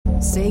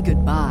Say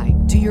goodbye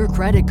to your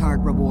credit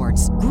card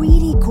rewards.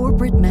 Greedy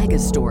corporate mega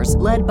stores,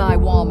 led by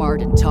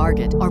Walmart and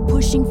Target, are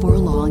pushing for a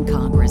law in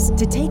Congress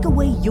to take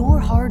away your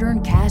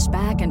hard-earned cash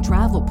back and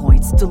travel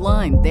points to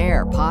line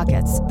their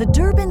pockets. The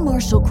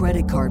Durbin-Marshall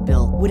credit card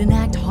bill would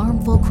enact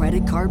harmful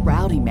credit card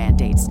routing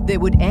mandates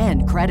that would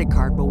end credit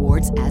card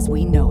rewards as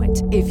we know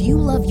it. If you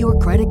love your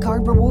credit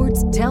card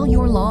rewards, tell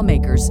your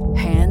lawmakers,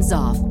 hands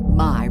off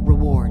my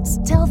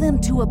rewards. Tell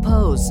them to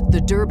oppose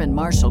the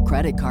Durbin-Marshall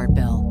credit card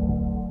bill.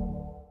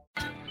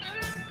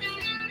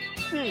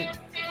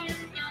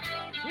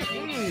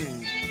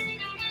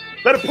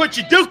 Better put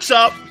your dukes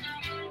up.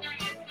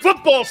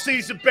 Football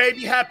season,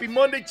 baby. Happy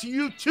Monday to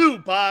you too,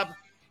 Bob.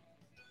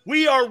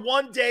 We are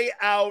one day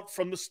out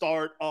from the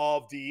start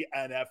of the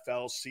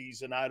NFL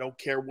season. I don't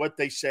care what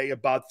they say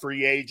about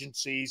free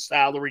agency,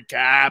 salary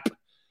cap,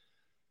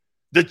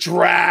 the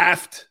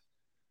draft.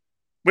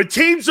 When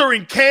teams are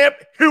in camp,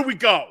 here we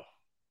go.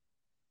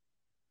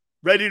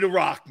 Ready to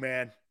rock,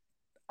 man.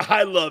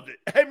 I love it.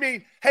 I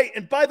mean, hey,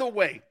 and by the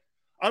way,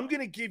 I'm going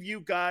to give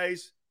you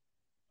guys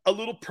a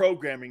little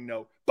programming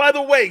note. By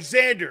the way,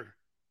 Xander,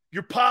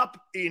 your pop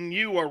and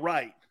you are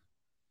right.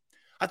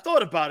 I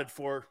thought about it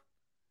for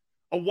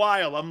a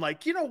while. I'm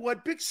like, you know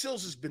what? Big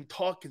Sills has been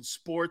talking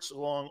sports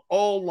along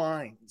all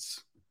lines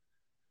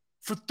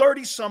for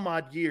 30 some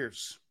odd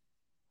years.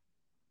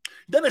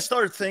 Then I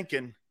started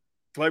thinking,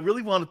 do I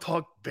really want to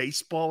talk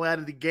baseball out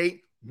of the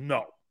gate?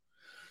 No.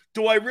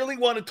 Do I really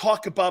want to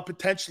talk about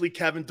potentially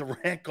Kevin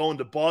Durant going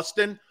to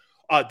Boston?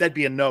 That'd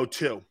be a no,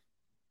 too.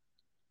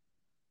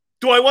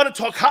 Do I want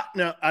to talk hot?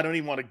 No, I don't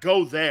even want to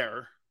go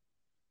there.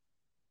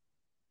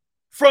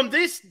 From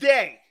this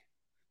day,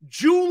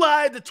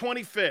 July the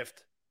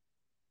 25th,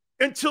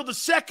 until the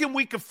second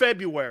week of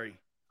February,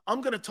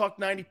 I'm going to talk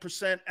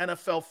 90%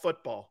 NFL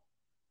football.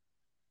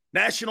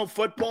 National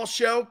Football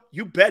Show?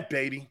 You bet,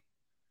 baby.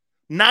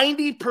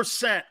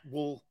 90%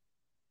 will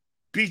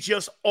be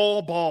just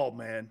all ball,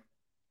 man.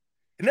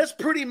 And that's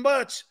pretty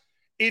much,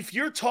 if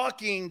you're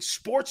talking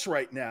sports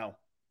right now,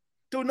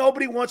 dude,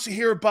 nobody wants to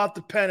hear about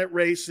the pennant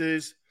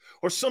races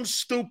or some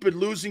stupid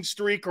losing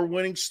streak or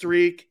winning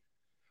streak.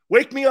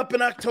 Wake me up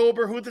in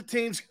October, who the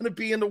team's going to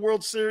be in the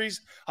World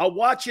Series. I'll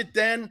watch it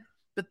then.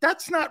 But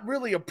that's not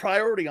really a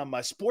priority on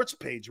my sports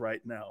page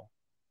right now.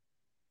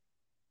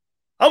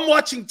 I'm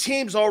watching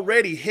teams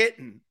already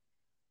hitting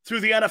through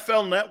the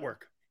NFL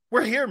Network.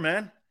 We're here,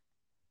 man.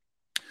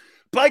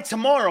 By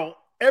tomorrow,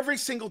 every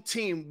single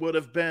team would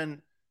have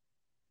been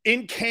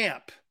in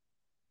camp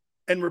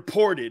and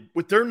reported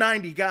with their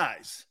 90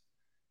 guys.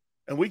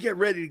 And we get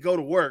ready to go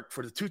to work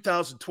for the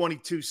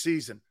 2022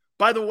 season.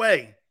 By the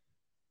way,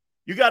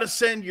 you got to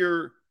send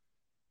your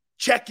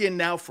check-in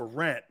now for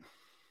rent.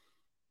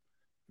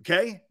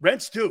 Okay?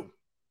 Rent's due.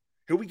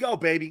 Here we go,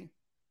 baby.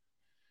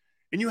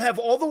 And you have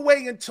all the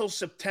way until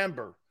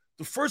September,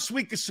 the first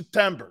week of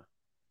September,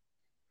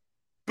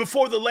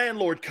 before the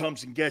landlord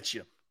comes and gets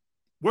you.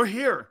 We're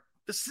here.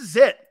 This is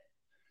it.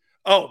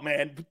 Oh,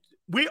 man.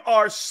 We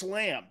are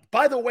slammed.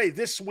 By the way,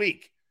 this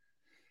week,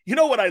 you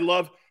know what I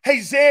love? Hey,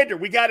 Xander,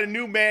 we got a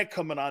new man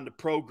coming on the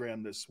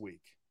program this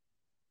week.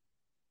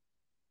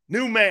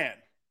 New man.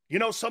 You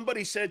know,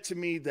 somebody said to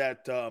me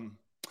that,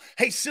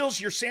 hey, Sills,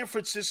 your San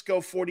Francisco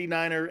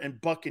 49er and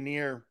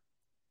Buccaneer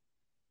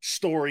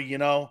story, you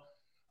know,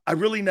 I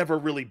really never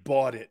really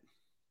bought it.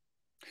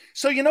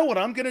 So you know what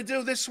I'm going to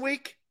do this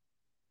week?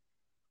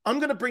 I'm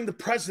going to bring the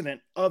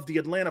president of the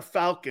Atlanta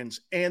Falcons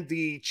and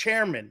the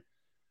chairman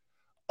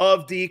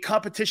of the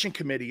competition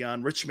committee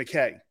on, Rich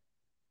McKay.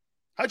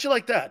 How'd you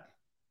like that?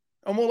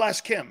 And we'll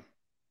ask him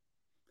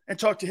and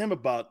talk to him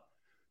about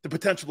the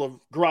potential of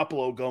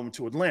Garoppolo going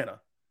to Atlanta.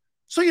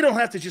 So you don't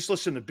have to just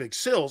listen to Big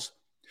Sills.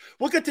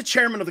 We'll get the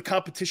chairman of the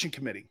competition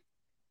committee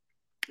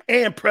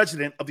and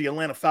president of the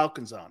Atlanta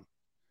Falcons on.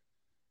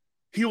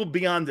 He will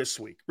be on this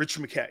week, Rich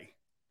McKay.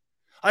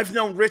 I've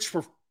known Rich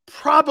for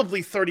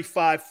probably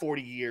 35,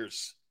 40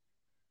 years.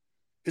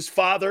 His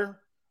father,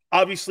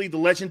 obviously the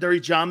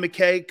legendary John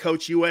McKay,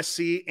 coach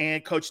USC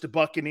and coach the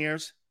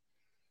Buccaneers.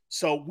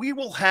 So we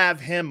will have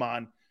him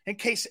on in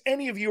case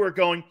any of you are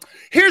going,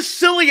 here's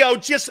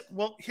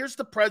Sileo, here's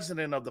the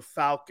president of the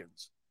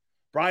Falcons.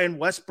 Brian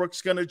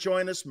Westbrook's going to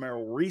join us,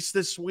 Merrill Reese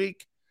this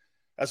week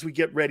as we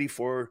get ready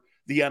for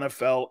the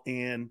NFL.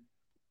 And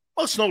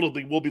most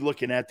notably, we'll be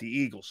looking at the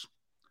Eagles.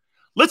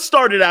 Let's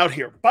start it out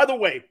here. By the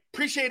way,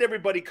 appreciate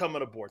everybody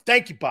coming aboard.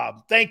 Thank you,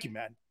 Bob. Thank you,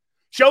 man.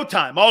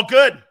 Showtime. All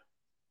good.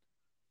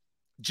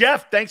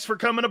 Jeff, thanks for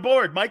coming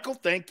aboard. Michael,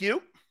 thank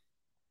you.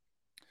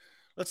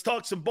 Let's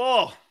talk some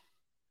ball.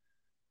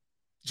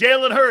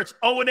 Jalen Hurts,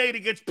 0-8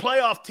 against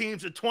playoff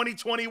teams in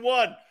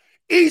 2021.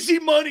 Easy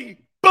money.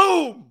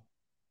 Boom.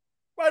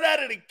 Right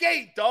out of the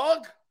gate,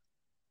 dog.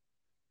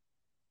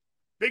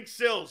 Big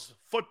Sills,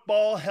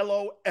 football,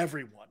 hello,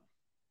 everyone.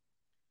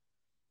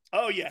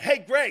 Oh, yeah.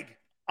 Hey, Greg.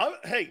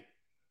 Hey,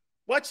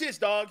 watch this,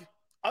 dog.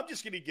 I'm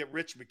just going to get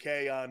Rich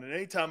McKay on, and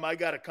anytime I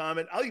got a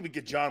comment, I'll even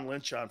get John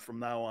Lynch on from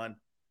now on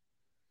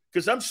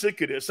because I'm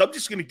sick of this. I'm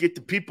just going to get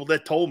the people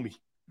that told me.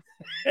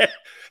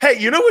 Hey,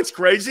 you know what's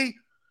crazy?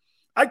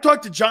 I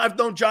talked to John. I've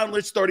known John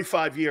Lynch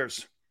 35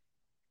 years.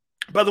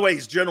 By the way,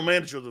 he's general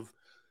manager of the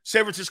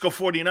San Francisco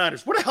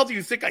 49ers. Where the hell do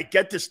you think I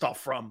get this stuff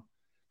from?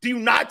 Do you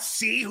not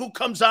see who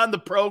comes on the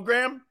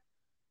program?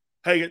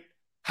 Hey,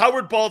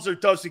 Howard Balzer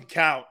doesn't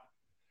count.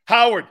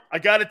 Howard, I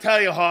got to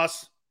tell you,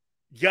 Hoss,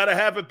 you got to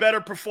have a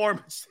better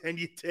performance than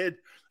you did.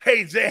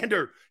 Hey,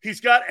 Xander,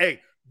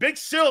 Big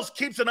Sills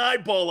keeps an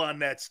eyeball on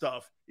that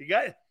stuff. You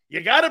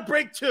got to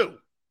break two.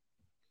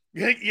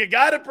 You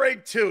got to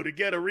break two to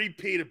get a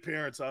repeat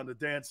appearance on the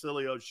Dan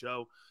Sileo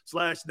show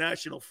 /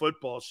 National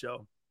Football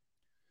Show.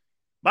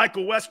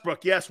 Michael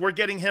Westbrook, yes, we're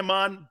getting him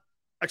on.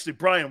 Actually,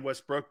 Brian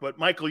Westbrook, but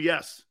Michael,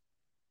 yes.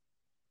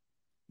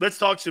 Let's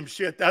talk some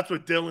shit. That's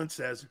what Dylan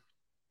says.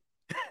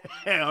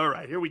 All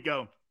right, here we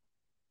go.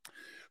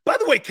 By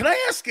the way, can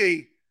I ask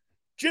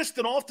just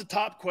an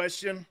off-the-top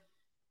question?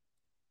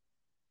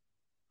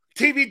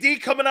 TVD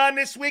coming on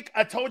this week?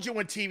 I told you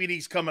when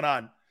TVD's coming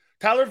on.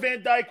 Tyler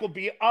Van Dyke will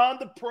be on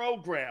the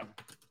program.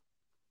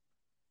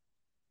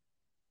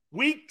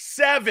 Week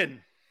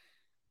 7.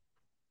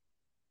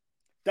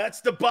 That's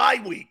the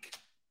bye week.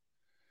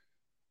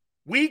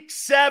 Week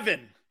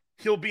 7,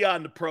 he'll be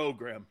on the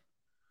program.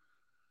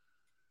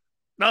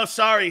 No,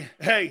 sorry.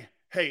 Hey,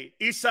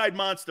 Eastside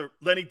Monster,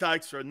 Lenny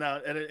Dykstra.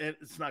 No,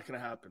 it's not going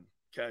to happen,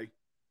 okay?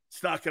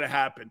 It's not going to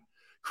happen.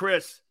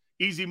 Chris,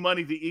 easy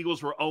money. The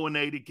Eagles were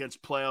 0-8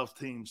 against playoff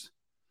teams.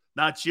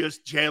 Not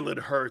just Jalen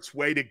Hurts.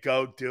 Way to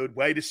go, dude.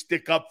 Way to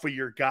stick up for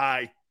your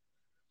guy.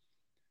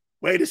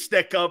 Way to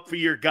stick up for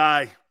your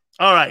guy.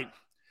 All right.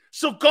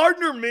 So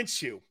Gardner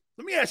Minshew.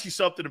 Let me ask you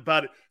something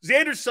about it.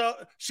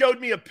 Xander showed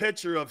me a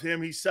picture of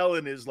him. He's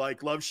selling his,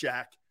 Love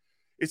Shack.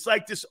 It's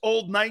like this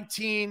old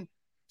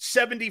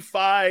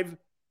 1975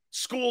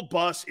 school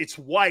bus. It's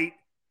white.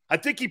 I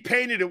think he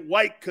painted it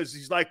white because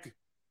he's,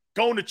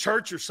 going to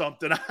church or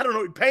something. I don't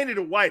know. He painted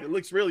it white. It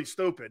looks really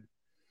stupid.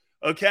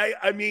 Okay?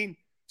 I mean,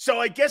 so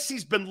I guess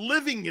he's been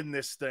living in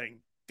this thing.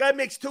 Guy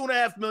makes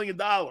 $2.5 million.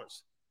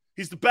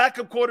 He's the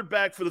backup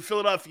quarterback for the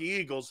Philadelphia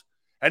Eagles,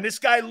 and this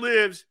guy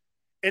lives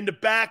in the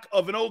back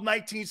of an old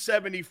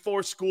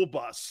 1974 school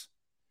bus.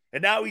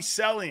 And now he's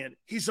selling it.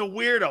 He's a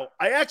weirdo.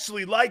 I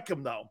actually like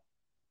him, though.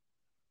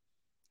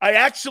 I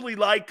actually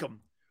like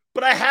him.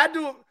 But I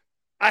happen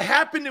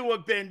to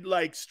have been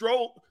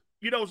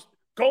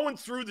going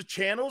through the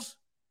channels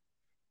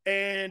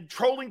and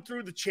trolling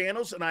through the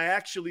channels, and I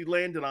actually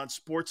landed on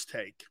Sports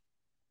Take.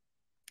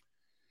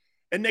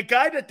 And the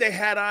guy that they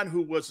had on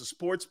who was a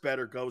sports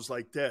bettor goes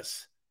like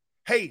this.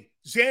 Hey,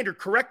 Xander,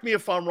 correct me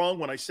if I'm wrong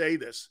when I say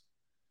this.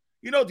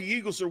 You know, the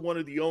Eagles are one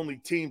of the only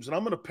teams, and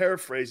I'm going to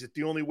paraphrase it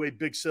the only way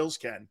Big Sills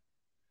can.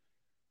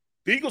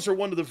 The Eagles are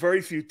one of the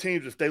very few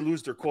teams, if they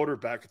lose their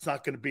quarterback, it's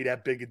not going to be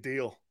that big a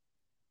deal.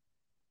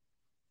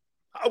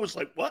 I was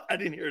like, what? I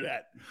didn't hear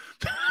that.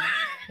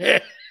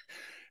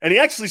 And he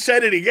actually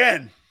said it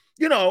again.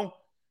 You know,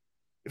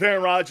 if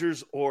Aaron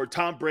Rodgers or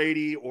Tom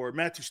Brady or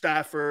Matthew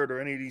Stafford or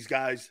any of these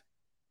guys,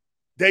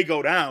 they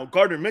go down,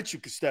 Gardner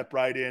Minshew could step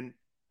right in,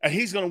 and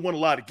he's going to win a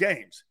lot of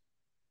games.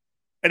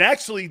 And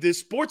actually, this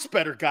sports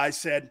bettor guy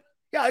said,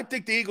 yeah, I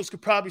think the Eagles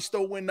could probably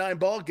still win 9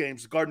 ball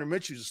games with Gardner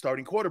Minshew's a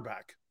starting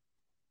quarterback.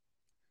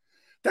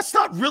 That's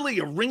not really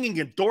a ringing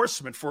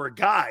endorsement for a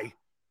guy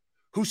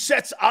who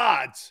sets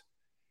odds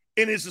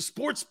and is a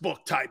sports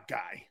book type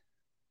guy.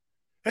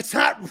 That's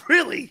not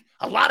really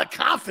a lot of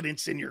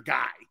confidence in your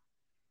guy.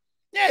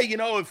 Yeah, you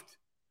know, if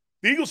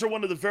the Eagles are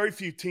one of the very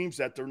few teams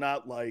that they're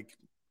not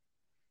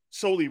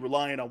solely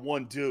relying on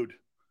one dude.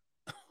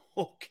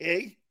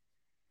 Okay.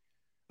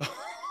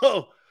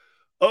 Oh,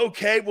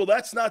 okay. Well,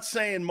 that's not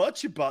saying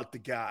much about the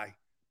guy.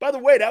 By the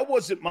way, that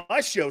wasn't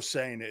my show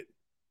saying it.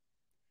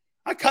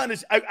 I kind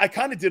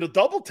of did a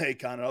double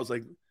take on it. I was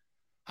like,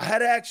 I had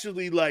to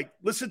actually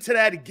listen to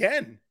that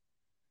again.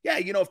 Yeah,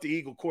 you know, if the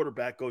Eagle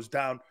quarterback goes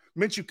down,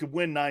 Minshew could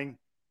win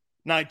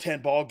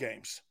 9-10 ball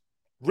games.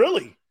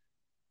 Really?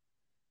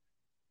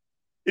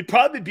 It'd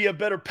probably be a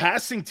better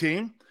passing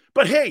team.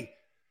 But hey,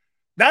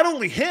 not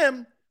only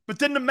him, but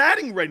then the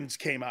Madden ratings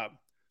came out.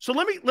 So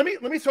let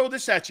me throw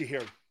this at you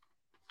here.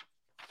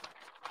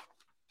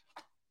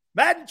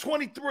 Madden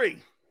 23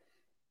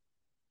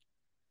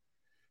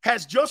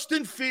 has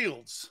Justin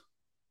Fields,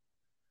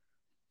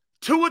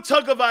 Tua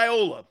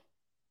Tagovailoa,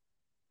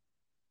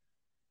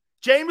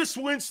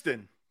 Jameis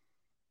Winston,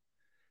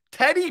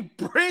 Teddy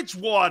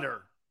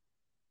Bridgewater,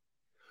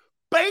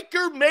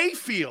 Baker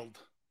Mayfield,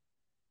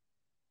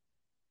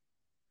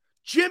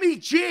 Jimmy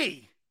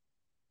G,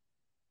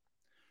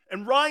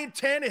 and Ryan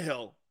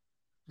Tannehill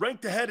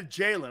ranked ahead of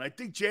Jalen. I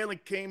think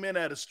Jalen came in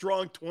at a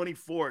strong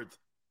 24th.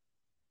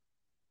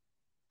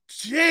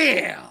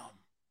 Damn!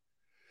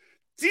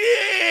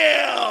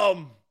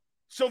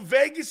 So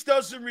Vegas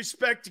doesn't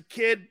respect a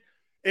kid,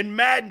 and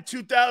Madden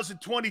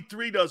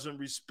 2023 doesn't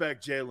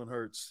respect Jalen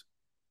Hurts.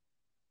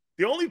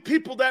 The only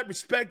people that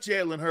respect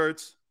Jalen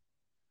Hurts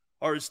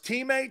are his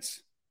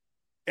teammates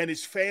and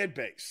his fan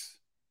base.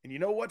 And you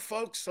know what,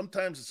 folks?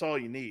 Sometimes it's all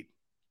you need.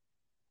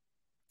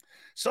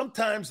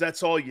 Sometimes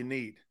that's all you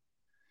need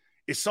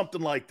is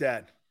something like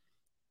that.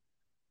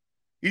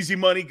 Easy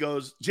Money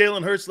goes,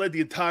 Jalen Hurts led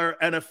the entire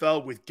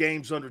NFL with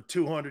games under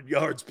 200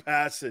 yards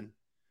passing.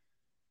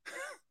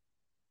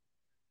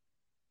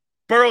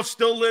 Burrow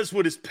still lives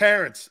with his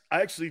parents.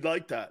 I actually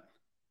like that.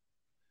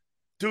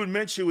 Dude,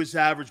 Minshew is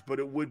average, but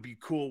it would be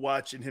cool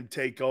watching him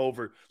take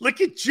over.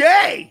 Look at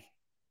Jay.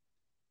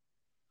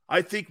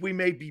 I think we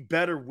may be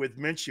better with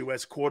Minshew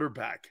as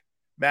quarterback.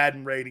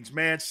 Madden ratings.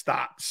 Man,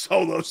 stop.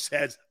 Solo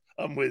says,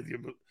 I'm with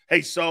you.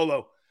 Hey,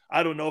 Solo,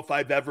 I don't know if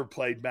I've ever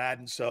played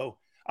Madden, so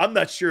I'm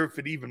not sure if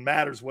it even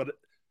matters what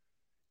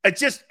it's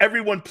just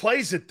everyone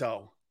plays it,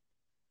 though.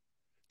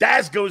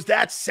 Daz goes,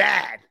 that's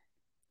sad.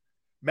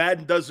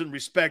 Madden doesn't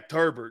respect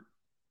Herbert.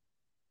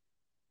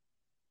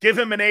 Give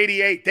him an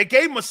 88. They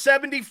gave him a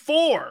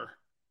 74.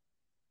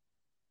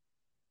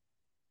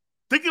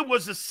 I think it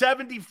was a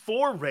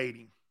 74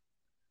 rating.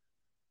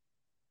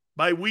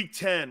 By week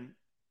 10,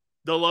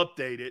 they'll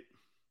update it.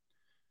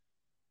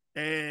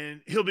 And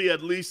he'll be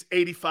at least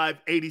 85,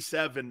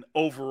 87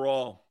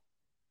 overall.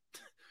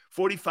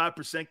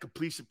 45%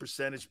 completion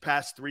percentage,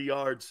 past 3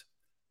 yards.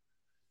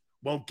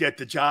 Won't get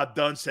the job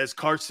done, says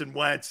Carson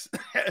Wentz.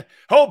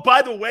 Oh,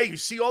 by the way, you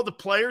see all the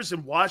players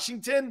in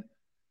Washington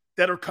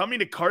that are coming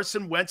to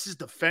Carson Wentz's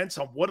defense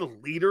on what a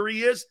leader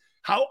he is,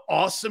 how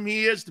awesome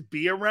he is to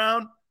be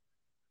around.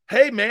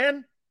 Hey,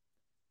 man,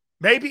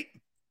 maybe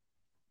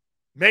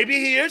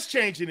he is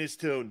changing his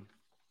tune.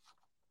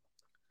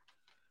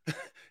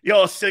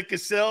 Y'all sick of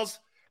Sills?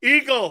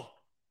 Eagle,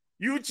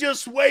 you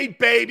just wait,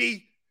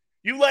 baby.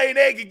 You lay an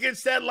egg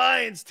against that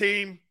Lions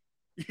team.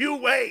 You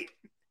wait.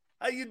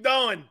 How you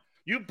doing?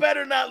 You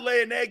better not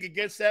lay an egg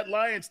against that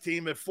Lions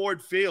team at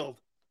Ford Field.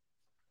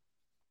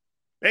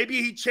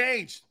 Maybe he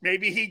changed.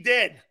 Maybe he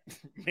did.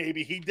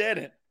 Maybe he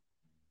didn't.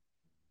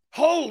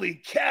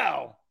 Holy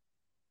cow.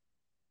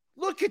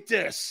 Look at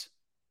this.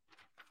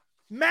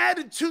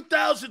 Madden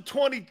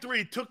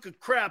 2023 took a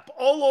crap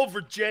all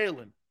over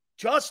Jalen.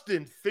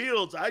 Justin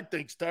Fields, I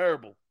think's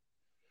terrible.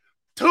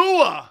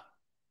 Tua,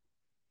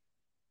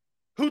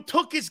 who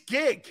took his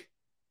gig.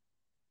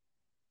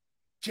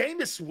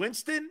 Jameis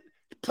Winston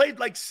played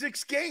like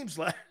 6 games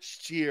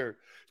last year.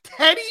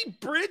 Teddy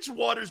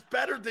Bridgewater's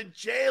better than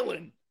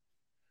Jalen.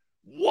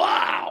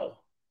 Wow.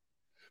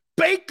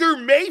 Baker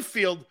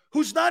Mayfield,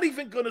 who's not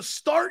even going to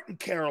start in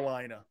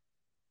Carolina.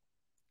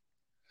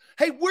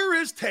 Hey, where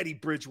is Teddy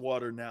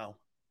Bridgewater now?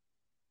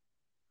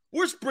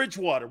 Where's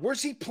Bridgewater?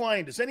 Where's he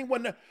playing? Does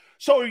anyone know?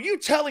 So are you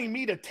telling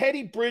me that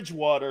Teddy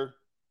Bridgewater,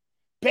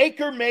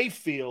 Baker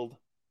Mayfield,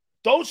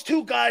 those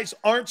 2 guys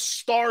aren't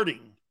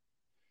starting,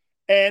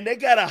 and they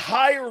got a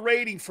higher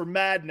rating for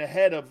Madden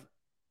ahead of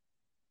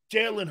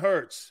Jalen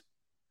Hurts?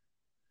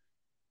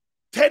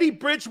 Teddy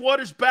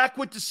Bridgewater's back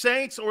with the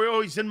Saints,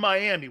 or he's in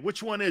Miami?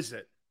 Which one is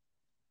it?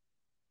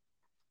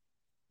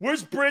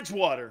 Where's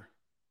Bridgewater?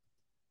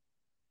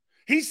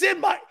 He's in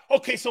my...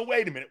 Okay, so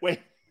wait a minute.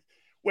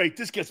 Wait,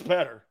 this gets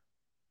better.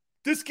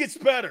 This gets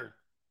better.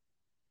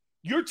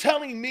 You're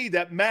telling me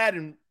that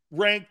Madden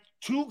ranked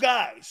 2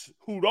 guys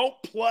who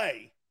don't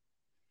play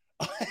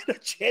ahead of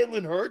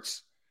Jalen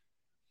Hurts,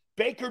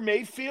 Baker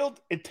Mayfield,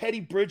 and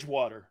Teddy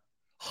Bridgewater.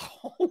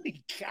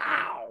 Holy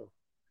cow.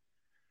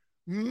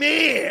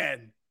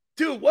 Man.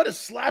 Dude, what a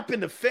slap in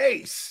the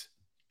face.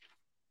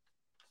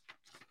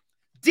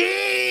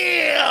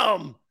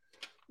 Damn.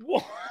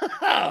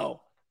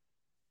 Wow.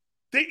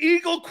 The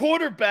Eagle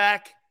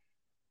quarterback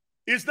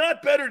is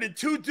not better than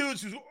 2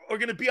 dudes who are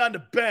going to be on the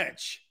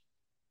bench.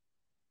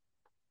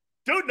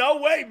 Dude,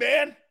 no way,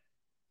 man.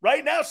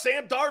 Right now,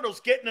 Sam Darnold's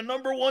getting the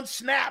number 1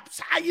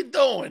 snaps. How you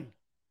doing?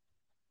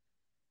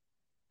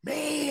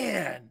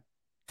 Man,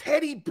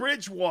 Teddy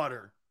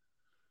Bridgewater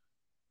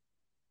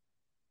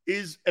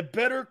is a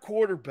better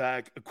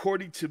quarterback,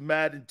 according to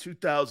Madden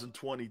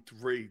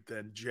 2023,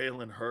 than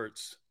Jalen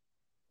Hurts.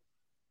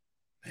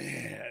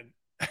 Man.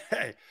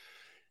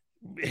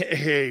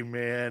 Hey,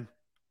 man.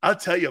 I'll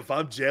tell you, if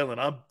I'm Jalen,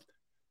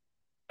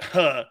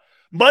 I'm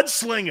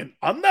mudslinging.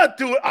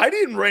 I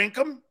didn't rank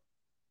him.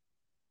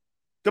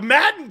 The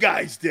Madden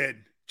guys did.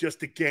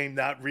 Just a game,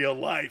 not real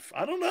life.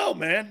 I don't know,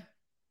 man.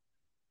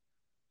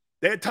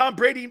 They had Tom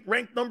Brady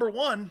ranked number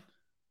 1.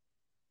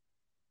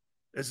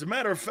 As a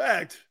matter of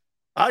fact,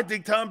 I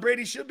think Tom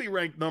Brady should be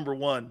ranked number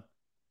 1.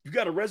 You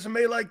got a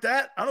resume like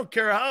that? I don't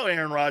care how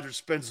Aaron Rodgers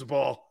spins the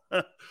ball.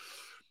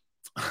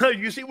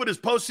 You see what his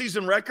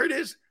postseason record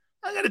is?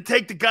 I'm going to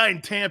take the guy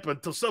in Tampa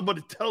until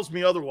somebody tells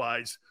me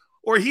otherwise,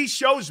 or he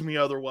shows me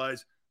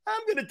otherwise.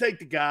 I'm going to take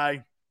the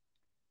guy.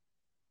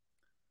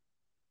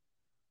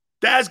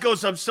 Daz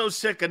goes, I'm so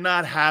sick of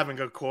not having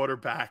a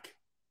quarterback.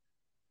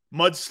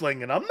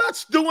 Mudslinging. I'm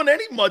not doing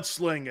any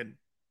mudslinging.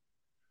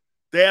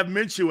 They have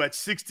Minshew at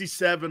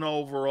 67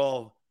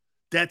 overall.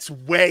 That's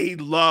way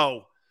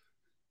low.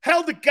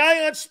 Hell, the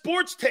guy on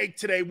Sports Take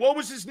today, what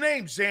was his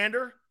name,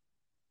 Xander?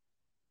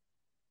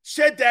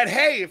 Said that,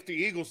 hey, if the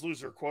Eagles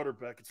lose their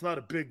quarterback, it's not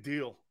a big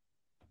deal.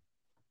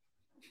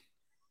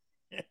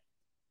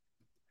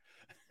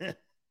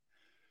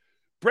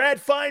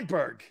 Brad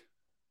Feinberg.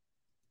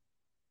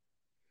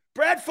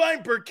 Brad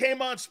Feinberg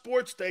came on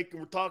Sports Take and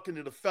we're talking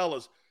to the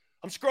fellas.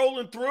 I'm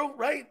scrolling through,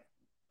 right?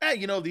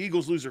 Hey, the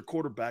Eagles lose their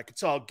quarterback.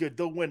 It's all good.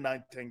 They'll win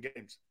 9, 10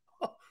 games.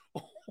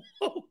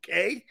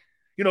 Okay.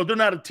 They're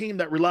not a team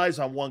that relies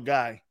on one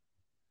guy.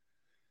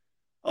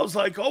 I was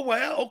like, oh,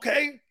 well,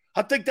 okay.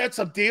 I think that's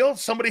a deal.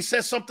 Somebody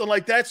says something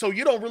like that, so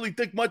you don't really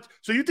think much.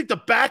 So you think the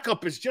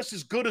backup is just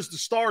as good as the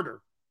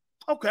starter.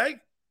 Okay.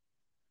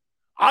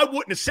 I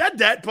wouldn't have said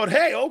that, but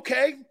hey,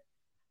 okay.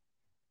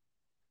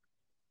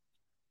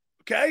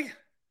 Okay.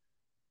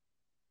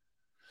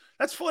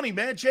 That's funny,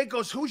 man. Jay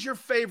goes, who's your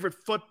favorite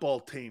football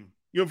team?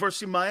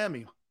 University of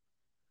Miami.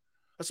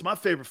 That's my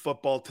favorite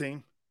football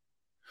team.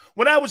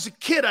 When I was a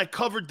kid, I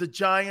covered the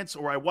Giants,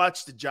 or I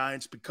watched the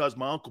Giants because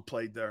my uncle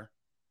played there.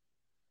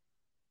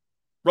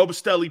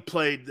 Robustelli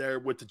played there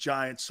with the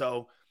Giants.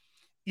 So,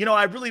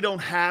 I really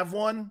don't have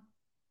one.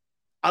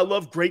 I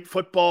love great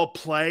football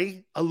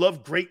play. I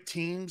love great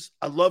teams.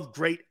 I love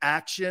great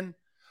action.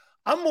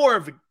 I'm more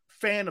of a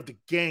fan of the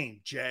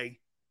game, Jay.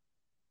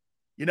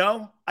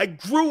 I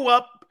grew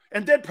up,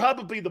 and then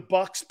probably the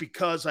Bucks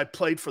because I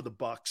played for the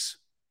Bucks.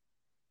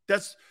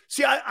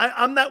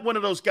 I'm not one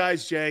of those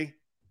guys, Jay.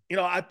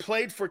 I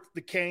played for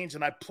the Canes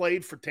and I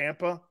played for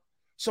Tampa,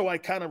 so I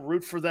kind of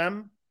root for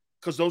them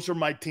because those are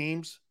my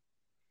teams,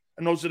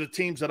 and those are the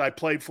teams that I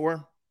played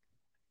for.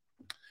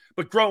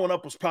 But growing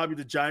up was probably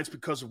the Giants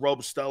because of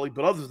Robustelli.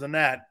 But other than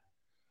that,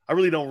 I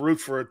really don't root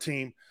for a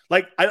team.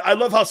 Like, I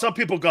love how some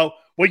people go,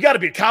 well, you got to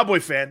be a Cowboy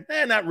fan.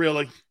 Not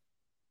really.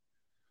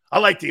 I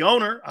like the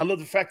owner. I love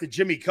the fact that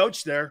Jimmy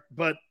coached there,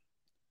 but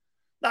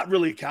not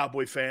really a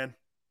Cowboy fan.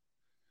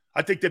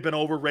 I think they've been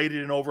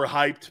overrated and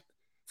overhyped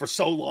for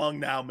so long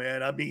now,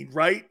 man. I mean,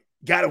 right?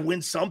 Got to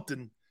win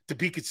something to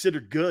be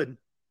considered good.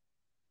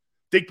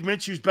 Think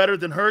Minshew's better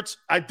than Hurts?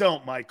 I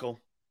don't, Michael.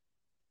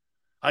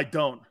 I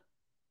don't.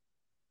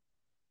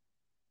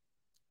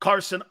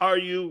 Carson, are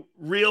you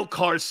real,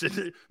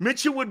 Carson?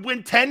 Minshew would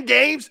win 10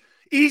 games?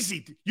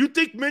 Easy. You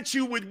think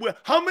Minshew would win?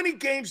 How many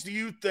games do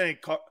you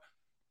think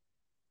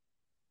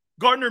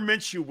Gardner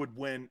Minshew would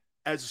win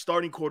as a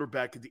starting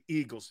quarterback of the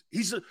Eagles?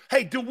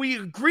 Hey, do we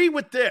agree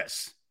with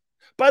this?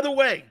 By the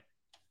way,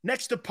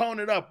 next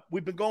opponent up,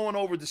 we've been going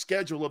over the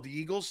schedule of the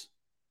Eagles,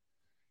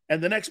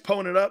 and the next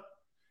opponent up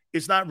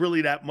is not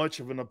really that much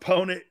of an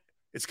opponent.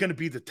 It's going to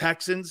be the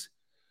Texans.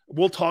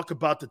 We'll talk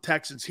about the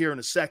Texans here in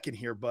a second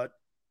here, but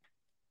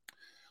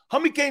how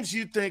many games do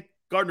you think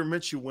Gardner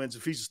Minshew wins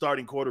if he's a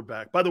starting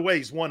quarterback? By the way,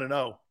 he's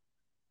 1-0.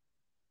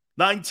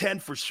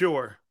 9-10 for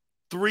sure.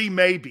 3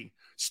 maybe.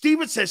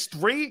 Steven says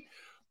 3.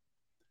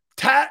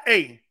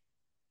 Hey,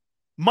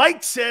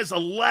 Mike says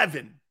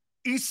 11.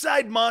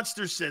 Eastside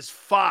Monster says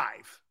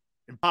 5.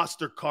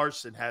 Imposter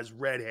Carson has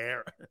red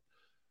hair.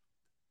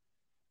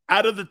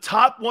 Out of the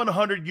top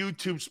 100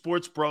 YouTube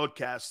sports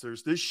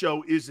broadcasters, this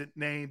show isn't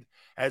named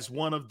as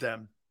one of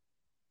them.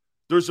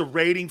 There's a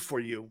rating for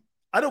you.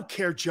 I don't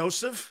care,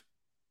 Joseph.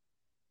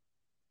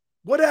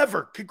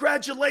 Whatever.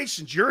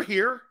 Congratulations. You're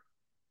here.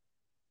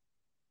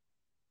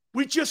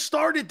 We just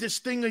started this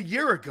thing a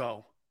year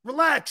ago.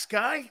 Relax,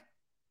 guy.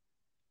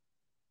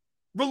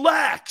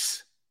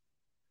 Relax.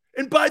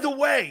 And by the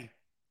way,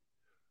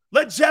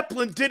 Led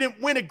Zeppelin didn't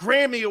win a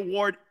Grammy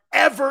Award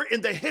ever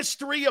in the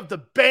history of the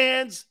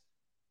bands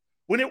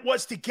when it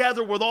was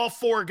together with all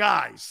 4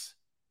 guys.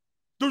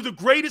 They're the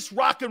greatest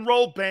rock and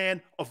roll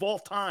band of all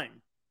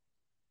time.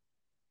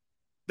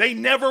 They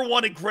never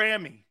won a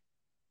Grammy.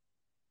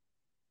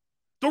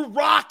 The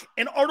Rock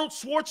and Arnold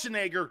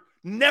Schwarzenegger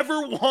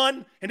never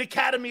won an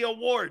Academy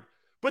Award,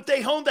 but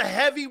they owned the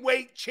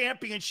heavyweight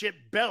championship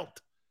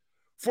belt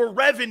for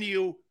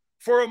revenue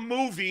for a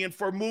movie and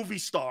for movie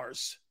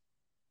stars.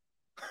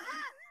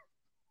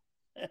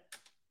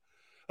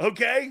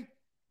 Okay?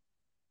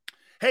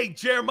 Hey,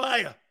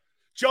 Jeremiah,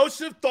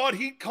 Joseph thought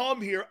he'd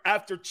come here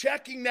after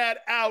checking that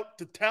out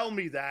to tell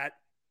me that,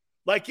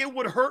 like it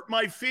would hurt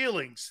my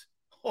feelings.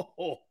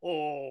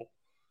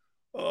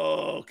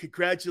 Oh,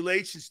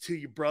 congratulations to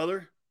you,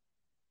 brother.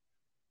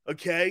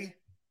 Okay?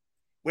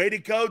 Way to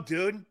go,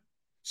 dude.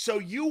 So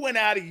you went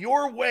out of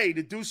your way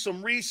to do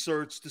some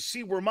research to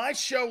see where my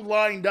show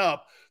lined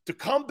up to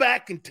come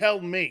back and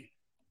tell me.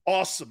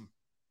 Awesome.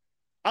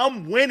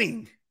 I'm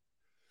winning.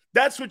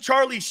 That's what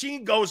Charlie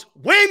Sheen goes,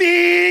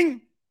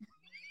 winning!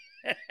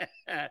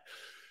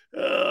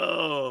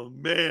 Oh,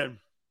 man.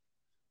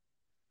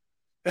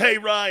 Hey,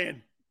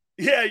 Ryan.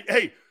 Yeah,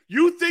 hey,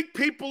 you think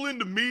people in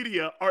the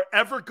media are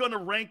ever going to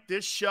rank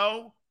this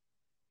show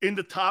in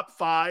the top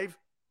 5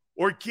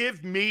 or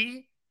give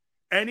me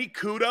any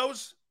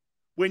kudos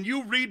when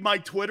you read my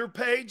Twitter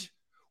page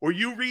or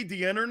you read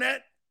the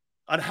internet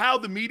on how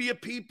the media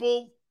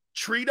people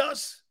treat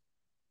us?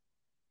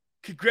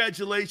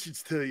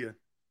 Congratulations to you.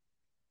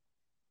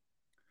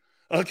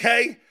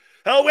 Okay?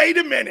 Oh, wait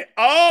a minute.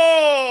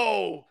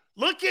 Oh,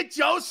 look at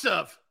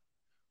Joseph.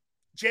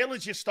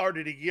 Jalen just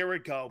started a year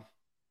ago.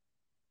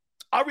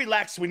 I'll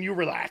relax when you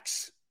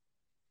relax.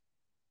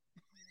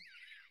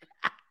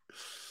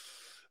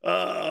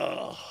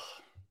 I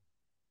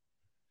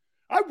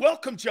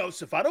welcome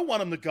Joseph. I don't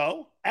want him to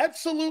go.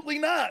 Absolutely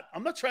not.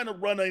 I'm not trying to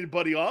run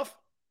anybody off.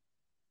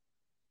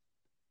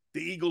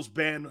 The Eagles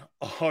band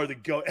are the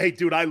go. Hey,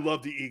 dude, I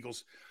love the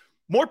Eagles.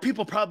 More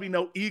people probably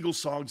know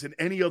Eagles songs than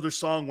any other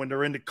song when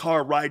they're in the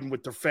car riding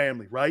with their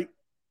family, right?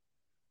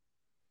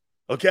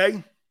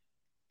 Okay?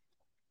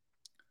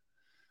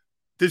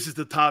 This is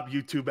the top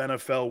YouTube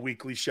NFL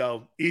weekly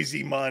show.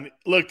 Easy money.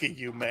 Look at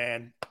you,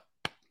 man.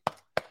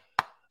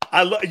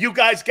 You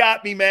guys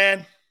got me,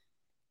 man.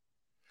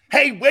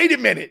 Hey, wait a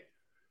minute.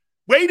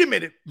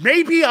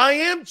 Maybe I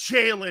am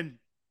Jalen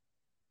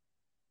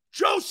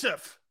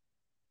Joseph.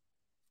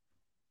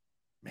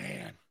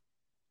 Man.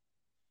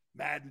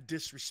 Madden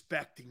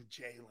disrespecting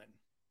Jalen.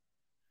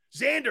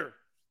 Xander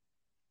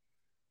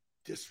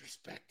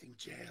disrespecting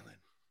Jalen.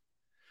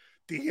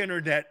 The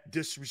internet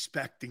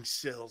disrespecting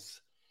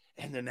Sills.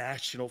 And the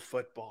National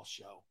Football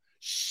Show.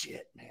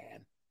 Shit,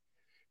 man.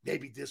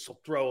 Maybe this will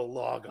throw a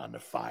log on the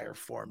fire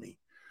for me.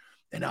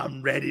 And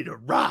I'm ready to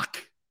rock.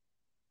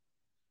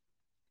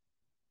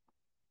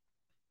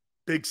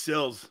 Big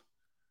Sills.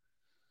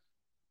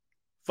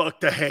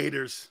 Fuck the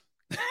haters.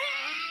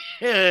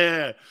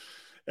 Yeah.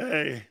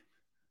 Hey.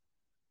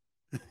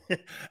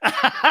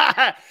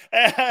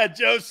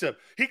 Joseph.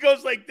 He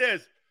goes like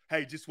this.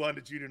 Hey, just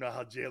wanted you to know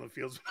how Jalen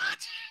feels about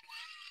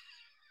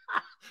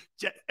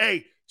you.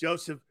 Hey,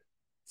 Joseph.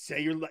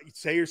 Say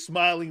you're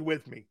smiling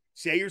with me.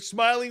 Say you're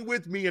smiling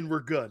with me and we're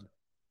good.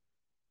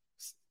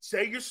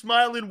 Say you're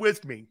smiling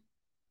with me.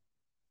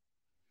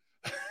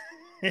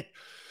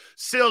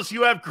 Sills,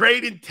 you have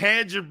great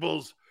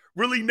intangibles.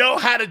 Really know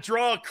how to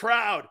draw a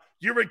crowd.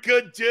 You're a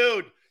good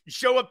dude. You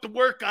show up to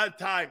work on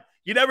time.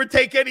 You never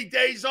take any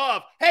days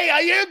off. Hey, I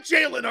am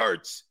Jalen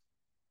Hurts.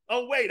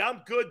 Oh, wait,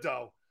 I'm good,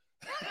 though.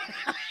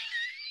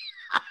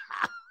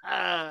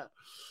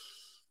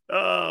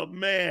 Oh,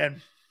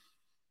 man.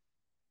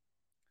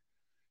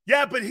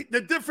 Yeah, but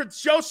the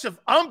difference, Joseph,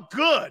 I'm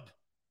good.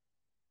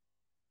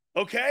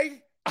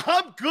 Okay?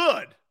 I'm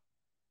good.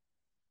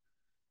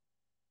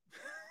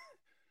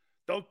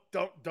 Don't.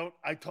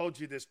 I told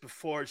you this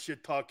before,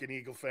 shit-talking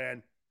Eagle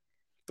fan.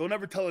 Don't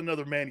ever tell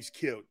another man he's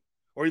cute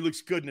or he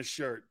looks good in his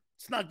shirt.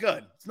 It's not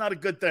good. It's not a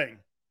good thing.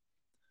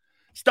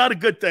 It's not a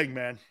good thing,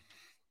 man.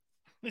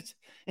 It's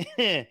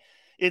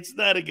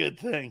not a good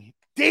thing.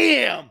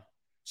 Damn.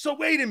 So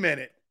wait a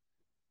minute.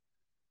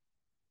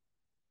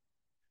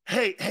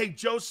 Hey,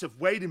 Joseph,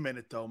 wait a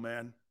minute, though,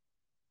 man.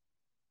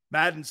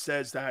 Madden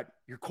says that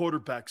your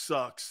quarterback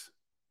sucks.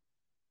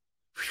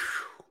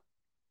 Whew.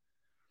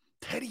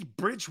 Teddy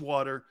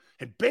Bridgewater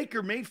and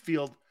Baker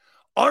Mayfield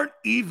aren't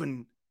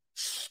even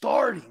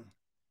starting,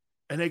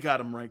 and they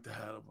got him ranked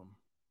ahead of him.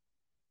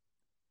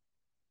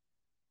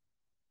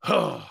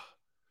 Oh,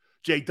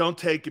 Jay, don't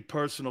take it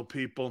personal,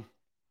 people.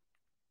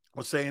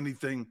 I'll say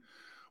anything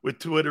with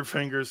Twitter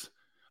fingers.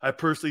 I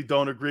personally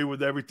don't agree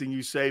with everything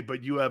you say,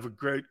 but you have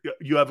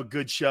a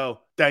good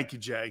show. Thank you,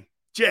 Jay.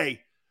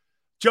 Jay,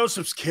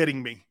 Joseph's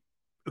kidding me.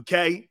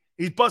 Okay?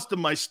 He's busting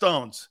my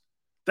stones.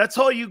 That's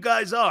all you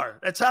guys are.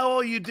 That's how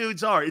all you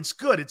dudes are. It's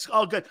good. It's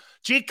all good.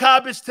 G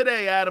Cobb is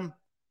today, Adam.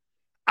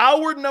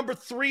 Hour number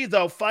 3,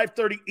 though,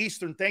 5:30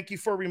 Eastern. Thank you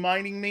for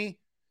reminding me.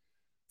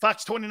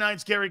 Fox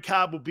 29's Gary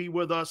Cobb will be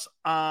with us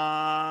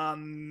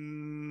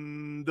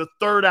on the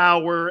 3rd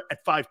hour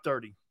at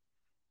 5:30.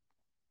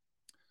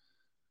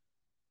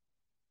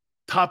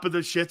 Top of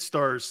the shit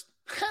stars.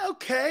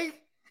 Okay.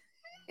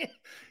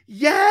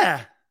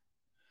 Yeah.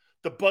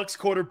 The Bucs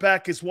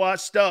quarterback is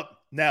washed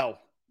up. No.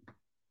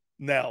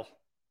 The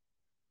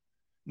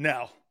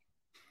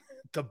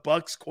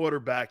Bucs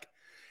quarterback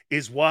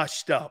is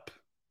washed up.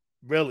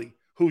 Really?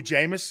 Who,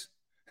 Jameis?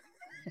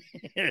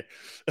 You're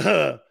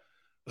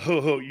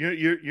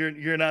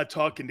not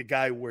talking to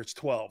guy who wears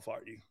 12,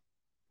 are you?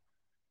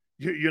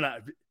 You're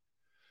not.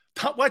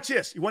 Watch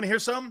this. You want to hear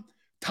something?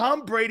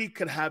 Tom Brady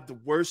could have the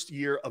worst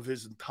year of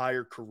his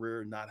entire career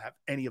and not have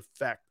any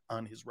effect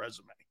on his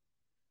resume.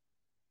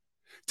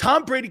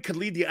 Tom Brady could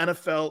lead the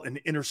NFL in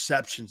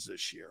interceptions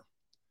this year.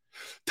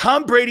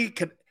 Tom Brady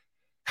could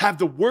have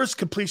the worst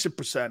completion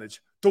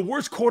percentage, the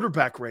worst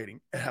quarterback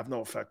rating, and have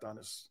no effect on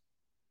his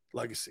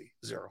legacy.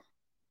 Zero.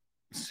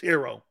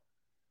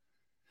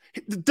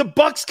 The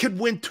Bucs could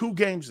win 2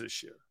 games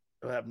this year.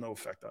 It'll have no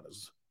effect on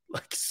his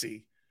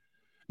legacy.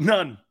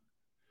 None.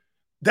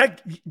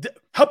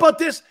 How about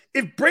this?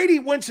 If Brady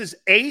wins his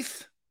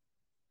 8th,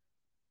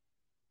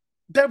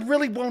 that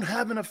really won't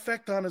have an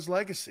effect on his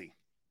legacy.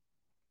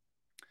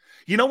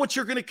 You know what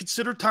you're going to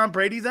consider Tom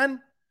Brady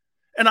then?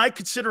 And I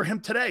consider him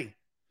today.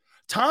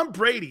 Tom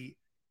Brady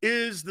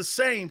is the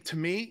same to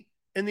me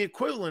in the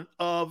equivalent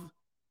of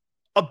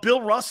a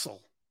Bill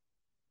Russell.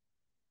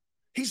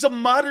 He's a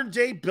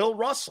modern-day Bill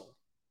Russell.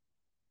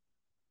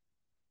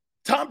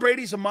 Tom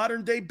Brady's a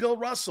modern-day Bill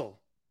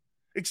Russell,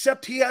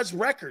 except he has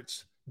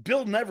records.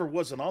 Bill never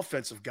was an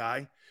offensive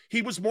guy.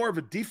 He was more of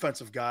a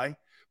defensive guy.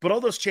 But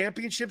all those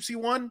championships he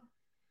won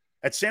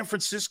at San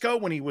Francisco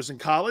when he was in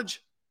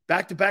college,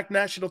 back-to-back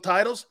national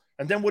titles,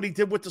 and then what he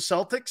did with the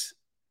Celtics,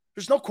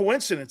 there's no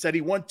coincidence that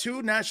he won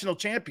 2 national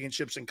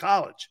championships in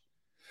college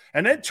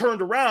and then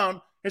turned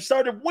around and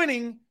started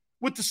winning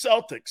with the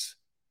Celtics.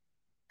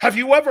 Have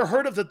you ever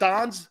heard of the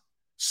Dons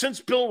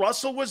since Bill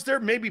Russell was there,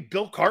 maybe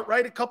Bill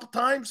Cartwright a couple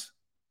times.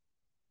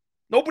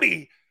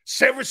 Nobody.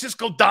 San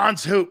Francisco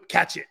Don's hoop.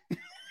 Catch it.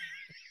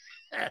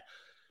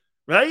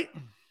 Right?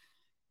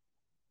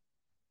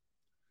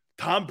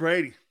 Tom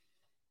Brady.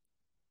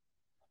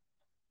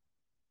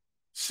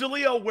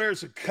 Sileo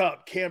wears a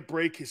cup, can't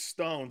break his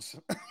stones.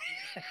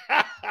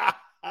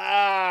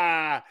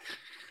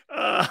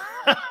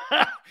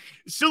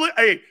 Sileo,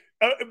 hey,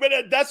 but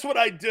that's what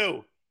I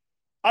do.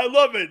 I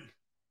love it.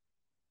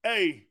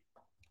 Hey,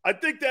 I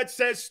think that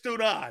says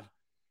Studon.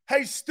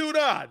 Hey,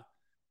 Studon,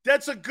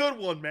 that's a good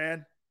one,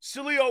 man.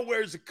 Sileo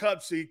wears a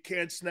cup so you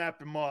can't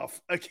snap him off.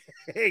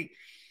 Okay.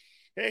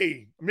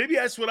 Hey, maybe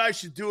that's what I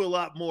should do a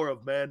lot more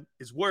of, man,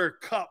 is wear a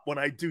cup when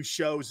I do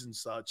shows and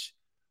such.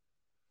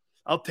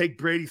 I'll take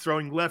Brady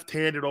throwing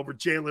left-handed over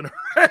Jalen.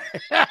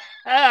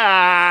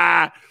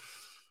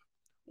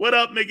 What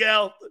up,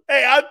 Miguel?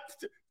 Hey,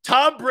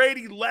 Tom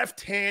Brady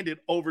left-handed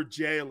over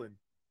Jalen.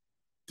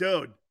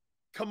 Dude,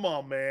 come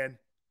on, man.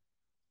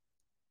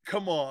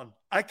 Come on.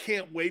 I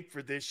can't wait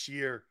for this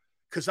year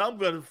because I'm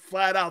going to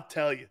flat out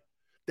tell you,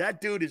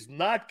 that dude is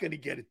not going to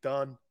get it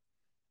done.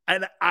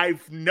 And I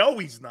know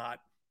he's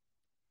not.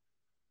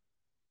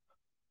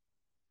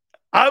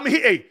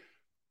 Hey,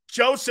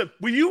 Joseph,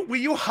 will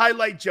you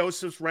highlight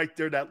Joseph's right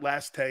there, that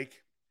last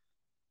take?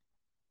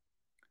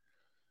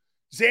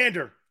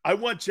 Xander, I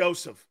want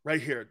Joseph right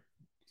here.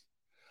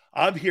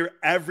 I'm here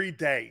every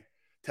day.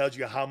 Tells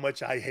you how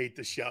much I hate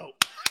the show.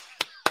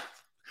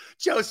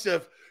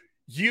 Joseph,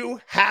 you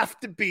have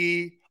to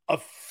be a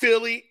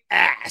Philly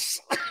ass.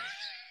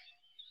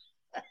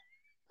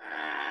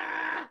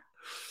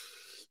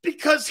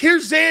 Because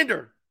here's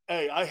Xander.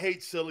 Hey, I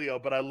hate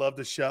Sileo, but I love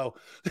the show.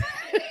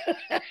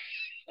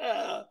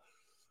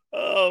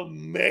 Oh,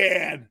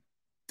 man.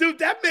 Dude,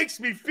 that makes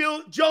me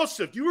feel...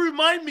 Joseph, you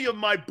remind me of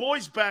my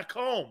boys back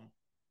home.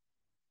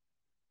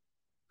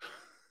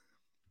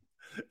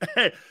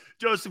 Hey,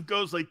 Joseph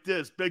goes like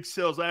this. Big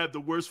Sales, I have the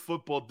worst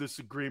football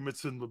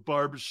disagreements in the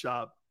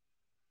barbershop.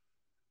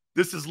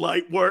 This is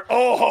light work.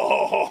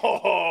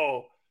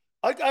 Oh,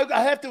 I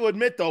have to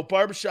admit, though,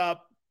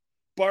 barbershop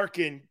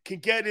barking can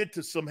get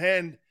into some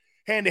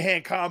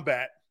hand-to-hand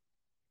combat.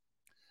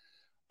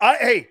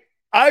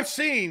 I've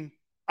seen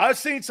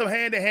some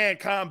hand-to-hand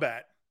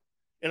combat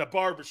in a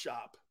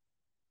barbershop.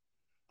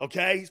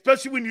 Okay?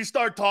 Especially when you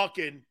start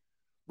talking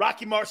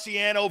Rocky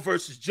Marciano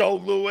versus Joe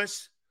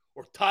Louis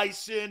or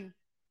Tyson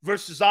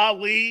versus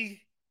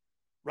Ali,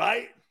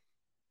 right?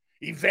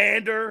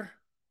 Evander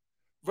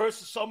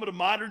versus some of the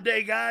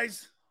modern-day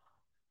guys.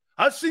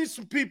 I've seen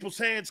some people's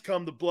hands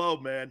come to blow,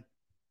 man,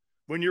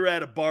 when you're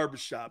at a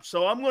barbershop.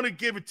 So I'm going to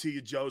give it to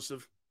you,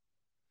 Joseph.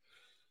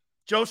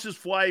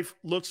 Joseph's wife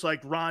looks like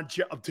Ron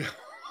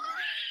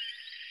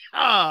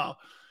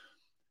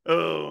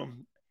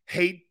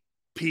hate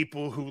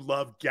people who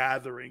love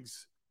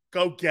gatherings.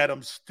 Go get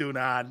them,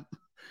 Stunan.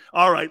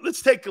 All right,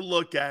 let's take a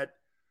look at,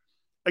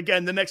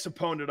 again, the next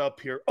opponent up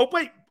here. Oh,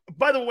 wait,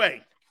 by the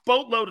way,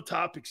 boatload of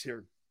topics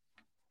here.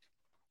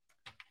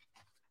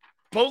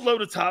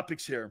 Boatload of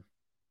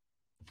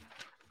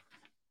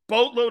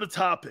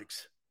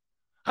topics.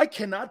 I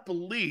cannot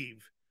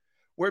believe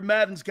where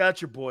Madden's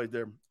got your boy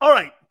there. All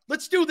right,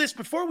 let's do this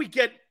before we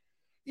get,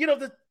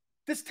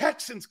 this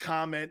Texans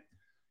comment.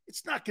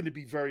 It's not going to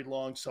be very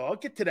long, so I'll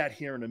get to that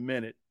here in a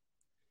minute.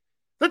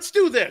 Let's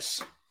do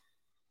this.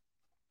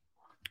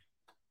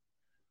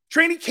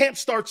 Training camp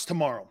starts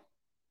tomorrow.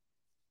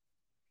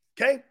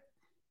 Okay?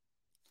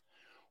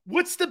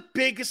 What's the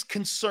biggest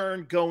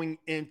concern going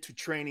into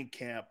training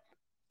camp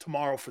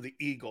tomorrow for the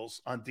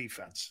Eagles on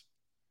defense?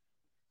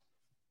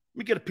 Let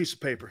me get a piece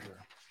of paper here.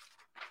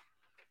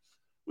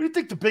 What do you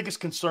think the biggest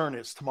concern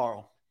is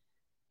tomorrow?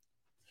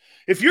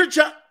 If you're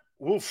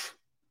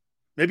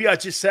maybe I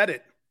just said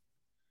it.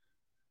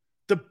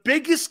 The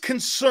biggest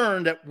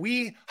concern that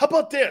how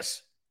about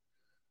this?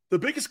 The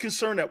biggest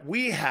concern that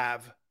we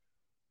have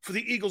for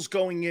the Eagles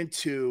going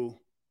into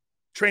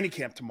training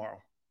camp tomorrow.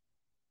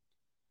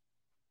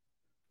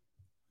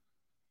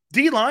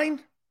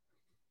 D-line.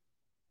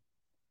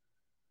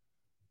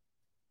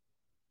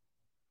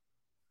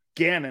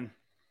 Gannon.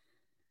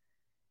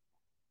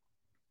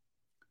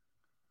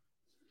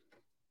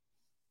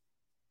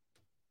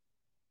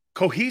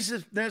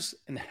 Cohesiveness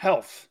and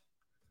health.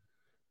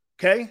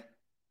 Okay?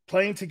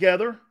 Playing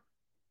together.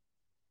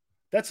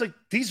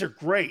 These are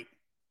great.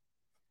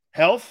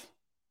 Health.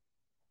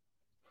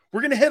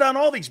 We're going to hit on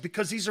all these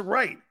because these are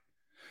right.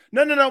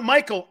 No,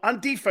 Michael, on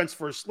defense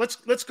first.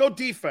 Let's go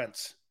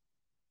defense.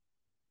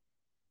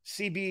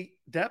 CB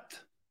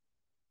depth.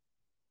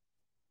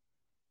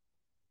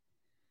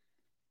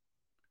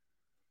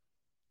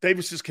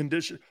 Davis's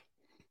condition.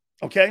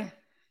 Okay?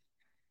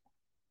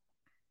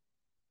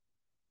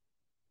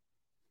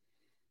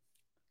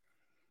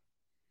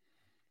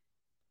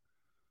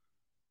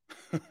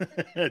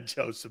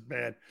 Joseph,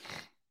 man.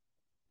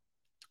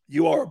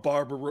 You are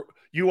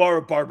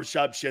a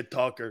barbershop shit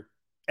talker.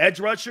 Edge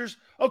rushers?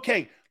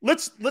 Okay,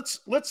 let's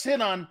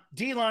hit on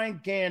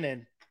D-line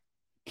Gannon.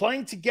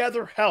 Playing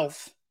together,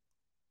 health,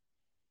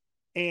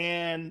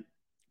 and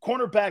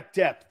Cornerback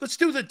depth. Let's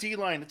do the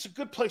D-line. It's a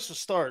good place to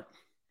start.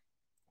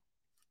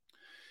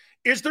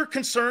 Is there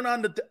concern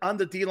on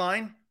the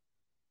D-line?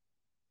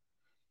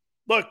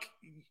 Look,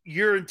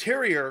 your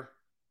interior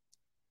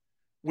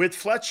with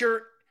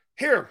Fletcher.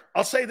 Here,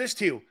 I'll say this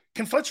to you.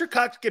 Can Fletcher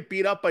Cox get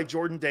beat up by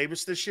Jordan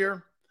Davis this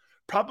year?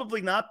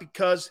 Probably not,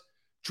 because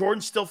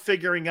Jordan's still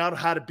figuring out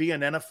how to be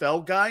an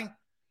NFL guy.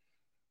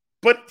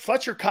 But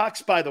Fletcher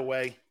Cox, by the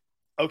way,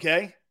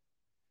 okay?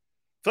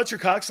 Fletcher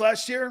Cox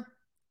last year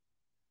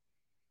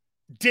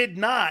did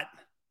not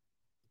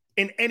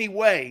in any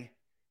way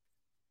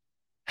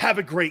have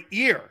a great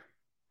year.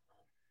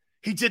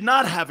 He did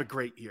not have a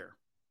great year.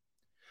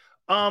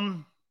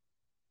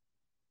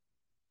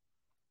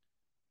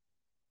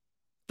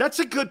 That's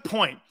a good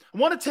point. I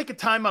want to take a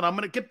time out. I'm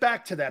going to get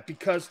back to that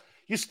because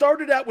you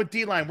started out with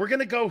D-line. We're going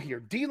to go here.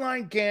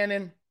 D-line,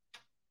 Gannon,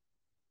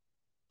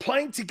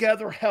 playing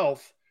together,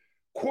 health,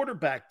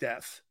 quarterback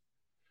depth.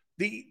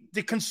 The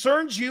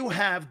concerns you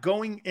have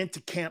going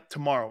into camp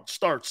tomorrow. It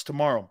starts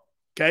tomorrow,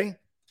 okay?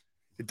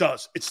 It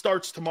does. It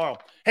starts tomorrow.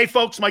 Hey,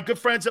 folks, my good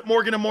friends at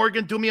Morgan &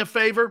 Morgan, do me a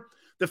favor.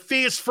 The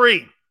fee is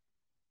free.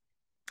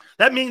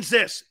 That means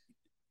this.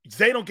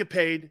 They don't get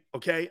paid,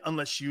 okay,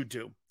 unless you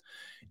do.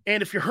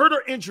 And if you're hurt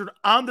or injured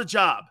on the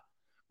job,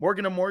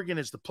 Morgan & Morgan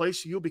is the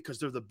place for you because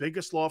they're the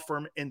biggest law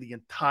firm in the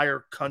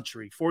entire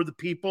country. For the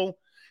people,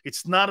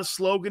 it's not a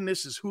slogan.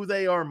 This is who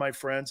they are, my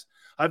friends.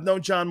 I've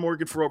known John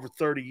Morgan for over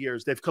 30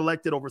 years. They've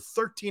collected over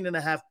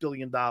 $13.5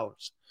 billion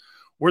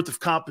worth of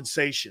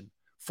compensation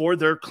for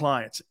their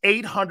clients.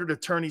 800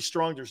 attorneys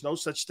strong. There's no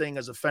such thing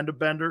as a fender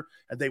bender,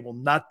 and they will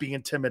not be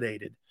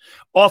intimidated.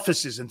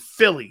 Offices in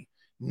Philly,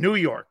 New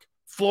York,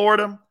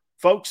 Florida.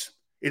 Folks,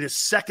 it is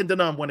second to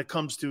none when it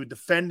comes to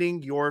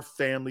defending your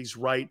family's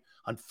right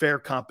on fair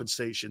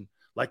compensation.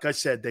 Like I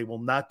said, they will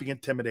not be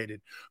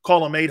intimidated.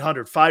 Call them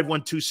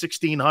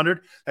 800-512-1600.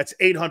 That's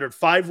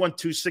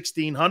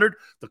 800-512-1600.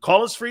 The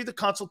call is free. The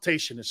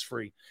consultation is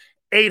free.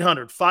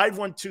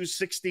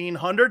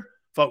 800-512-1600.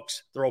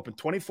 Folks, they're open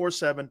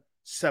 24/7,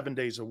 7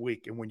 days a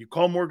week. And when you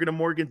call Morgan &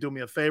 Morgan, do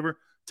me a favor,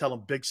 tell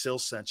them Big Sil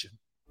sent you.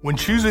 When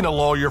choosing a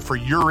lawyer for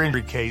your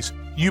injury case,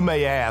 you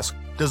may ask,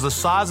 does the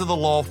size of the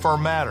law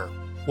firm matter?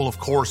 Well, of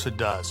course it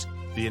does.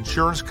 The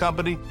insurance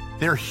company,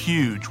 they're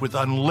huge with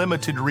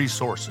unlimited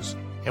resources.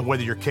 And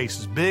whether your case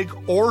is big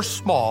or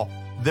small,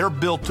 they're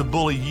built to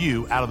bully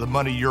you out of the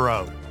money you're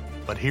owed.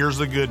 But here's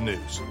the good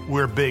news.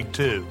 We're big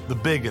too, the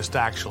biggest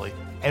actually.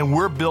 And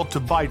we're built to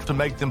fight to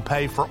make them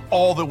pay for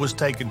all that was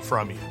taken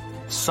from you.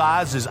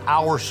 Size is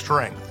our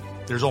strength.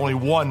 There's only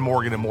one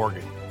Morgan &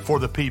 Morgan,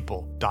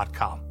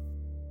 forthepeople.com.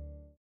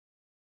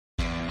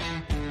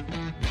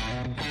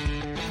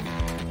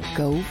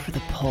 Go for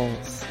the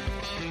polls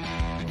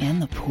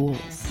and the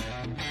pools.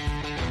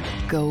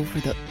 Go for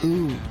the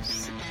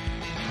oohs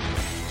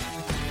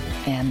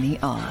and the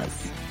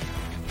ahs.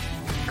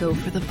 Go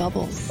for the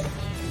bubbles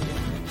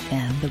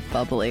and the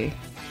bubbly.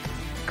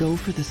 Go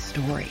for the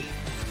story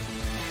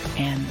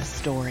and the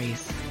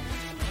stories.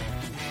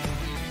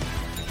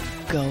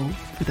 Go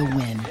for the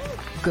win.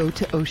 Go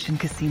to Ocean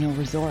Casino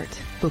Resort.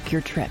 Book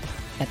your trip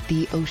at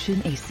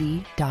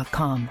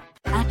theoceanac.com.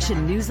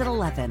 Action News at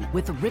 11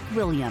 with Rick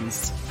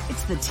Williams.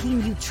 It's the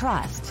team you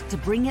trust to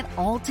bring it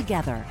all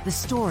together. The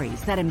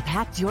stories that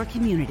impact your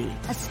community,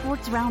 a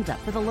sports roundup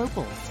for the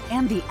locals,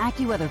 and the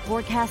AccuWeather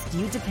forecast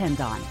you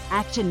depend on.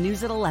 Action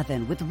News at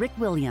 11 with Rick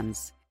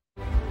Williams.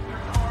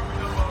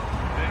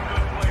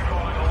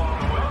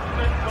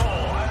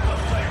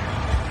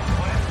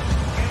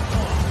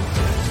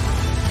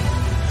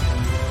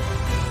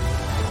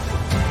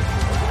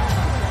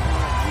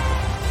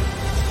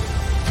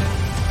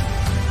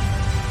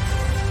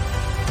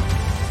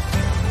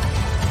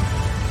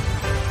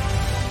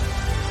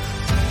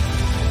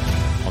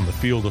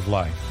 Field of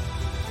life,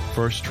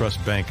 First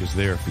Trust Bank is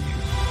there for you.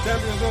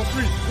 Champions on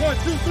 3. 1,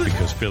 2, 3.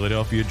 Because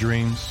Philadelphia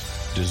dreams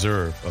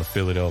deserve a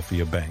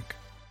Philadelphia bank.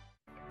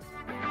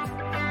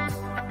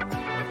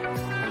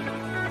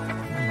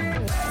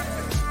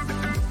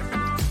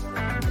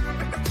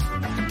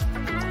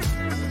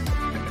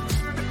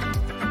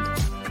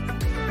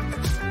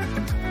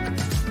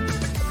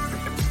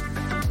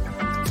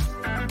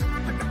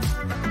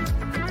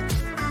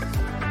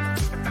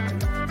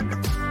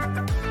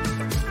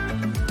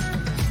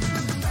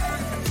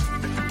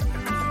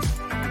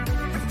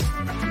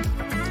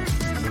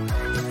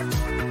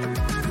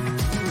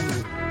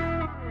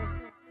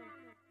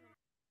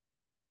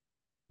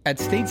 At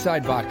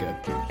Stateside Vodka,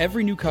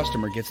 every new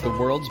customer gets the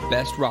world's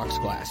best rocks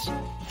glass.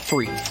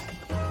 Free.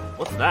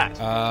 What's that?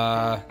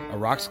 A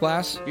rocks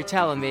glass? You're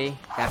telling me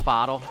that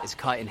bottle is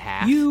cut in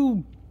half?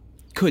 You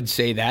could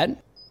say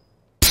that.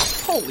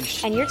 Holy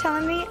shit. And you're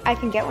telling me I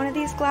can get one of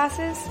these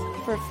glasses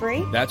for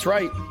free? That's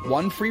right.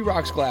 One free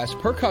rocks glass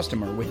per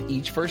customer with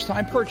each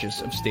first-time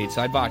purchase of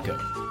Stateside Vodka.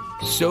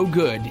 So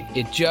good,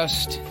 it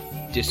just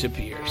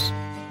disappears.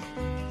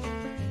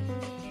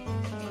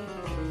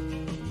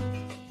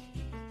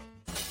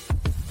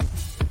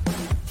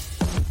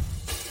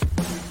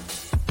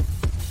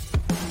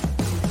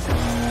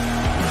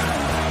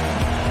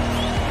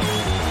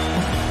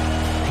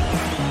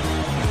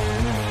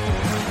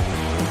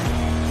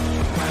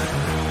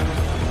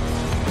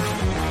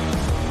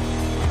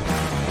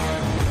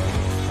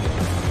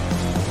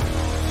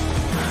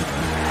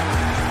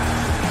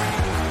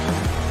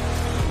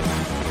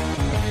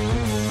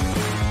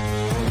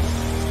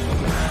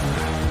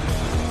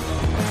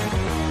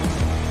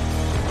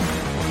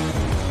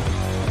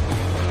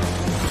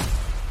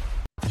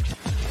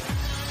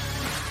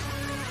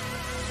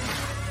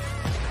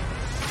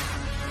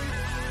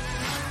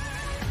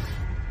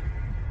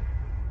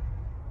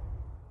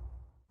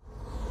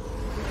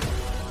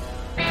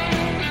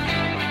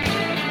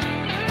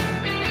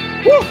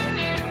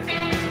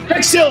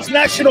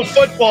 National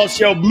Football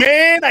Show.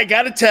 Man, I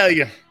got to tell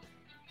you.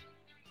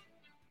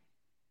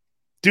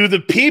 Do the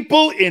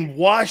people in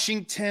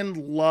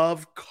Washington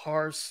love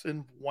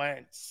Carson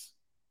Wentz?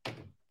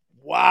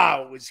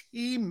 Wow, is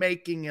he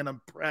making an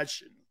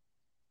impression?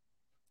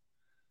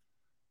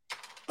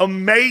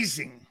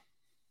 Amazing.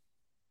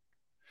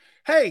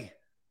 Hey,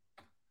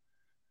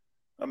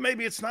 well,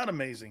 maybe it's not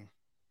amazing.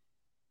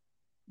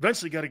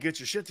 Eventually, got to get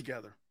your shit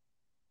together.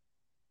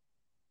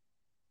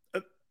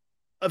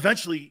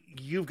 Eventually,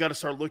 you've got to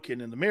start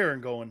looking in the mirror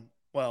and going,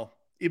 well,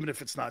 even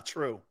if it's not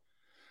true,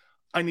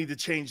 I need to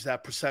change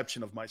that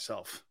perception of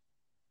myself.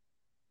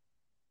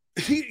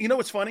 You know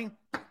what's funny?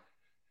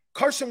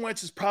 Carson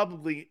Wentz is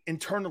probably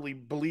internally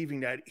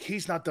believing that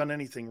he's not done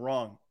anything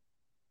wrong.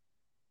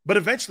 But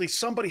eventually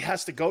somebody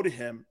has to go to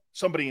him,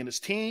 somebody in his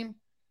team,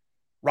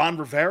 Ron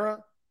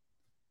Rivera,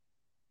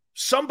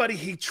 somebody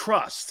he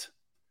trusts,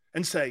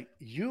 and say,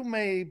 you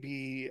may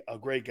be a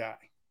great guy,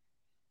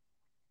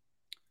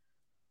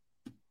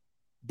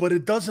 but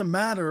it doesn't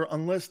matter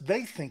unless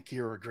they think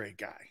you're a great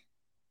guy.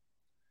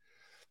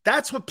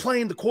 That's what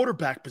playing the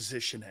quarterback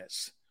position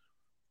is.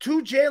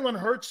 To Jalen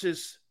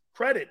Hurts'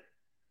 credit,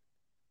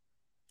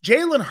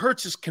 Jalen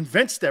Hurts has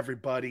convinced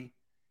everybody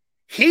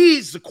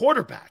he's the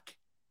quarterback,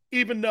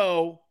 even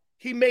though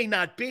he may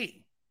not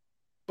be.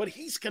 But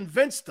he's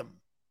convinced them.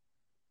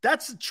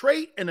 That's a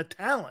trait and a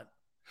talent.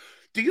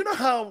 Do you know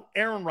how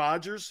Aaron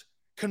Rodgers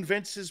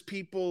convinces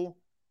people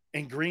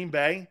in Green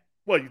Bay?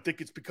 Well, you think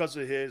it's because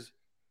of his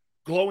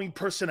glowing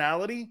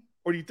personality?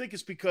 Or do you think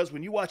it's because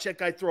when you watch that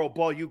guy throw a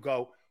ball, you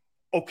go,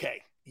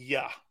 okay,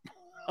 yeah.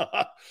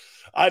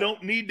 I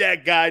don't need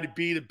that guy to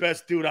be the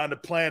best dude on the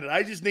planet.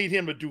 I just need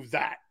him to do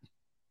that.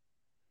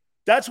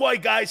 That's why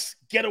guys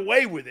get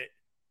away with it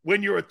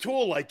when you're a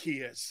tool like he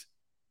is.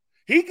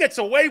 He gets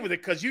away with it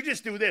because you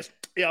just do this.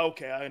 Yeah,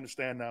 okay, I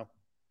understand now.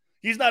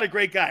 He's not a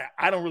great guy.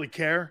 I don't really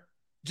care.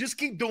 Just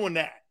keep doing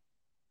that.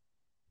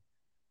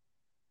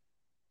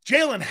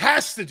 Jalen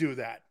has to do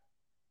that.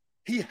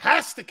 He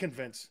has to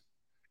convince.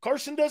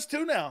 Carson does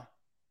too now.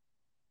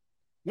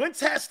 Wentz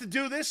has to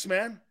do this,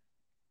 man.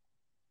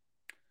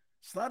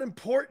 It's not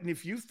important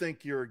if you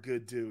think you're a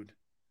good dude.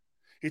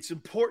 It's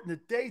important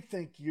that they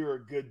think you're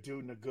a good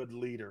dude and a good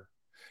leader,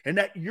 and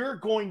that you're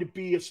going to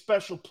be a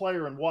special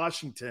player in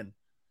Washington.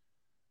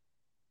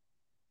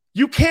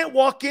 You can't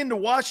walk into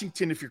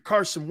Washington if you're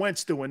Carson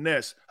Wentz doing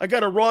this. I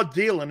got a raw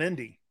deal in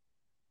Indy.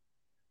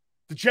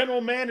 The general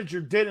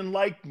manager didn't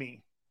like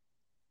me.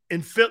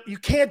 You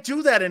can't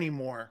do that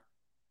anymore.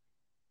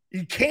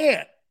 You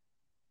can't.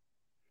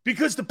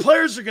 Because the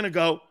players are going to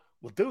go,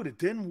 well, dude, it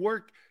didn't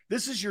work.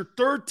 This is your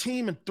third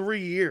team in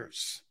 3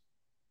 years.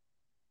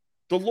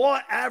 The law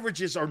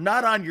averages are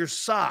not on your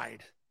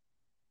side.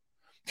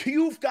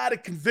 You've got to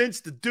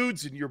convince the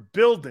dudes in your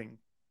building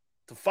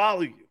to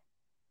follow you.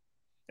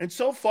 And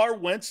so far,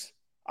 Wentz,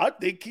 I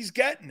think he's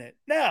getting it.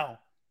 Now,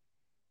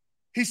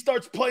 he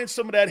starts playing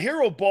some of that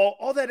hero ball.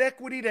 All that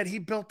equity that he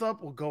built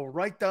up will go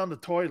right down the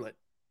toilet.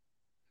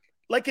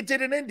 Like it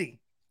did in Indy.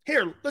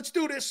 Here, let's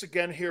do this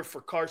again here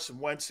for Carson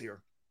Wentz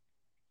here.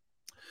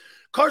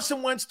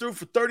 Carson Wentz threw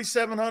for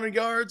 3,700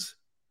 yards,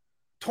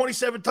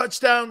 27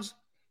 touchdowns,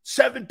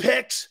 7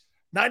 picks,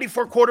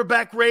 94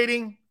 quarterback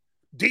rating,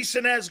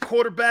 decent as a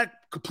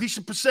quarterback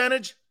completion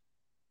percentage.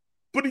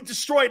 But he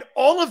destroyed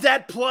all of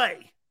that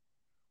play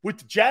with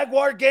the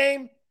Jaguar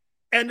game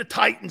and the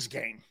Titans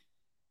game.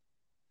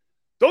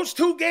 Those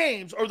 2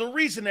 games are the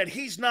reason that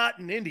he's not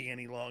in Indy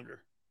any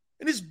longer.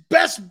 And his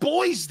best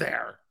boy's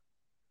there.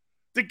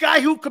 The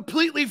guy who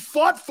completely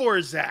fought for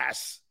his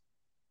ass.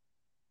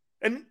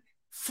 And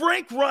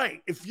Frank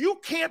Wright, if you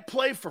can't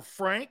play for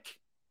Frank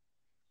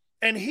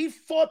and he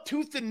fought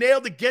tooth and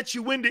nail to get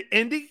you into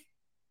Indy,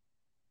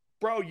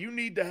 bro, you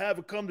need to have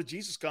a come to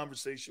Jesus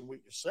conversation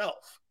with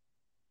yourself.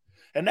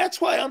 And that's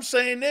why I'm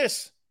saying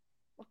this,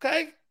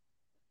 okay?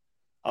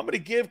 I'm going to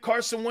give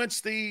Carson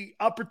Wentz the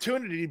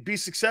opportunity to be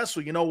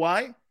successful. You know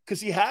why?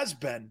 Because he has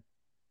been.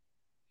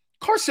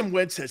 Carson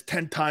Wentz has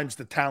 10 times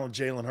the talent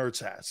Jalen Hurts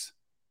has.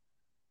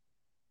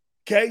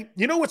 Okay?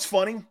 You know what's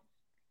funny?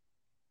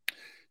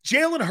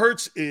 Jalen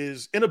Hurts'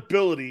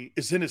 inability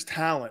is in his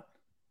talent.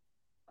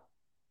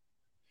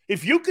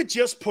 If you could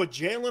just put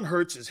Jalen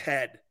Hurts'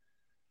 head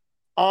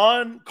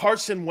on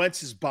Carson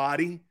Wentz's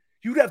body,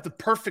 you'd have the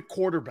perfect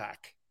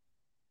quarterback.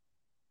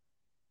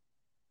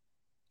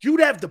 You'd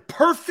have the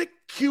perfect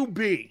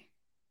QB.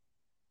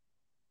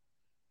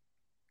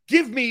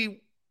 Give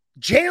me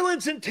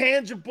Jalen's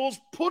intangibles,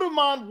 put them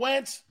on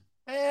Wentz,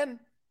 and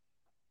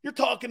you're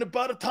talking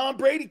about a Tom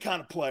Brady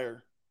kind of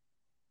player.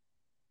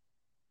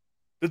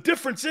 The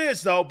difference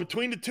is, though,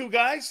 between the 2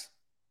 guys,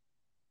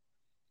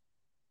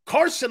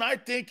 Carson, I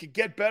think, could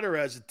get better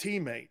as a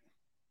teammate.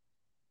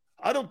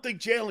 I don't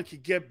think Jalen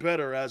could get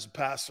better as a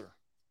passer.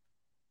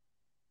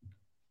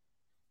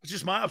 It's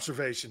just my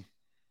observation.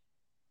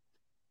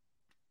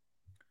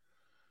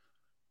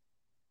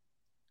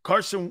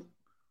 Carson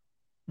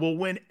will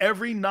win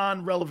every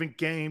non-relevant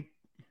game.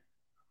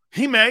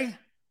 He may.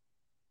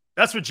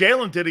 That's what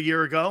Jalen did a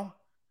year ago.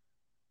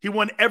 He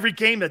won every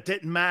game that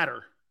didn't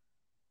matter.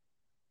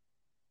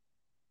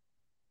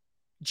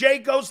 Jay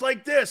goes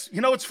like this.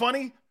 You know what's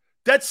funny?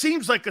 That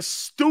seems like a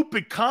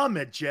stupid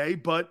comment, Jay,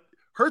 but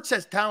Hurts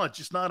has talent,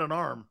 just not an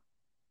arm.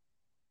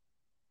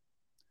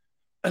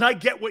 And I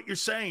get what you're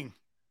saying.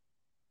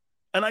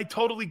 And I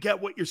totally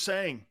get what you're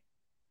saying.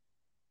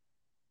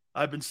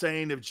 I've been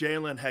saying if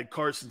Jalen had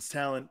Carson's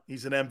talent,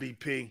 he's an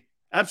MVP.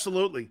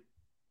 Absolutely.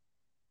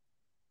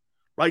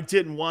 I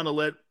didn't want to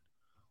let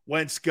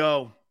Wentz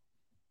go.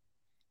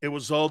 It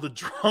was all the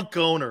drunk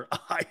owner.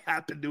 I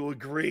happen to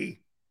agree.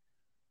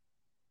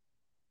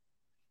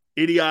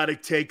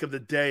 Idiotic take of the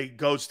day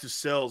goes to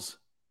Sills.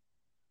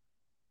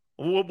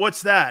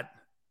 What's that?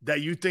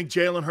 That you think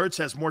Jalen Hurts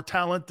has more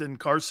talent than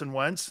Carson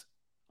Wentz?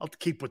 I'll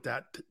keep with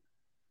that.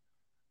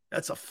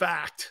 That's a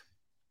fact.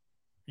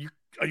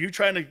 Are you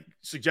trying to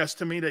suggest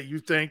to me that you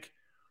think,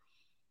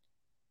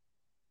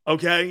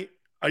 okay,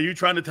 are you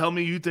trying to tell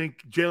me you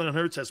think Jalen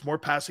Hurts has more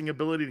passing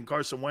ability than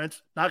Carson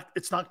Wentz?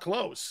 It's not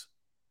close.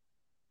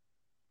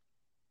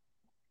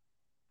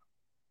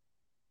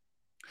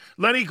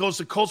 Lenny goes,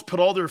 the Colts put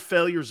all their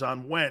failures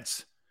on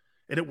Wentz,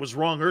 and it was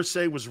wrong.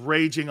 Irsay was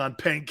raging on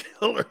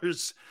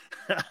painkillers.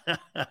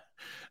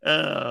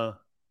 Oh,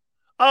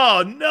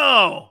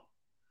 no.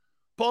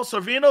 Paul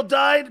Sorvino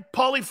died?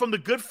 Paulie from the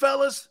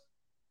Goodfellas?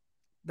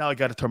 Now I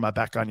got to turn my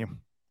back on you.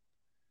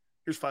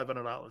 Here's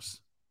 $500.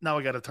 Now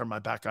I got to turn my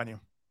back on you.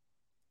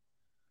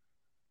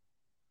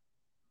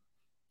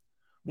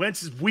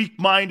 Wentz is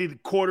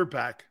weak-minded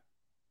quarterback.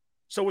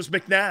 So was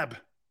McNabb.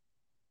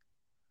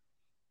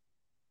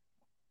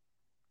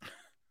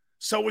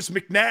 So was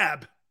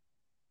McNabb.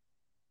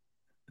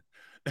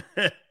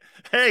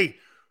 Hey,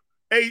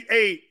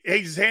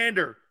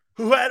 Xander,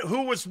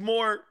 who was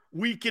more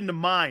weak in the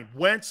mind,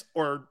 Wentz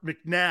or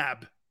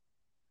McNabb?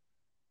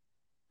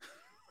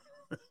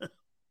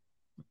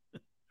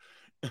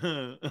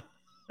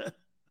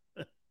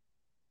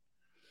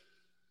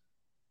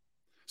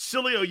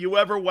 Sileo, you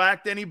ever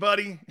whacked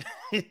anybody?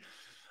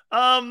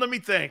 Let me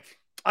think.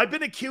 I've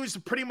been accused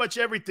of pretty much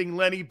everything,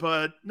 Lenny,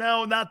 but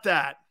no, not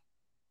that.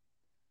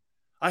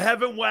 I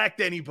haven't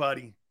whacked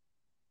anybody.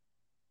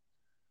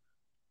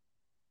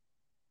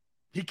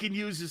 He can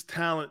use his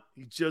talent.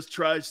 He just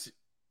tries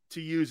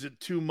to use it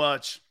too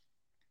much.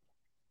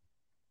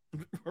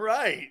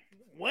 Right.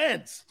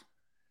 Wentz.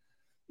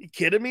 You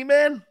kidding me,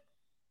 man?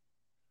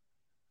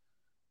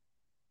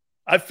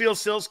 I feel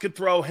Sills could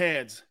throw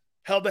hands.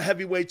 Held the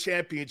heavyweight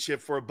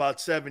championship for about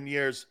 7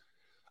 years.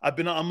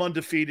 I'm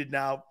undefeated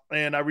now,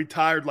 and I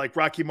retired like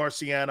Rocky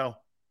Marciano.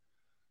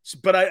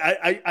 But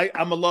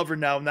I'm a lover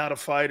now, not a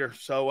fighter.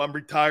 So I'm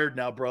retired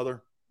now,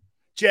 brother.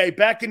 Jay,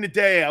 back in the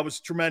day, I was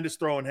tremendous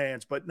throwing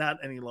hands, but not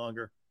any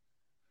longer.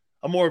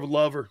 I'm more of a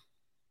lover.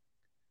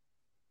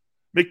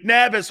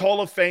 McNabb has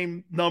Hall of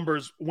Fame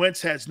numbers.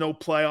 Wentz has no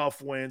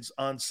playoff wins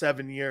on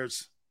 7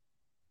 years.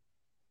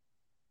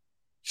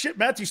 Shit,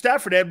 Matthew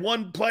Stafford had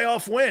one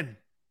playoff win.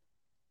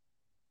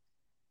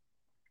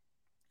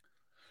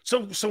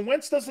 So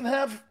Wentz doesn't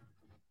have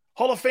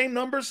Hall of Fame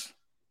numbers?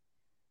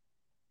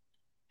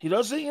 He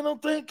doesn't, you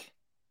don't think?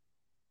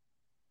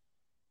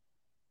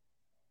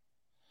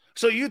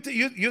 So you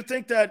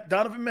think that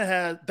Donovan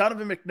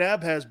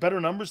McNabb has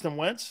better numbers than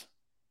Wentz?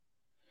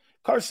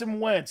 Carson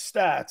Wentz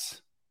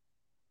stats.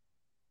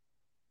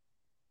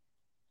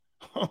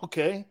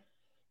 Okay.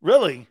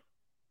 Really?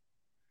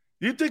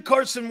 You think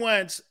Carson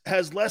Wentz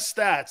has less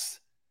stats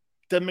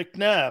than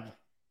McNabb?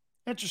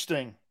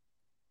 Interesting.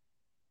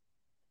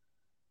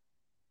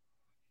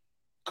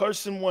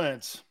 Carson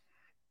Wentz.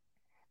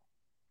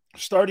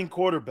 Starting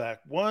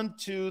quarterback. 1,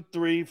 2,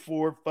 3,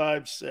 4,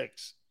 5,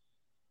 6.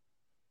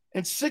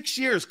 In 6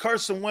 years,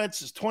 Carson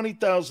Wentz is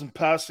 20,000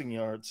 passing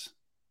yards.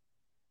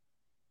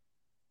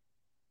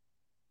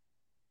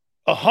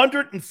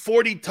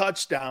 140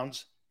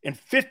 touchdowns and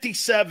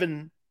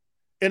 57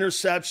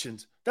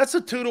 interceptions. That's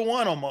a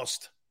 2-to-1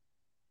 almost.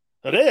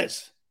 It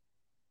is.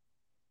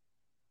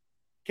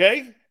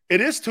 Okay? It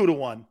is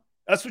 2-to-1.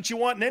 That's what you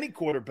want in any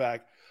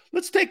quarterback.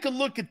 Let's take a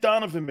look at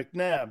Donovan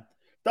McNabb.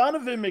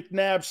 Donovan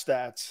McNabb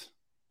stats.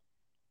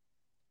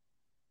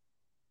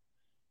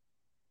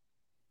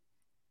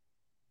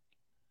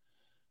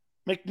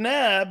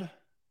 McNabb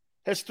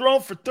has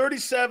thrown for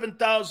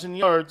 37,000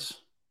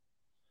 yards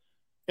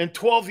in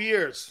 12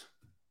 years.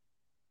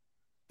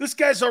 This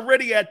guy's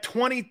already at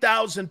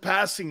 20,000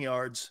 passing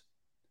yards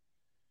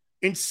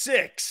in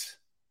 6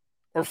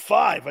 or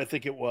 5, I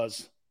think it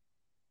was.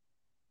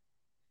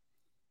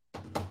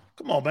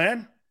 Come on,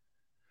 man.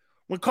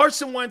 When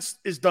Carson Wentz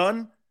is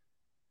done,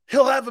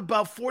 he'll have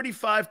about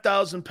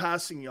 45,000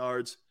 passing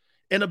yards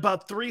and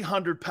about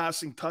 300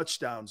 passing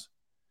touchdowns.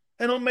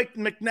 And it'll make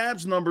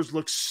McNabb's numbers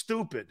look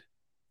stupid.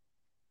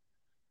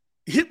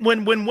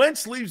 When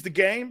Wentz leaves the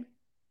game,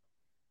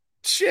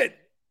 shit,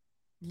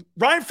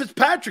 Ryan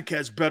Fitzpatrick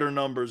has better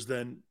numbers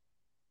than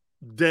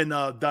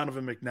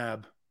Donovan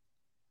McNabb.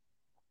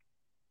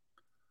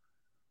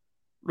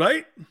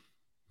 Right?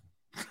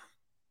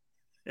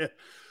 Yeah.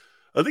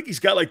 I think he's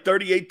got like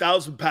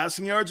 38,000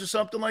 passing yards or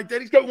something like that.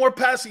 He's got more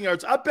passing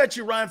yards. I bet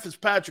you Ryan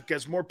Fitzpatrick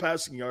has more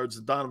passing yards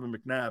than Donovan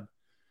McNabb.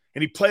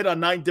 And he played on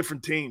 9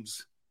 different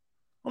teams.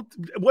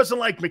 It wasn't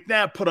like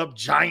McNabb put up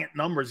giant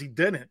numbers. He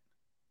didn't.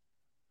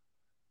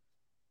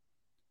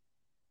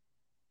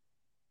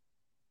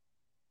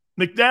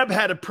 McNabb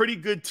had a pretty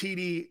good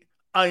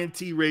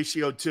TD-INT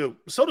ratio too.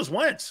 So does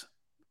Wentz.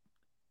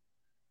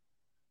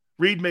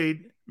 Reed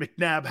made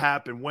McNabb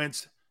happen.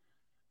 Wentz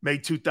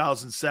made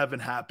 2007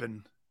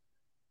 happen.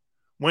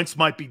 Wentz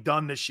might be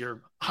done this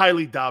year.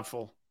 Highly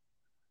doubtful.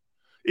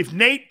 If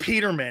Nate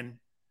Peterman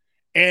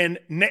and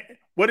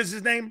what is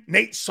his name?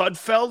 Nate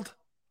Sudfeld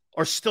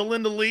are still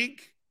in the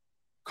league,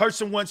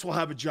 Carson Wentz will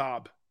have a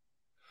job.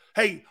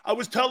 Hey, I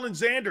was telling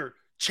Xander,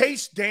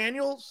 Chase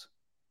Daniels,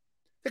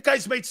 that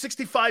guy's made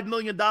 $65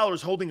 million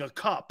holding a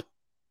cup.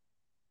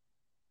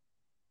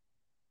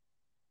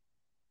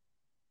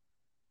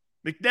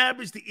 McNabb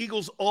is the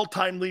Eagles'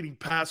 all-time leading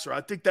passer.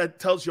 I think that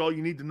tells you all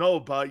you need to know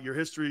about your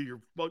history, your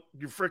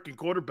freaking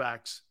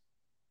quarterbacks.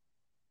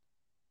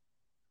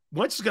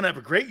 Wentz is going to have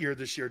a great year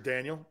this year,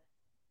 Daniel.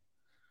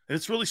 And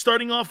it's really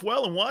starting off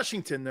well in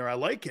Washington there. I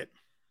like it.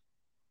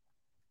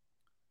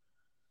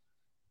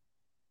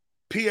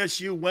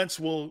 PSU, Wentz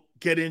will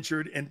get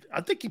injured. And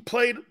I think he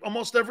played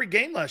almost every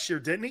game last year,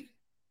 didn't he?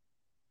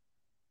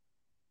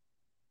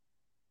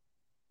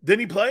 Didn't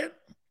he play it?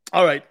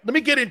 All right, let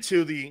me get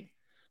into the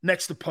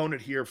next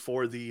opponent here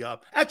for the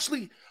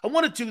actually, I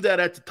want to do that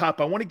at the top.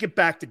 I want to get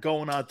back to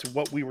going on to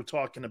what we were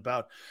talking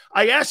about.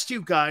 I asked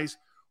you guys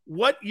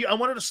I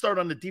wanted to start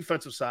on the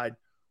defensive side.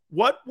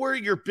 What were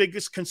your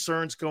biggest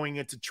concerns going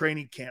into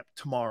training camp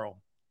tomorrow?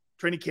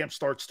 Training camp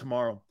starts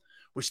tomorrow.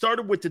 We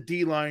started with the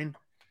D-line,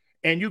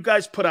 and you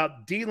guys put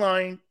out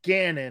D-line,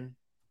 Gannon,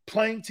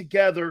 playing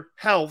together,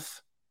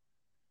 health,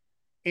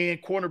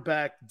 and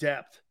cornerback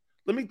depth.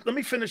 Let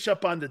me finish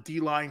up on the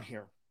D-line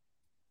here.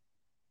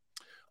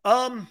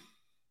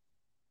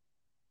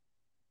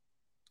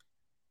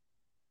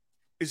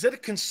 Is it a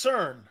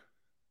concern?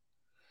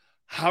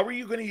 How are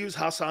you going to use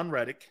Hassan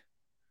Reddick?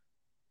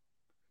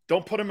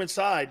 Don't put him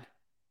inside.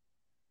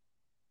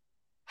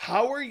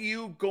 How are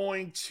you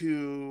going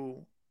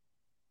to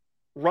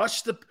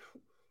rush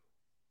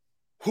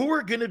who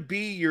are going to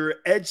be your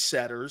edge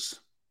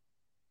setters?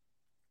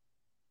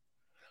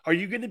 Are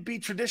you going to be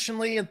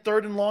traditionally in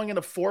third and long in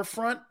a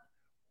forefront?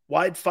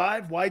 Wide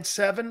 5, wide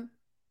 7?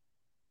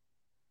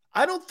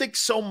 I don't think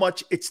so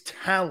much it's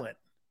talent.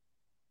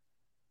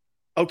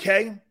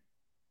 Okay?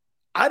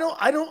 I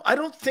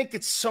don't think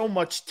it's so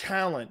much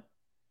talent.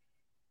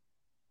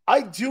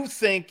 I do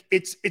think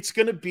it's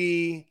going to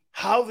be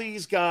how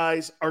these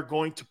guys are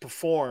going to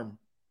perform.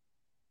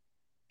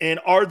 And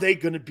are they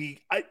going to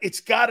be it's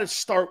got to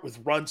start with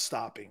run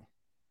stopping.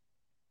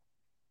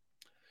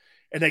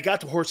 And they got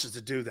the horses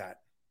to do that.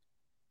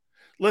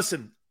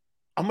 Listen,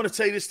 I'm going to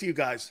say this to you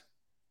guys.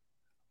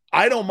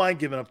 I don't mind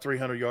giving up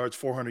 300 yards,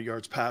 400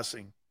 yards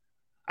passing.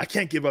 I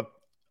can't give up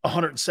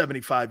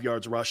 175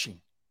 yards rushing.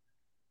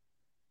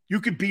 You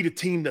could beat a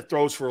team that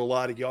throws for a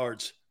lot of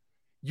yards.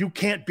 You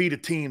can't beat a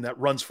team that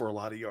runs for a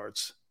lot of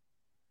yards.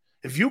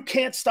 If you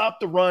can't stop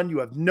the run, you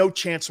have no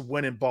chance of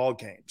winning ball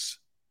games.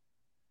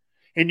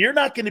 And you're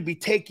not going to be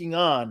taking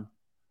on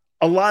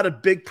a lot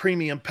of big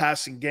premium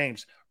passing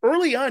games.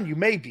 Early on, you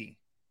may be.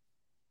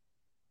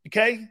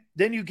 Okay?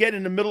 Then you get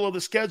in the middle of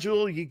the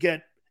schedule, you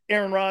get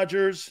Aaron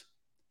Rodgers,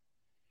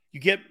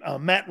 you get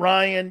Matt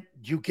Ryan,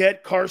 you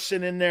get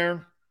Carson in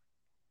there.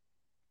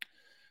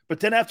 But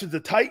then after the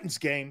Titans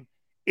game,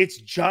 it's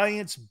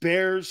Giants,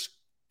 Bears,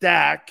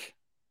 Dak,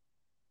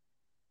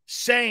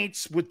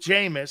 Saints with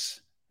Jameis,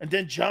 and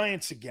then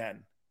Giants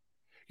again.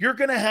 You're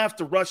going to have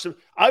to rush them.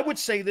 I would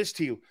say this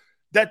to you,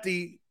 that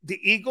the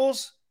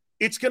Eagles,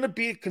 it's going to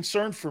be a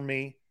concern for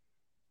me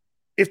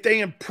if they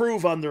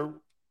improve on their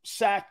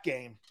sack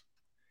game.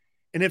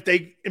 And if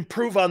they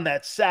improve on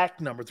that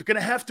sack number, they're going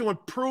to have to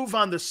improve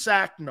on the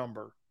sack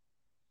number.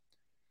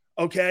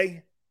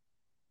 Okay?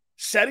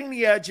 Setting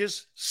the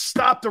edges,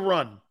 stop the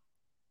run.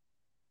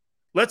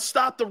 Let's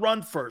stop the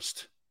run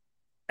first.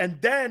 And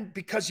then,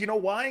 because you know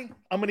why?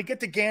 I'm going to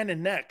get to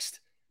Gannon next,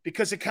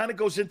 because it kind of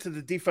goes into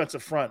the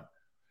defensive front.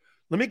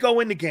 Let me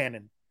go into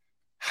Gannon.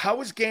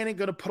 How is Gannon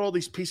going to put all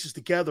these pieces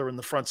together in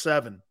the front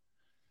seven?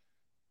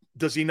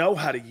 Does he know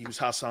how to use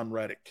Hassan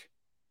Reddick?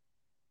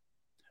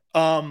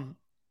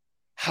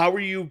 How are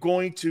you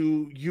going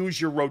to use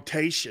your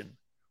rotation?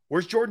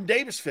 Where's Jordan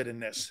Davis fit in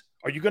this?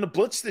 Are you going to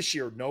blitz this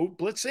year? No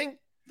blitzing?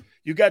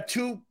 You got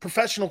 2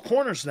 professional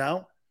corners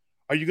now.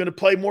 Are you going to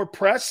play more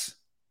press?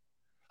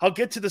 I'll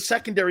get to the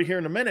secondary here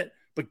in a minute,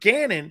 but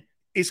Gannon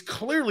is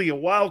clearly a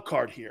wild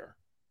card here.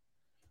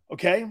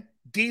 Okay?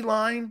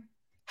 D-line,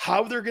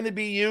 how they're going to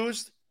be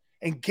used,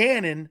 and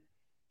Gannon,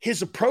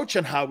 his approach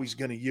on how he's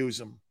going to use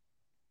them.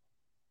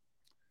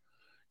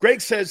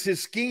 Greg says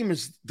his scheme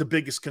is the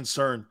biggest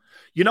concern.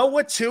 You know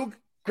what, too,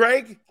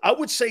 Greg? I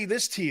would say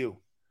this to you.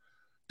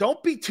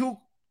 Don't be too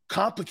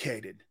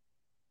complicated.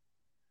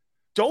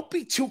 Don't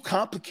be too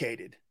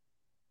complicated.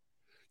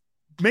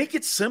 Make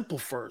it simple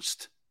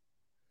first.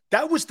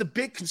 That was the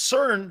big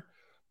concern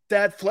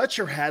that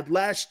Fletcher had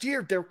last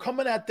year. They're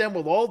coming at them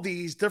with all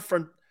these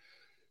different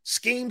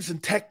schemes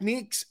and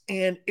techniques,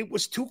 and it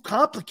was too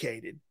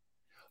complicated.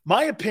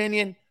 My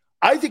opinion,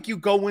 I think you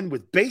go in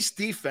with base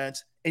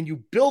defense and you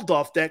build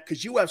off that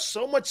because you have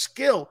so much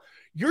skill.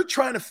 You're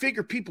trying to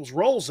figure people's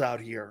roles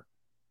out here.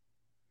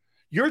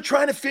 You're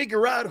trying to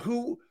figure out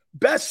who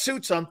best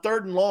suits on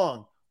 3rd and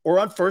long or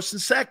on 1st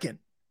and 2nd.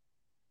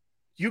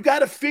 You got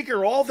to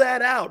figure all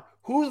that out.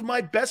 Who's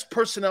my best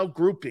personnel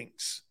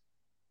groupings?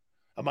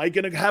 Am I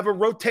going to have a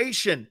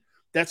rotation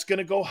that's going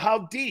to go how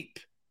deep?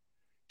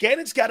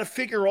 Gannon's got to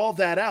figure all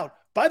that out.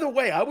 By the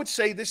way, I would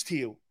say this to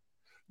you.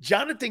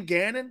 Jonathan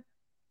Gannon,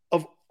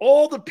 of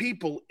all the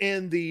people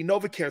in the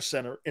NovaCare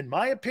Center, in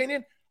my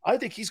opinion, I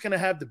think he's going to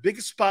have the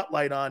biggest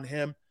spotlight on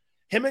him.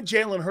 Him and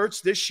Jalen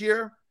Hurts this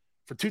year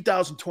for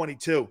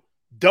 2022.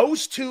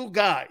 Those two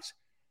guys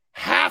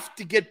have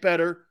to get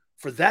better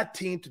for that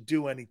team to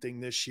do anything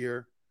this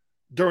year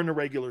during the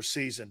regular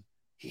season.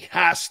 He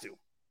has to.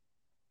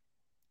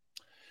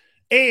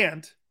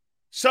 And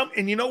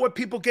you know what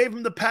people gave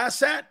him the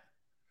pass at?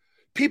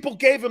 People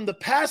gave him the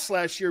pass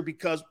last year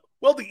because,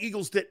 well, the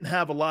Eagles didn't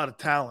have a lot of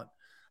talent.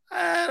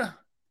 I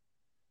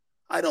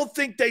don't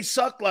think they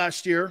sucked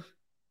last year.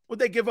 Would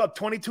they give up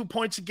 22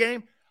 points a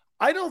game?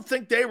 I don't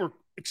think they were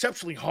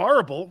exceptionally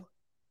horrible.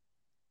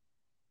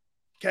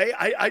 Okay,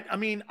 I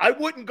mean, I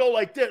wouldn't go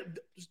like this.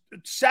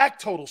 Sack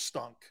total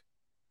stunk.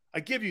 I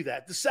give you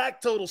that. The sack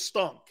total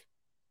stunk.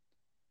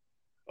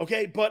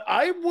 Okay, but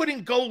I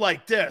wouldn't go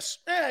like this.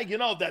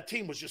 That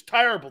team was just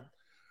terrible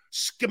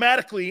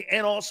schematically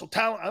and also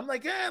talent. I'm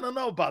like, I don't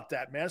know about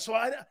that, man. So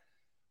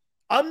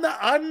I'm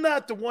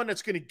not the one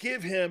that's going to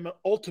give him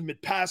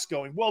ultimate pass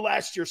going. Well,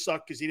 last year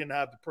sucked because he didn't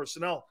have the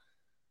personnel.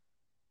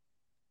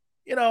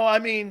 I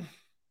mean,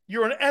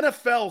 you're an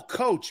NFL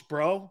coach,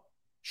 bro.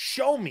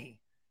 Show me.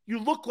 You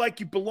look like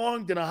you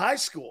belonged in a high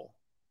school.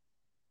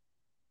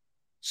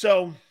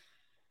 So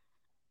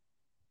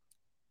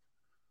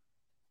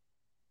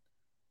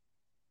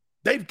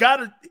they've got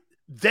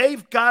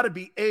to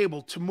be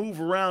able to move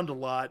around a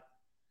lot,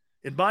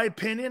 in my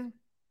opinion,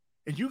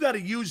 and you got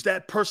to use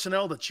that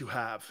personnel that you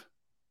have.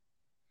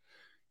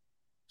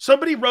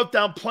 Somebody wrote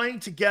down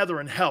playing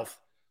together and health.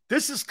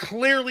 This is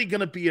clearly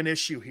going to be an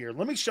issue here.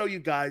 Let me show you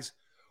guys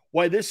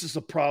why this is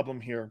a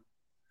problem here.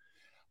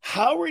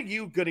 How are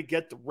you going to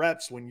get the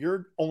reps when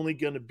you're only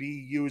going to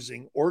be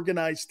using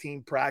organized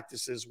team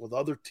practices with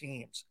other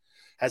teams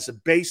as a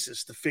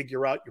basis to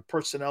figure out your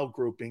personnel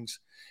groupings?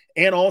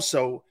 And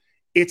also,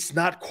 it's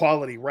not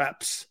quality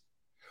reps.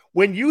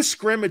 When you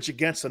scrimmage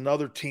against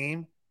another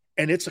team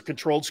and it's a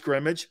controlled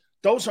scrimmage,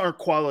 those aren't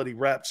quality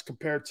reps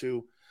compared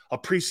to a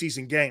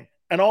preseason game.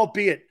 And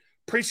albeit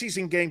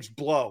preseason games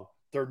blow,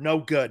 they're no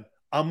good.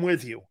 I'm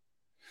with you.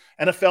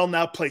 NFL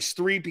now plays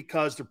 3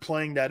 because they're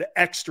playing that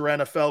extra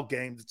NFL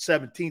game, the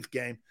 17th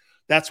game.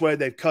 That's why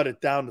they've cut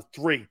it down to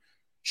 3.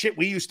 Shit,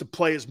 we used to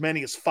play as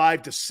many as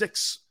 5 to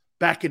 6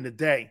 back in the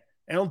day.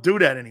 They don't do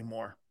that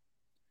anymore.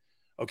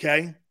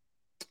 Okay?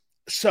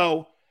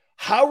 So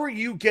how are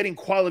you getting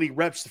quality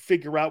reps to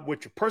figure out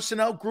what your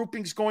personnel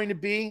grouping is going to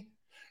be?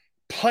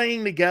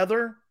 Playing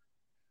together?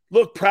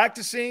 Look,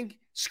 practicing,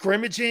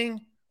 scrimmaging,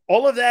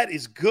 all of that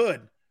is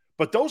good,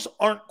 but those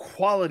aren't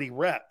quality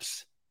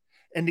reps.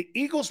 And the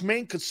Eagles'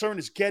 main concern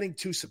is getting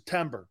to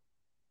September.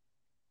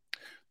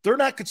 They're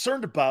not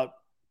concerned about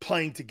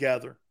playing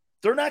together.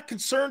 They're not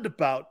concerned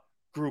about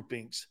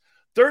groupings.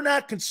 They're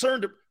not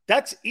concerned.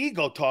 That's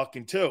ego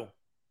talking too.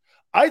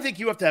 I think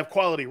you have to have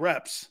quality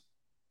reps.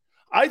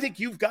 I think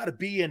you've got to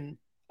be in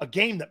a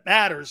game that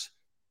matters,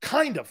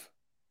 kind of.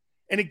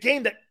 And a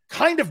game that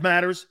kind of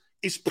matters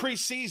is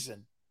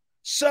preseason.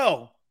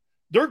 So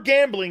they're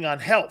gambling on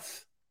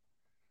health.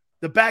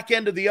 The back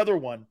end of the other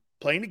one,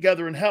 playing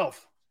together in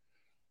health.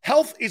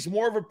 Health is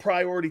more of a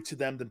priority to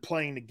them than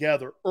playing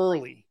together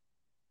early.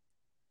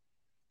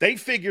 They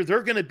figure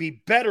they're going to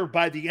be better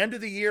by the end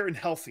of the year and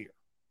healthier.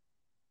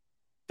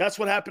 That's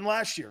what happened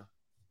last year.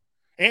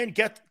 And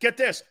get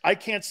this, I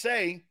can't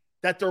say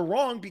that they're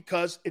wrong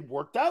because it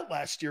worked out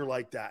last year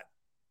like that.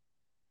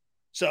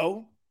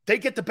 So they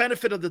get the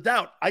benefit of the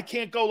doubt. I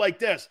can't go like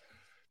this.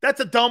 That's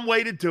a dumb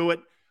way to do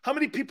it. How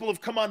many people have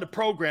come on the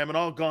program and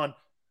all gone,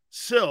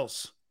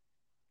 Sills,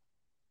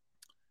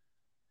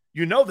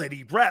 you know they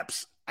need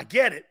reps. I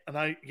get it, and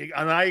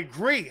I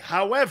agree.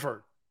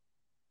 However,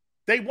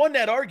 they won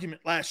that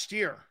argument last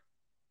year.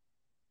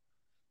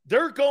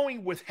 They're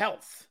going with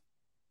health.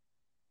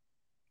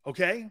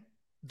 Okay?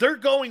 They're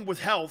going with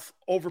health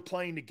over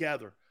playing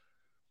together.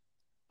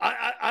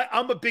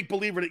 I'm a big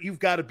believer that you've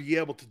got to be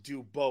able to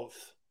do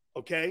both.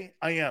 Okay?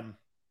 I am.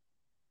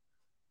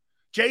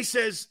 Jay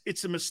says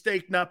it's a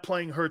mistake not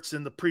playing Hurts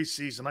in the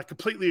preseason. I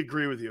completely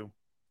agree with you.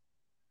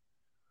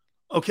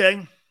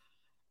 Okay?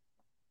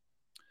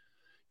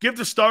 Give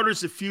the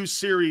starters a few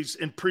series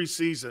in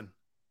preseason.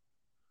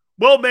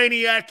 Well,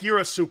 Maniac, you're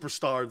a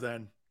superstar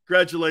then.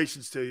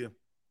 Congratulations to you.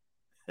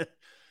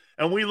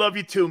 And we love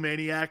you too,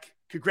 Maniac.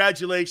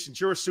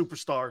 Congratulations. You're a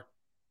superstar.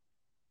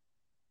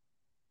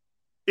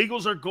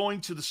 Eagles are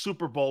going to the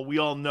Super Bowl. We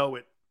all know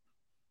it.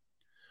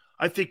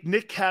 I think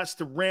Nick has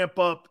to ramp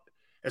up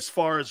as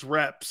far as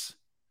reps.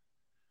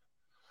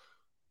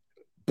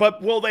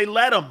 But will they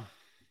let him?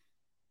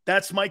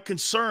 That's my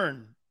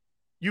concern.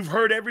 You've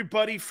heard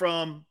everybody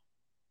from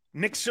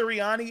Nick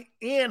Sirianni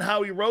and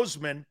Howie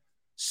Roseman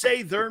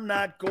say they're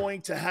not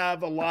going to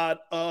have a lot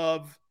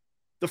of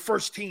the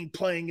first team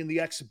playing in the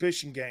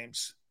exhibition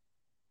games.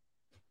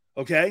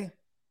 Okay?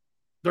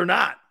 They're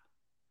not.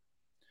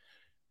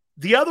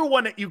 The other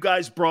one that you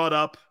guys brought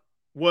up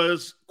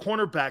was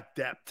cornerback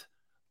depth.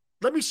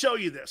 Let me show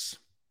you this.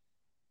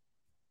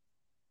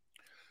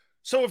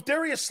 So if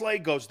Darius Slay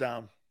goes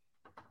down,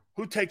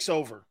 who takes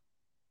over?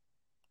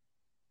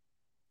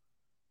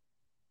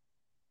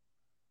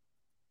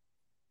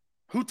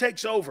 Who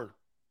takes over?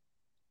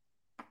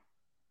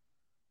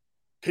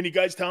 Can you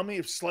guys tell me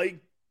if Slay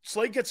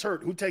gets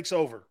hurt, who takes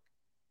over?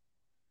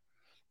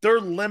 They're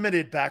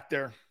limited back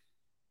there.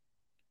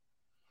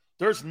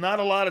 There's not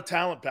a lot of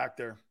talent back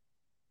there.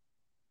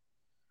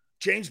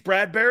 James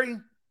Bradbury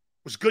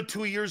was good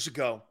 2 years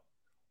ago.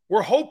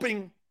 We're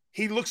hoping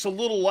he looks a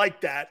little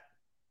like that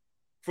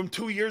from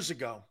 2 years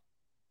ago.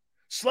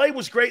 Slay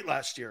was great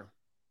last year.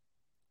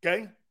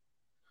 Okay?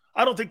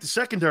 I don't think the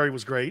secondary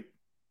was great.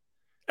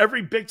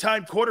 Every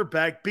big-time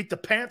quarterback beat the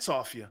pants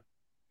off you.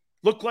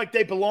 Looked like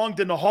they belonged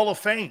in the Hall of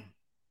Fame.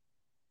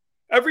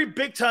 Every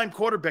big-time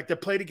quarterback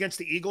that played against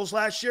the Eagles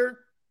last year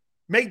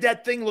made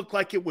that thing look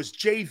like it was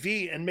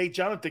JV and made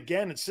Jonathan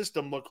Gannon's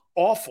system look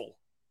awful.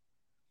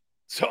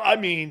 So, I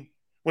mean,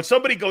 when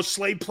somebody goes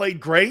Slay played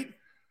great,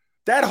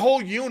 that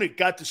whole unit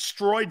got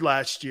destroyed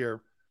last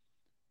year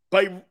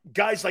by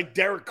guys like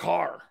Derek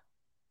Carr.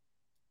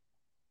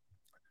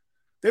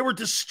 They were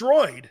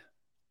destroyed.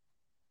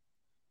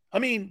 I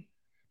mean,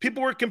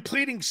 people were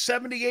completing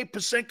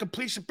 78%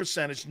 completion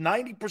percentage,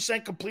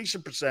 90%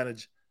 completion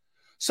percentage.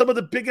 Some of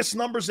the biggest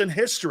numbers in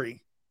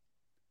history.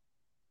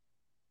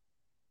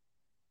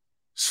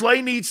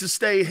 Slay needs to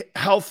stay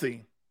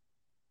healthy.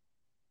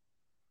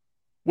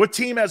 What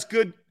team has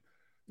good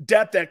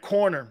depth at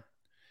corner?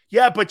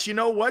 Yeah, but you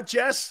know what,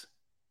 Jess?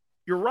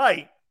 You're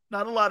right.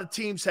 Not a lot of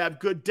teams have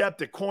good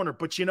depth at corner.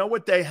 But you know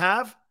what they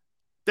have?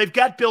 They've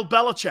got Bill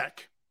Belichick.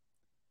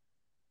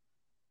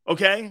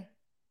 Okay?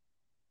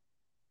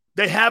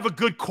 They have a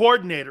good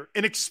coordinator,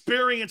 an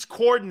experienced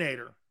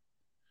coordinator.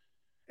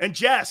 And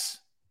Jess,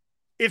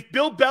 if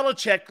Bill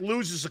Belichick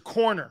loses a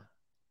corner,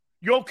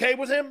 you okay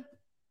with him?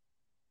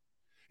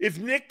 If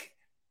Nick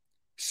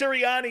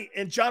Sirianni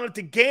and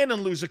Jonathan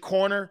Gannon lose a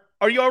corner,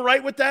 are you all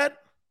right with that?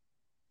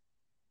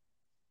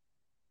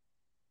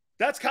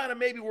 That's kind of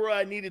maybe where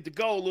I needed to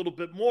go a little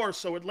bit more,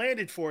 so it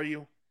landed for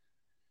you.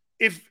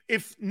 If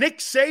Nick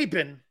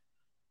Saban,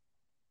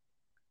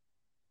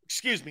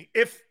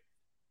 if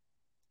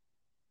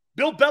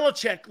Bill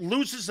Belichick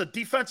loses a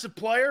defensive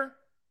player,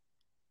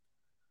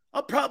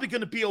 I'm probably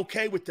going to be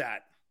okay with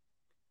that.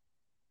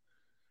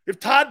 If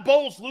Todd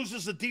Bowles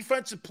loses a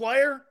defensive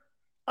player,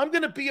 I'm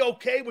going to be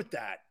okay with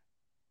that.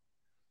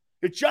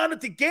 If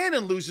Jonathan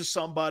Gannon loses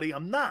somebody,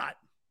 I'm not.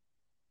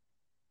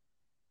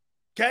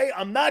 Okay?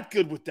 I'm not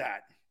good with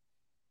that.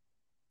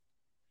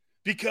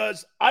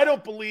 Because I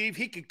don't believe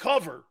he can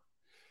cover.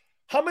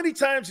 How many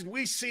times did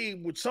we see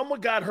when someone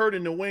got hurt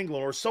in New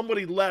England or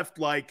somebody left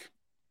like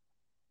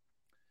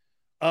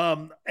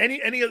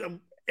any of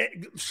them,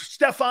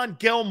 Stephon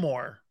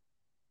Gilmore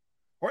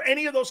or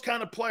any of those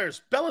kind of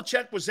players?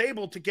 Belichick was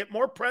able to get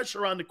more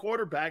pressure on the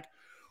quarterback,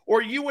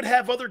 or you would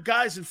have other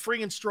guys in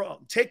free and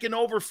strong taking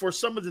over for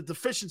some of the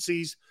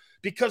deficiencies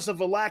because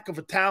of a lack of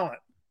a talent.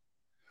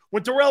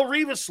 When Darrelle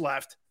Revis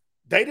left,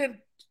 they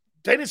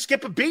didn't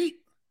skip a beat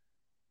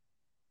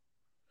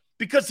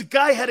because the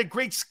guy had a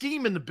great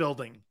scheme in the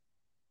building.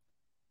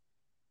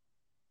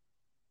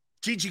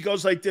 Gigi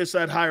goes like this: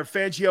 I'd hire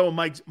Fangio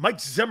and Mike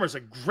Zimmer's a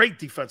great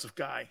defensive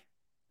guy.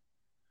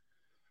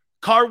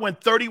 Carr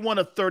went 31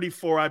 of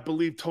 34, I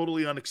believe,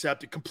 totally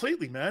unaccepted.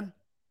 Completely, man.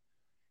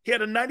 He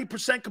had a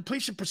 90%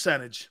 completion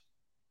percentage.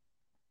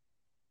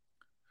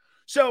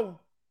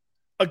 So,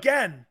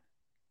 again,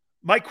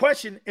 my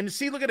question, and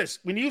see, look at this.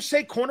 When you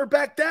say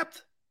cornerback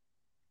depth,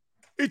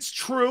 it's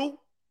true,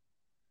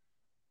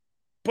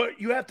 but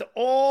you have to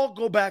all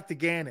go back to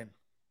Gannon.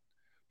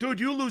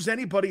 Dude, you lose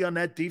anybody on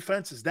that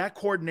defense, is that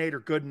coordinator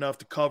good enough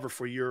to cover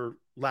for your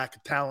lack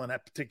of talent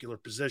at particular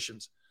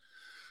positions?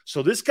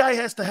 So this guy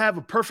has to have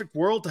a perfect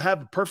world to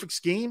have a perfect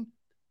scheme.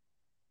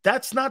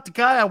 That's not the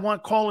guy I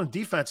want calling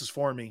defenses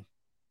for me.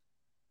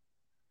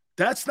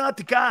 That's not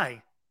the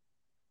guy.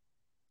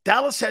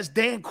 Dallas has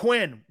Dan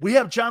Quinn. We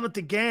have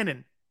Jonathan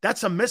Gannon.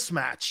 That's a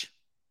mismatch.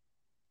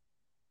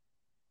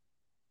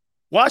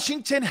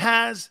 Washington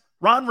has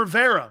Ron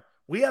Rivera.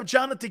 We have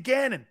Jonathan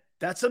Gannon.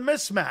 That's a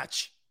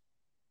mismatch.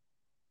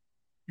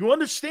 You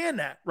understand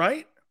that,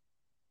 right?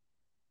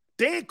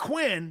 Dan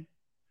Quinn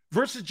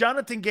versus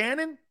Jonathan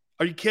Gannon?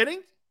 Are you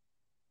kidding?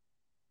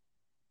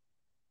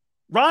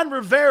 Ron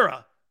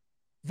Rivera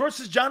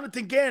versus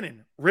Jonathan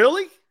Gannon.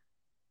 Really?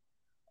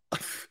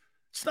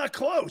 It's not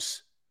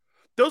close.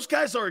 Those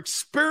guys are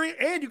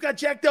experienced, and you got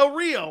Jack Del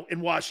Rio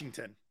in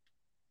Washington.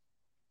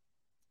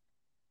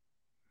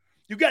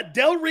 You got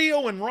Del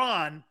Rio and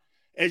Ron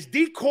as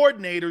D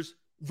coordinators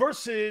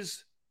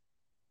versus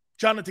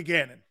Jonathan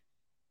Gannon.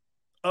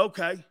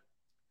 Okay.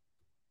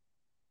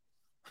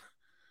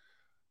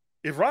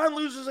 If Ron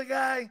loses a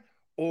guy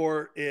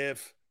or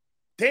if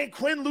Dan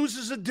Quinn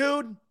loses a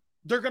dude,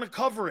 they're going to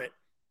cover it.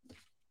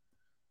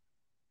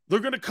 They're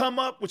going to come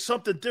up with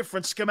something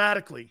different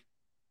schematically.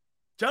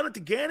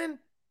 Jonathan Gannon,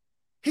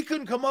 he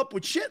couldn't come up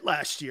with shit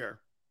last year.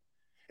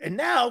 And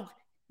now,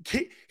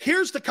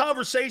 here's the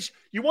conversation.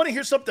 You want to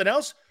hear something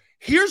else?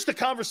 Here's the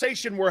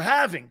conversation we're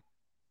having.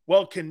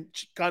 Well, can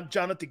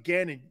Jonathan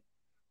Gannon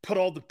put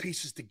all the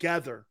pieces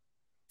together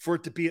for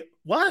it to be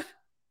what?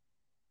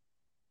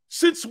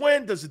 Since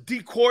when does a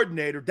D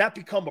coordinator, that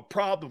become a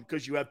problem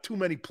because you have too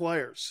many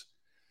players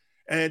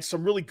and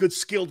some really good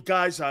skilled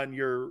guys on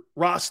your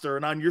roster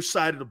and on your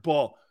side of the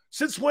ball?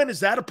 Since when is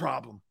that a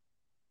problem?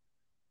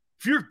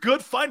 If you're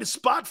good, find a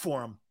spot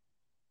for them.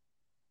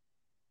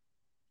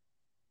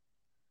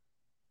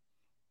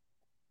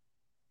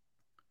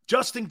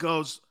 Justin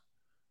goes,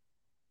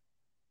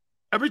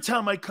 every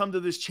time I come to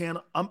this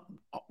channel,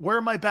 where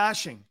am I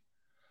bashing?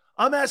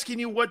 I'm asking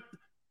you what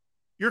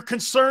your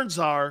concerns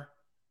are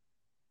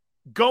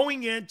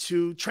going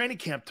into training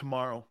camp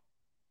tomorrow.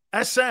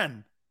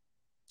 SN.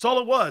 That's all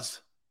it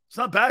was. It's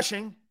not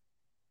bashing.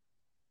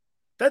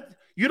 That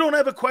you don't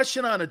have a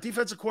question on a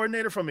defensive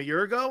coordinator from a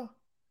year ago?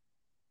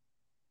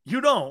 You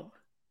don't.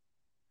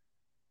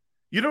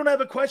 You don't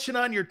have a question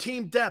on your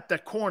team depth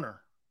at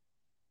corner.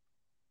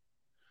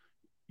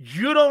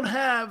 You don't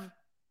have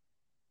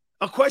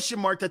a question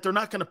mark that they're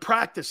not going to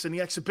practice in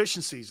the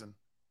exhibition season.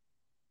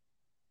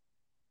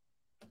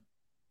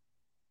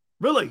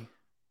 Really?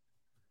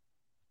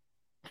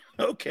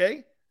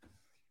 Okay.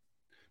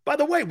 By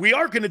the way, we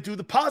are going to do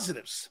the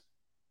positives.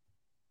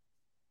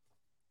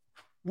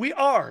 We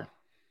are.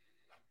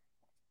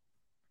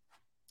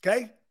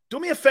 Okay? Do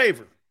me a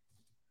favor.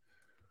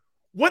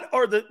 We're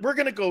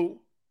going to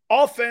go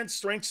offense,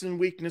 strengths, and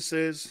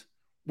weaknesses.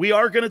 We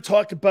are going to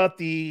talk about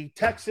the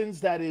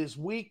Texans. That is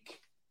week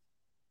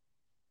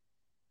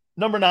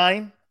number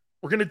 9.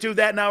 We're going to do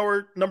that in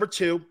hour number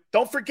 2.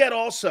 Don't forget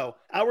also,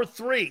 hour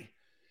 3,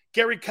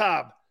 Gary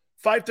Cobb,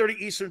 5:30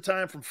 Eastern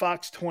time from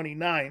Fox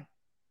 29.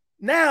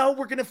 Now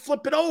we're going to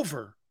flip it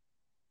over.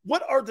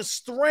 What are the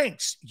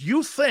strengths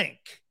you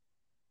think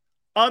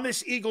on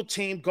this Eagle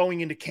team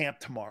going into camp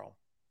tomorrow?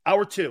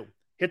 Hour 2.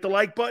 Hit the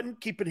like button.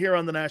 Keep it here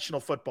on the National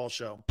Football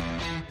Show.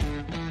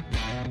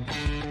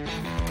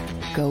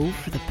 Go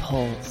for the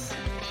pulls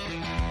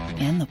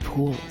and the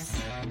pools.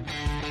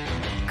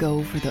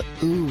 Go for the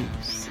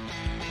oohs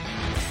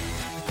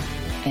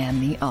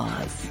and the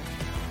ahs.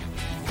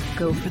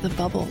 Go for the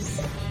bubbles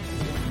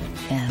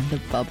and the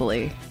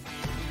bubbly.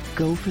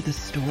 Go for the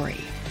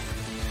story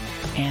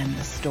and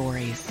the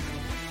stories.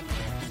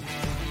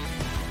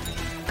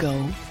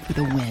 Go for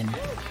the win.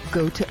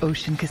 Go to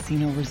Ocean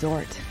Casino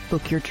Resort.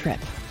 Book your trip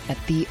at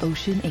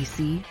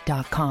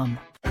theoceanac.com.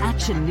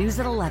 Action News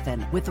at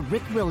 11 with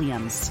Rick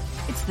Williams.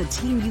 It's the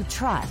team you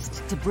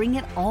trust to bring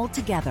it all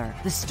together.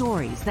 The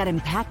stories that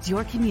impact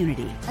your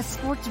community. A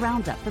sports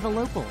roundup for the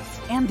locals.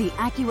 And the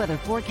AccuWeather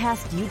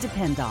forecast you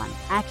depend on.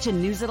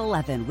 Action News at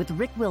 11 with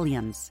Rick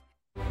Williams.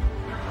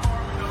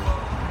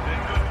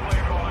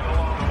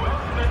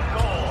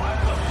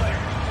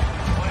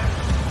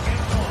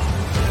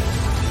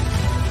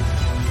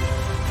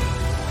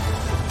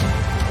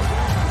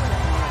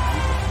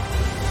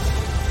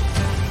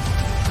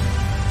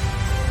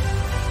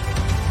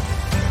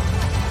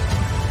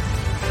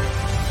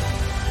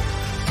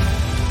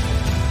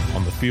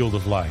 Field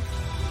of life,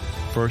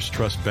 First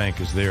Trust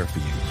Bank is there for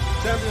you.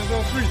 Champions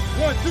on 3.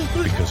 1, 2,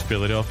 3. Because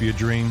Philadelphia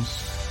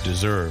dreams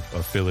deserve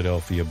a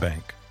Philadelphia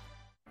bank.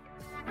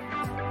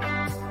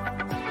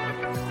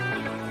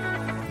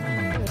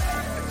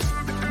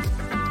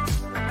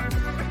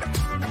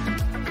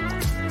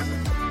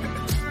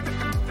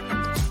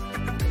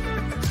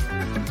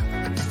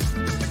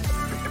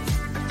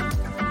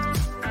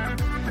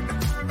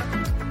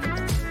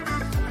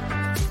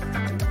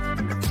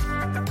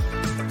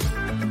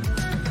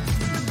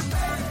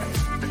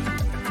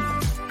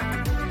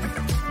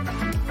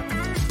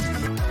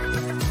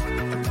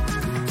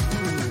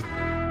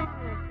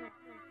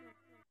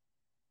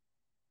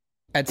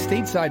 At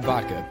Stateside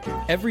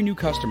Vodka, every new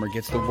customer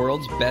gets the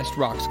world's best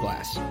rocks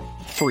glass.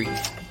 Free.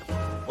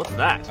 What's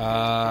that?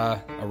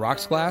 A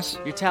rocks glass?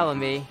 You're telling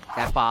me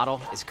that bottle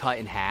is cut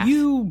in half?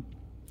 You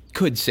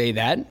could say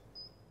that.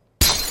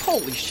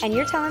 Holy shit. And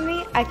you're telling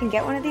me I can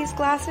get one of these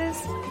glasses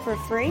for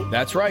free?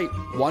 That's right.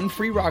 1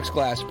 free rocks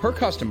glass per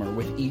customer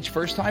with each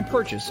first-time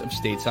purchase of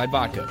Stateside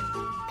Vodka.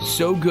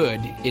 So good,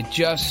 it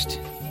just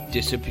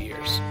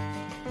disappears.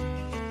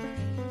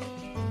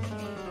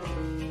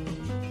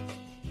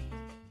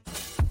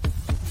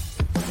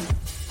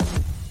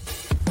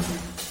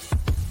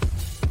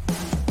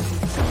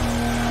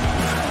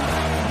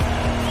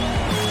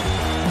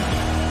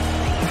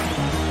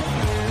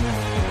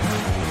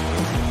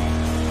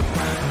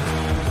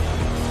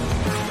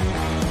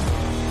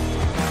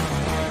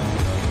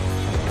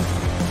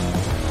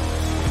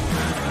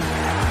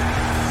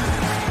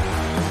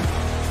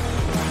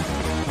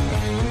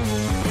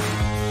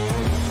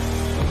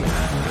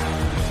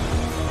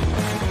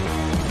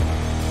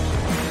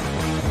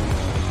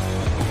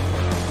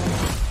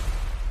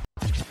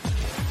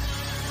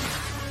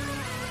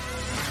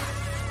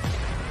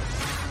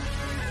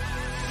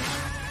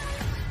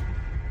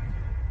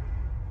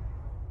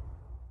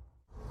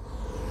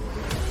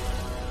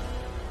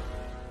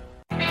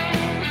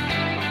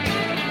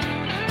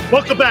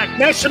 Welcome back.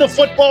 National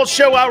Football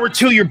Show, Hour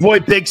 2. Your boy,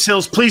 Big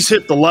Sills. Please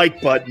hit the like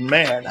button.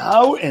 Man,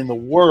 how in the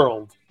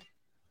world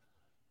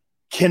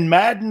can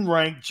Madden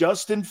rank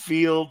Justin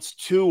Fields,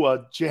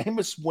 Tua,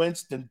 Jameis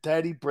Winston,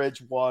 Teddy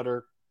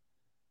Bridgewater,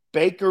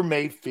 Baker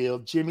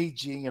Mayfield, Jimmy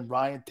G, and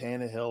Ryan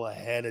Tannehill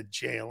ahead of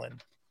Jalen?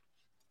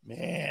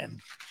 Man,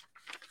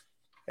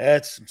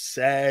 that's some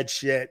sad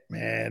shit,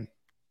 man.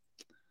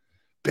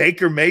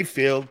 Baker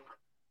Mayfield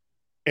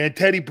and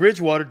Teddy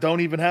Bridgewater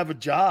don't even have a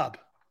job.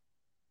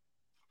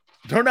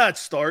 They're not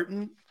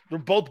starting. They're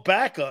both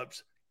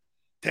backups.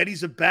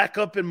 Teddy's a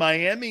backup in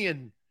Miami,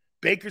 and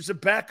Baker's a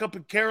backup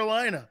in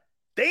Carolina.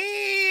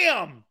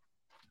 Damn!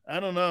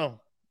 I don't know.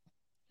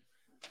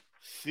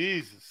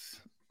 Jesus.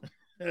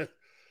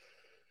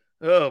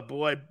 Oh,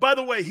 boy. By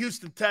the way,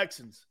 Houston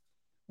Texans.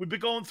 We've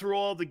been going through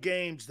all the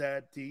games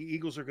that the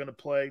Eagles are going to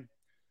play.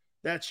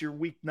 That's your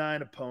Week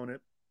 9 opponent.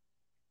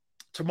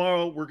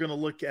 Tomorrow, we're going to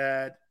look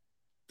at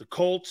the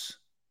Colts,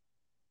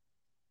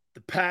 the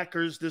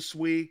Packers this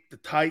week, the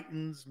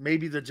Titans,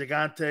 maybe the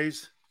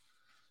Gigantes.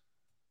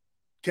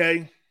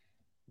 Okay,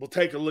 we'll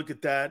take a look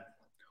at that.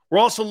 We're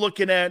also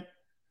looking at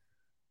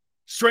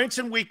strengths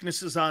and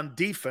weaknesses on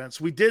defense.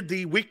 We did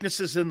the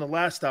weaknesses in the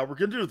last hour. We're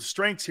going to do the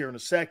strengths here in a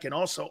second.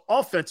 Also,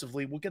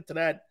 offensively, we'll get to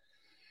that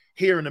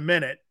here in a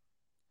minute.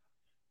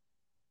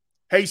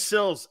 Hey,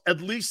 Sills,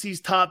 at least he's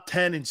top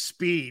 10 in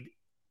speed.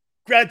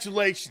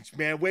 Congratulations,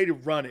 man. Way to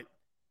run it.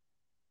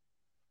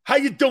 How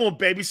you doing,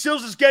 baby?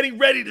 Sills is getting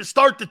ready to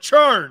start the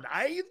churn.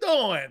 How you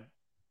doing?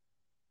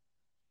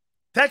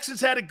 Texans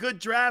had a good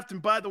draft,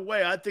 and by the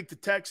way, I think the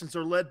Texans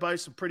are led by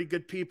some pretty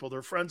good people.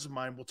 They're friends of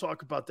mine. We'll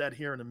talk about that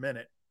here in a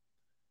minute.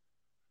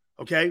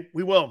 Okay?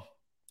 We will.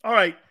 All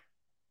right.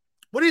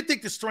 What do you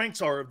think the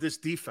strengths are of this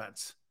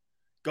defense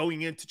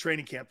going into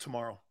training camp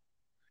tomorrow?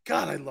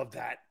 God, I love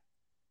that.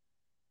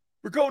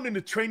 We're going into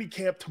training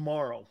camp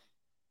tomorrow.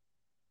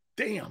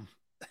 Damn.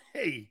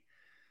 Hey.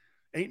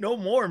 Ain't no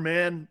more,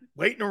 man.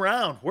 Waiting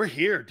around. We're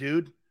here,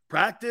 dude.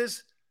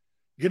 Practice.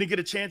 You're going to get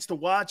a chance to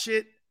watch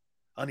it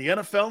on the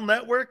NFL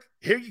Network.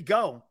 Here you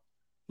go.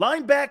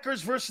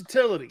 Linebackers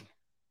versatility.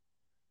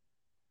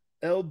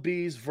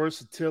 LB's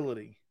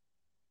versatility.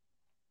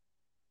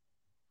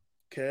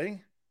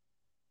 Okay.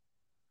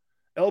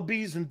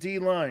 LB's and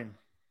D-line.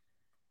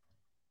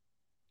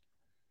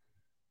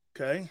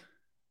 Okay.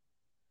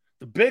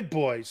 The big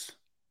boys.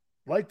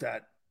 Like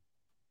that.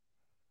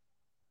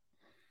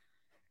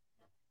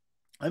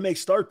 I may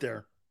start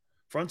there.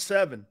 Front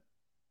seven.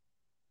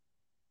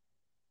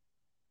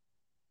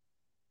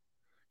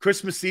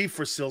 Christmas Eve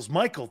for Sills.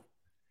 Michael,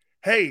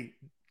 hey,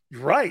 you're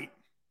right.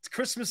 It's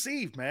Christmas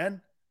Eve,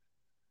 man.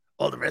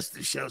 All the rest of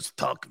the show's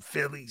talking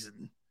Phillies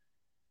and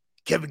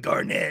Kevin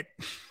Garnett.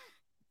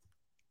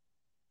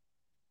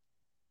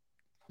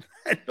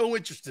 I had no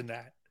interest in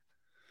that.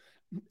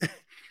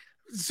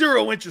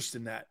 Zero interest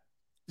in that.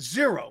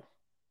 Zero.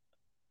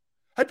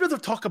 I'd rather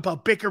talk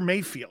about Baker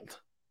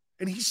Mayfield,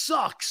 and he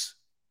sucks,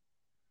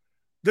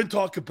 than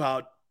talk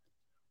about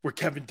where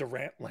Kevin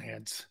Durant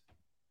lands.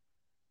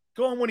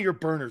 Go on one of your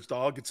burners,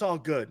 dog. It's all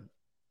good.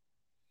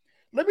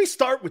 Let me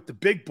start with the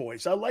big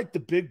boys. I like the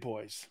big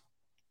boys.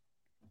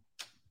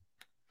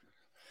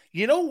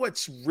 You know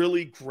what's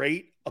really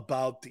great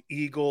about the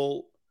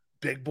Eagle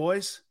big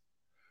boys?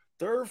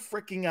 They're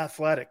freaking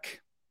athletic.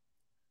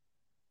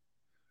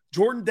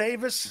 Jordan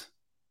Davis,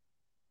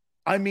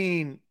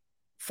 4'7",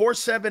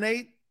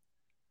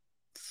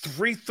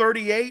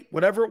 338,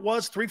 whatever it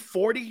was,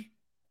 340.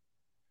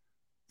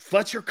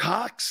 Fletcher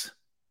Cox,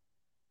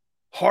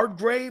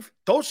 Hardgrave,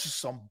 those are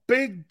some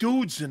big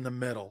dudes in the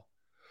middle.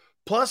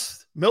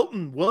 Plus,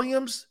 Milton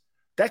Williams,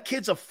 that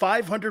kid's a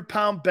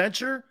 500-pound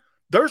bencher.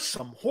 There's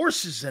some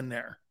horses in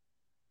there.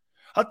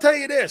 I'll tell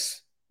you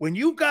this. When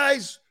you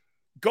guys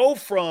go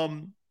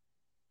from,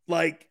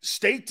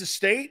 state to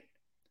state,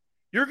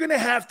 you're going to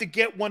have to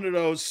get one of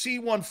those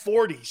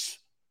C-140s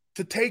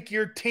to take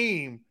your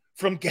team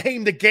from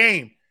game to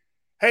game.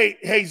 Hey,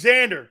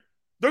 Xander,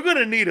 they're going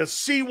to need a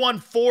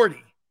C-140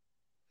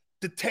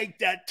 to take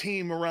that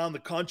team around the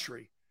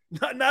country.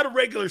 Not a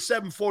regular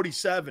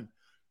 747.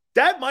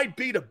 That might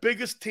be the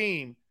biggest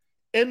team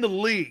in the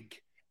league.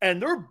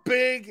 And they're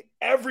big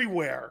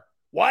everywhere.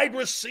 Wide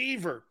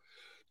receiver.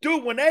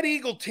 Dude, when that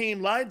Eagle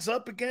team lines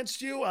up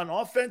against you on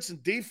offense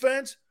and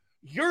defense,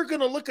 you're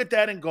going to look at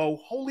that and go,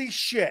 holy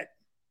shit.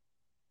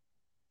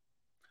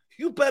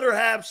 You better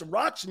have some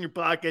rocks in your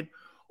pocket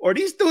or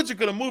these dudes are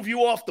going to move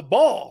you off the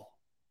ball.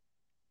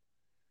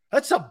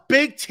 That's a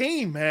big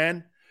team,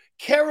 man.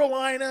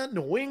 Carolina,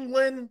 New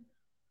England,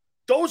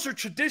 those are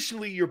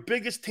traditionally your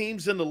biggest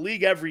teams in the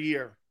league every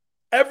year.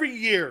 Every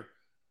year.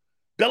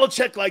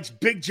 Belichick likes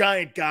big,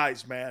 giant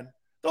guys, man.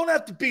 Don't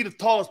have to be the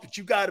tallest, but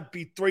you got to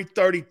be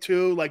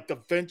 332, like the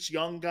Vince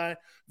Young guy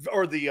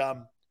or the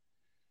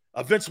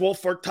Vince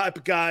Wilfork type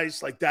of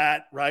guys like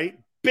that, right?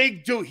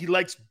 Big dude. He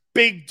likes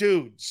big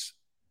dudes.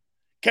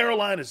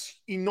 Carolina's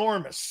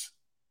enormous.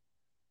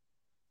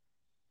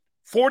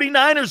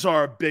 49ers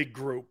are a big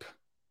group.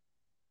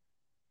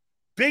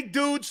 Big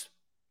dudes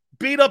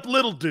beat up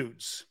little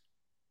dudes.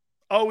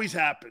 Always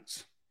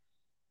happens.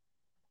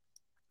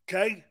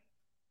 Okay?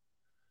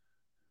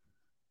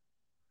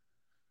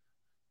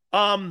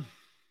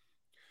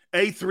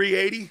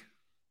 A380.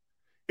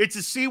 It's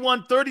a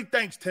C-130.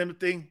 Thanks,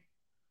 Timothy.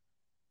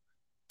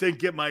 Didn't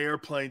get my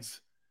airplanes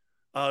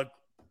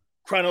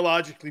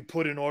chronologically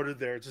put in order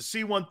there. It's a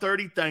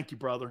C-130. Thank you,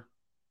 brother.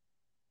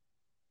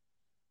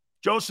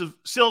 Joseph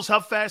Sills, how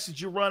fast did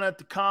you run at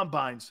the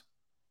combines?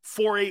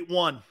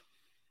 4.81.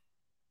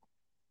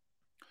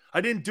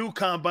 I didn't do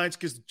combines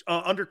because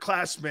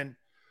underclassmen,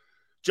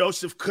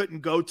 Joseph, couldn't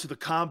go to the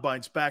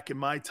combines back in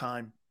my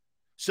time.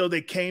 So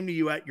they came to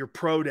you at your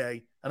pro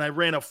day, and I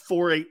ran a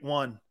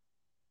 4.81.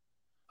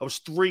 I was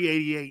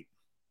 388,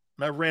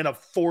 and I ran a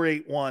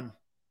 4.81.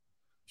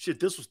 Shit,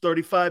 this was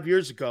 35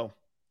 years ago.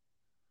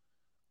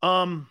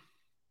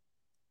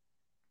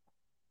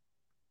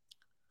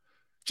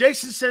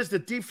 Jason says the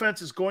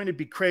defense is going to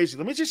be crazy.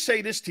 Let me just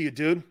say this to you,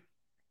 dude.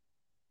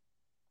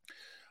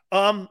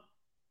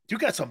 You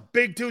got some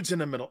big dudes in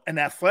the middle, and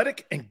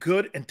athletic and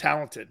good and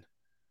talented.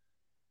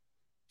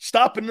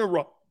 Stopping the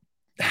run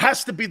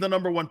has to be the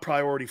number one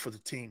priority for the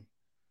team.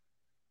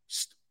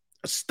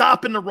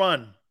 Stopping the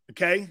run,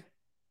 okay?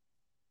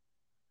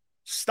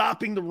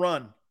 Stopping the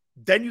run.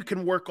 Then you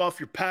can work off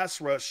your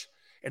pass rush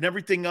and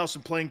everything else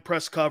and playing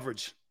press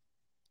coverage.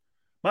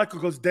 Michael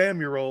goes, damn,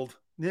 you're old.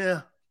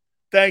 Yeah.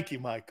 Thank you,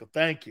 Michael.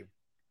 Thank you.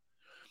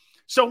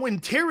 So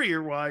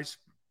interior-wise,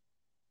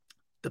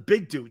 the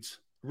big dudes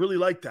really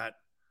like that.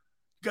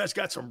 You guys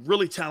got some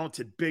really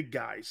talented big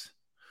guys.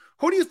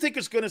 Who do you think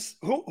is going to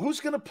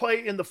who's going to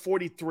play in the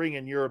 43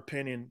 in your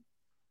opinion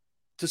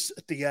to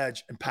sit the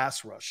edge and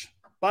pass rush?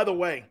 By the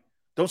way,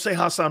 don't say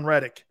Hassan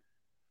Reddick.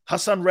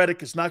 Hassan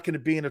Reddick is not going to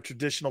be in a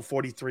traditional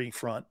 43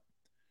 front.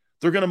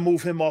 They're going to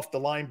move him off the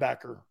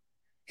linebacker.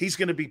 He's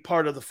going to be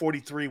part of the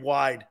 43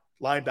 wide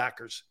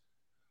linebackers.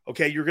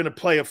 Okay, you're going to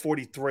play a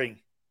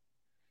 43.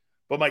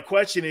 But my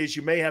question is,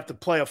 you may have to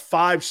play a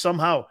 5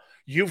 somehow.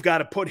 You've got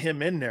to put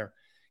him in there.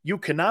 You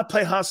cannot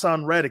play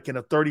Hassan Reddick in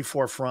a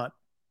 34 front.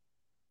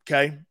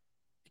 Okay?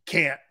 You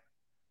can't.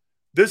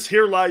 This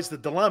here lies the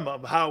dilemma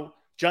of how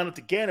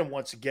Jonathan Gannon,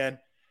 once again,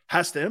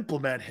 has to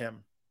implement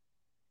him.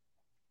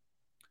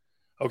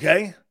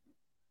 Okay?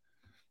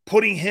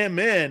 Putting him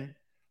in,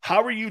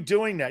 how are you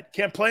doing that?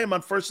 Can't play him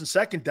on first and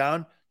second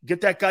down.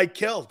 Get that guy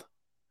killed.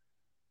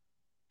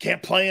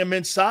 Can't play him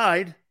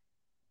inside.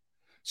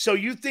 So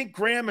you think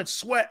Graham and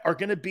Sweat are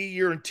going to be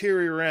your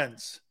interior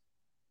ends?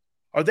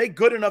 Are they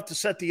good enough to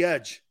set the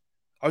edge?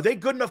 Are they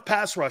good enough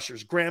pass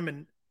rushers,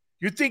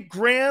 you think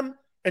Graham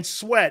and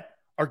Sweat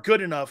are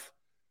good enough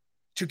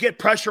to get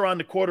pressure on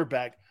the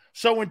quarterback?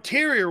 So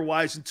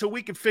interior-wise, until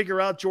we can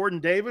figure out Jordan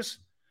Davis,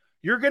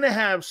 you're going to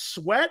have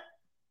Sweat,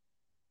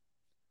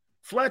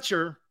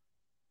 Fletcher,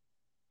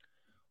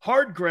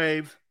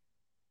 Hardgrave,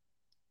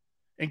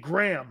 and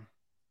Graham.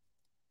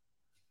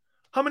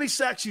 How many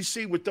sacks you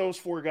see with those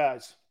 4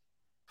 guys?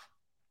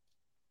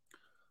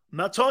 I'm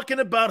not talking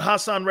about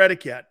Hassan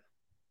Reddick yet.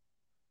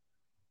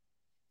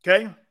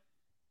 Okay?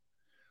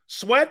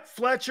 Sweat,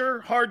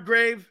 Fletcher,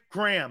 Hardgrave,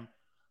 Graham.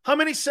 How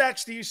many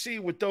sacks do you see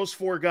with those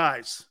 4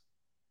 guys?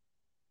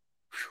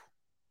 Whew.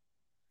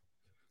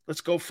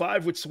 Let's go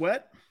 5 with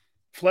Sweat.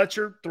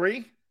 Fletcher,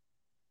 3.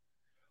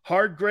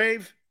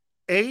 Hardgrave,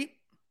 8.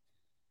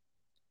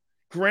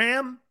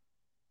 Graham,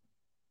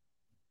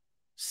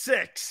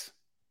 6.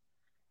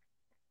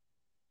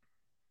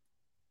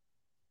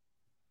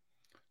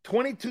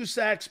 22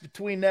 sacks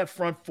between that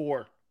front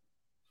 4.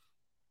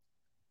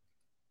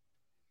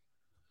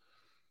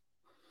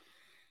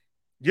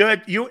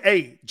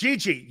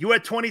 Gigi, you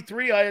had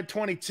 23, I had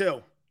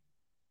 22.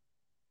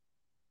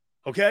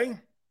 Okay?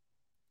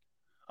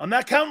 I'm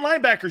not counting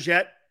linebackers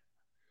yet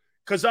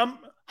because I'm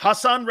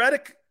Hassan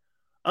Reddick.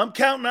 I'm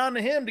counting on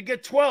him to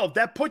get 12.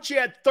 That puts you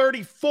at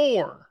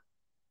 34.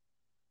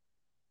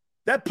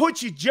 That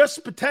puts you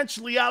just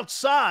potentially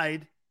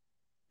outside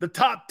the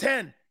top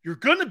 10. You're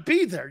going to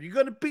be there. You're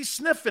going to be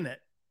sniffing it.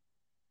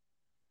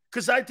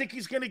 Because I think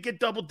he's going to get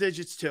double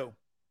digits too.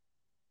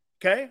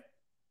 Okay?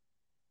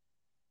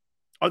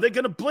 Are they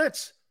going to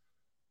blitz?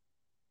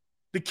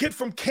 The kid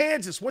from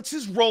Kansas, what's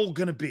his role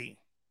going to be?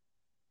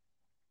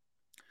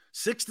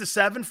 6 to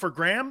 7 for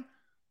Graham?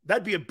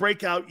 That'd be a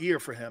breakout year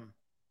for him.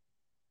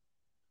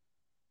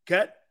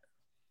 Okay?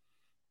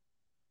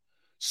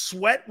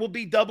 Sweat will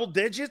be double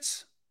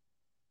digits?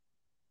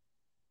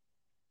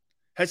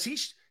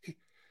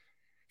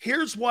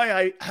 Here's why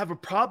I have a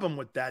problem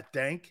with that,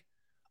 Dank.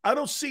 I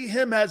don't see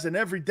him as an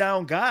every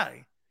down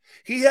guy.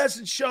 He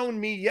hasn't shown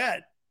me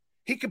yet.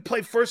 He can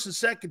play first and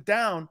second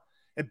down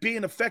and be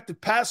an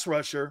effective pass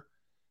rusher.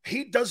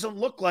 He doesn't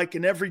look like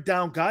an every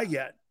down guy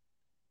yet.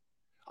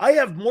 I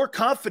have more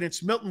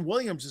confidence Milton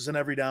Williams is an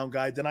every down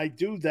guy than I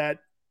do that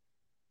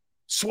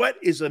Sweat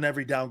is an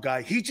every down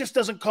guy. He just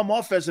doesn't come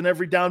off as an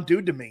every down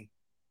dude to me.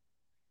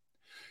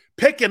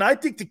 Pickens, I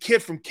think the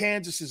kid from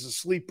Kansas is a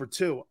sleeper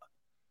too.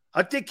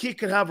 I think he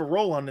could have a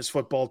role on this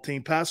football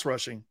team, pass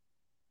rushing.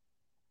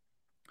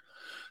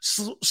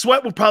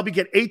 Sweat will probably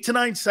get 8 to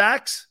 9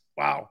 sacks.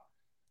 Wow.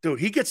 Dude,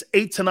 he gets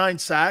 8 to 9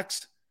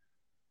 sacks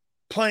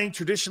playing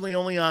traditionally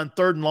only on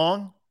 3rd and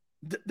long.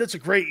 That's a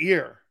great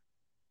year.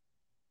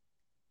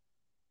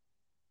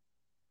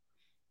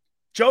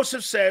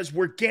 Joseph says,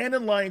 where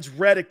Gannon lines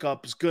Reddick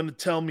up is going to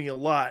tell me a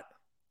lot.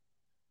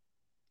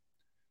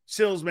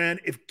 Sills, man,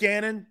 if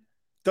Gannon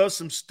does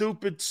some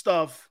stupid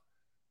stuff,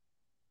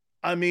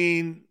 I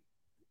mean,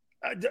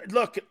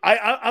 look,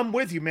 I'm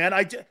with you, man.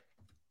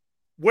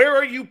 Where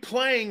are you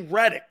playing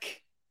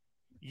Reddick?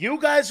 You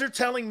guys are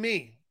telling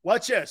me,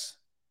 watch this.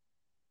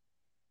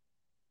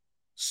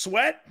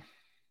 Sweat,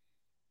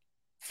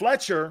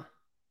 Fletcher,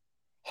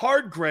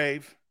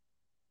 Hardgrave,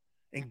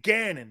 and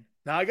Gannon.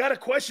 Now, I got a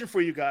question for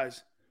you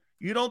guys.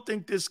 You don't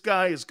think this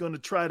guy is going to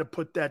try to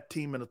put that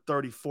team in a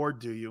 34,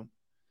 do you?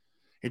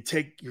 And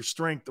take your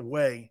strength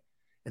away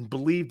and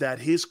believe that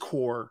his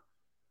core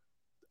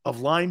of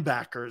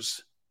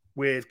linebackers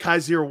with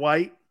Kaiser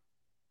White,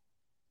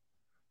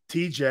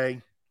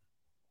 TJ,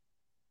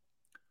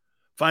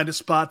 find a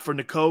spot for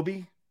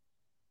Nakobe.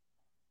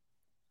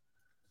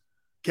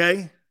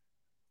 Okay?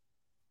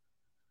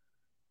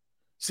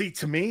 See,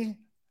 to me,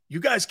 you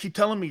guys keep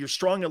telling me you're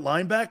strong at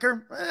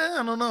linebacker.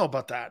 I don't know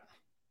about that.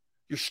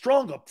 You're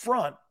strong up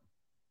front.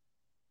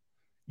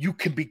 You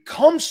can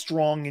become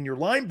strong in your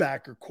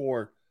linebacker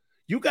core.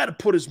 You got to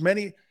put as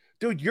many –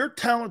 dude, your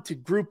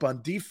talented group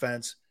on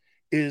defense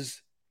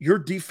is your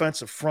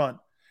defensive front.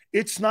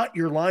 It's not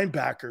your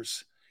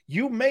linebackers.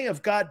 You may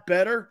have got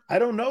better. I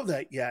don't know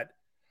that yet.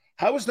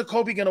 How is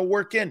Nakobe going to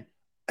work in?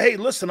 Hey,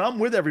 listen, I'm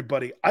with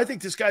everybody. I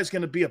think this guy's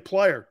going to be a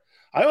player.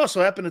 I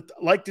also happen to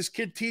like this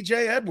kid,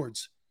 TJ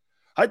Edwards.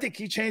 I think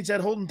he changed that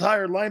whole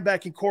entire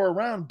linebacking core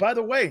around. By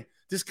the way,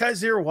 this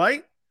Kaiser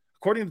White,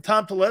 according to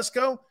Tom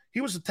Telesco,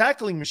 he was a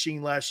tackling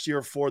machine last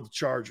year for the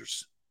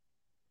Chargers.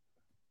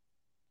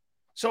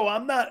 So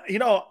I'm not,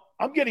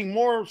 I'm getting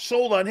more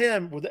sold on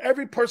him with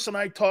every person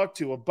I talk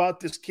to about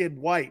this kid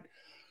White.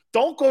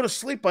 Don't go to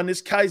sleep on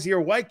this Kaiser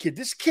White kid.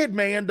 This kid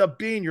may end up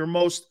being your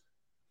most,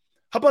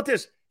 how about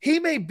this? He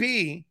may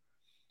be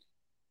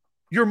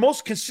your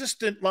most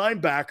consistent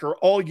linebacker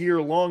all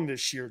year long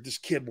this year, this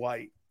kid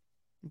White.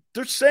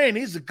 They're saying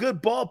he's a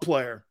good ball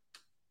player.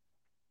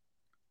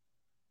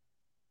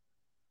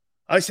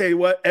 I say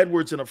what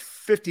Edwards in a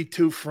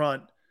 52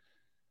 front,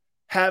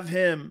 have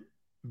him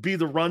be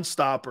the run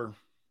stopper.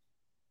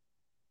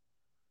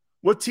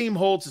 What team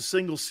holds a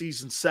single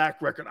season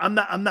sack record? I'm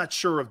not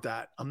sure of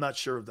that. Not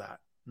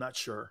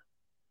sure.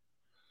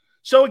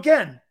 So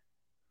again,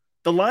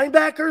 the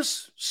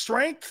linebackers'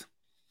 strength,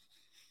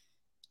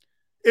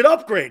 it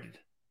upgraded.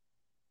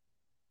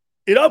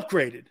 Your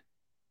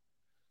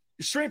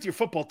strength of your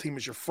football team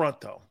is your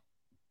front, though.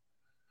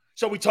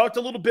 So we talked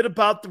a little bit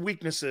about the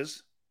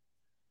weaknesses.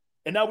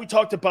 And now we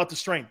talked about the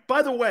strength.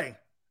 By the way,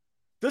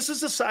 this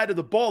is the side of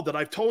the ball that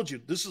I've told you.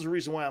 This is the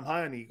reason why I'm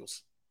high on the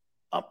Eagles.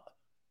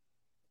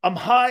 I'm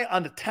high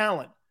on the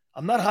talent.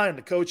 I'm not high on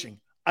the coaching.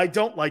 I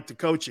don't like the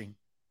coaching.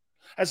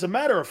 As a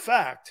matter of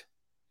fact,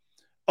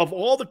 of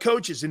all the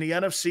coaches in the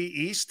NFC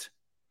East,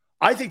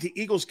 I think the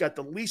Eagles got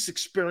the least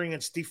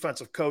experienced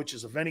defensive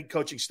coaches of any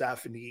coaching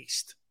staff in the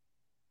East.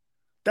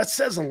 That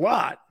says a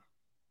lot.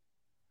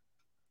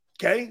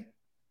 Okay?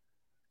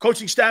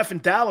 Coaching staff in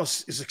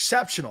Dallas is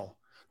exceptional.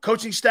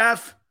 Coaching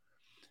staff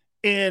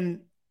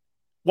in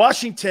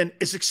Washington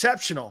is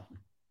exceptional.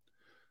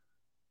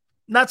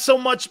 Not so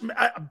much,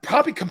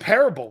 probably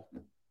comparable.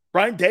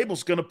 Brian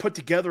Dable's going to put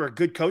together a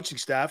good coaching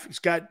staff. He's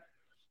got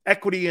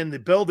equity in the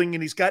building,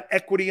 and he's got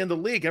equity in the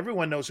league.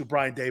 Everyone knows who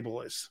Brian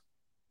Dable is.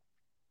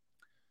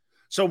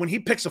 So when he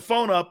picks a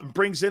phone up and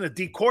brings in a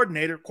D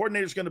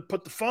coordinator's going to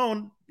put the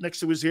phone next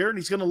to his ear, and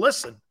he's going to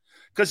listen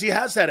because he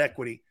has that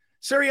equity.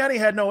 Sirianni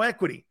had no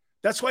equity.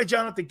 That's why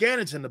Jonathan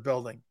Gannon's in the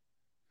building.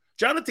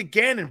 Jonathan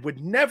Gannon would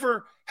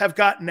never have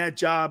gotten that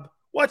job.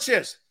 Watch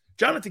this.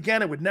 Jonathan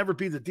Gannon would never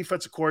be the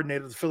defensive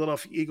coordinator of the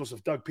Philadelphia Eagles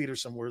if Doug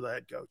Peterson were the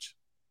head coach.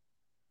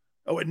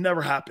 That would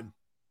never happen.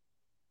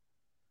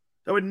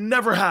 You're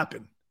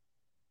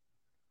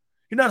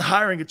not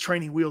hiring a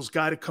training wheels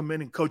guy to come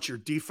in and coach your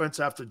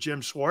defense after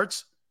Jim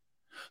Schwartz.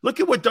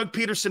 Look at what Doug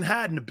Peterson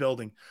had in the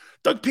building.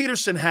 Doug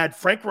Peterson had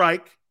Frank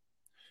Reich,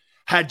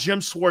 had Jim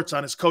Schwartz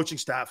on his coaching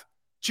staff.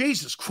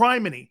 Jesus,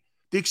 criminy.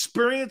 The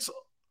experience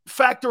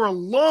factor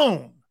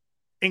alone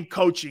in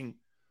coaching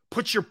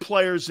puts your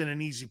players in an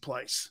easy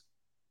place.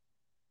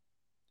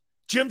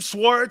 Jim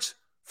Schwartz,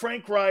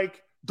 Frank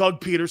Reich,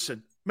 Doug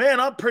Peterson. Man,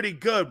 I'm pretty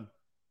good.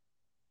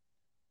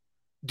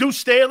 Deuce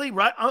Staley,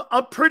 right?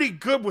 I'm pretty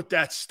good with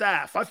that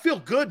staff. I feel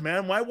good,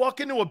 man. When I walk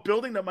into a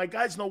building that my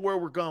guys know where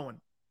we're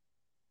going.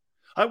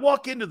 I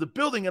walk into the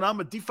building and I'm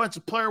a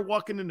defensive player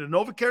walking into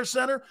NovaCare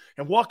Center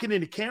and walking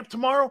into camp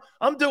tomorrow.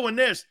 I'm doing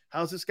this.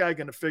 How's this guy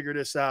going to figure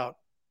this out?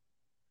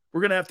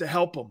 We're going to have to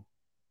help him.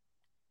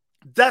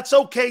 That's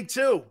okay,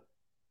 too.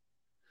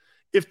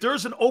 If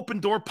there's an open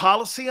door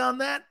policy on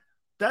that,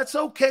 that's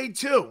okay,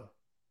 too.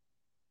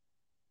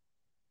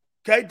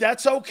 Okay,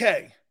 that's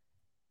okay.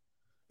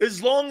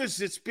 As long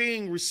as it's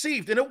being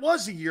received. And it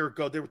was a year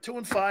ago. They were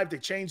 2-5. They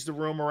changed the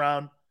room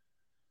around.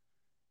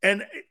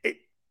 And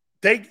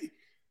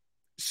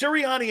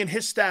Sirianni and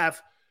his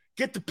staff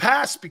get the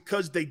pass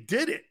because they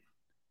did it.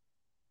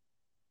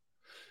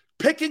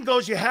 Pickens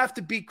goes, you have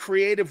to be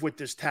creative with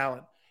this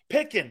talent.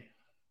 Pickens,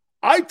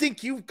 I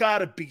think you've got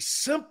to be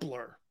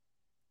simpler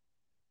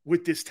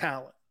with this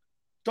talent.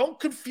 Don't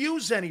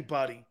confuse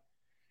anybody.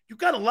 You've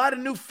got a lot of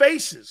new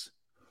faces.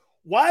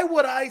 Why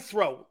would I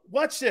throw?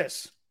 Watch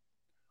this.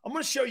 I'm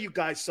going to show you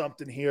guys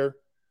something here.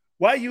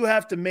 Why you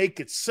have to make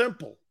it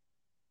simple.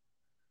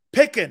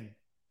 Pickens,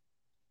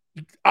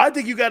 I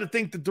think you got to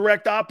think the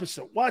direct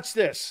opposite. Watch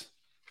this.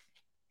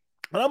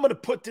 And I'm going to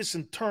put this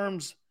in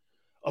terms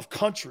of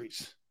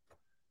countries.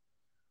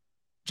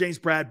 James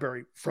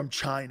Bradbury from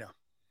China.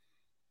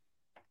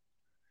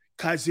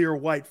 Kaiser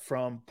White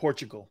from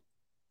Portugal.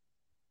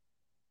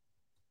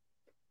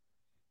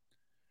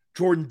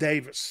 Jordan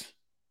Davis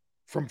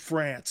from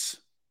France.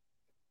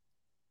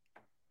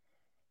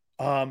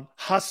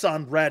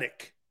 Hassan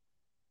Reddick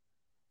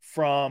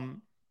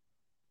from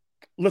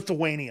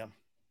Lithuania.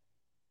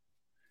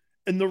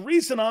 And the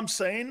reason I'm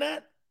saying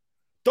that,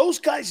 those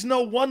guys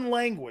know one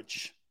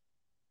language.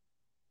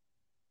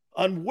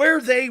 On where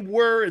they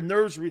were in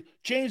theirs,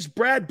 James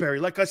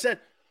Bradbury, like I said,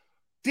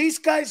 these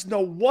guys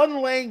know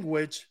one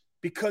language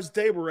because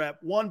they were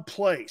at one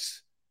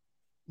place.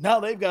 Now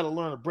they've got to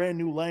learn a brand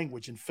new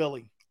language in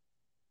Philly.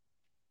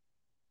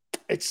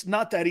 It's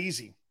not that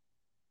easy.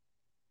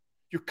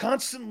 You're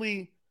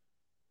constantly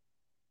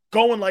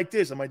going like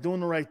this. Am I doing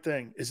the right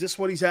thing? Is this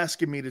what he's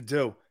asking me to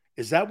do?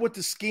 Is that what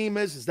the scheme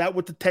is? Is that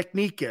what the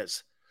technique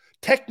is?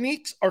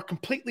 Techniques are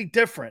completely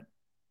different.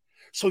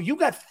 So you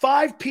got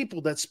 5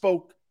 people that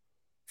spoke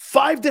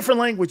 5 different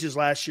languages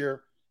last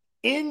year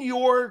in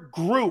your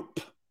group.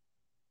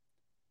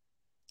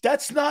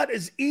 That's not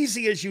as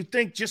easy as you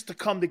think just to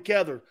come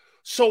together.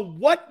 So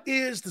what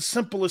is the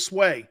simplest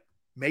way?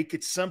 Make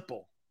it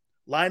simple.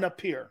 Line up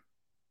here.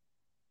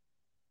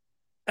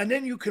 And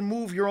then you can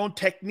move your own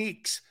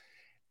techniques.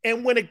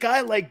 And when a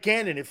guy like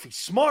Gannon, if he's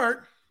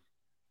smart,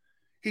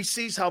 he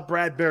sees how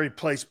Bradbury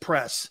plays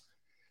press.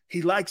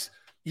 He likes,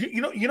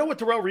 you know what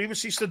Darrelle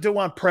Revis used to do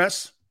on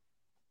press?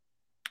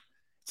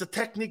 It's a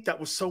technique that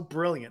was so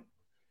brilliant.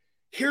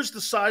 Here's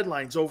the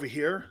sidelines over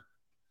here.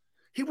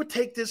 He would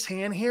take this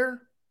hand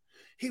here.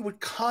 He would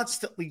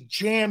constantly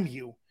jam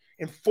you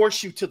and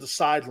force you to the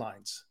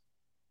sidelines.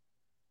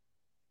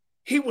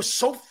 He was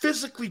so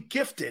physically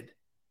gifted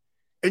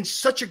and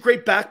such a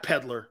great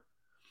backpedaler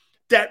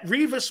that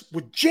Revis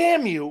would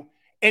jam you,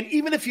 and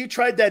even if you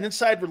tried that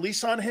inside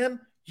release on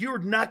him, you're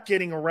not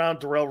getting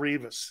around Darrelle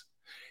Revis.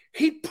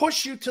 He'd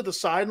push you to the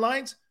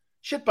sidelines.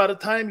 Shit, by the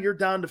time you're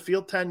down the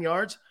field 10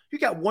 yards, you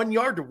got 1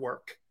 yard to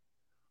work.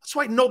 That's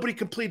why nobody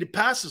completed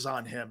passes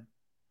on him.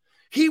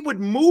 He would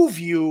move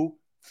you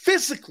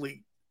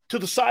physically to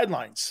the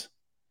sidelines.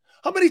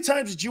 How many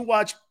times did you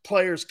watch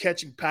players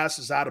catching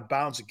passes out of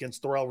bounds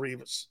against Darrelle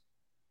Revis?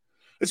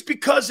 It's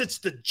because it's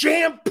the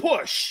jam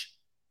push.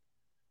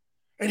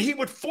 And he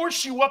would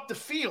force you up the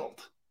field.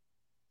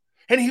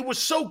 And he was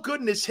so good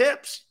in his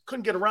hips,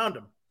 couldn't get around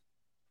him.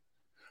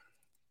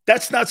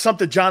 That's not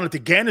something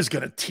Jonathan Gannon is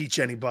going to teach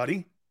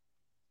anybody.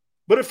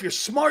 But if you're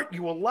smart,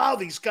 you allow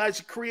these guys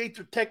to create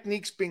their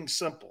techniques being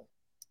simple.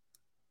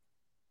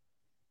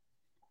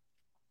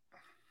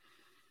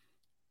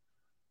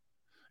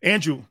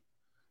 Andrew,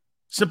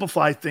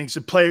 simplify things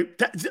and play.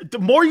 The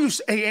more you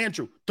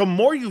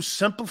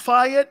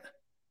simplify it,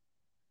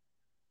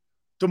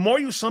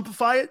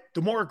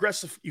 the more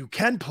aggressive you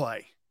can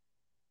play.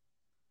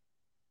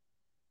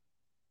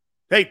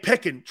 Hey,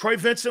 Pickens, Troy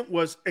Vincent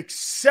was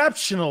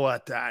exceptional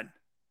at that.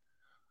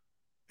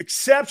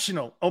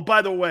 Exceptional. Oh,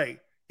 by the way,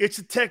 it's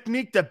a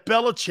technique that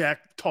Belichick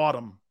taught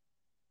him.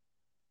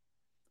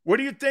 Where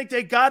do you think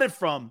they got it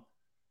from?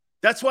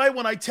 That's why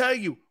when I tell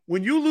you,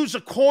 when you lose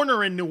a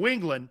corner in New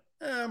England,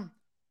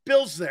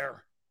 Bill's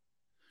there.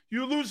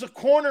 You lose a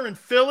corner in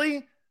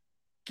Philly,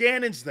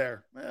 Gannon's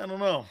there. I don't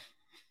know.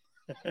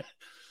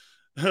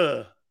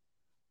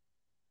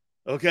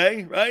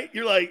 Okay, right?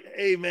 You're like,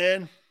 hey,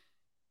 man.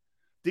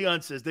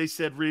 Dion says, they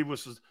said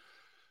Revis was,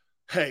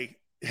 hey,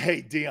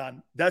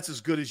 Dion, that's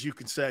as good as you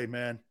can say,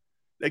 man.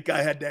 That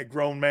guy had that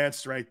grown man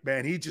strength,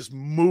 man. He just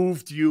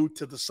moved you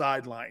to the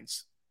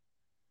sidelines.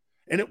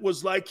 And it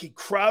was like he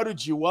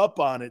crowded you up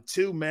on it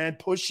too, man,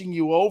 pushing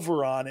you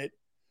over on it.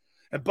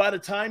 And by the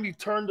time you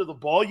turned to the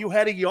ball, you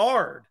had a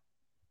yard.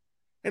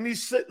 And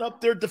he's sitting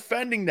up there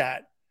defending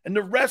that. And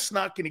the ref's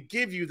not going to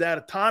give you that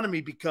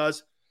autonomy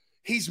because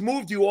he's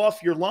moved you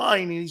off your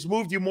line and he's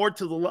moved you more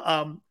to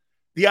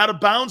the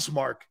out-of-bounds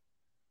mark.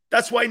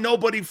 That's why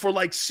nobody for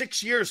like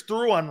 6 years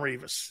threw on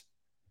Revis.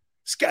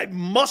 This guy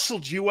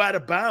muscled you out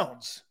of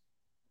bounds.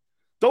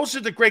 Those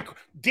are the great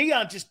 –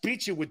 Dion just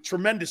beat you with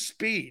tremendous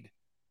speed.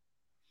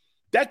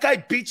 That guy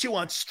beat you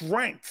on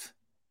strength.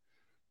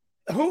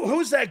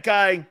 Who's that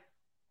guy?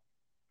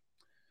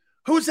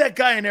 Who's that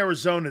guy in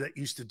Arizona that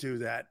used to do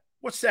that?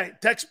 What's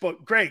that?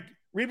 Textbook. Greg.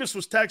 Revis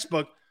was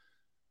textbook.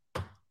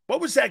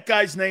 What was that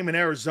guy's name in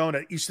Arizona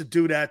that used to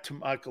do that to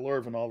Michael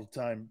Irvin all the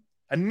time?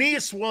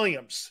 Aeneas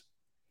Williams.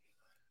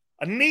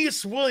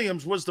 Aeneas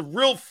Williams was the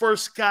real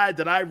first guy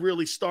that I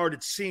really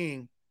started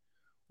seeing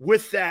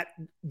with that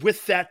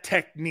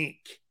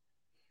technique.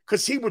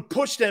 because he would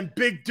push them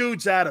big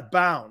dudes out of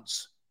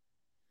bounds.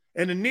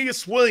 And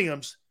Aeneas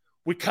Williams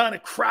would kind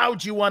of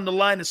crowd you on the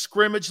line of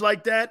scrimmage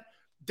like that.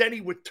 Then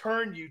he would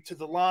turn you to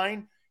the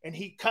line, and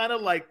he kind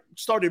of like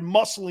started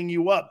muscling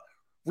you up.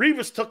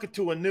 Revis took it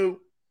to a new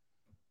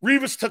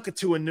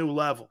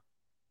level.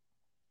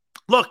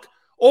 Look,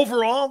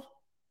 overall,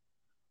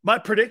 my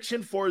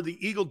prediction for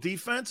the Eagle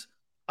defense,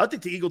 I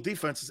think the Eagle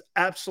defense is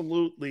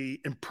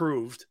absolutely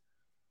improved.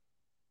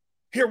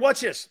 Here,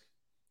 watch this.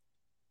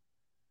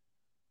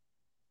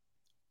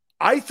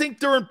 I think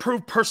they're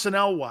improved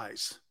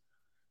personnel-wise.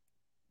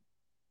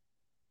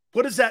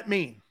 What does that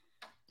mean?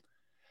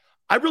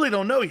 I really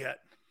don't know yet.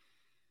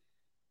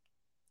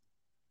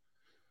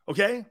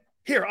 Okay?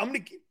 Here,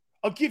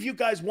 I'll give you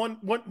guys one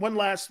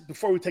last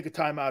before we take a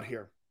time out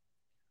here.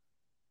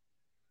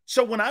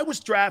 So when I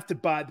was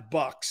drafted by the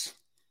Bucs,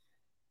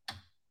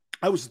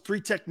 I was a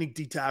 3-technique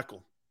D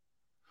tackle.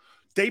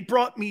 They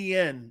brought me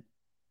in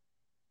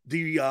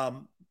the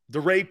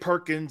Ray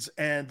Perkins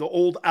and the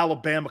old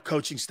Alabama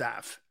coaching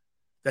staff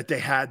that they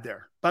had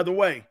there. By the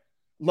way,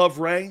 love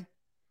Ray.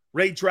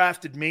 Ray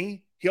drafted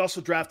me. He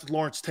also drafted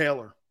Lawrence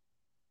Taylor.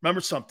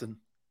 Remember something.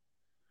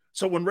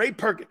 So when Ray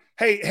Perkins,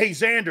 hey,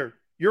 Xander,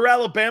 you're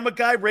Alabama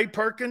guy, Ray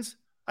Perkins?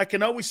 I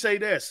can always say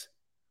this.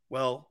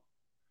 Well,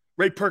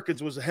 Ray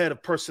Perkins was the head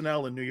of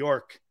personnel in New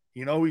York.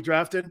 You know who he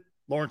drafted?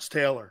 Lawrence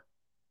Taylor.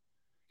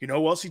 You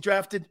know who else he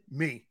drafted?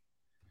 Me.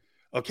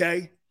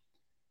 Okay?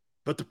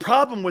 But the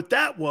problem with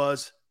that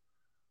was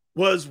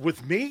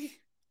with me,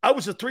 I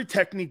was a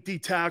 3-technique D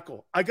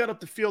tackle. I got up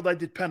the field, I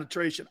did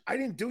penetration. I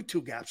didn't do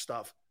 2-gap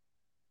stuff.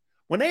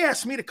 When they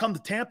asked me to come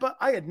to Tampa,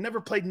 I had never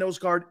played nose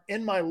guard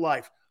in my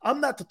life. I'm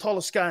not the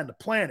tallest guy on the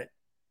planet.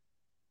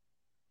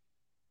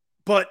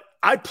 But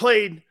I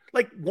played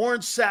like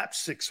Warren Sapp,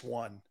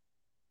 6'1".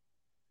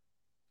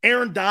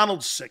 Aaron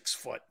Donald, 6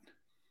 foot.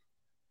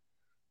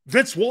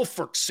 Vince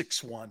Wilfork,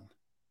 6'1".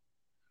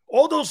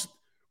 All those,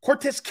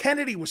 Cortez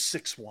Kennedy was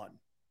 6'1".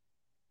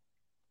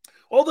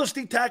 All those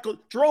D tackles,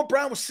 Jerome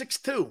Brown was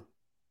 6'2".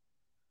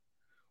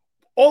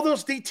 All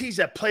those DTs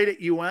that played at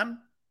UM,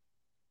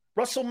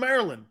 Russell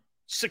Maryland,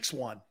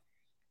 6'1".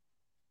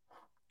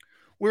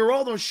 We were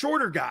all those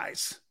shorter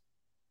guys.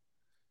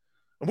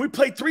 And we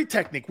played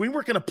 3-technique. We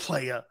weren't going to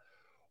play a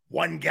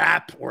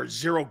 1-gap or a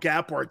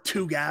 0-gap or a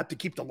 2-gap to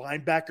keep the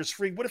linebackers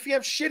free. What if you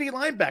have shitty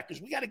linebackers?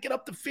 We got to get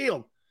up the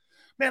field.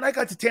 Man, I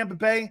got to Tampa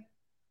Bay.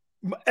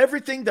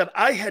 Everything that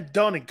I had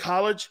done in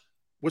college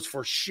was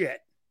for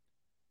shit.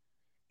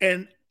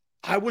 And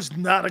I was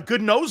not a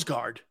good nose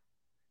guard.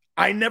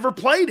 I never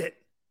played it.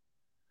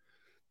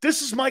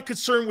 This is my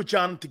concern with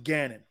Jonathan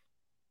Gannon.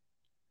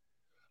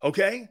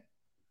 Okay?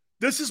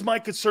 This is my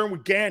concern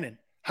with Gannon.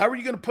 How are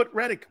you going to put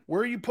Reddick?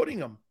 Where are you putting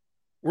him?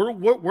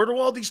 Where do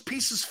all these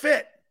pieces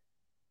fit?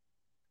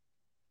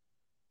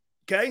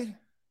 Okay?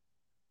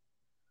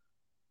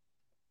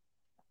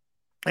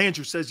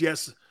 Andrew says,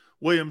 yes,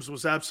 Williams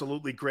was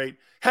absolutely great.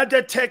 Had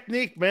that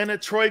technique, man,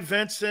 at Troy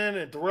Vincent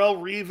and Darrelle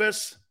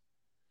Revis.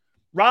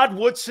 Rod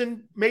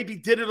Woodson maybe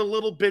did it a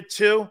little bit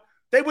too.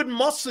 They would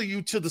muscle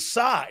you to the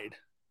side.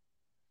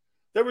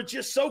 They were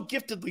just so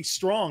giftedly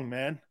strong,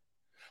 man.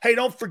 Hey,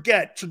 don't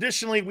forget,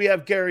 traditionally we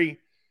have Gary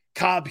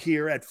Cobb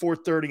here at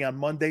 4:30 on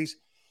Mondays.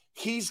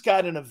 He's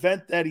got an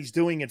event that he's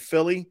doing in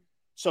Philly,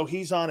 so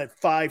he's on at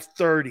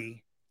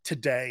 5:30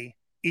 today,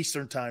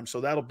 Eastern time.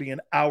 So that'll be in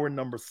hour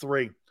number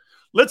 3.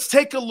 Let's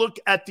take a look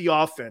at the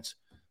offense.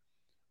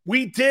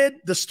 We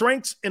did the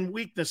strengths and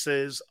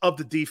weaknesses of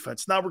the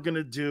defense. Now we're going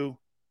to do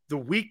the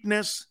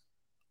weakness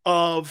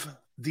of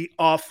the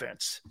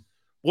offense.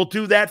 We'll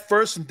do that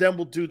first, and then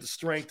we'll do the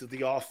strength of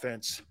the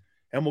offense,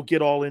 and we'll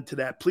get all into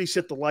that. Please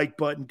hit the like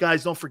button.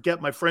 Guys, don't forget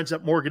my friends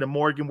at Morgan &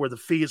 Morgan, where the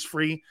fee is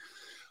free.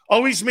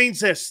 Always means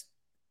this.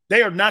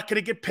 They are not going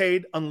to get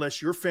paid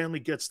unless your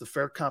family gets the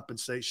fair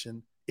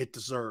compensation it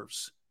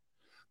deserves.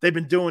 They've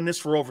been doing this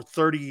for over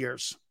 30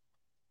 years.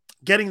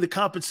 Getting the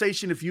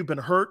compensation if you've been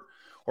hurt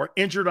or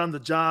injured on the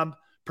job,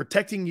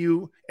 protecting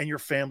you and your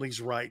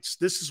family's rights.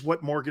 This is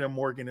what Morgan &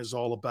 Morgan is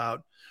all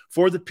about.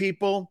 For the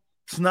people,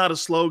 it's not a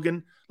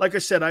slogan. Like I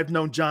said, I've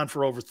known John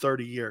for over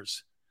 30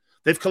 years.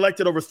 They've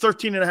collected over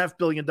 $13.5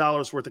 billion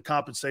worth of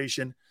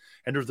compensation,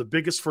 and they're the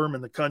biggest firm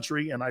in the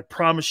country. And I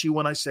promise you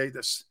when I say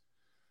this,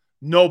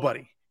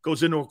 nobody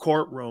goes into a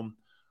courtroom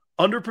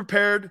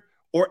underprepared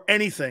or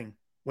anything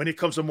when it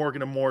comes to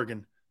Morgan &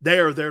 Morgan. They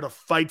are there to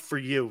fight for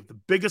you. The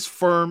biggest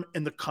firm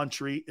in the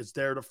country is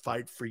there to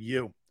fight for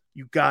you.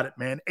 You got it,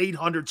 man.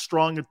 800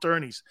 strong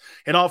attorneys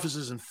in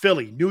offices in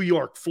Philly, New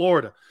York,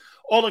 Florida,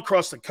 all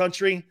across the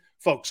country.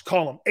 Folks,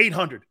 call them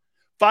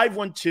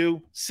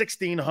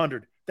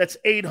 800-512-1600. That's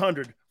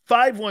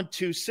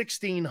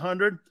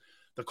 800-512-1600.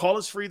 The call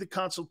is free. The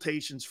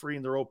consultation's free,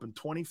 and they're open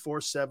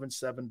 24/7,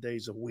 7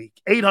 days a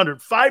week.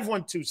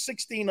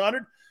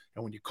 800-512-1600.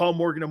 And when you call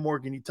Morgan &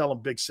 Morgan, you tell them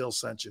Big Sil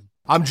sent you.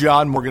 I'm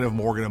John Morgan of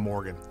Morgan &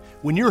 Morgan.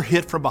 When you're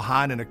hit from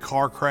behind in a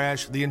car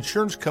crash, the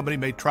insurance company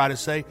may try to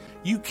say,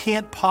 you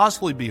can't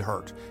possibly be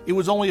hurt. It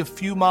was only a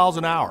few miles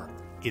an hour.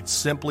 It's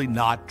simply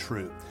not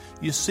true.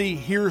 You see,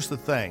 here's the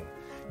thing.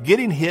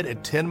 Getting hit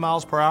at 10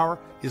 miles per hour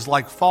is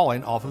like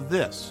falling off of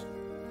this.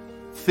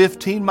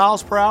 15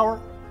 miles per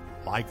hour,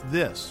 like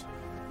this.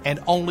 And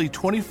only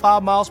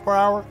 25 miles per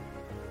hour,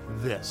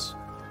 this.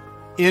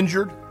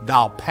 Injured,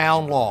 dial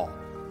pound law.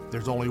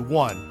 There's only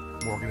one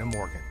Morgan &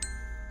 Morgan.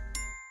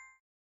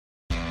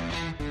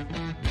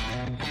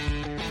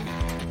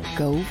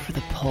 Go for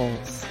the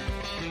pulls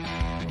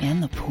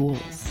and the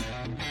pools.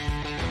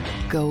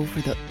 Go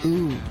for the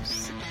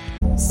oohs.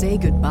 Say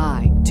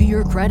goodbye to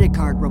your credit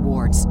card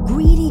rewards.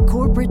 Greedy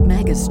corporate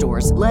mega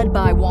stores, led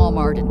by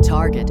Walmart and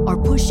Target, are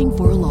pushing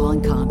for a law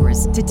in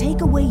Congress to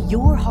take away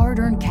your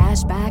hard-earned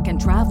cash back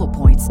and travel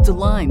points to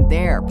line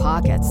their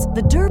pockets.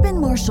 The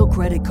Durbin-Marshall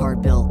credit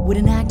card bill would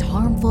enact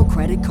harmful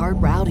credit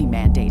card routing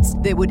mandates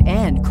that would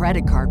end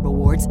credit card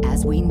rewards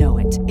as we know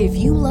it. If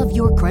you love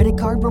your credit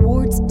card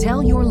rewards,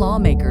 tell your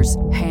lawmakers,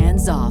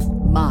 hands off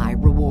my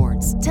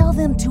rewards. Tell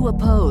them to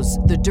oppose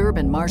the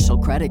Durbin-Marshall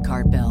credit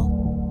card bill.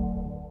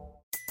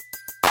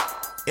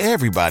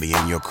 Everybody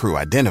in your crew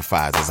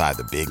identifies as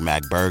either Big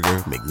Mac Burger,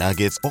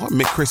 McNuggets, or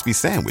McCrispy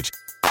Sandwich.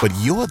 But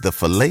you're the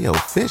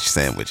Filet-O-Fish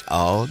Sandwich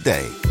all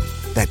day.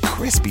 That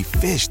crispy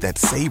fish, that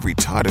savory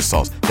tartar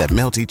sauce, that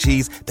melty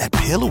cheese, that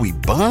pillowy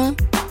bun.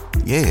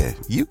 Yeah,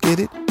 you get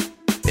it.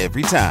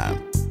 Every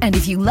time. And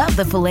if you love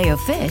the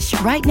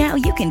Filet-O-Fish, right now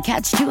you can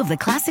catch two of the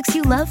classics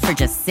you love for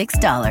just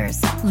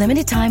 $6.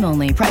 Limited time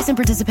only. Price and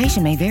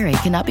participation may vary.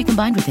 Cannot be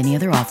combined with any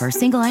other offer.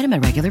 Single item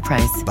at regular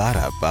price.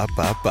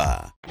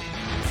 Ba-da-ba-ba-ba.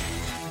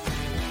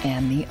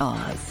 And the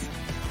Oz.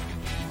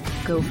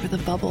 Go for the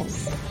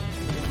bubbles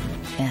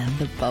and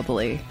the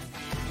bubbly.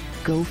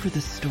 Go for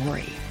the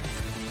story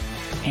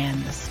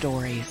and the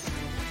stories.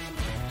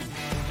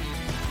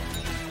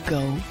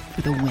 Go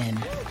for the win.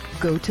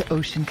 Go to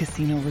Ocean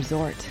Casino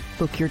Resort.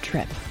 Book your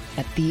trip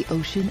at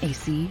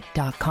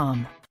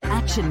theoceanac.com.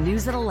 Action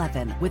News at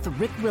 11 with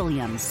Rick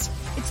Williams.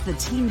 It's the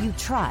team you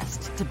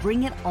trust to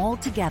bring it all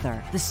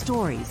together. The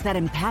stories that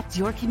impact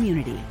your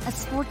community, a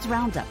sports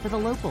roundup for the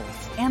locals,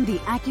 and the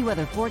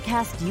AccuWeather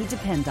forecast you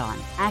depend on.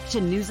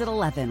 Action News at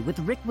 11 with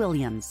Rick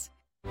Williams.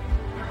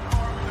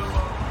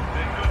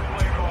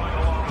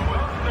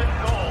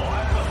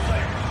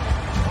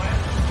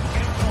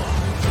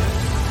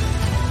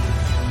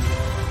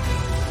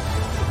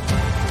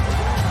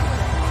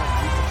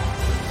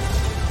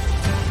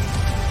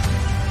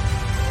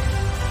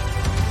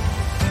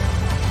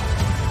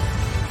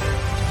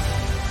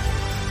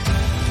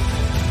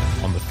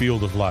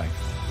 Field of life,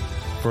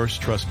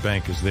 First Trust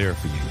Bank is there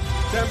for you.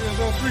 Champions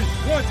on three.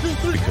 1, 2,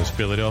 3. Because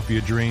Philadelphia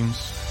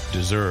dreams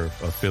deserve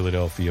a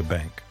Philadelphia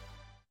bank.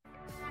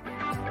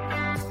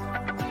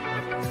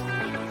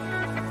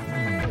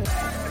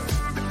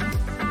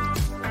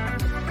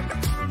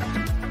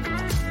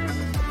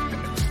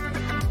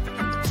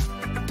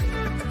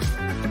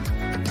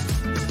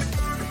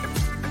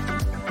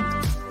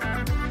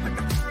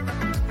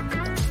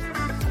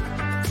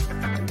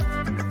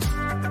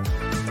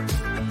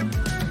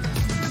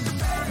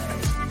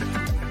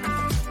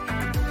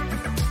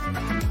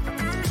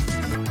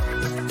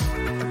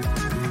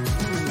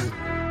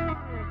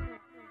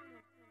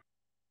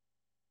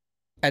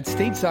 At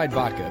Stateside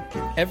Vodka,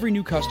 every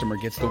new customer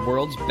gets the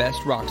world's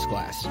best rocks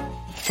glass.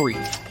 Free.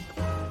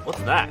 What's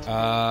that?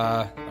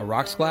 A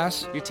rocks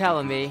glass? You're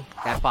telling me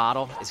that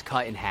bottle is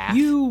cut in half?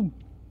 You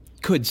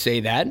could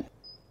say that.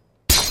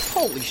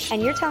 Holy shit.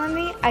 And you're telling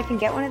me I can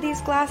get one of these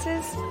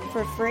glasses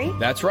for free?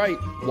 That's right.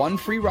 One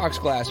free rocks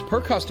glass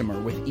per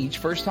customer with each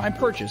first-time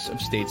purchase of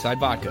Stateside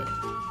Vodka.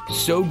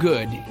 So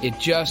good, it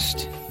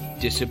just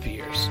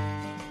disappears.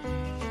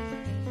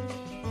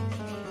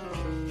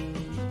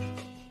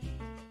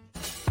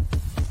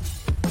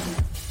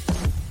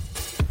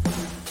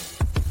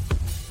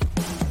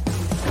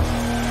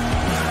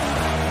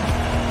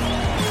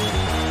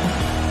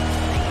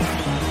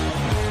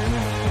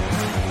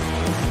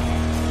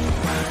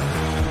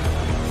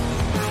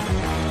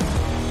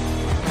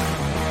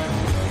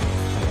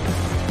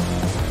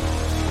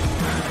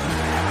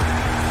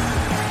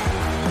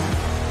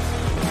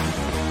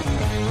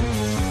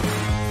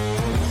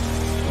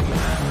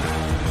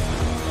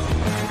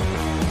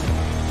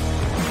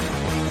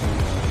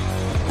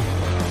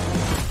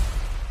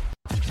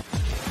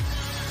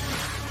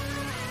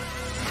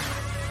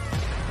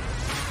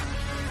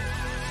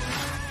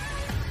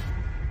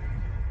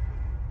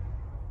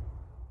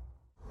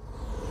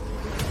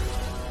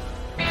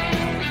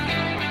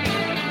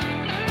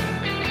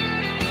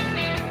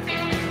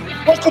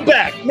 Welcome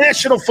back.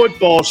 National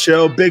Football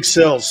Show, Big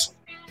Sills.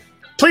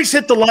 Please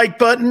hit the like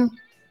button.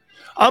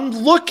 I'm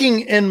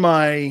looking in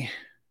my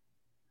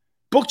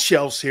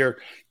bookshelves here.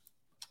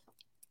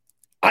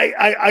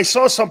 I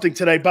saw something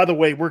today. By the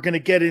way, we're going to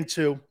get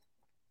into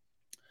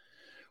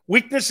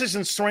weaknesses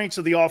and strengths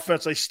of the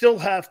offense. I still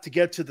have to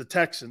get to the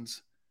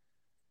Texans.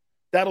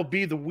 That'll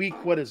be the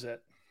week, what is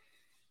it?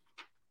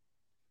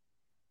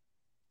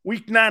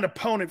 Week 9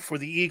 opponent for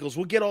the Eagles.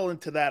 We'll get all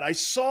into that. I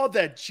saw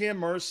that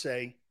Jim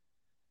Irsay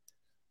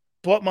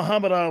bought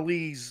Muhammad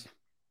Ali's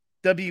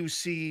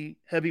WC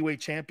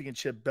heavyweight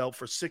championship belt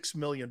for $6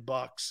 million.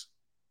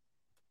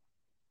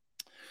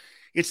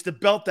 It's the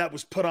belt that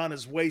was put on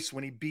his waist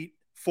when he beat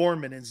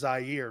Foreman in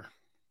Zaire.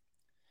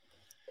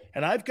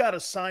 And I've got a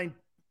signed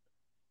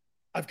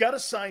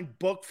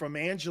book from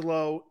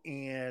Angelo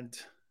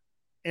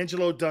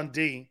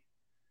Dundee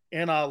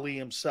and Ali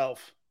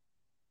himself.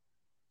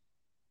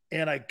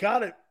 And I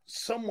got it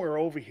somewhere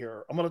over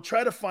here. I'm going to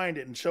try to find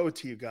it and show it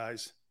to you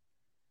guys.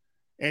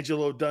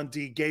 Angelo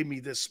Dundee gave me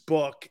this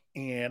book,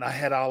 and I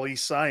had Ali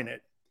sign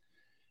it.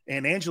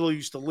 And Angelo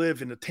used to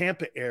live in the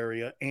Tampa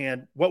area.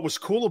 And what was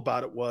cool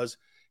about it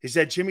is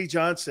that Jimmy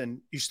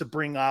Johnson used to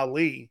bring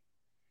Ali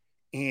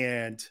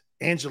and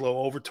Angelo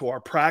over to our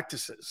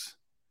practices.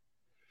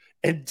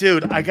 And,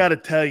 dude, I got to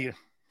tell you,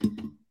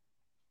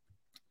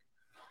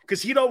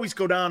 because he'd always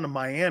go down to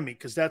Miami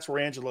because that's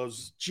where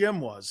Angelo's gym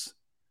was.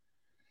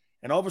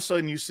 And all of a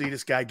sudden you see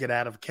this guy get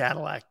out of a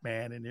Cadillac,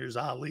 man, and there's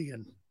Ali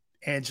and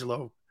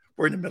Angelo.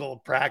 We're in the middle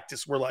of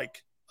practice. We're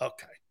like,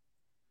 okay.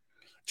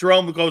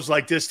 Jerome goes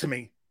like this to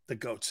me, the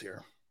GOAT's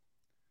here.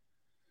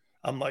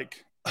 I'm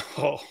like,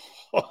 oh,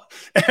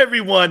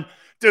 everyone,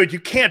 dude, you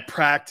can't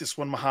practice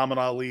when Muhammad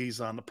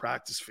Ali's on the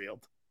practice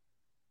field.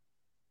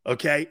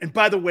 Okay? And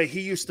by the way,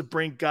 he used to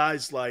bring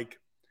guys like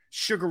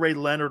Sugar Ray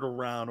Leonard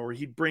around, or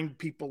he'd bring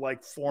people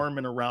like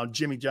Foreman around,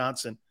 Jimmy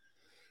Johnson,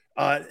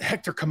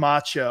 Hector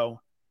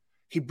Camacho.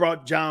 He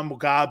brought John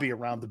Mugabe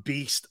around, the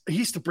Beast. He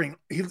used to bring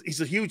 – he's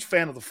a huge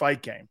fan of the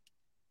fight game.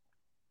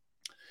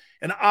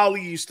 And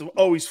Ali used to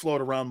always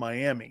float around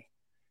Miami.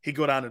 He'd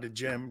go down to the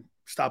gym,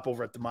 stop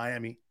over at the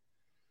Miami.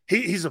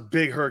 He's a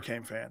big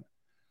Hurricane fan.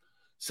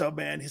 So,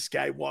 man, this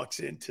guy walks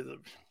into the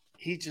 –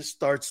 he just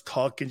starts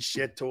talking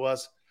shit to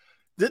us.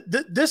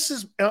 This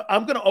is –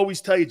 I'm going to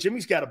always tell you,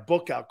 Jimmy's got a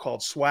book out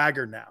called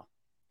Swagger now.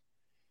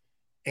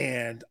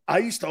 And I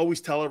used to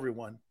always tell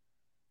everyone,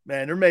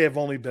 man, there may have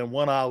only been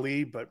one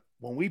Ali, but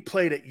when we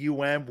played at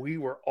UM, we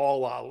were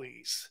all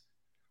Alis.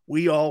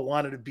 We all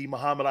wanted to be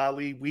Muhammad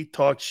Ali. We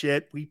talked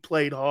shit. We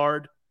played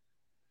hard.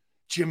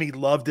 Jimmy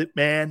loved it,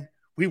 man.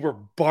 We were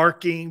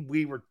barking.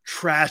 We were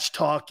trash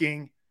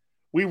talking.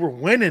 We were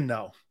winning,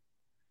 though.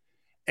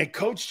 And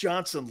Coach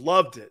Johnson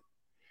loved it.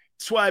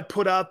 That's why I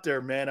put out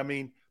there, man. I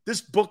mean,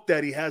 this book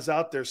that he has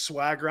out there,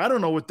 Swagger, I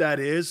don't know what that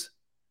is,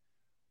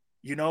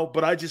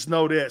 but I just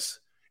know this.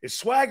 If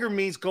swagger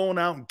means going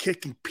out and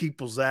kicking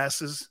people's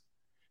asses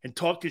and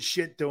talking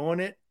shit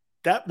doing it,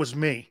 that was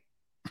me.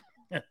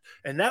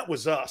 And that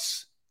was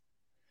us.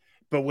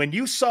 But when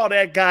you saw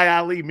that guy,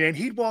 Ali, man,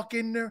 he'd walk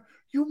in there.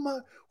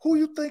 Who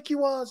you think you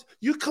was?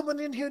 You coming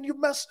in here and you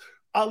mess.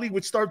 Ali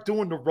would start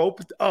doing the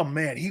rope. Oh,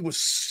 man, he was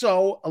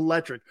so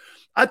electric.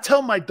 I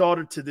tell my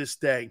daughter to this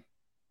day,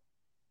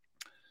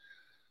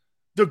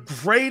 the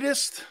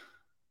greatest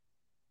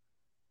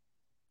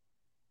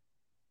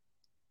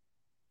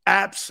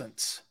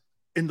absence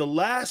in the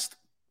last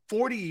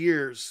 40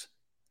 years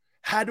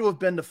had to have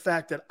been the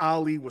fact that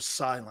Ali was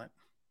silent.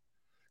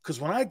 Because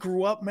when I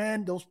grew up,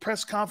 man, those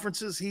press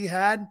conferences he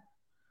had,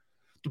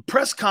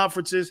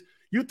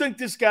 you think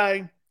this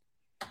guy,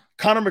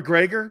 Conor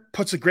McGregor,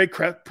 puts a great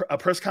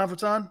press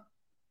conference on?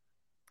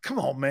 Come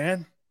on,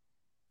 man.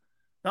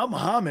 Not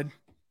Muhammad.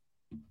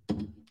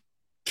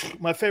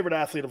 My favorite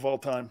athlete of all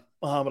time,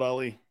 Muhammad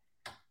Ali.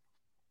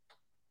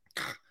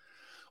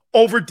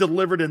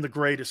 Over-delivered in the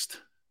greatest.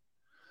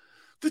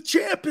 The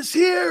champ is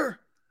here.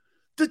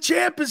 The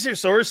champ is here.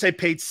 So Irsay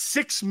paid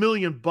 $6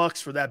 million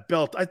for that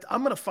belt.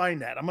 I'm going to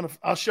find that.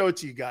 I'll show it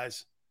to you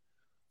guys.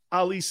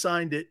 Ali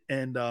signed it,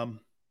 and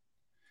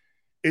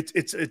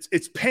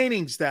it's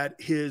paintings that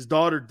his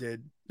daughter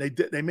did.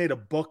 They made a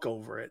book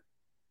over it.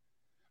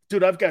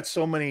 Dude, I've got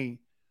so many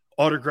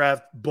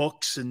autographed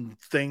books and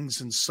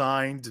things and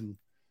signed, and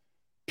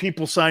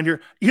people signed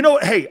here.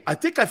 Hey, I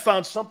think I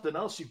found something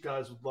else you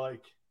guys would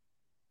like.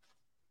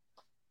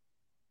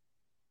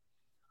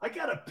 I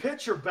got a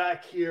picture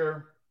back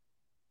here.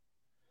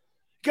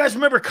 You guys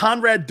remember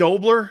Conrad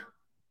Dobler?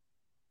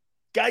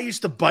 Guy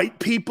used to bite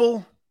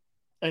people.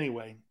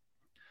 Anyway,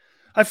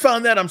 I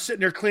found that. I'm sitting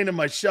there cleaning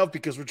my shelf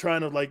because we're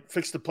trying to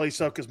fix the place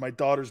up because my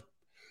daughter's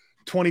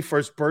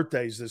 21st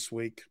birthday is this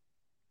week.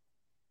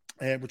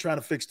 And we're trying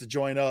to fix the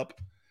joint up.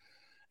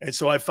 And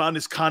so I found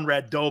this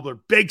Conrad Dobler.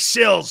 Big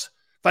Sills.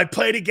 If I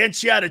played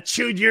against you, I'd have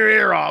chewed your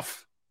ear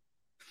off.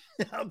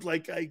 I'm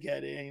like, I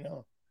get it,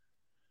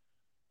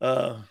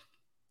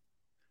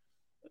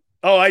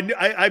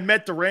 I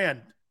met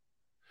Duran.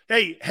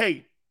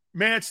 Hey,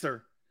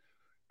 Manster,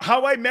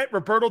 how I met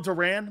Roberto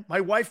Duran, my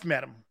wife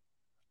met him.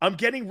 I'm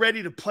getting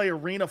ready to play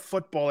arena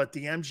football at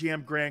the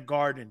MGM Grand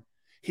Garden.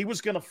 He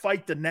was going to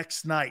fight the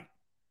next night.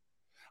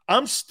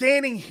 I'm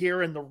standing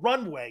here in the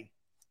runway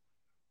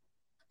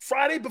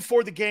Friday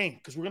before the game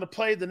because we're going to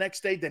play the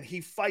next day. Then he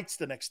fights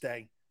the next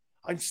day.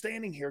 I'm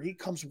standing here. He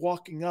comes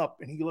walking up,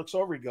 and he looks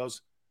over. He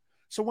goes,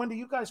 so when do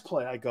you guys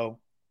play? I go,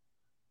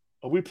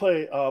 we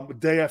play the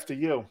day after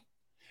you.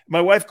 My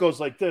wife goes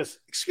like this,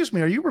 excuse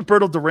me, are you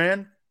Roberto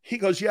Duran? He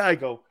goes, yeah. I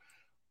go,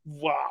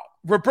 wow.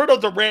 Roberto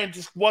Duran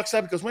just walks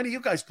up and goes, when do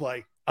you guys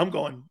play? I'm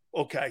going,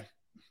 okay.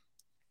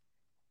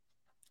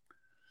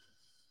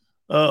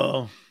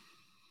 Oh,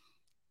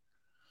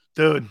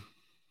 dude.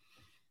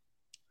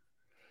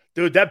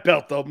 Dude, that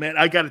belt, though, man,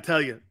 I got to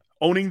tell you,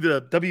 owning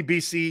the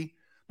WBC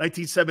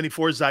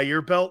 1974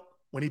 Zaire belt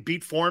when he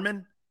beat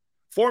Foreman,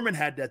 Foreman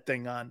had that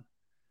thing on.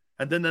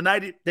 And then the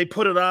night they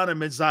put it on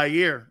him in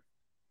Zaire.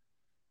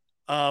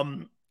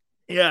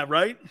 Yeah,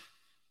 right?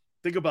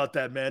 Think about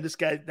that, man. This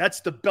guy,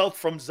 that's the belt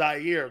from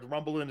Zaire, the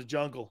Rumble in the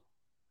Jungle.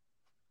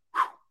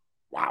 Whew.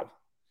 Wow.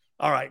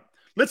 All right.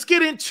 Let's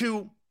get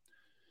into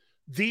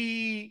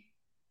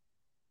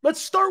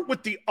let's start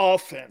with the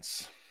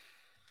offense.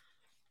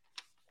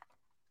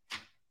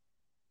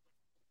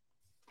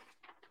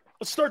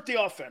 Let's start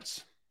the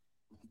offense.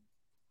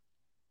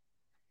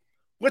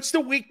 What's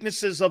the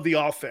weaknesses of the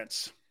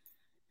offense?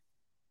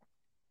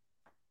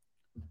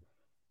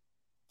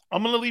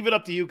 I'm going to leave it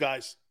up to you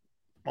guys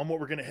on what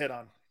we're going to hit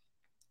on.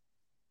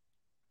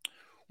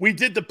 We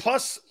did the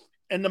plus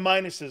and the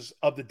minuses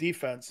of the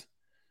defense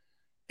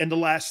in the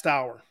last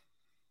hour.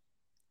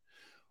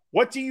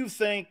 What do you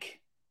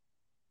think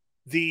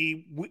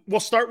we'll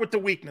start with the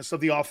weakness of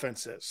the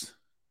offense is?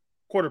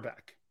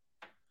 Quarterback.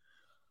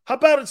 How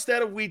about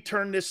instead of we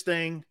turn this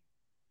thing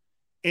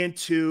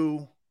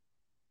into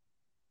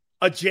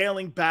a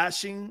jailing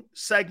bashing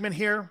segment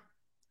here?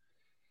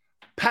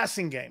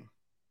 Passing game.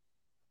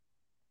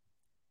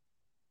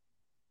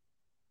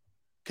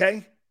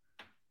 Okay?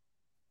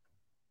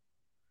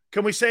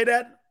 Can we say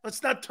that?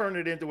 Let's not turn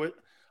it into it.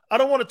 I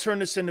don't want to turn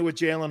this into a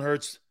Jalen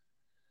Hurts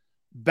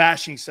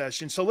bashing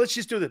session. So let's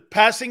just do the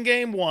passing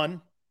game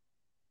 1.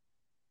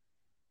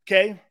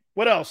 Okay?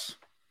 What else?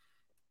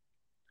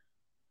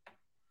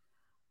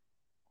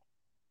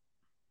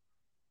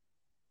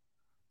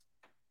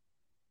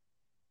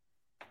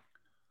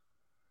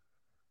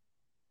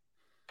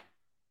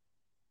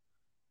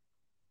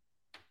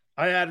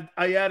 I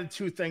added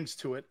 2 things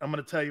to it. I'm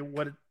going to tell you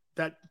what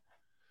that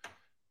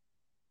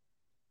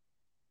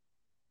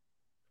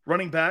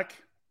running back,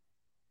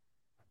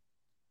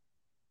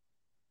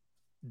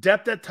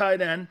 depth at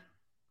tight end,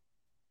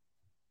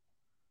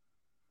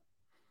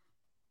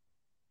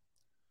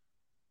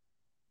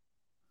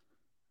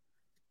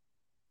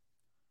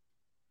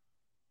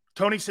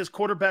 Tony says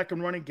quarterback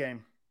and running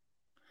game.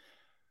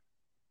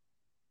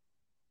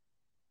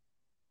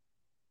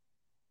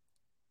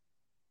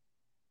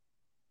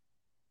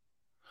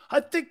 I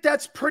think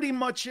that's pretty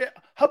much it.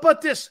 How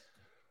about this?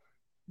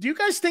 Do you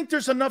guys think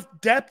there's enough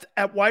depth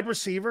at wide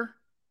receiver?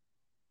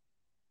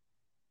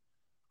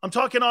 I'm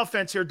talking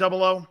offense here,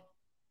 00.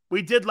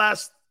 We did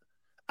last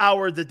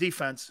hour the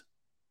defense.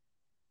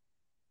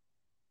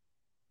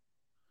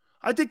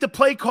 I think the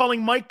play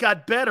calling might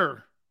got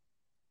better.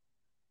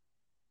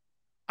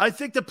 I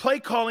think the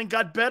play calling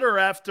got better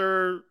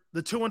after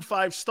the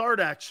 2-5 start,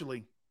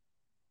 actually.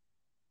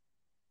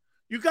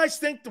 You guys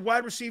think the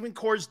wide receiving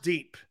core is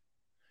deep?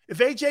 If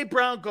A.J.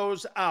 Brown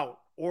goes out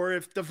or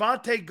if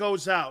Devontae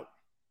goes out,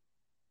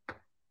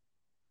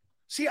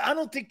 see, I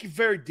don't think you're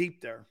very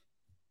deep there.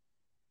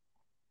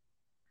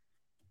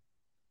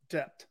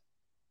 Depth.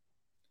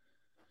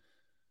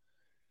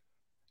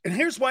 And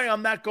here's why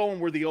I'm not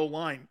going with the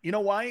O-line. You know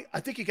why?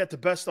 I think you got the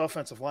best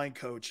offensive line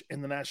coach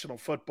in the National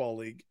Football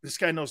League. This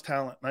guy knows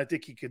talent, and I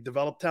think he could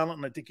develop talent,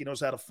 and I think he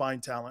knows how to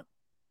find talent.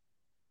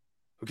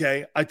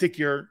 Okay? I think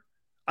your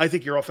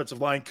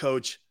offensive line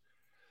coach,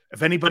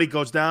 if anybody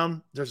goes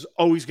down, there's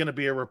always going to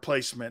be a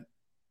replacement.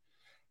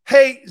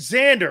 Hey,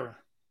 Xander,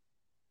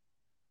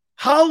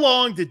 how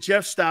long did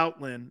Jeff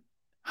Stoutland,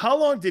 how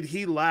long did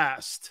he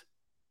last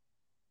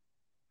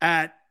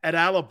at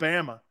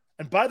Alabama?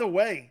 And by the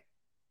way,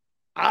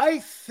 I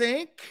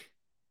think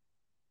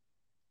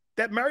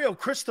that Mario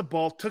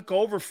Cristobal took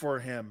over for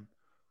him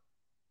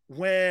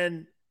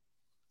when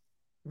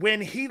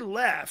he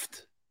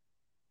left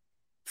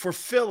for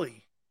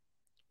Philly.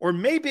 Or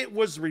maybe it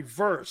was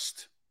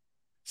reversed.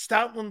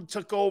 Stoutland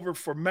took over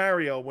for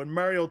Mario when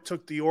Mario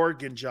took the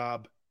Oregon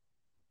job.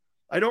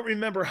 I don't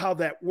remember how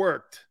that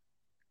worked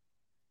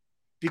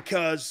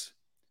because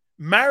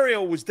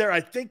Mario was there.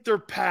 I think their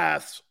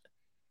paths,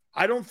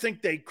 I don't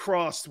think they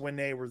crossed when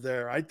they were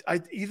there.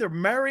 Either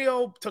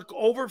Mario took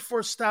over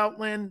for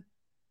Stoutland.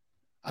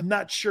 I'm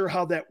not sure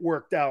how that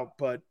worked out,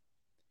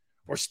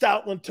 or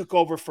Stoutland took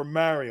over for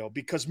Mario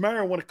because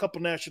Mario won a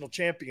couple national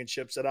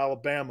championships at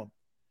Alabama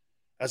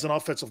as an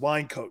offensive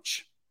line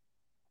coach.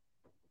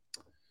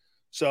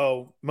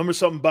 So remember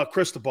something about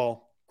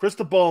Cristobal.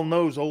 Cristobal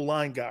knows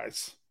O-line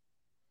guys.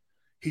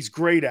 He's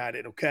great at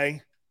it,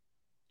 okay?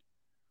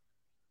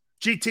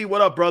 GT,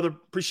 what up, brother?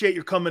 Appreciate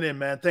you coming in,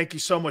 man. Thank you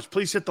so much.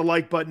 Please hit the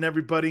like button,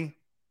 everybody.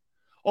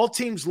 All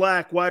teams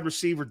lack wide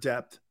receiver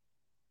depth.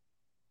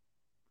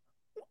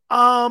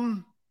 I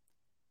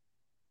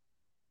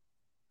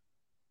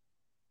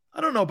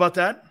don't know about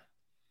that.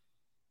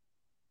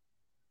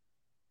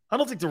 I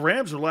don't think the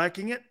Rams are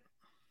lacking it.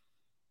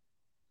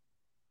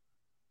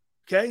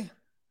 Okay?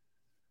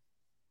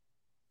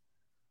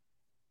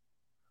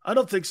 I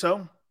don't think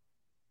so.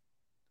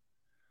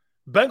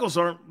 Bengals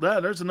aren't.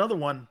 There's another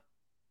one.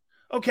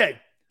 Okay,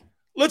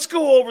 let's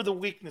go over the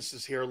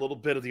weaknesses here, a little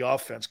bit of the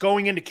offense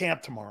going into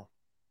camp tomorrow.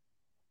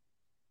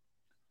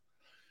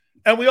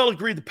 And we all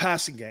agree the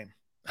passing game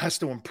has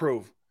to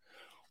improve.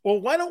 Well,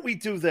 why don't we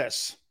do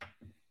this?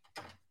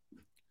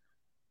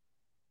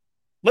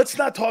 Let's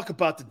not talk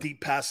about the deep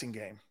passing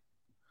game.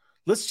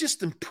 Let's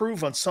just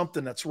improve on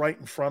something that's right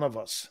in front of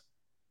us.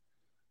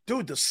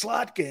 Dude, the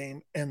slot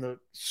game and the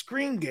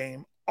screen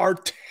game are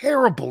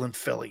terrible in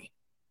Philly.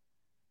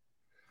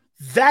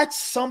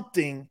 That's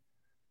something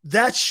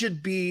that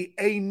should be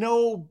a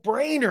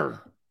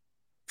no-brainer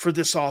for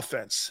this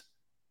offense.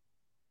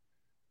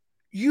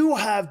 You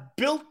have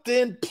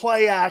built-in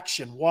play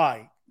action.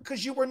 Why?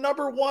 Because you were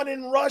number one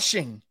in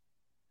rushing.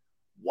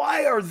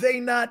 Why are they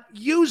not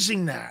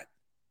using that?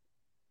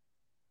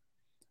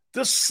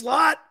 The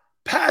slot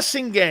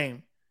passing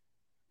game.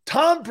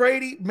 Tom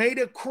Brady made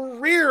a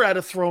career out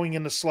of throwing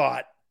in the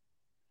slot.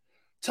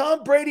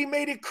 Tom Brady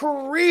made a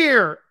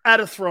career out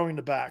of throwing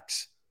the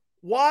backs.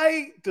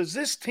 Why does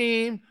this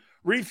team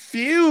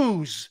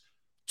refuse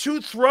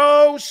to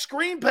throw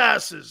screen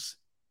passes?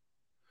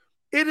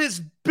 It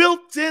is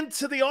built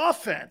into the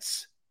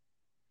offense.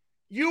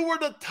 You were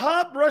the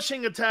top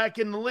rushing attack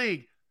in the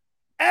league.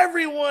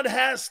 Everyone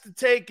has to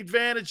take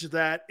advantage of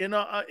that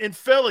in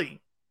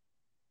Philly.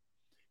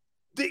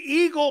 The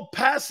Eagle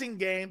passing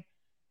game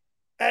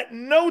at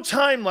no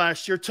time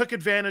last year took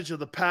advantage of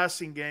the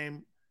passing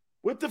game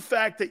with the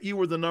fact that you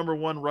were the number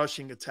one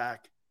rushing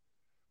attack.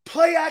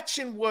 Play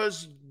action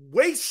was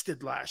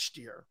wasted last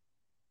year.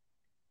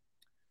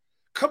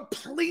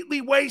 Completely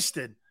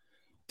wasted.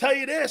 Tell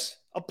you this,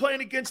 I'm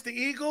playing against the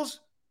Eagles.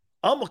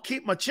 I'm going to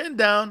keep my chin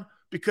down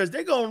because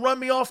they're going to run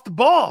me off the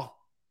ball.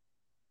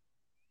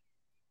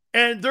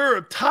 And they're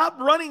a top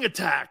running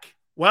attack.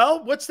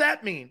 Well, what's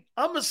that mean?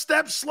 I'm a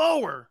step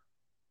slower.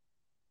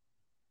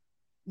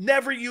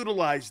 Never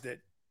utilized it.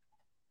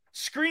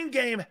 Screen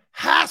game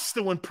has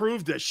to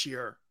improve this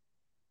year.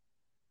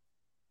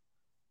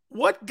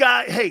 What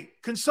guy, hey,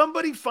 can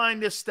somebody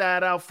find this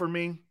stat out for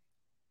me?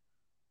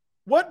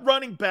 What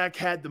running back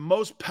had the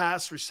most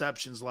pass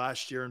receptions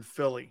last year in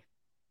Philly?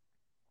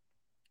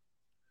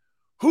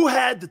 Who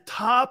had the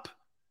top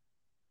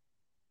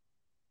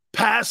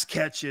pass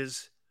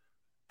catches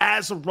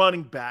as a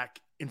running back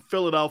in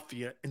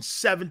Philadelphia in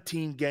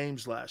 17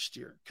 games last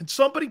year? Can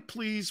somebody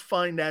please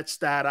find that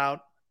stat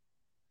out?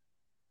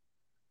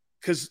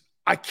 Because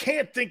I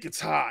can't think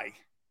it's high.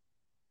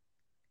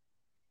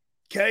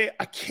 Okay?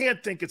 I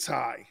can't think it's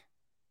high.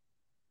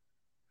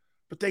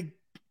 But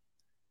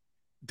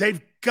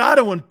they've got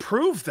to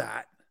improve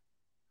that.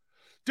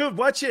 Dude,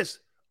 watch this.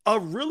 A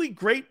really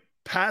great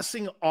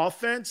passing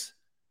offense,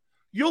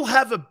 you'll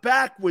have a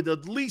back with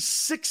at least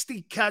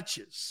 60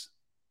 catches.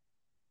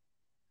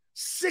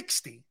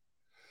 60.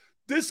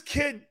 This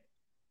kid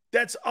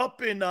that's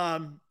up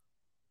in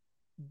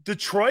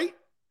Detroit,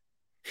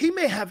 he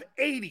may have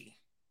 80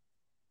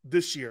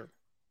 this year.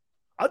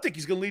 I think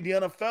he's going to lead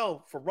the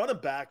NFL for running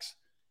backs,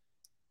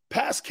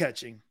 pass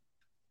catching.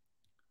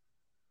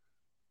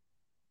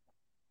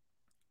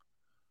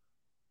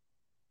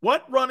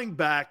 What running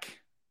back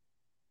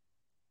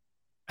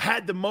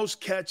had the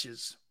most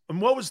catches?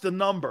 And what was the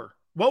number?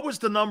 What was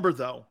the number,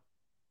 though,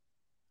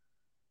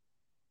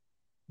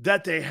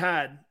 that they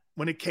had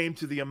when it came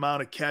to the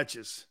amount of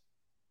catches?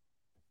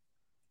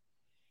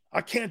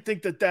 I can't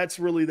think that that's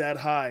really that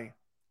high.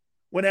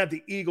 When have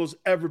the Eagles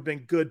ever been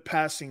good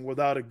passing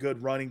without a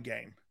good running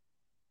game?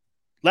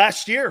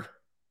 Last year.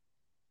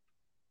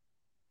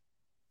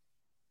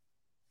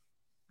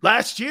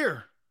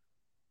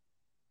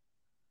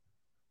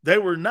 They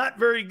were not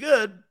very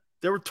good.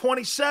 They were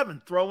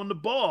 27th throwing the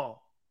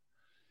ball.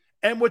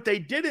 And what they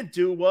didn't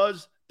do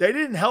was they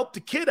didn't help the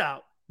kid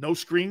out. No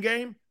screen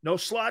game, no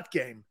slot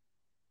game.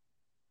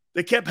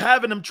 They kept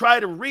having him try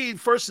to read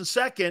first and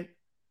second,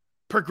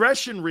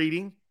 progression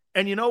reading,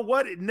 and you know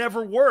what? It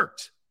never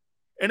worked.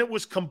 And it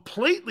was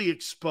completely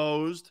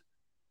exposed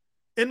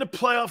in the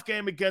playoff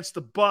game against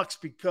the Bucs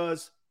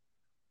because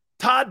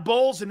Todd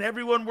Bowles and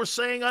everyone were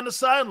saying on the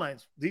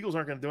sidelines, the Eagles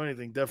aren't going to do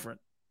anything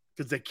different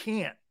because they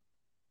can't.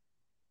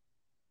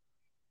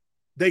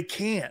 They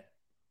can't.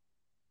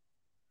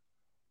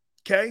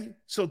 Okay?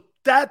 So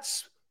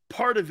that's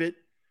part of it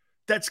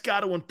that's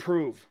got to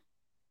improve.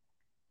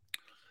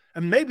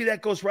 And maybe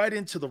that goes right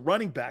into the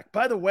running back.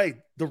 By the way,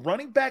 the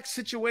running back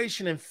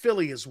situation in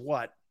Philly is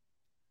what?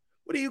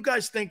 What do you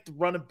guys think the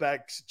running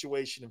back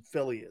situation in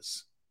Philly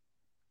is?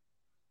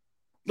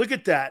 Look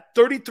at that.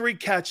 33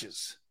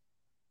 catches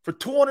for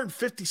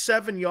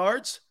 257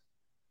 yards.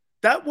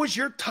 That was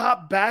your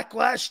top back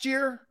last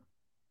year.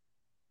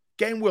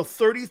 Gainwell,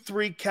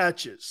 33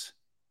 catches.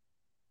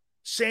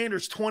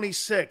 Sanders,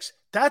 26.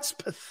 That's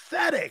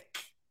pathetic.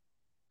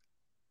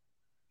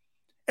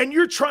 And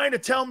you're trying to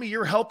tell me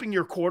you're helping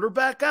your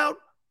quarterback out?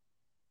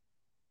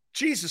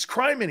 Jesus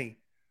criminy.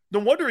 No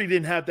wonder he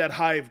didn't have that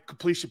high of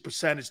completion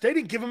percentage. They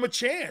didn't give him a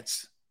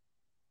chance.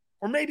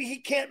 Or maybe he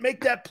can't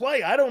make that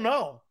play. I don't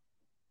know.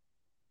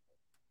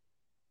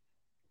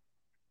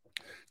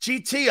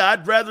 GT,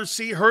 I'd rather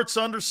see Hurts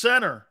under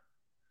center.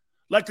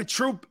 Like a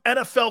true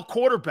NFL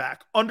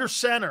quarterback, under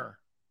center.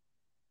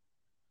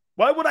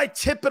 Why would I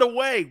tip it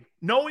away?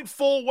 Knowing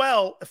full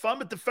well, if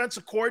I'm a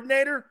defensive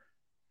coordinator,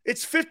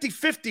 it's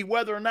 50-50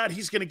 whether or not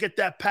he's going to get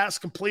that pass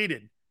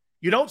completed.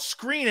 You don't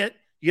screen it.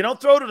 You don't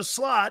throw to the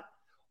slot.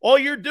 All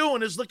you're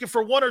doing is looking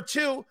for one or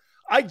two.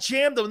 I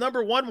jammed the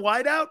number one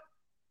wideout.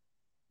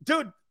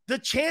 Dude, the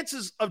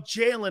chances of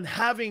Jalen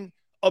having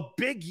a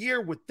big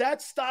year with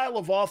that style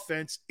of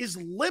offense is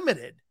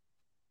limited.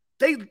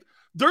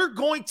 They're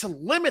going to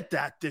limit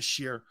that this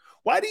year.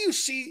 Why do you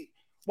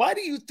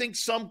think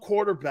some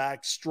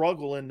quarterbacks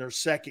struggle in their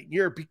second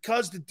year?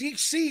 Because the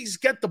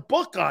DCs get the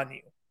book on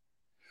you.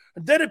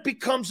 And then it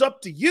becomes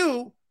up to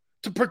you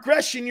to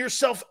progression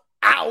yourself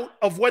out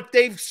of what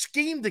they've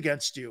schemed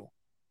against you.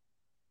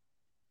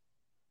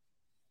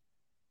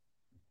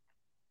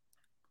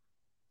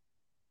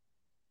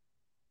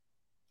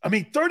 I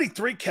mean,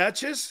 33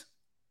 catches,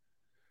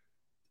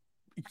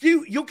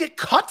 you'll get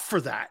cut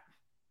for that.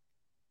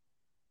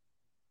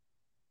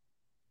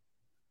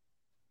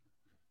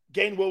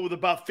 Gainwell with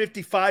about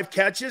 55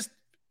 catches.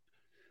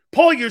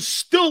 Paul, you're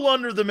still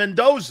under the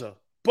Mendoza,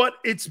 but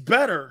it's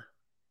better.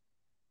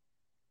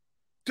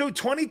 Dude,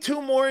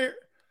 22 more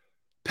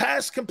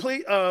pass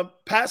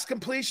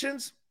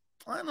completions?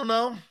 I don't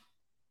know.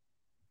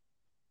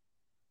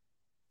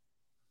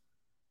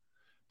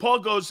 Paul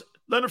goes,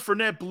 Leonard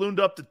Fournette ballooned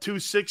up to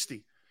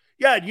 260.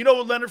 Yeah, you know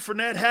what Leonard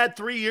Fournette had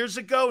 3 years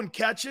ago in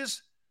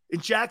catches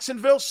in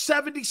Jacksonville?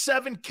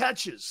 77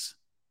 catches.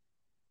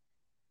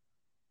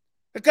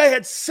 That guy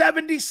had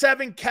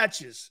 77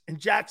 catches in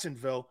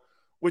Jacksonville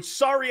with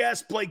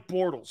sorry-ass Blake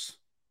Bortles.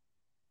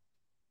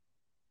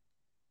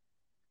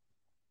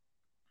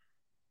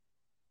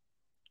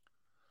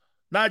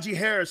 Najee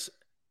Harris,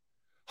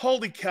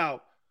 holy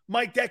cow.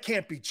 Mike, that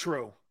can't be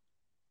true.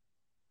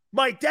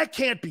 Mike, that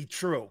can't be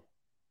true.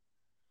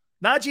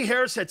 Najee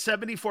Harris had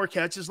 74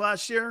 catches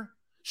last year?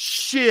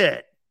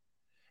 Shit.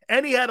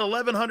 And he had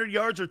 1,100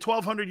 yards or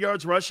 1,200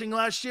 yards rushing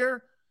last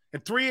year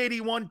and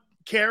 381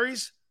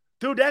 carries?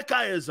 Dude, that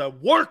guy is a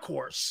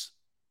workhorse.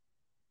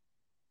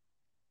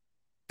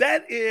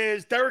 That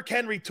is Derrick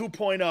Henry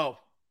 2.0.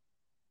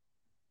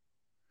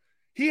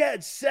 He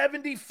had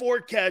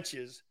 74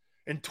 catches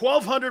and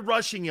 1,200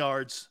 rushing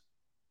yards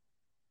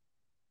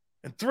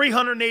and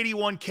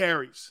 381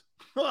 carries.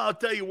 Well, I'll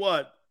tell you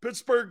what,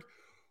 Pittsburgh,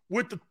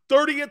 with the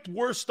 30th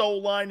worst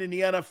O-line in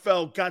the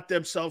NFL, got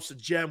themselves a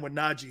gem with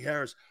Najee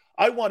Harris.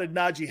 I wanted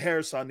Najee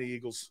Harris on the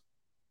Eagles.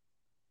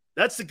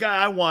 That's the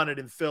guy I wanted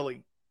in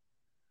Philly.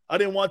 I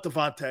didn't want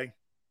Devontae.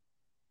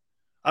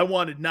 I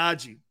wanted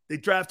Najee. They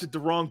drafted the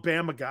wrong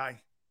Bama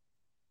guy.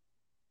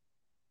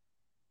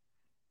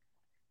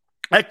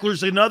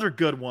 Eckler's another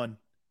good one.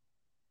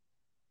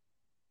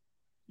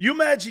 You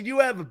imagine you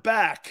have a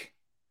back.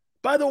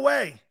 By the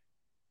way,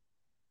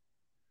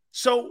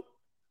 so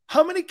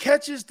how many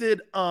catches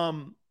did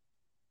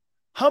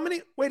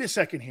wait a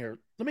second here.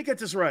 Let me get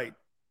this right.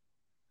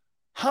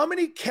 How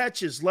many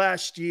catches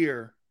last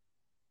year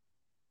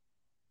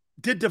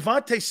did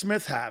Devontae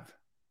Smith have?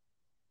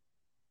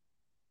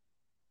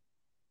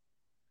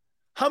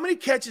 How many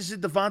catches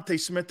did Devontae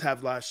Smith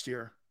have last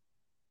year?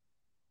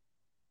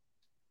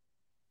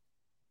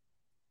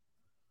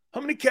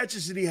 How many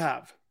catches did he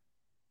have?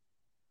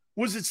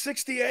 Was it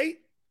 68?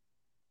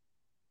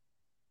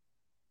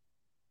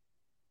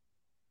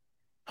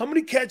 How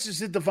many catches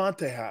did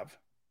Devontae have?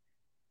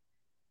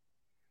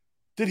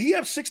 Did he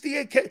have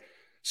 68?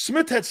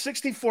 Smith had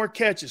 64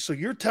 catches. So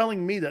you're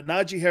telling me that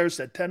Najee Harris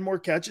had 10 more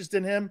catches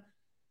than him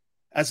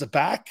as a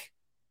back?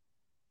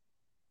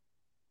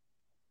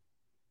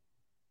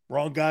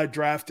 Wrong guy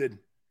drafted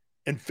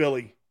in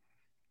Philly.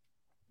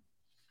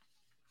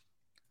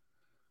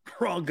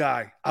 Wrong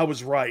guy. I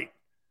was right.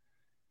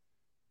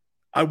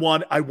 I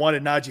wanted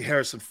Najee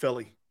Harris in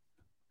Philly.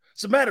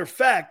 As a matter of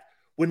fact,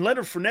 when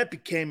Leonard Fournette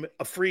became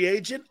a free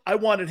agent, I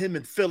wanted him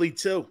in Philly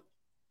too.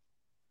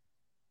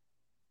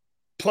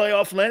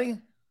 Playoff Lenny.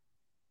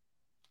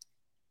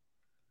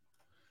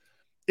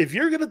 If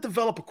you're going to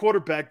develop a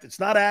quarterback that's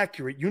not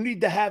accurate, you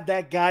need to have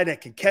that guy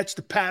that can catch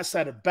the pass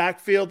out of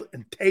backfield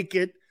and take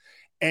it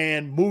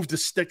and move the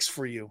sticks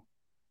for you.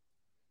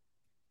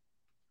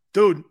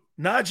 Dude,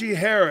 Najee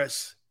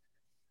Harris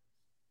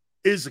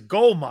is a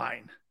gold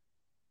mine.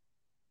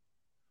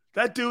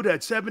 That dude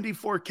had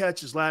 74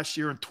 catches last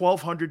year and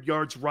 1,200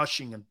 yards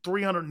rushing and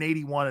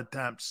 381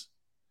 attempts.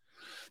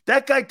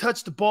 That guy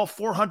touched the ball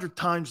 400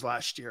 times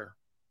last year.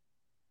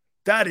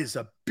 That is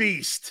a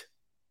beast.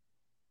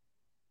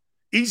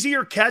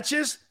 Easier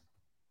catches?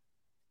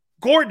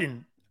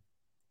 Gordon,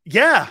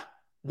 yeah.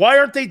 Why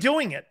aren't they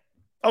doing it?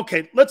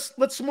 Okay,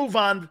 let's move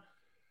on.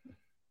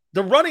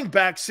 The running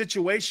back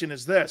situation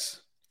is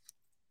this.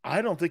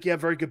 I don't think you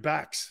have very good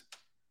backs.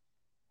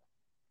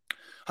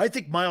 I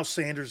think Miles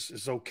Sanders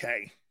is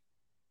okay.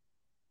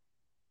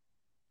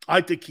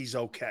 I think he's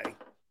okay.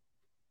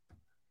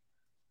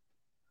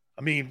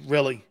 I mean,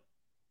 really,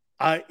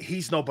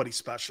 he's nobody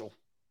special.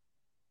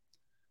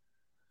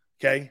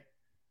 Okay?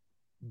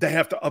 They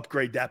have to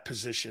upgrade that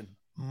position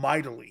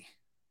mightily.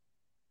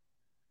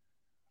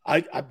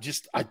 I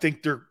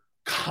think they're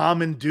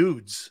common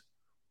dudes,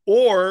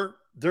 or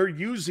they're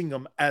using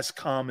them as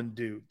common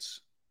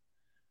dudes.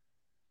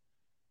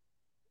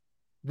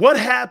 What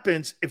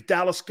happens if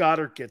Dallas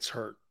Goedert gets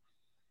hurt?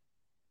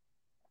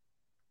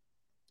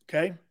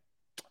 Okay?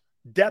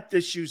 Depth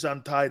issues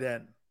on tight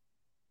end.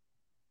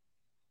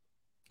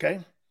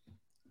 Okay?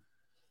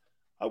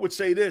 I would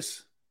say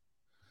this.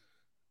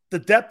 The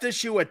depth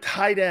issue at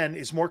tight end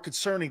is more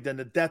concerning than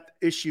the depth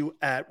issue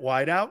at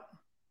wideout.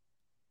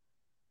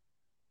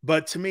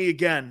 But to me,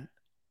 again,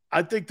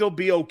 I think they'll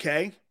be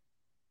okay.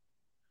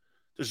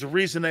 There's a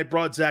reason they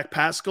brought Zach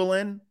Pascal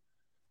in.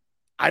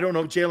 I don't know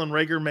if Jalen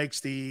Reagor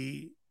makes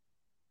the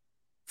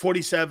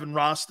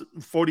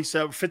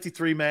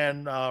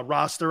 53-man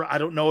roster. I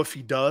don't know if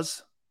he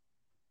does.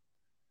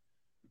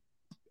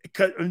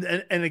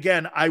 And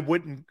again, I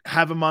wouldn't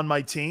have him on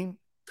my team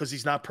because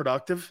he's not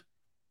productive.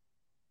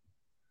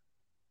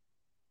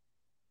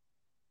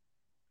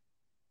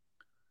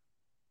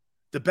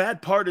 The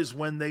bad part is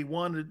when they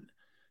wanted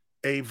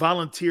a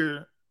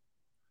volunteer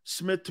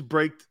Smith to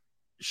break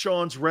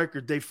Sean's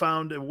record, they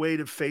found a way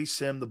to face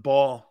him the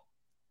ball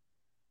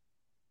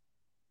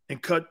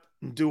and cut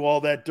and do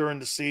all that during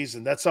the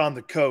season. That's on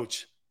the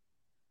coach.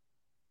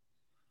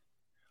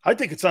 I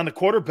think it's on the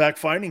quarterback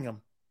finding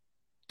him.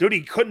 Dude,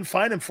 he couldn't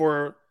find him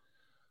for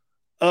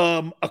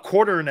a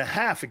quarter and a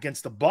half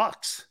against the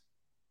Bucks.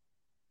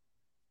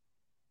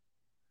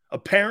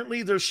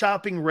 Apparently, they're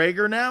shopping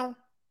Reagor now.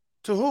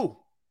 To who?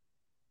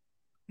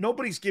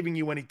 Nobody's giving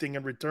you anything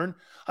in return.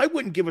 I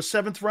wouldn't give a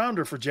 7th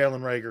rounder for Jalen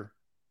Reagor.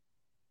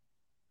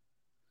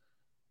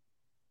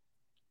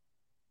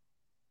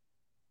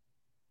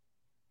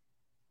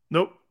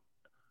 Nope.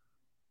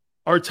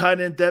 Our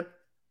tight end depth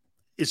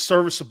is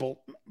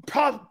serviceable.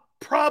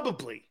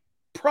 Probably.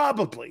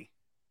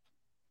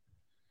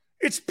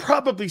 It's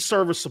probably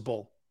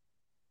serviceable.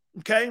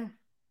 Okay?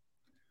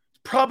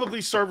 Probably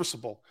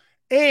serviceable.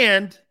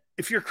 And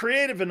if you're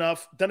creative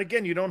enough, then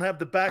again, you don't have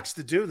the backs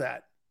to do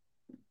that.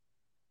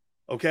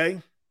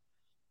 Okay?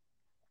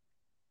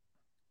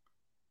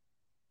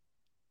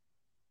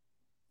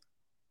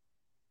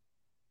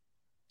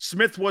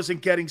 Smith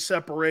wasn't getting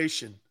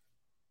separation.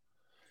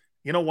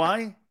 You know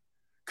why?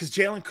 Because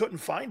Jalen couldn't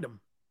find him.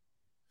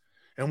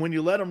 And when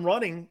you let him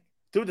running,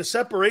 dude, the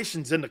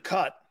separation's in the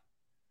cut.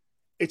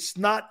 It's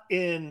not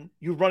in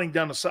you running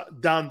down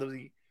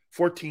the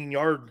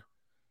 14-yard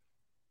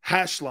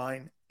hash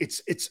line.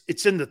 It's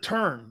in the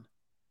turn,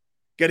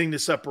 getting the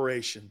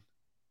separation.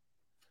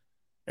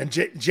 And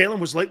Jalen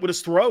was late with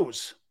his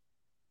throws.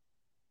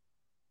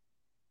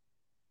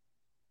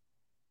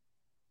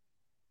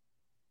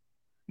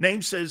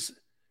 Name says,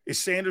 is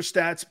Sanders'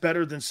 stats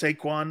better than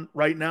Saquon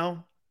right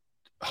now?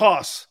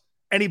 Hoss,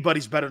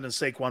 anybody's better than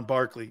Saquon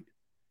Barkley.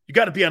 You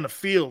got to be on the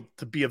field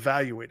to be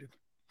evaluated.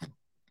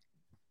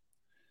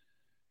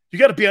 You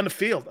got to be on the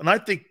field. And I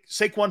think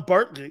Saquon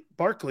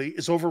Barkley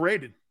is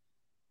overrated.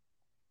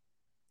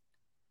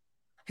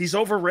 He's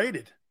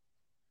overrated.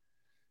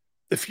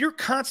 If you're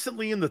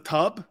constantly in the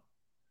tub,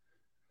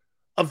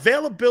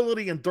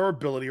 availability and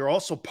durability are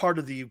also part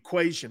of the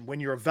equation when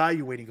you're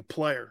evaluating a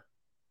player.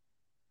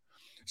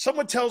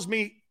 Someone tells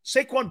me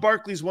Saquon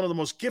Barkley is one of the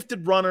most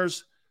gifted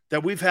runners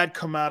that we've had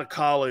come out of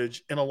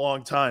college in a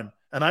long time.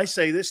 And I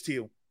say this to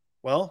you.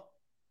 Well,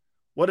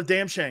 what a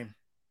damn shame.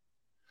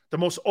 The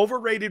most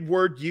overrated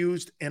word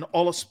used in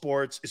all of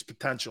sports is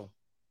potential.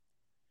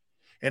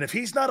 And if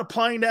he's not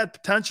applying that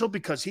potential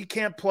because he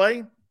can't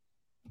play,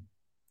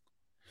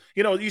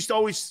 you know, I used to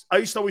always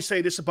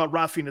say this about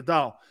Rafi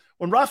Nadal.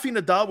 When Rafi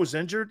Nadal was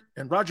injured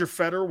and Roger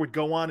Federer would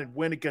go on and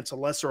win against a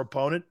lesser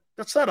opponent,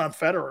 that's not on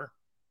Federer.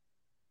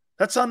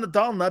 That's on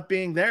Nadal not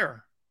being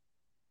there.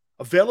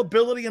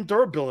 Availability and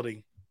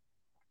durability.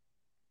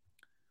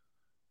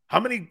 How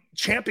many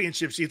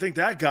championships do you think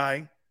that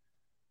guy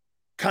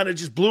kind of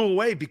just blew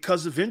away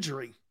because of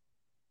injury?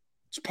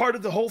 It's part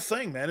of the whole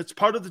thing, man. It's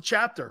part of the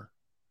chapter.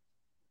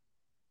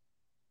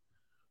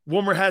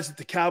 Rumor has it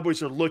the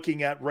Cowboys are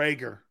looking at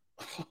Reagor.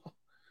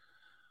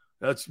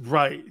 That's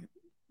right.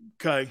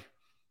 Okay.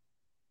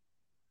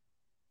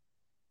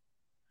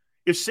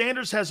 If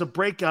Sanders has a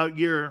breakout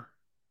year,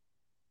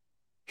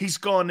 he's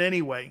gone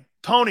anyway.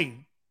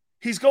 Tony,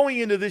 he's going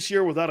into this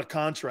year without a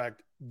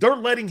contract. They're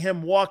letting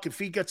him walk if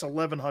he gets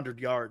 1,100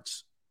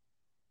 yards.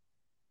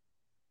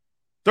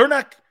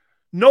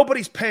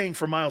 Nobody's paying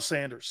for Miles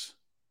Sanders.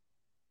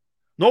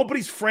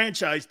 Nobody's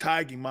franchise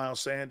tagging Miles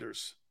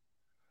Sanders.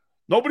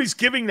 Nobody's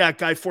giving that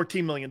guy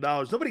 $14 million.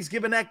 Nobody's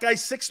giving that guy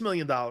 $6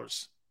 million.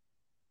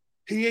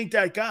 He ain't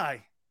that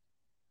guy.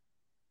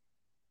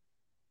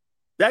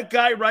 That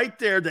guy right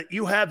there that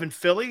you have in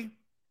Philly,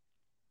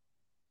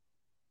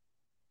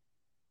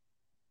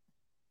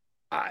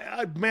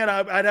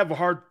 I'd have a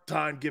hard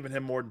time giving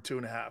him more than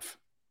 2.5.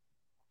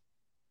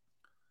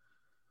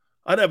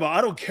 I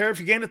don't care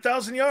if you gain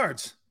 1,000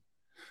 yards.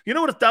 You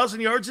know what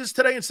 1,000 yards is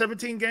today in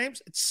 17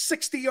 games? It's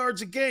 60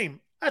 yards a game.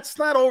 That's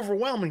not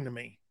overwhelming to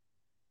me.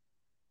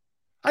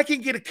 I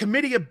can get a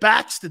committee of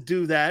backs to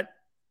do that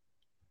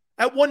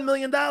at $1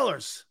 million.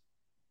 Do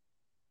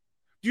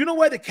you know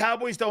why the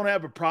Cowboys don't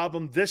have a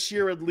problem this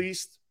year at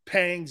least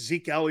paying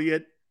Zeke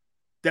Elliott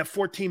that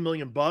 $14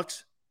 million?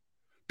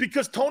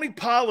 Because Tony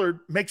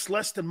Pollard makes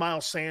less than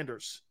Miles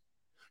Sanders.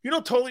 You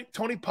know,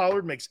 Tony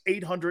Pollard makes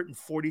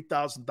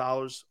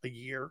 $840,000 a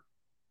year.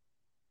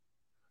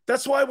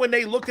 That's why when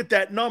they look at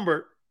that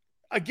number,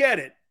 I get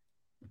it.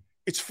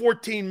 It's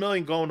 $14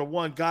 million going to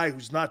one guy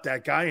who's not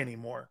that guy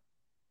anymore.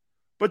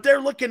 But they're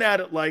looking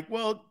at it like,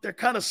 well, they're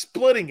kind of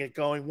splitting it,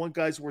 going one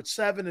guy's worth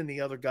 7 and the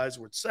other guy's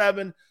worth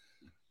 7.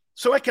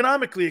 So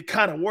economically, it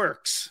kind of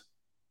works.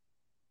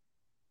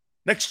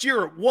 Next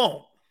year, it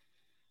won't.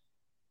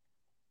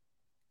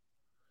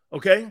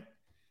 Okay?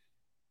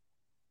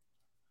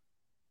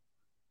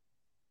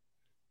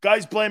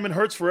 Guys blaming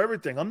Hurts for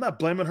everything. I'm not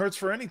blaming Hurts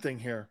for anything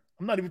here.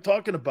 I'm not even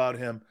talking about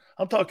him.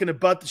 I'm talking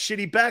about the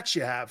shitty backs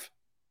you have.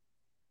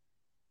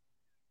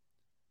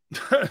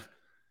 I'm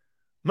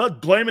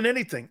not blaming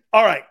anything.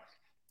 All right.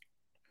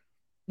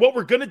 What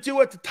we're going to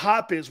do at the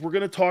top is we're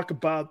going to talk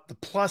about the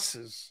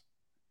pluses.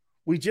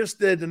 We just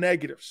did the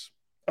negatives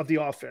of the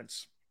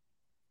offense.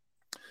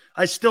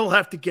 I still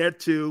have to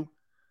get to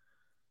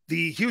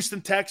the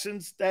Houston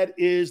Texans. That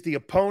is the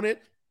opponent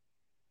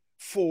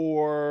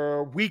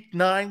for week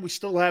 9. We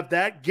still have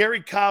that.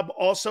 Gary Cobb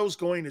also is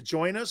going to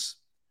join us.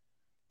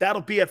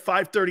 That'll be at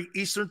 5:30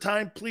 Eastern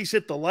time. Please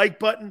hit the like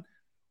button.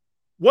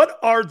 What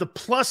are the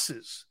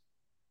pluses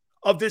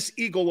of this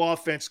Eagle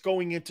offense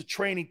going into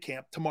training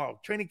camp tomorrow?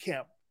 Training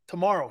camp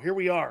tomorrow. Here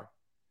we are.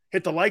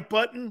 Hit the like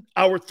button.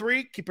 Hour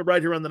 3. Keep it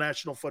right here on the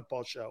National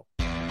Football Show.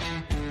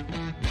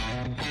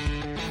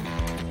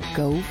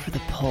 Go for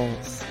the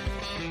pulls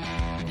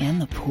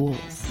and the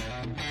pools.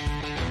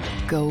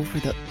 Go for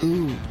the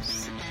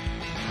oohs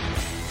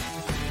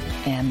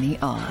and the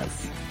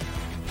ahs.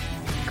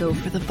 Go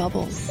for the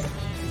bubbles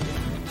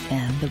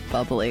and the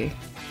bubbly.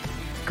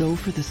 Go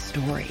for the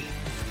story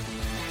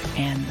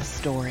and the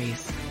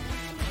stories.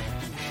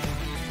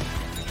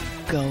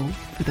 Go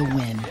for the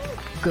win.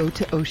 Go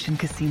to Ocean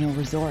Casino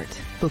Resort.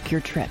 Book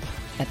your trip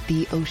at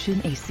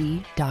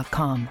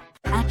theoceanac.com.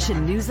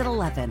 Action News at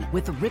 11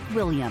 with Rick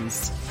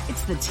Williams.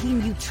 It's the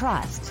team you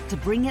trust to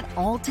bring it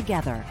all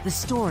together. The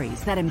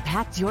stories that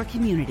impact your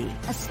community.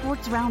 A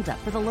sports roundup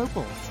for the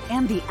locals.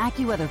 And the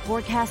AccuWeather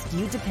forecast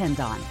you depend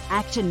on.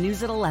 Action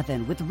News at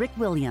 11 with Rick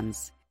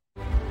Williams.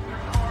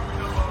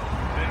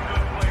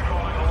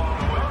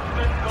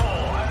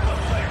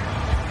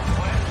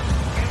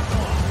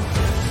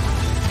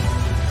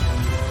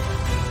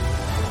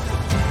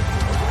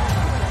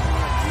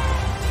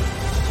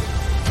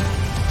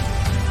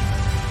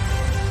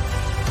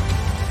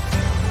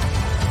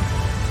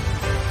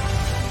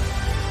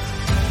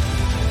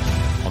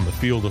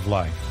 Field of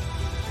life,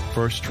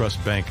 First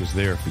Trust Bank is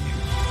there for you.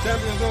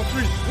 Champions on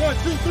 3. 1,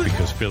 2, 3.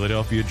 Because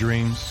Philadelphia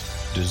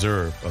dreams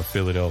deserve a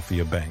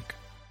Philadelphia bank.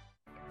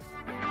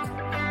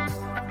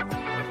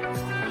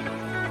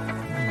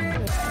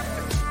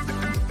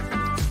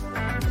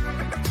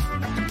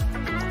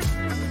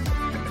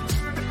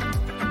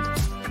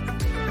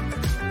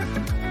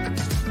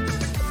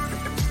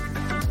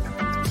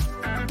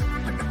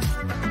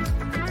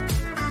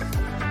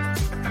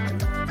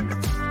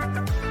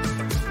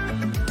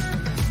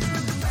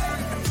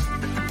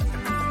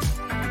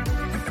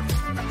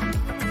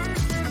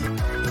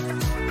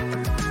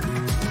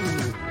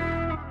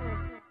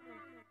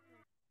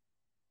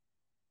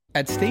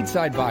 At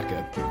Stateside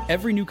Vodka,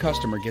 every new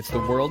customer gets the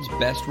world's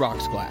best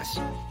rocks glass.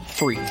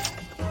 Free.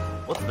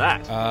 What's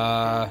that?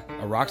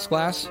 A rocks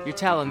glass? You're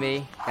telling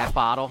me that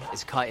bottle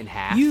is cut in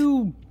half?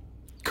 You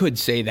could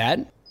say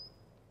that.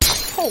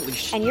 Holy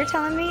shit. And you're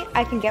telling me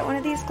I can get one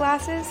of these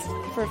glasses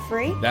for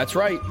free? That's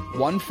right.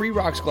 1 free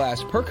rocks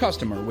glass per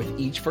customer with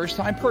each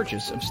first-time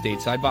purchase of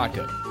Stateside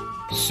Vodka.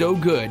 So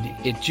good,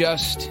 it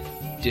just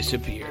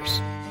disappears.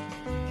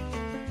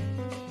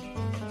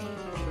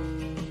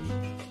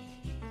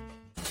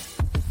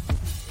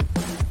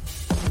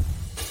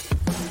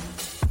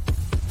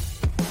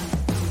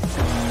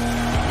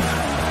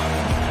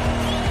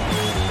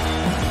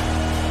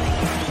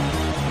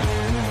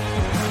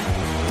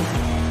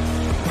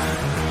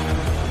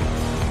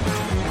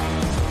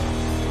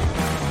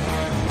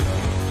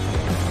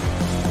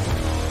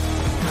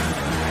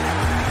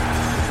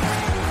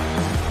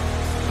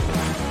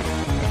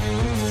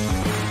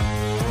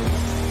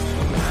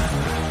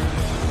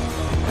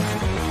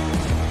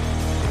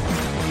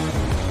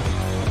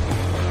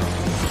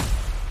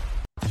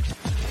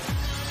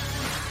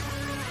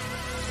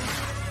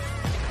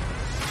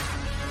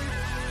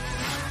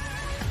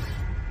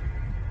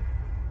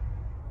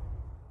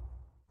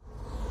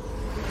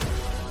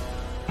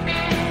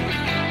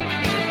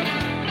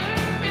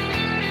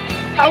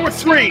 Hour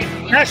 3,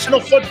 National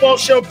Football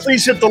Show.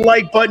 Please hit the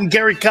like button.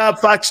 Gary Cobb,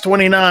 Fox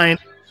 29,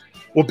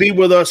 will be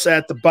with us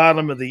at the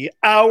bottom of the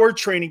hour.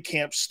 Training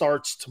camp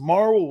starts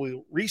tomorrow.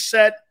 We'll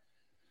reset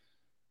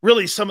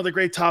really some of the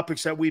great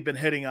topics that we've been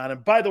hitting on.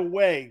 And by the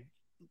way,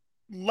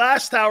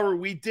 last hour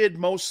we did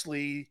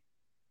mostly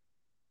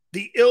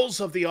the ills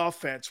of the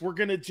offense. We're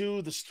going to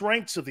do the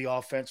strengths of the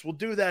offense. We'll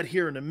do that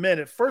here in a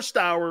minute. First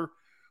hour,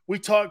 we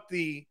talked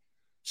the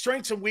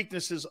strengths and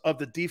weaknesses of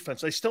the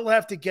defense. I still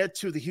have to get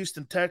to the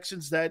Houston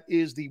Texans. That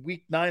is the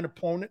week 9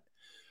 opponent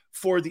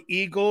for the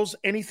Eagles.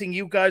 Anything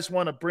you guys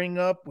want to bring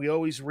up, we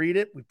always read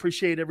it. We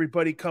appreciate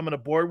everybody coming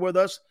aboard with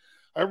us.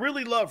 I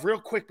really love, real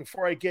quick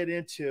before I get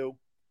into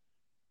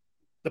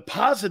The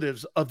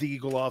positives of the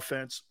Eagle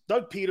offense,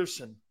 Doug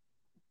Peterson,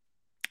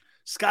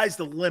 sky's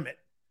the limit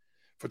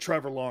for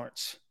Trevor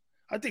Lawrence.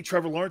 I think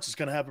Trevor Lawrence is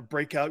going to have a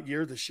breakout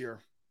year this year.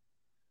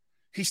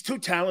 He's too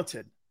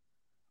talented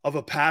of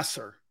a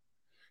passer.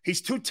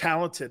 He's too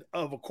talented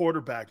of a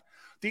quarterback.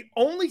 The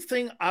only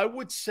thing I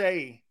would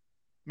say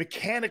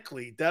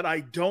mechanically that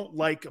I don't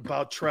like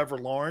about Trevor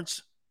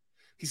Lawrence,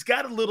 he's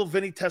got a little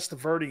Vinny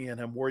Testaverde in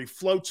him where he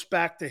floats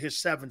back to his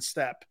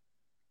 7-step.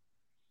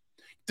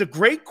 The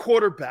great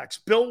quarterbacks,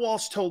 Bill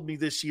Walsh told me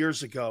this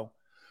years ago,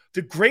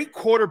 the great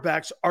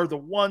quarterbacks are the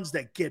ones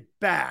that get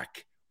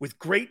back with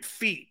great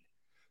feet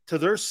to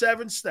their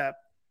 7-step.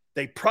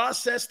 They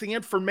process the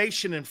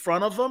information in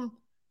front of them,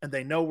 and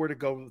they know where to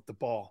go with the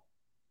ball.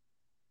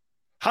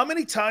 How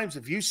many times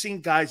have you seen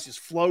guys just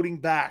floating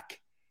back,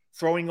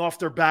 throwing off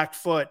their back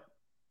foot,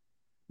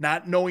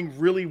 not knowing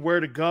really where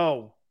to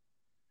go?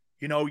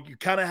 You know, you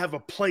kind of have a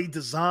play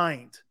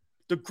designed.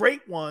 The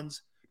great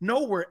ones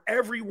know where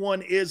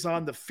everyone is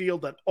on the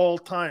field at all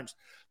times.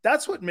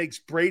 That's what makes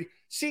Brady.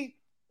 See,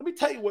 let me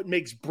tell you what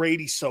makes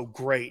Brady so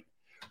great.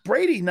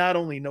 Brady not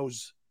only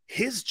knows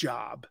his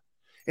job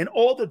and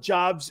all the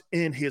jobs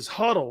in his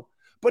huddle,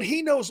 but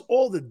he knows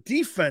all the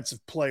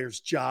defensive players'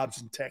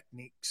 jobs and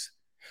techniques.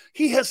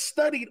 He has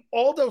studied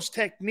all those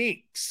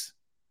techniques.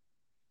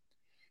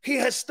 He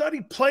has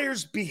studied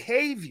players'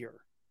 behavior.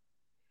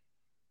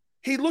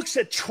 He looks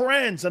at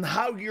trends and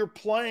how you're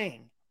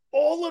playing.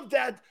 All of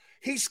that,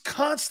 he's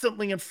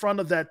constantly in front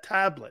of that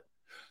tablet.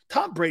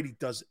 Tom Brady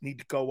doesn't need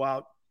to go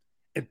out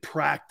and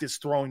practice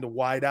throwing the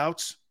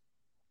wideouts.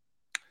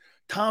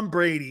 Tom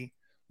Brady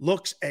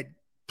looks at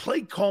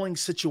play calling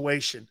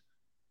situation.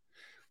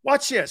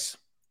 Watch this.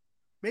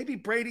 Maybe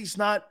Brady's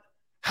not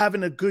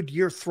having a good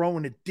year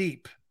throwing it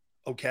deep,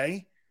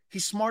 okay?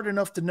 He's smart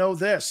enough to know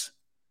this.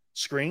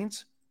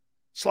 Screens,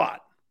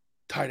 slot,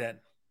 tight end.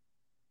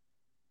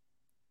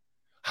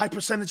 High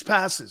percentage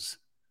passes.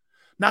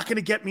 Not going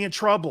to get me in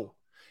trouble.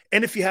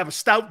 And if you have a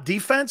stout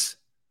defense,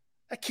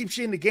 that keeps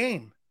you in the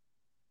game.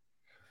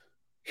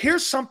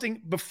 Here's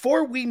something,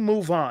 before we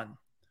move on,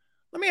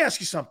 let me ask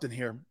you something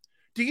here.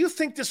 Do you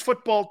think this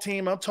football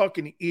team, I'm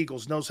talking the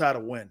Eagles, knows how to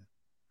win?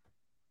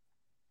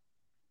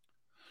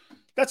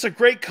 That's a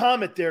great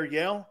comment there,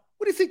 Yale.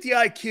 What do you think the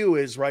IQ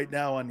is right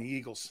now on the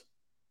Eagles?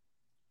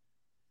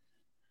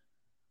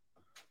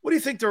 What do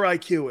you think their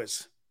IQ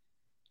is?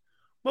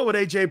 What would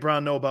A.J.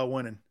 Brown know about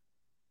winning?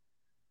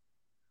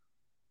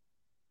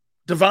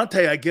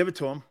 Devontae, I give it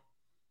to him.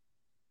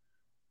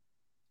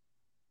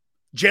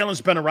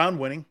 Jalen's been around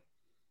winning.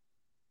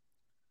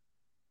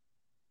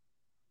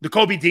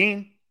 N'Kobe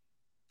Dean.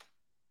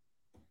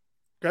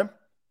 Okay.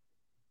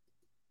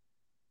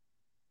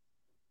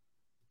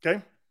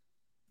 Okay.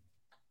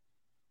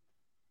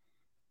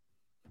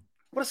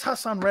 What does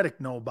Hassan Reddick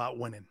know about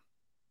winning?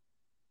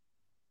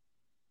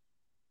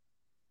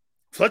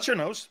 Fletcher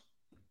knows.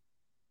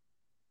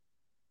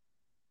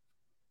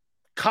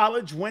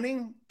 College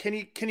winning? Can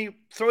you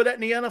throw that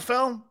in the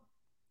NFL?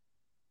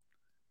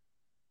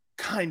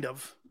 Kind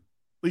of.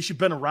 At least you've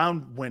been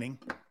around winning.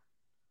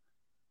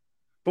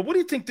 But what do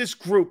you think this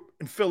group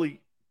in Philly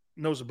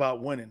knows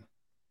about winning?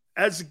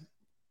 As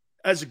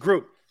a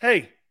group.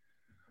 Hey,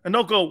 and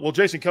don't go, well,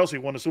 Jason Kelce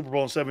won the Super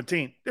Bowl in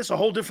 2017. It's a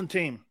whole different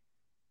team.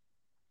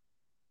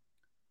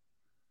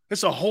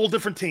 It's a whole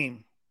different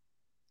team.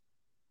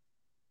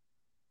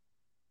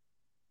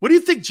 What do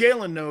you think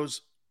Jalen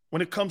knows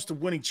when it comes to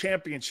winning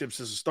championships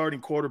as a starting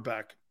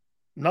quarterback?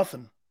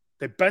 Nothing.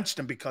 They benched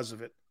him because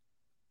of it.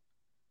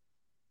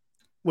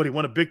 What, he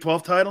won a Big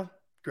 12 title?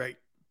 Great.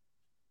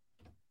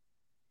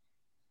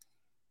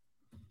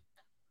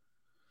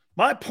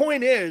 My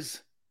point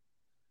is,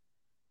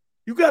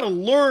 you got to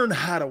learn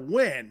how to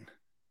win.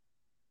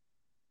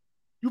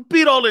 You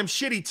beat all them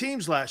shitty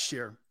teams last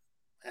year.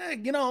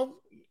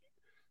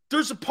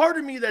 There's a part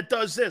of me that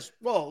does this.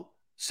 Well,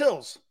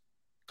 Sills,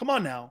 come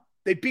on now.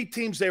 They beat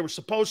teams they were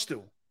supposed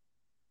to.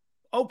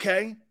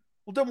 Okay.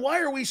 Well, then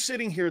why are we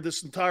sitting here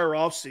this entire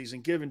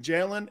offseason giving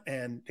Jalen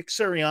and Nick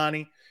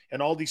Sirianni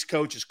and all these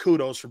coaches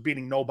kudos for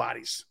beating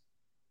nobodies?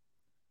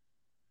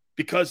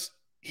 Because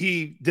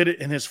he did it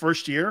in his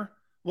first year?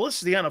 Well,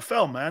 this is the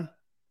NFL, man.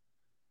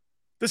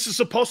 This is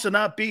supposed to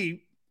not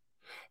be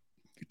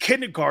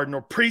kindergarten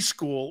or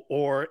preschool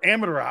or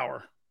amateur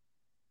hour.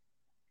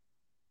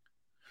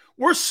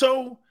 We're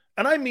so,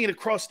 and I mean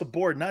across the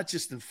board, not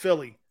just in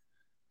Philly,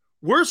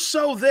 we're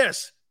so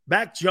this.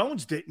 Mac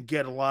Jones didn't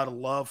get a lot of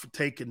love for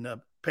taking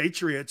the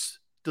Patriots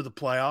to the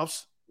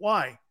playoffs.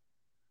 Why?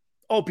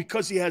 Oh,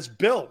 because he has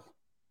Bill.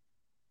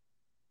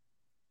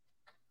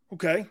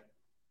 Okay.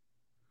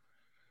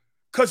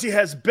 Because he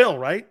has Bill,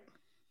 right?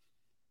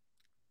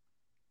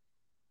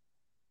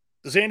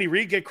 Does Andy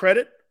Reid get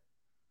credit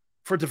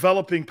for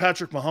developing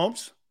Patrick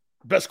Mahomes?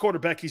 Best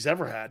quarterback he's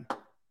ever had.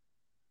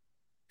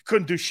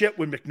 Couldn't do shit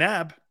with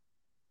McNabb.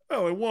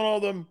 Oh, he won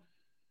all them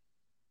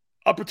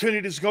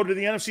opportunities to go to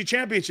the NFC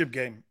Championship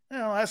game.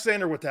 Well, ask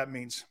Sander what that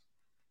means.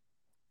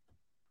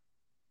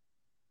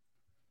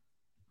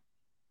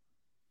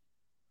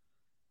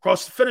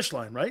 Cross the finish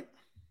line, right?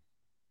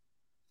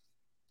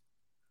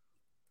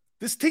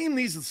 This team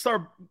needs to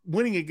start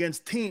winning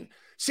against team.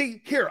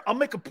 See, here, I'll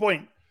make a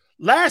point.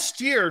 Last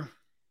year,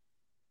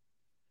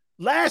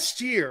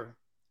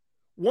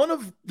 one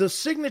of the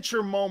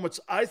signature moments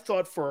I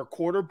thought for a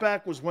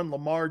quarterback was when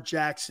Lamar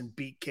Jackson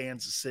beat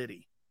Kansas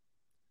City.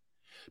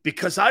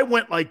 Because I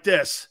went like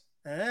this.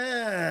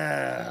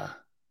 That's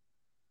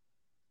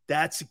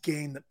a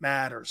game that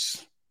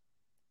matters.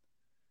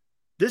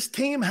 This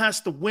team has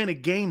to win a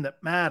game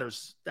that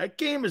matters. That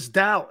game is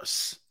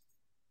Dallas.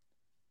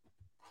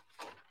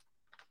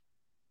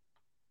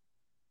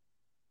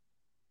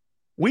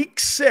 Week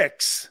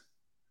 6,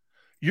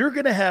 you're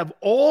going to have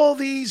all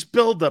these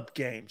build-up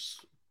games.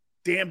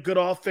 Damn good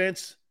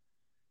offense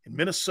in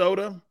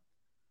Minnesota.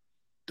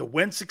 The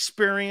Wentz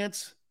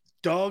experience.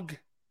 Doug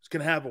is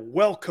going to have a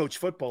well-coached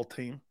football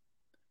team.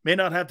 May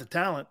not have the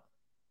talent.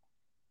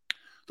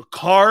 The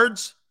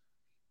Cards,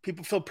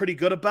 people feel pretty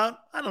good about.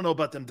 I don't know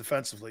about them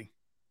defensively.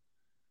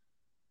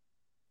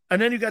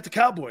 And then you got the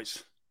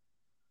Cowboys.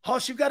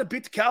 Hoss, you've got to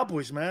beat the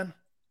Cowboys, man.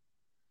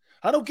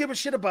 I don't give a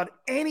shit about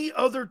any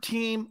other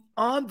team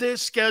on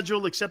this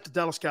schedule except the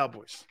Dallas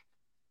Cowboys.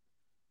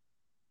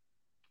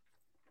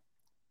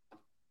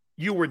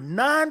 You were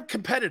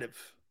non-competitive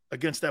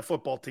against that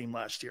football team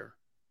last year.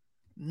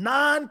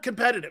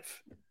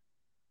 Non-competitive.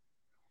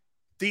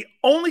 The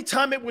only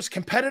time it was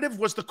competitive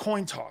was the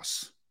coin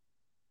toss.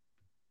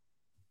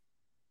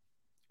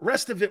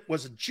 Rest of it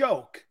was a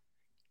joke.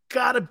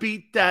 Got to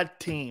beat that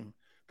team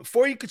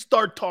before you could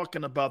start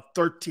talking about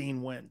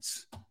 13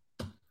 wins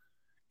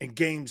in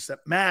games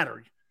that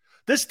matter.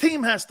 This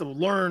team has to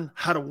learn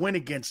how to win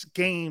against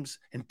games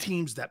and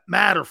teams that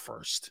matter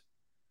first.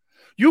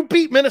 You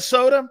beat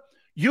Minnesota.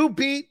 You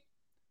beat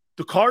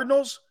the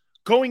Cardinals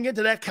going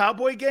into that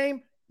Cowboy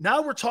game.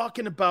 Now we're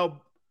talking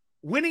about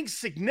winning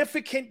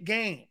significant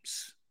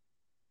games.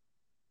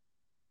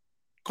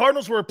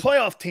 Cardinals were a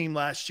playoff team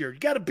last year. You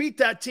got to beat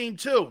that team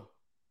too.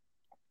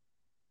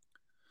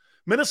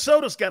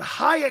 Minnesota's got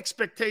high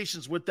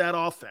expectations with that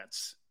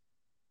offense.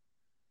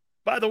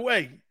 By the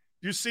way,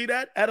 you see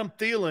that? Adam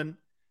Thielen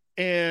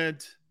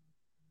and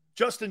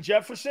Justin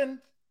Jefferson,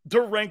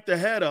 they're ranked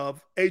ahead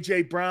of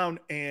A.J. Brown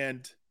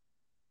and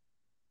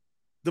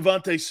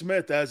Devontae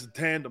Smith as a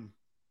tandem.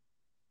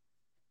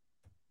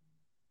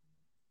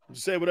 You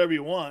say whatever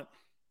you want.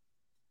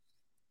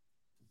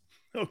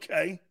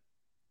 Okay.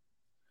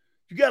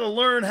 You got to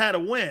learn how to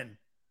win.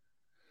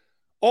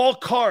 All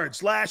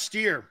Cards last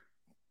year.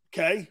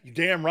 Okay, you're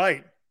damn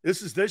right.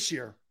 This is this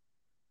year.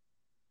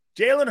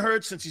 Jalen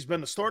Hurts, since he's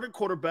been the starting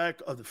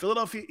quarterback of the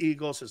Philadelphia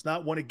Eagles, has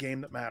not won a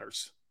game that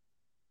matters.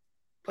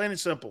 Plain and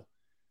simple.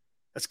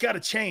 That's got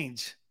to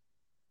change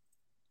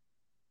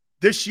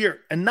this year,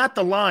 and not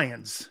the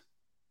Lions.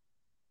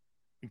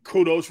 And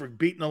kudos for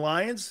beating the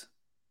Lions.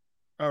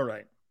 All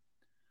right.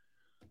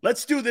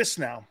 Let's do this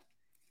now.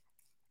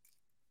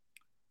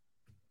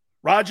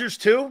 Rodgers,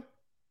 too.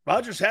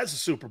 Rodgers has a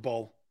Super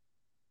Bowl.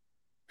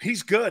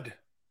 He's good.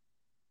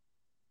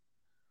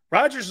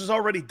 Rodgers has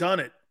already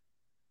done it.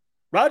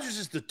 Rodgers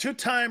is the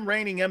 2-time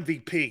reigning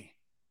MVP.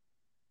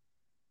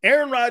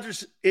 Aaron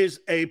Rodgers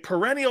is a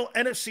perennial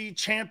NFC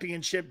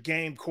championship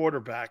game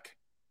quarterback,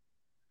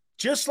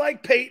 just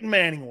like Peyton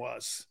Manning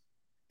was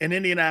in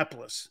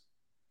Indianapolis.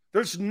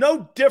 There's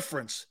no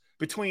difference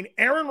between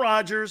Aaron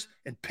Rodgers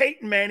and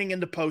Peyton Manning in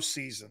the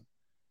postseason.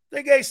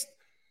 They guys,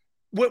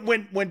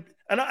 when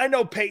and I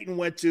know Peyton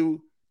went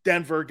to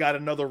Denver, got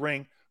another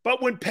ring,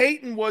 but when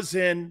Peyton was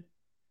in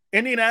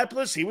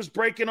Indianapolis, he was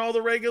breaking all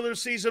the regular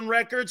season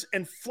records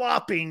and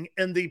flopping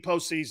in the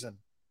postseason.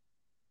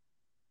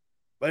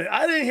 But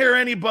I didn't hear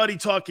anybody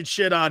talking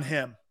shit on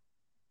him.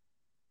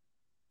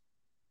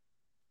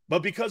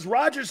 But because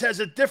Rodgers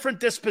has a different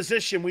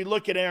disposition, we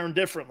look at Aaron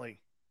differently.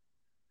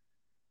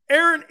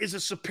 Aaron is a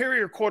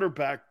superior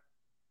quarterback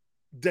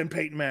than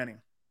Peyton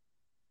Manning.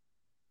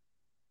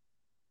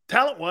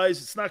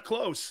 Talent-wise, it's not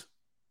close.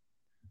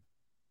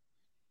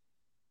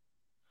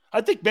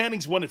 I think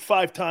Manning's won it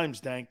 5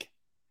 times, Dank.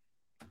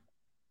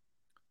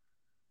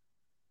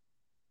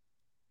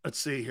 Let's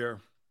see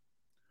here.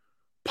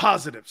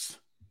 Positives.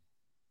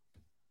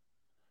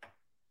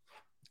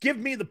 Give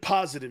me the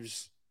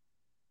positives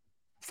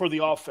for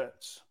the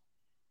offense.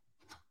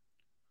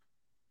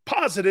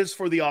 Positives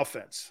for the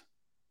offense.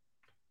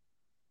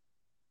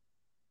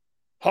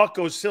 Hawk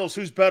goes Sills.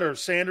 Who's better,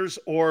 Sanders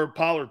or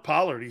Pollard?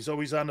 Pollard. He's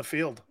always on the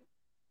field.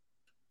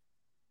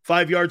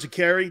 5 yards a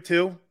carry,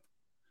 too.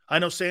 I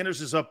know Sanders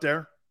is up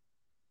there,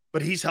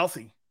 but he's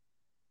healthy.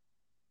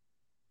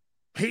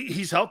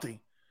 He's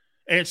healthy.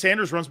 And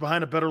Sanders runs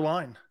behind a better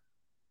line.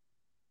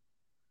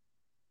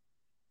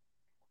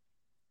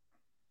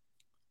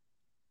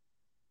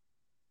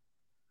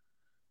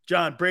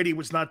 John, Brady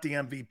was not the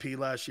MVP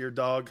last year,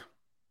 dog.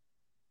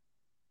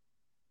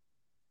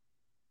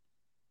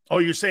 Oh,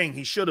 you're saying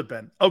he should have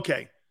been.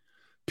 Okay.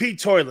 Pete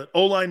Toilet,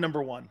 O-line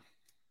number 1.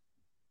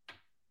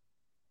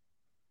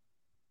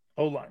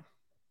 O-line.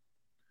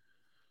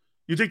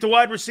 You think the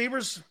wide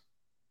receivers?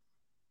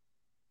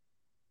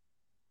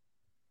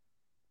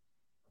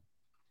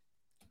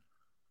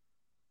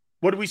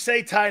 What did we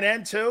say, tight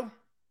end too?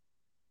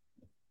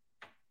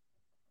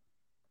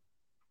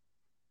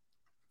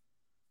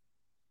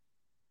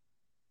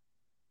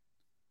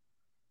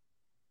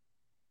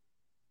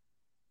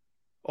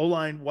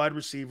 O-line, wide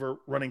receiver,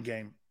 running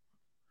game.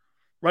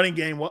 Running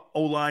game,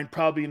 O-line,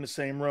 probably in the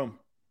same room,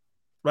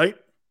 right?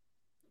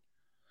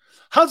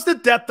 How's the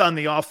depth on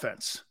the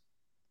offense?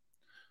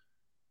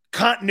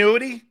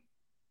 Continuity,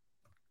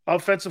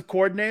 offensive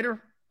coordinator.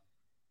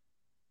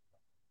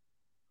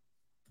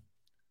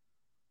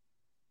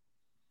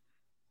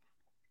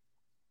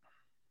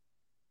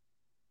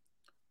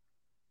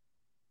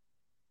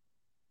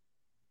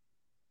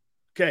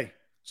 Okay,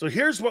 so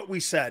here's what we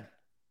said.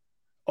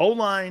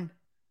 O-line,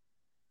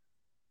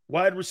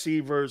 wide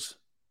receivers,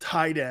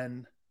 tight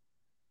end,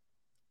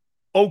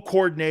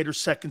 O-coordinator,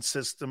 second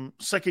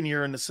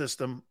year in the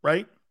system,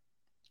 right?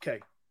 Okay.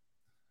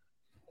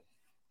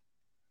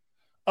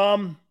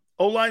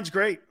 O-line's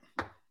great.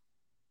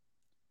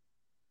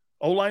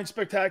 O-line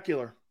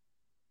spectacular.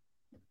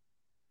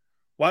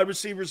 Wide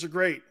receivers are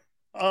great.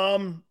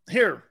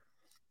 Here.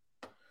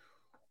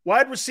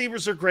 Wide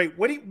receivers are great.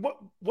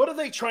 What are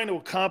they trying to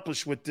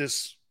accomplish with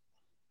this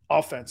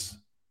offense,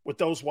 with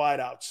those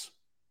wideouts?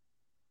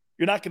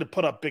 You're not going to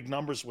put up big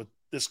numbers with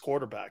this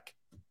quarterback.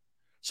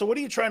 So what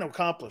are you trying to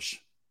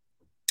accomplish?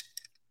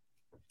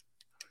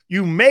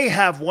 You may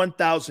have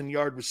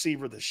 1,000-yard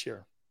receiver this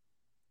year.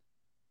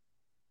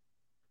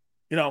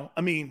 You know,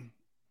 I mean,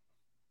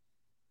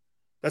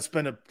 that's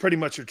been pretty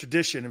much a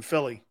tradition in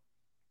Philly.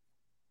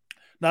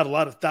 Not a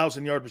lot of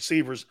 1,000-yard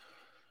receivers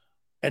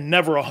and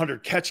never a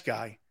 100-catch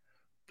guy.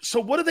 So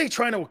what are they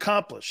trying to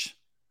accomplish?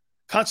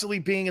 Constantly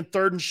being in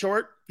third and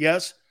short?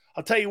 Yes.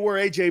 I'll tell you where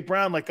A.J.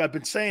 Brown, like I've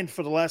been saying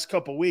for the last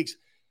couple of weeks,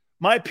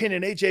 my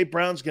opinion, A.J.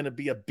 Brown's going to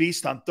be a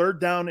beast on third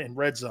down and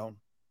red zone.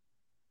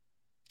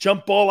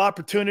 Jump ball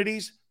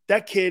opportunities,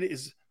 that kid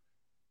is,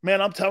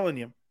 man, I'm telling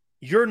you,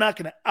 you're not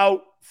going to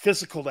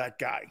out-physical that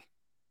guy.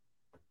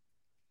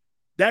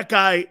 That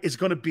guy is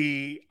going to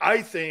be,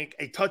 I think,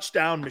 a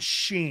touchdown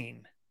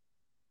machine.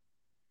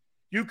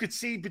 You could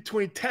see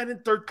between 10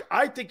 and 13.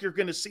 I think you're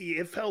going to see,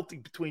 if healthy,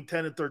 between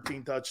 10 and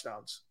 13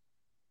 touchdowns.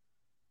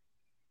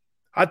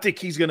 I think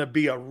he's going to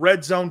be a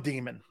red zone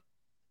demon.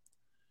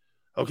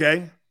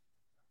 Okay?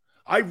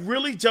 I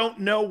really don't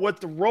know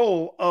what the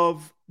role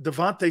of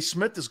Devontae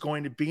Smith is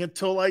going to be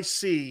until I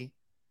see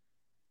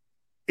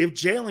if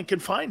Jalen can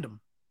find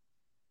him.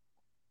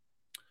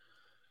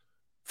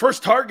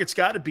 First target's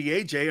got to be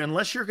AJ,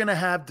 unless you're going to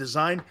have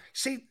design.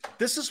 See,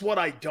 this is what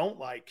I don't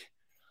like.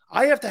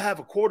 I have to have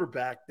a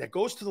quarterback that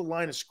goes to the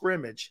line of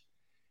scrimmage,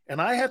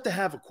 and I have to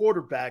have a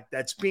quarterback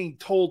that's being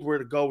told where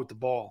to go with the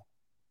ball.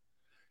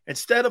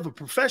 Instead of a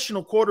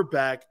professional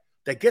quarterback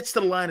that gets to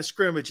the line of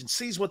scrimmage and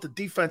sees what the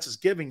defense is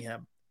giving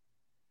him.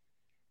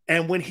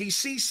 And when he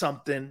sees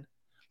something,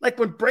 like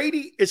when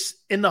Brady is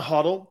in the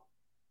huddle,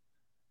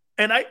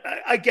 and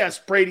I guess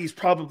Brady's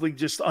probably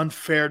just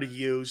unfair to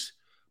use,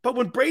 but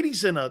when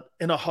Brady's in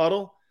a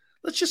huddle,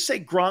 let's just say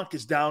Gronk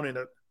is down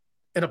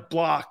in a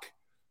block.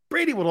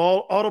 Brady would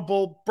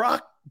audible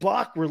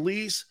block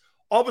release.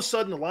 All of a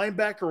sudden, the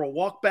linebacker will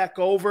walk back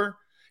over.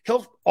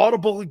 He'll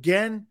audible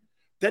again.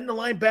 Then the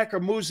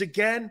linebacker moves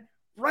again.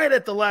 Right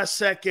at the last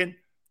second,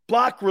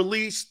 block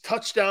release,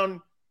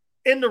 touchdown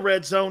in the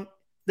red zone.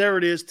 There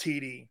it is,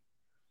 TD.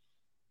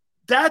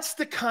 That's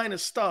the kind of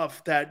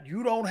stuff that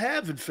you don't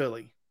have in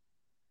Philly.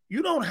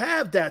 You don't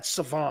have that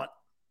savant.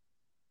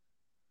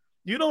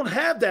 You don't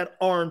have that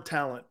arm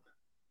talent.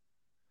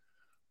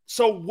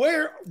 So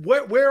where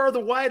are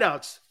the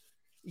wideouts?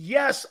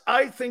 Yes,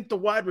 I think the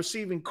wide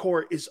receiving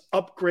core is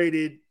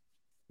upgraded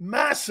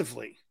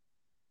massively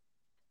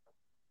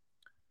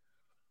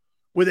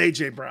with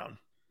A.J. Brown.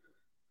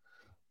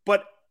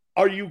 But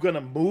are you going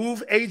to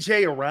move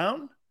A.J.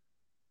 around?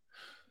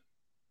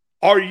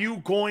 Are you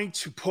going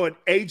to put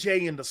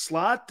A.J. in the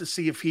slot to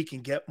see if he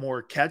can get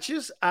more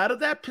catches out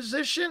of that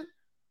position?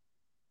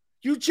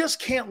 You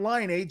just can't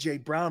line A.J.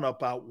 Brown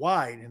up out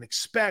wide and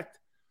expect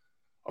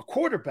a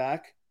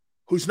quarterback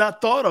who's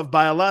not thought of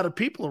by a lot of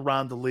people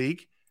around the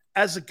league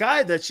as a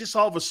guy that's just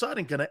all of a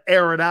sudden going to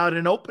air it out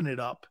and open it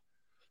up,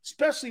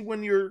 especially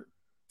when your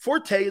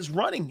forte is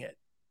running it.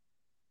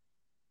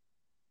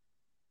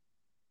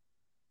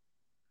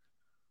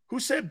 Who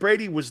said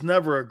Brady was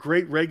never a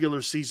great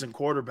regular season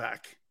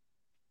quarterback?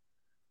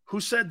 Who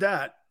said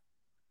that?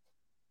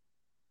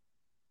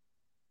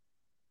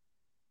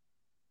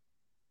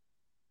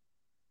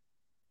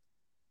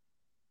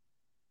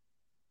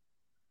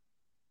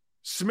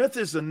 Smith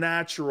is a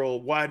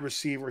natural wide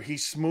receiver.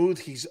 He's smooth,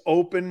 he's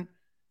open,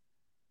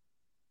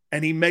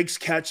 and he makes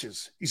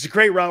catches. He's a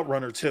great route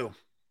runner, too.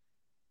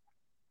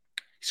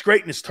 He's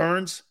great in his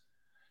turns,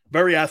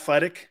 very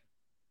athletic.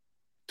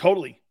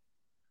 Totally.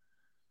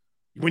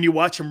 When you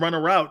watch him run a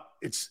route,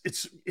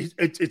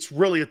 it's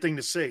really a thing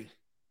to see.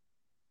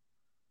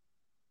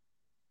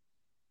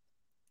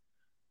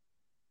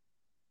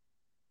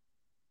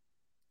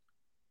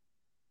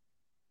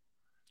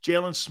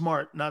 Jalen's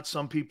smart, not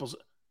some people's.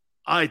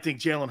 I think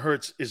Jalen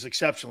Hurts is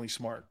exceptionally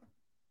smart.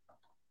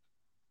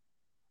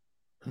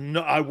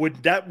 No,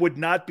 that would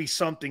not be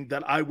something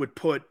that I would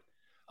put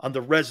on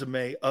the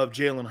resume of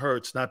Jalen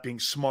Hurts not being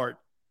smart.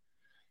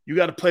 You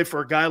got to play for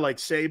a guy like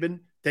Saban,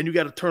 then you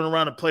got to turn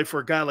around and play for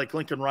a guy like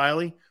Lincoln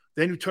Riley,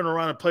 Then you turn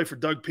around and play for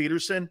Doug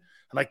Peterson.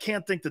 And I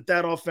can't think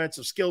that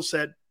offensive skill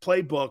set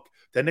playbook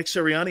that Nick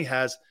Sirianni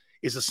has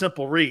is a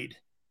simple read.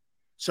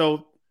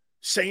 So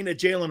saying that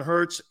Jalen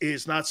Hurts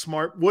is not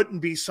smart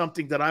wouldn't be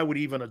something that I would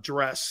even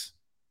address.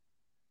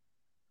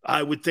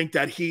 I would think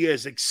that he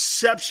is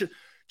exceptional.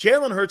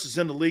 Jalen Hurts is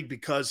in the league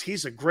because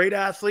he's a great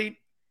athlete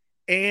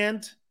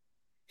and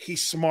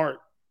he's smart.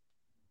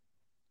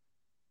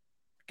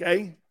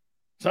 Okay?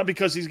 It's not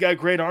because he's got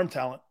great arm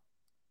talent.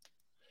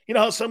 You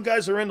know how some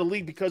guys are in the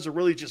league because they're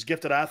really just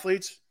gifted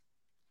athletes?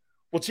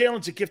 Well,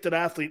 Jalen's a gifted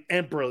athlete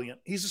and brilliant.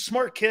 He's a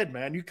smart kid,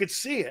 man. You could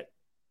see it.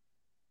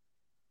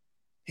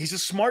 He's a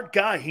smart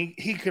guy.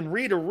 He can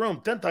read a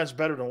room 10 times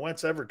better than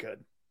Wentz ever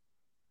could.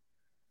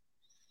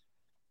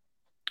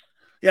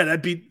 Yeah,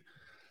 that'd be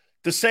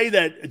to say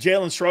that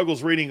Jalen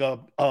struggles reading a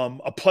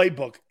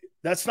playbook.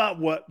 That's not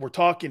what we're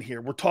talking here.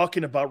 We're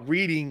talking about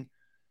reading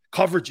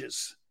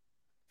coverages.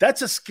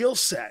 That's a skill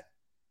set.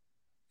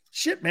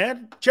 Shit,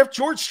 man. Jeff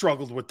George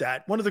struggled with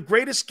that. One of the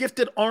greatest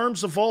gifted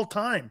arms of all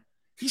time.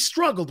 He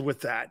struggled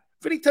with that.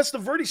 Vinny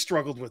Testaverde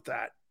struggled with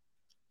that.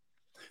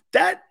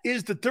 That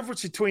is the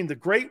difference between the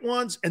great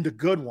ones and the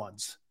good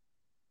ones.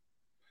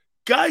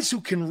 Guys who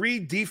can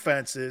read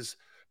defenses.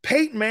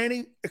 Peyton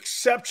Manning,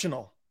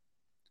 exceptional.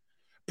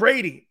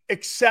 Brady,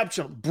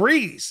 exceptional.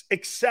 Breeze,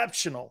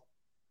 exceptional.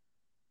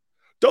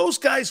 Those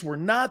guys were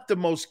not the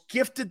most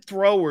gifted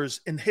throwers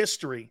in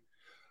history,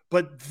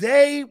 but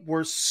they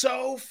were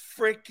so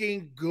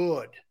freaking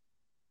good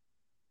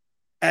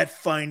at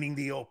finding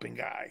the open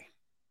guy.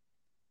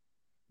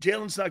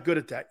 Jalen's not good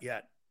at that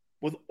yet.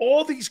 With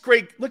all these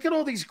great, look at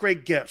all these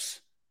great gifts.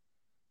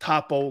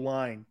 Top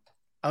O-line,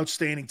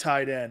 outstanding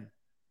tight end,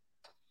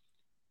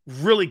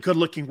 really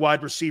good-looking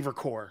wide receiver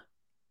core.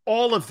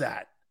 All of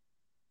that.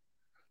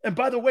 And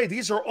by the way,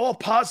 these are all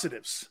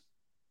positives.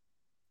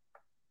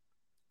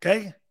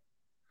 Okay?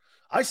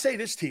 I say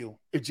this to you.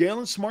 If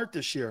Jalen's smart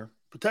this year,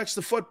 protects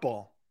the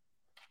football,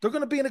 they're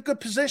going to be in a good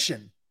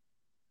position.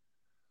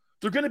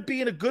 They're going to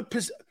be in a good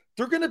position.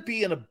 They're going to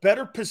be in a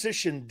better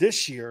position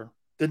this year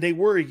than they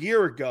were a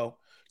year ago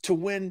to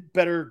win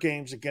better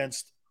games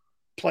against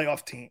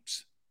playoff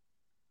teams.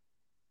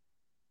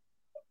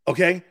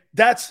 Okay?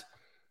 That's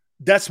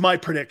my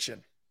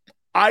prediction.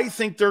 I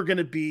think they're going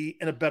to be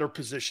in a better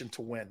position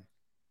to win.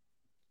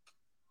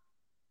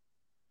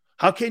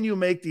 How can you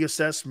make the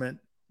assessment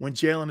when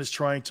Jalen is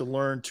trying to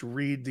learn to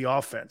read the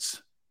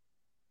offense?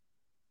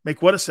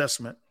 Make what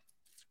assessment?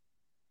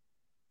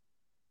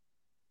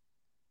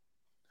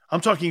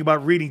 I'm talking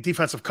about reading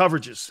defensive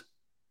coverages.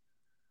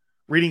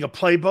 Reading a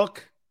playbook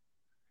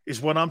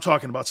is what I'm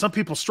talking about. Some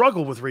people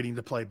struggle with reading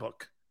the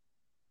playbook.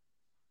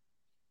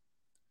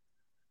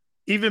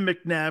 Even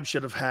McNabb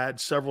should have had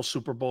several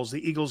Super Bowls.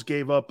 The Eagles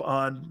gave up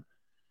on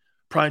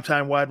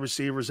primetime wide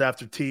receivers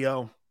after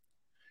T.O.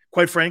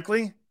 Quite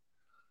frankly,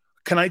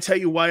 can I tell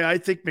you why I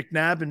think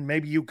McNabb, and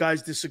maybe you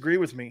guys disagree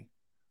with me,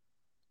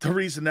 the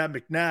reason that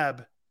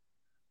McNabb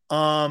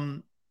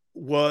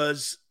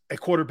was a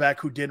quarterback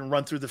who didn't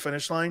run through the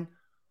finish line,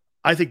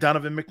 I think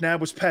Donovan McNabb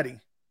was petty.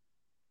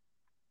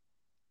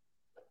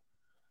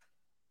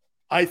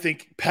 I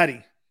think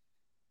petty.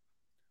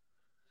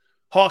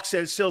 Hawk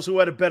says, Sills, who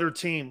had a better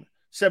team,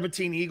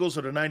 17 Eagles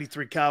or the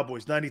 93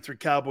 Cowboys? 93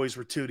 Cowboys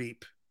were too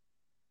deep.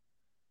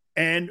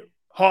 And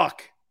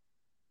Hawk,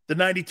 the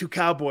 93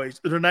 Cowboys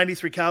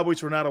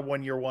were not a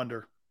one-year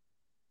wonder.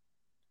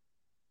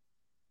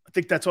 I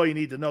think that's all you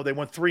need to know. They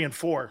went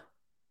 3-4.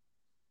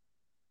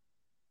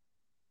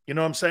 You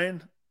know what I'm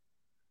saying?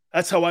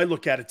 That's how I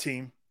look at a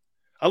team.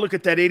 I look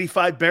at that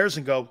 85 Bears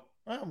and go,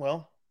 oh,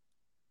 well.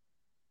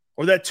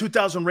 Or that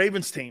 2000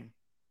 Ravens team.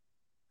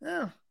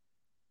 Yeah,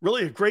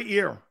 really a great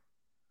year.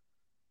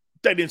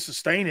 They didn't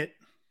sustain it.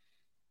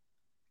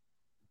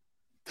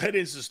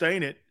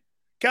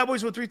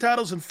 Cowboys won 3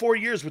 titles in 4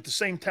 years with the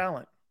same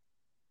talent.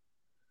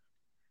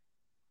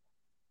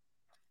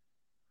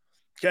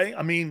 Okay,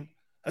 I mean,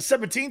 a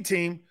 17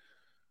 team,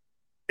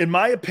 in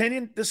my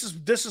opinion, this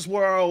is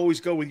where I always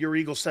go with your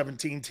Eagles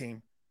 17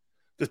 team.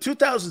 The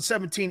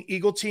 2017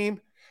 Eagle team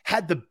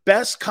had the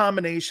best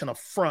combination of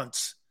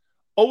fronts,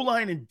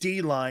 O-line and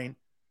D-line,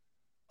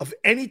 of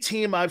any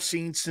team I've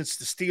seen since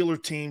the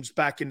Steeler teams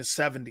back in the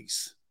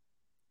 70s.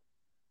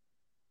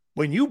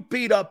 When you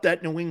beat up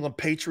that New England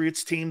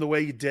Patriots team the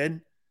way you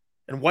did,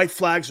 and white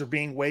flags are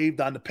being waved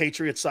on the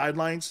Patriots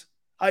sidelines,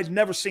 I'd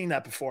never seen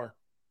that before.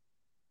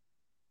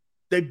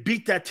 They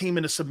beat that team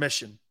into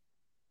submission.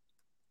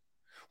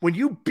 When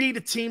you beat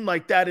a team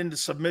like that into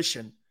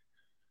submission,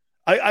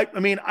 I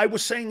mean, I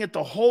was saying it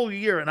the whole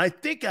year, and I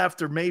think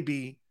after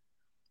maybe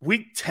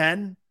week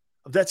 10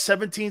 of that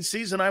 17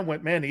 season, I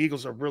went, man, the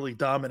Eagles are really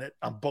dominant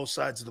on both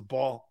sides of the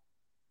ball.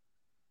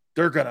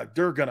 They're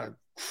gonna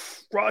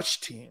crush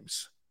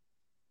teams.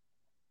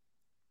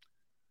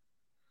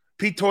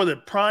 Pete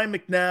Toilet, prime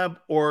McNabb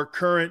or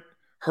current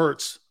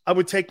Hurts? I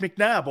would take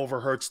McNabb over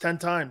Hurts 10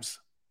 times.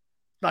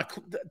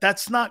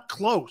 That's not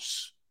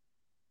close.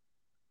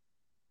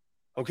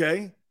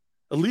 Okay?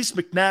 At least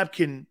McNabb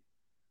can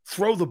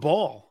throw the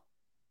ball.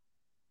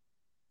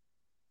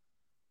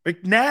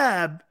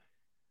 McNabb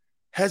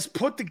has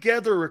put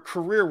together a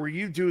career where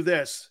you do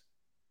this,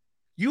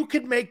 you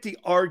could make the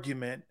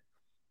argument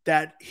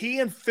that he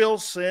and Phil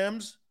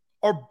Simms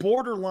are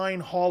borderline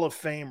Hall of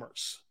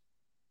Famers.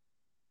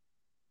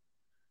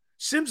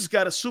 Simms has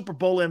got a Super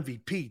Bowl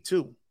MVP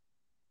too.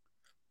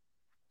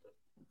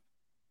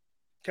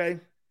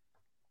 Okay?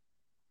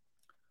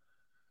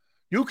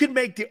 You can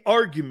make the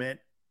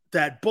argument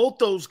that both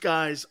those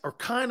guys are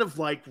kind of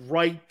like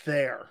right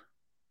there.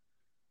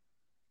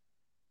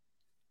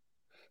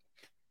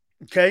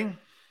 Okay?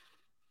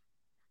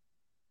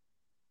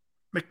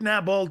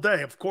 McNabb all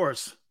day, of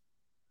course.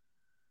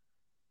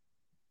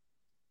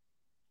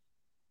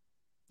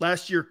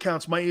 Last year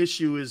counts. My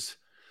issue is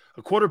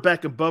a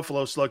quarterback in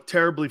Buffalo slugged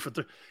terribly for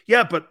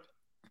yeah, but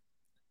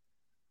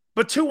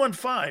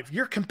 2-1-5,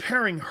 you're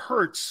comparing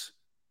Hurts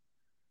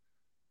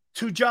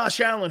to Josh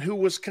Allen, who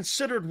was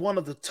considered one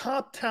of the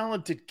top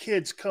talented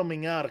kids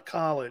coming out of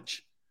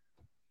college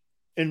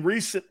in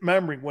recent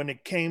memory when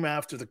it came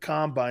after the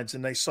combines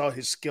and they saw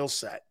his skill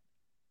set.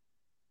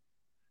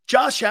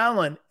 Josh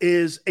Allen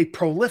is a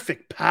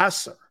prolific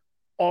passer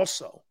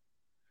also.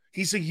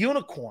 He's a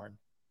unicorn.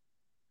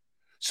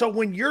 So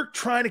when you're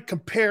trying to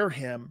compare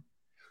him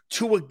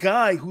to a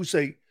guy who's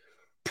a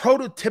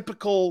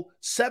prototypical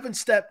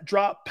 7-step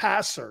drop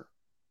passer,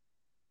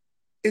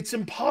 it's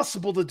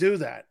impossible to do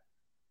that.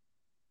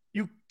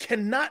 You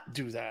cannot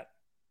do that.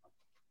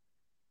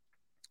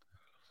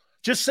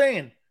 Just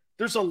saying,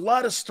 there's a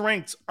lot of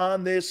strengths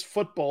on this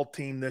football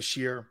team this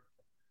year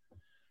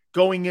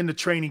going into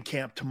training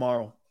camp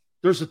tomorrow.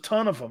 There's a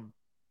ton of them.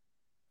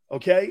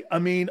 Okay? I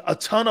mean, a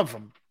ton of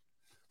them.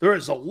 There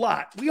is a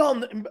lot. We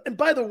all, and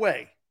by the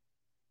way,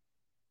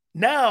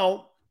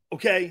 now,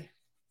 okay,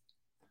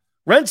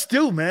 rent's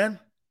due, man.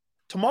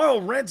 Tomorrow,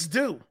 rent's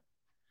due.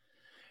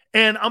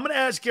 And I'm going to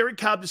ask Gary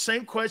Cobb the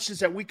same questions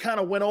that we kind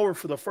of went over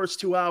for the first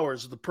 2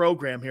 hours of the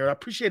program here. I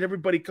appreciate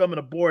everybody coming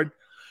aboard.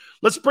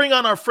 Let's bring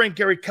on our friend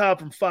Gary Cobb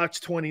from Fox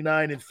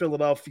 29 in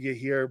Philadelphia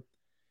here.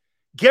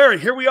 Gary,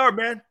 here we are,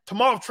 man.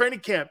 Tomorrow, training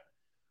camp.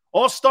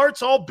 All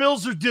starts, all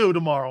bills are due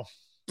tomorrow.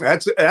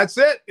 That's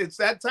it. It's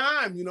that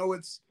time. You know,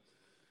 it's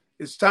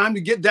time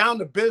to get down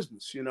to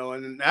business, you know,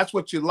 and that's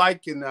what you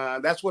like. And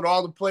that's what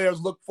all the players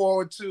look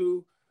forward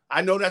to.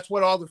 I know that's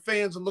what all the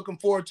fans are looking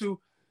forward to.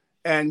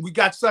 And we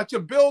got such a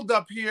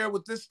build-up here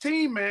with this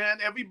team, man.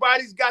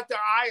 Everybody's got their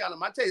eye on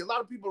them. I tell you, a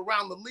lot of people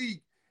around the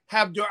league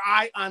have their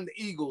eye on the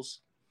Eagles.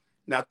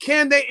 Now,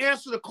 can they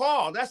answer the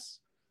call? That's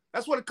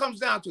what it comes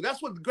down to.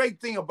 That's what the great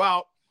thing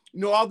about,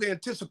 you know, all the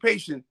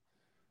anticipation.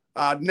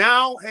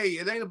 Now, hey,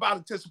 it ain't about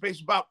anticipation,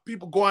 it's about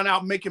people going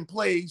out making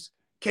plays.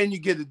 Can you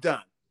get it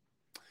done?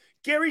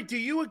 Gary, do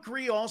you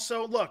agree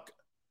also? Look,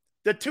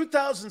 the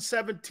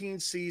 2017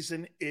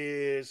 season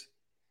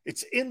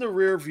it's in the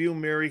rearview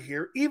mirror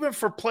here, even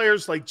for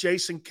players like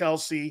Jason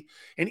Kelce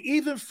and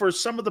even for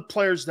some of the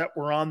players that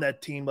were on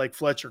that team like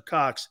Fletcher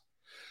Cox.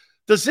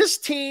 Does this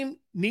team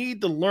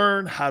need to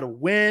learn how to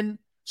win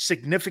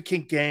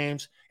significant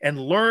games and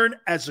learn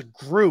as a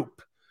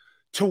group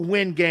to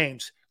win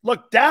games?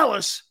 Look,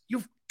 Dallas,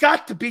 you've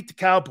got to beat the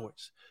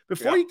Cowboys.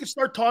 Before you can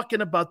start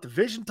talking about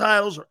division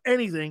titles or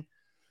anything,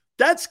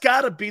 that's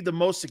got to be the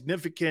most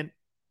significant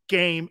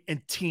game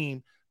and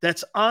team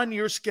that's on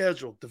your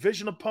schedule.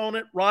 Division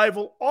opponent,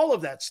 rival, all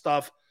of that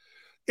stuff.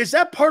 Is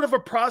that part of a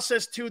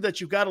process, too, that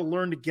you got to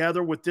learn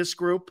together with this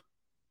group?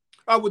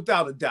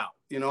 Without a doubt.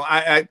 You know,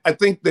 I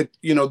think that,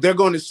 you know, they're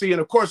going to see,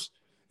 and of course,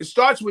 it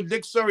starts with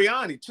Dick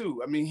Sirianni,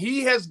 too. I mean,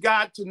 he has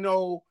got to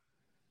know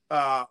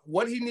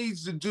what he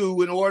needs to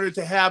do in order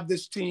to have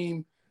this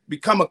team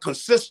become a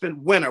consistent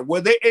winner,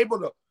 where they're able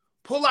to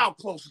pull out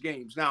close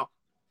games. Now,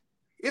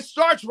 it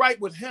starts right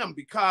with him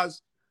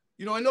because,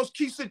 you know, in those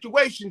key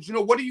situations, you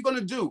know, what are you going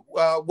to do?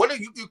 What are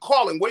you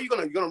calling? What are you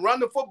going to run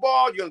the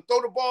football? You're going to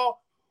throw the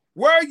ball?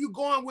 Where are you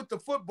going with the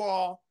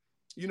football?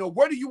 You know,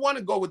 where do you want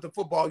to go with the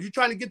football? You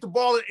trying to get the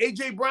ball in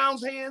A.J.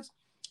 Brown's hands?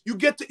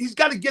 He's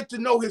got to get to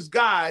know his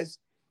guys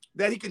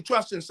that he can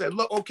trust and say,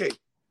 look, okay,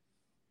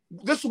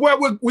 this is where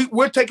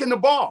we're taking the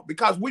ball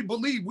because we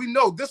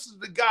know this is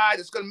the guy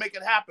that's going to make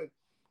it happen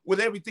with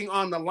everything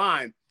on the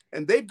line.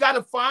 And they've got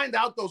to find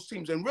out those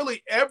teams. And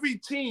really every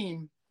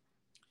team,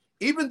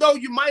 even though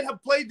you might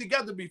have played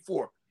together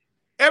before,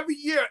 every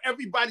year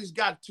everybody's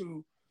got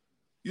to,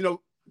 you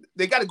know,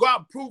 they got to go out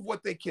and prove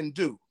what they can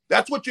do.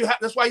 That's what you have.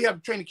 That's why you have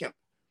a training camp.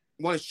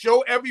 You want to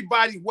show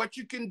everybody what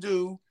you can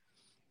do.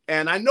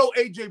 And I know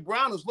A.J.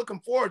 Brown is looking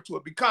forward to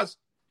it because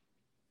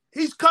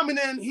he's coming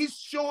in, he's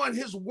showing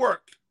his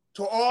work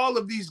to all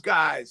of these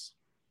guys.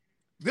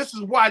 This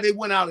is why they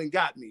went out and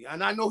got me.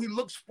 And I know he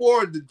looks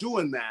forward to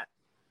doing that.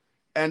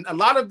 And a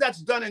lot of that's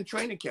done in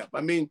training camp.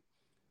 I mean,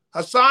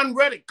 Hassan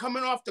Reddick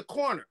coming off the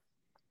corner.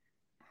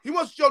 He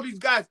wants to show these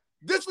guys,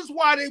 this is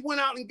why they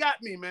went out and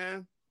got me,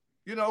 man.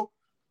 You know,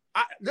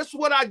 this is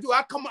what I do.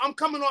 I'm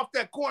coming off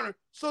that corner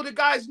so the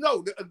guys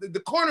know,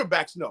 the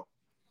cornerbacks know.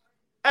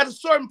 At a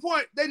certain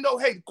point, they know,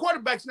 hey, the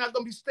quarterback's not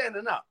going to be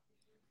standing up.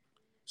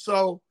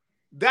 So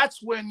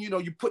that's when, you know,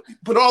 you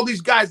put all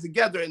these guys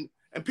together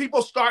and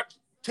people start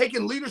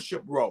taking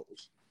leadership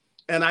roles.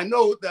 And I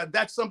know that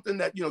that's something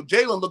that,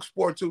 Jalen looks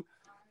forward to.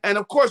 And,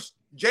 of course,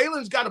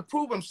 Jalen's got to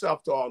prove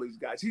himself to all these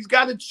guys. He's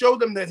got to show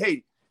them that,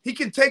 hey, he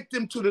can take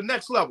them to the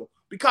next level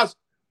because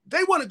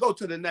they want to go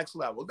to the next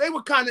level. They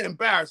were kind of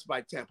embarrassed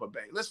by Tampa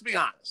Bay. Let's be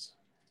honest.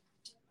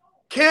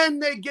 Can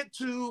they get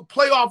to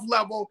playoff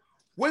level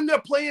when they're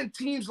playing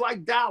teams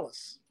like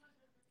Dallas?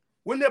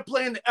 When they're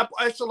playing the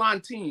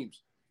echelon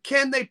teams?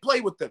 Can they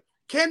play with them?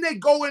 Can they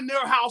go in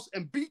their house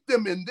and beat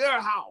them in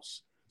their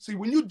house? See,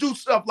 when you do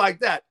stuff like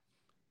that,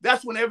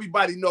 that's when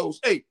everybody knows,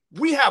 hey,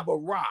 we have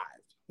arrived.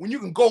 When you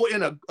can go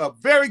in a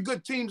very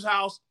good team's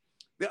house,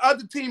 the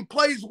other team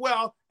plays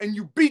well, and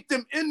you beat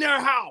them in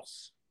their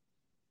house.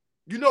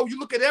 You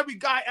look at every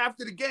guy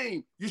after the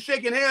game. You're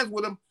shaking hands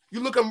with them.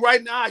 You look them right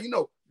in the eye.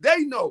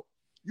 They know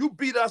you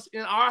beat us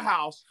in our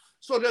house.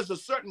 So there's a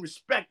certain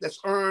respect that's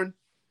earned,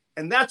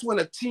 and that's when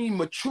a team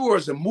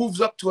matures and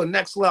moves up to a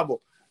next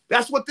level.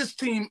 That's what this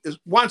team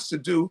wants to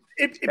do.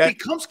 It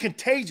becomes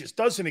contagious,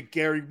 doesn't it,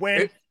 Gary?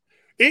 When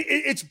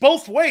it's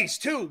both ways,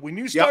 too. When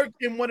you start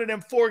in one of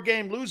them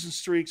 4-game losing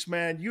streaks,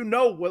 man,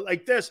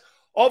 like this,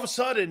 all of a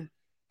sudden,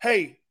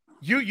 hey,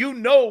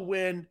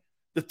 when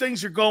the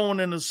things are going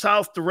in the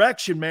south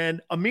direction,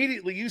 man,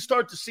 immediately you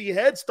start to see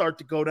heads start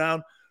to go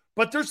down.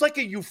 But there's like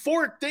a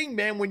euphoric thing,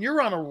 man. When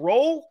you're on a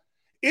roll,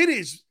 it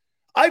is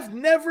 – I've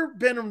never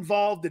been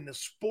involved in the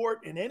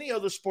sport, in any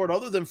other sport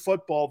other than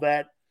football,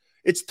 that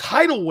it's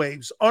tidal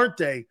waves, aren't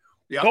they?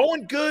 Yep.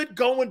 Going good,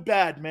 going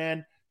bad,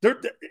 man.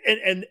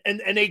 And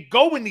they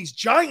go in these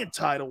giant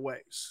tidal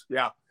waves.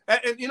 Yeah. And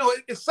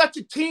it's such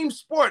a team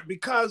sport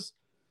because,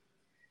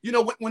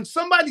 when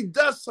somebody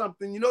does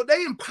something,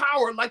 they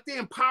empower like they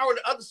empower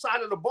the other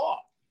side of the ball.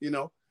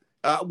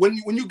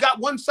 When you got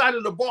one side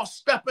of the ball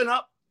stepping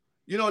up,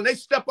 and they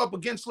step up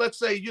against, let's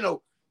say,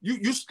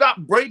 you stop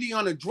Brady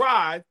on a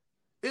drive,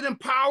 it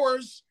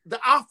empowers the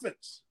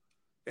offense.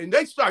 And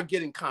they start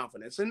getting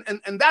confidence.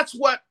 And that's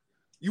what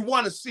you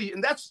want to see.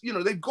 And that's,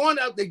 they've gone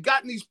out, they've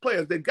gotten these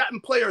players. They've gotten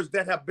players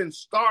that have been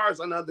stars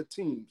on other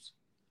teams.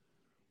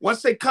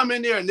 Once they come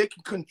in there and they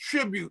can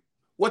contribute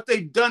what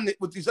they've done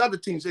with these other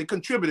teams, they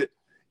contributed.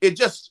 It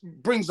just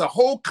brings a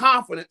whole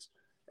confidence.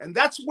 And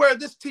that's where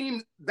this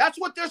team, that's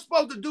what they're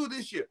supposed to do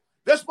this year.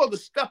 They're supposed to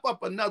step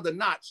up another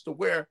notch to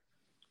where,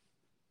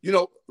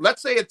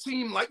 let's say a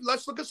team like,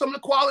 let's look at some of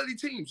the quality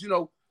teams,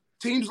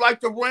 teams like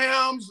the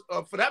Rams,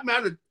 for that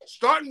matter,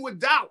 starting with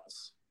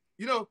Dallas,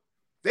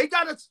 they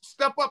got to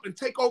step up and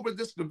take over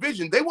this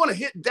division. They want to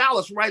hit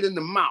Dallas right in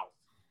the mouth.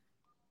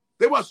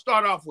 They want to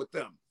start off with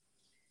them.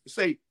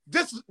 Say,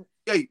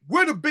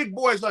 we're the big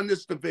boys on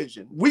this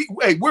division. We're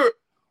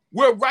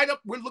right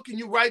up. We're looking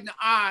you right in the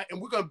eye, and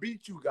we're going to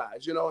beat you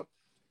guys,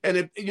 And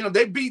if,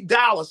 they beat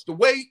Dallas the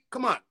way,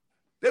 come on,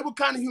 they were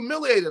kind of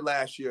humiliated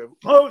last year.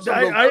 Oh,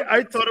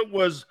 I thought it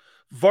was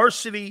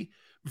varsity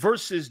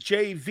versus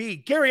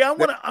JV. Gary, I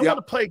want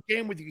to play a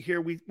game with you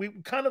here. We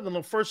kind of in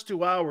the first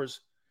 2 hours,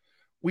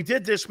 we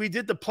did this. We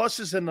did the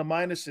pluses and the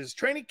minuses.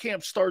 Training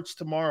camp starts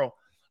tomorrow.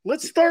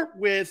 Let's start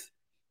with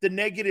the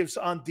negatives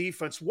on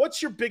defense.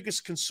 What's your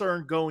biggest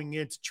concern going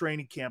into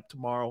training camp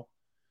tomorrow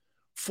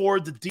for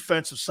the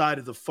defensive side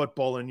of the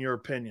football, in your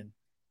opinion?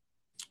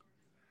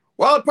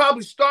 Well, it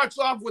probably starts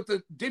off with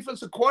the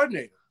defensive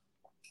coordinator.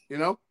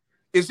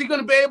 Is he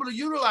going to be able to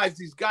utilize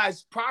these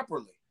guys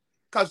properly?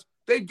 Because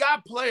they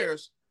got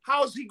players.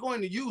 How is he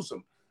going to use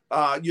them?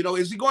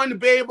 Is he going to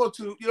be able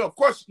to, of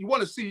course, you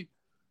want to see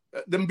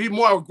them be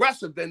more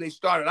aggressive than they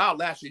started out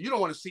last year. You don't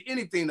want to see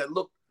anything that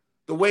looked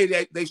the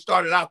way they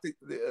started out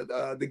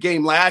the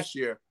game last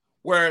year,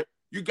 where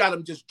you got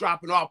them just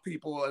dropping off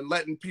people and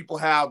letting people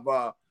have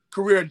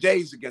career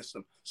days against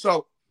them.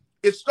 So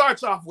it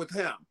starts off with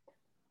him,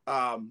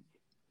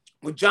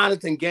 with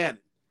Jonathan Gannon.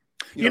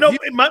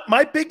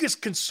 My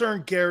biggest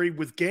concern, Gary,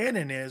 with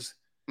Gannon is,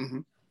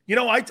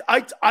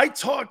 I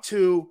talked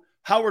to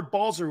Howard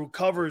Balzer, who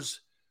covers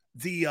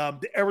the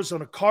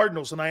Arizona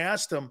Cardinals, and I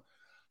asked him,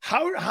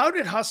 how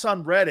did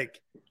Hassan Reddick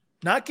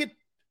not get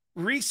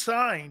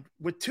re-signed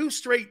with 2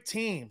 straight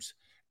teams,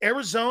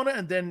 Arizona,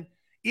 and then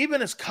even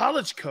his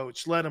college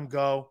coach let him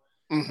go.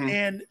 Mm-hmm.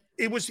 And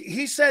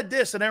he said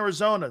this in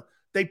Arizona,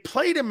 they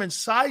played him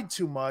inside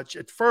too much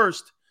at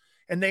first,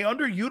 and they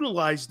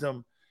underutilized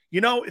him.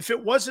 If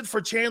it wasn't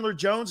for Chandler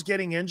Jones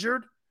getting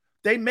injured,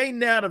 they may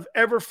not have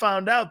ever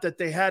found out that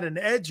they had an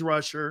edge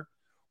rusher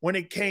when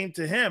it came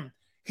to him.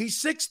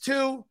 He's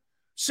 6'2",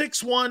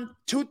 6'1",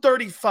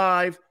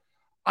 235.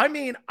 I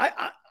mean,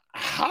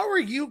 how are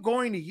you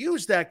going to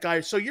use that guy?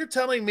 So you're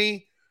telling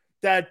me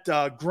that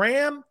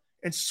Graham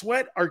and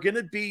Sweat are going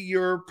to be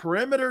your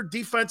perimeter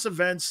defensive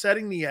ends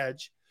setting the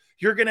edge.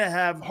 You're going to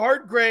have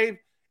Hargrave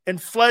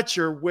and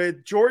Fletcher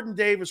with Jordan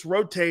Davis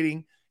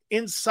rotating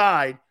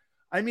inside.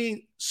 I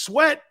mean,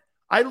 Sweat,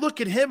 I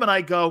look at him and I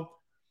go,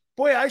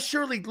 boy, I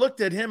surely looked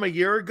at him a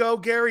year ago,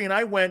 Gary, and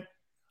I went,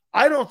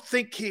 I don't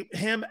think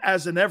him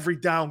as an every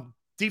down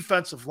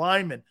defensive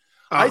lineman.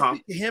 I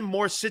think him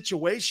more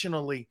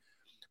situationally.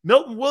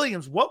 Milton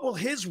Williams, what will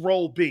his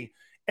role be?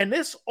 And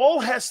this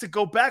all has to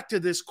go back to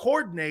this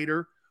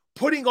coordinator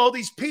putting all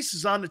these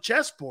pieces on the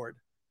chessboard.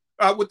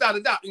 without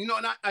a doubt. You know,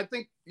 and I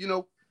think, you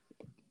know,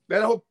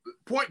 that whole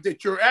point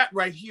that you're at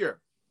right here,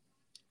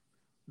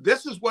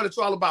 this is what it's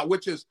all about,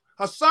 which is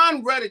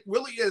Hassan Reddick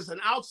really is an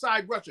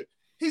outside rusher.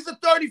 He's a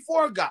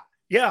 34 guy.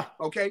 Yeah.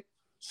 Okay.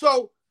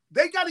 So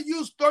they got to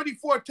use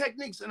 34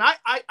 techniques. And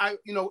I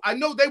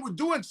know they were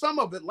doing some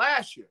of it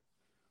last year,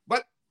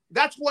 but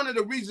that's one of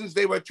the reasons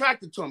they were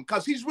attracted to him,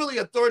 because he's really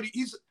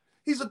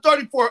he's a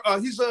 34.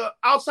 He's a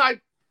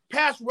outside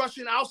pass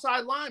rushing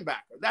outside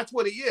linebacker. That's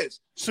what he is.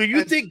 So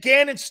you think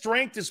Gannon's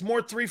strength is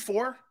more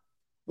 3-4?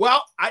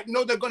 Well, I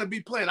know they're going to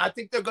be playing. I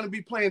think they're going to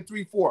be playing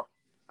 3-4.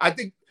 I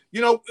think, you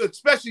know,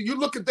 especially you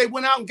look at, they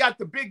went out and got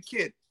the big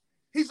kid.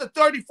 He's a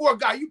 34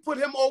 guy. You put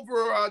him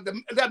over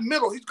that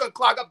middle, he's going to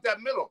clog up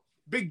that middle.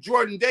 Big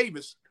Jordan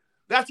Davis.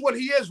 That's what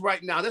he is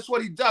right now. That's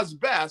what he does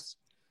best.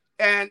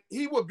 And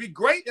he would be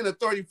great in a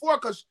 34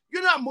 because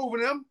you're not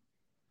moving him.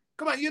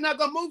 Come on, you're not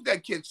going to move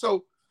that kid.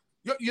 So,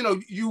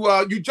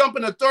 you jump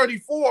in a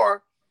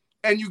 34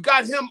 and you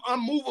got him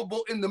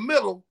unmovable in the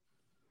middle,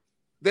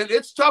 then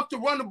it's tough to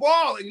run the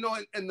ball. You know,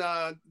 and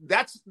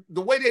that's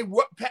the way they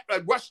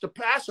rush the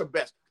passer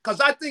best. Because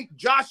I think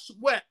Josh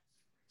Sweat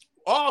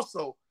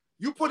also,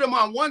 you put him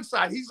on one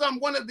side, he's on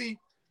one of the,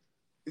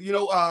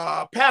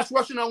 pass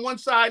rushing on one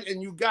side,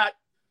 and you got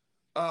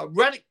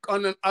Reddick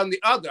on the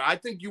other. I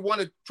think you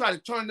want to try to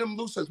turn them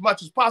loose as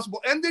much as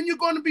possible. And then you're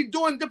going to be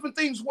doing different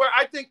things where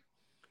I think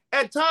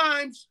at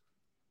times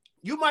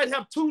you might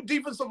have two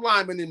defensive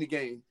linemen in the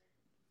game,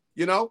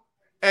 you know,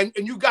 and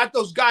you got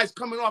those guys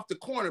coming off the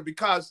corner,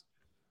 because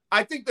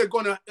I think they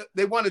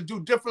want to do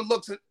different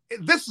looks. And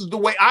this is the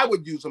way I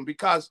would use them,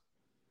 because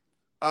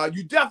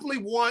you definitely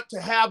want to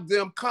have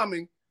them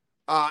coming.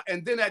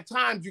 And then at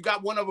times you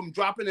got one of them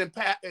dropping in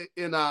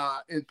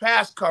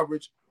pass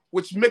coverage,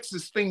 which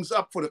mixes things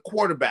up for the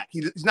quarterback.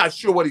 He's not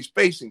sure what he's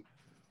facing.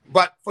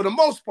 But for the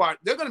most part,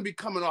 they're going to be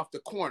coming off the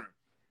corner.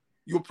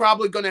 You're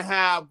probably going to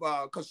have,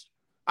 because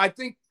I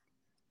think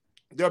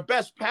their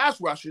best pass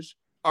rushers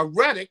are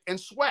Reddick and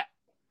Sweat.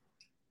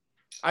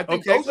 I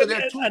think those are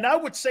their two. And I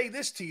would say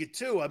this to you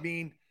too. I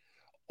mean,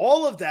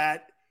 all of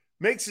that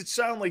makes it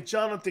sound like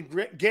Jonathan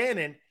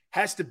Gannon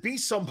has to be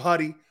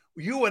somebody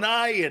you and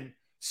I and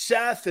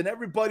Seth and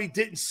everybody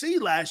didn't see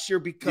last year,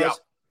 because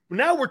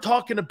now we're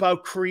talking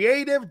about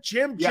creative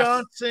Jim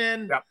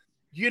Johnson,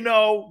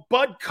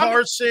 Bud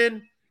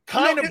Carson,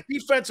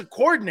 defensive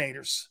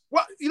coordinators.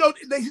 Well,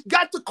 they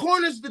got the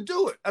corners to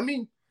do it. I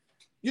mean,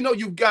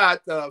 you've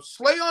got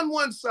Slay on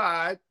one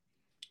side,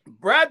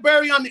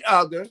 Bradbury on the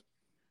other.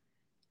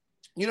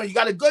 You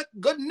got a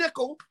good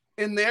nickel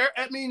in there.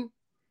 I mean,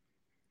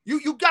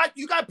 you got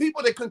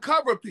people that can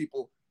cover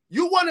people.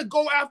 You want to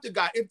go after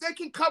guys. If they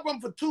can cover them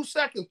for 2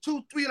 seconds,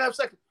 3.5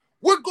 seconds,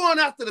 we're going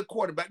after the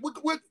quarterback.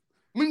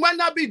 We might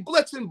not be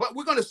blitzing, but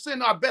we're going to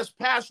send our best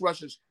pass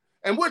rushers.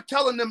 And we're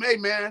telling them, hey,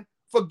 man,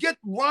 forget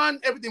run,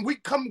 everything. We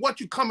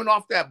want you coming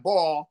off that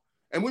ball,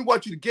 and we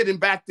want you to get him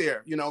back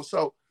there,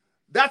 So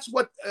that's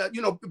what,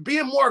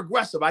 being more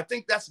aggressive. I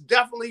think that's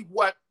definitely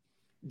what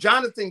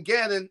Jonathan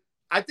Gannon,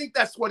 I think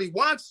that's what he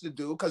wants to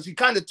do, because he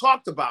kind of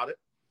talked about it.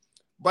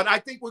 But I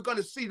think we're going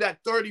to see that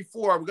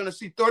 34. We're going to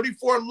see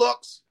 34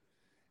 looks.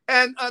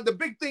 And the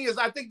big thing is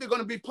I think they're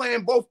going to be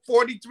playing both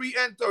 43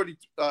 and 30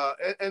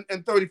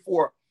 and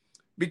 34,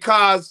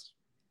 because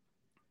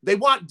they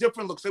want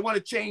different looks. They want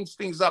to change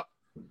things up.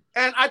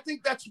 And I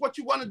think that's what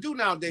you want to do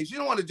nowadays. You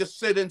don't want to just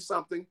sit in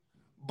something,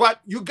 but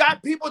you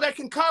got people that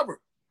can cover.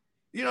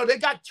 They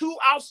got two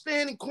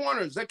outstanding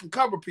corners that can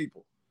cover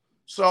people.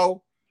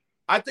 So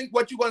I think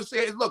what you want to say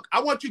is, look, I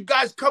want you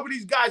guys to cover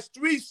these guys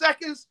 3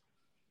 seconds.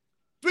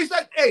 3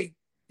 seconds. Hey,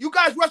 you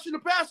guys rushing the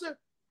passer?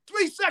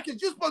 3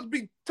 seconds. You're supposed to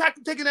be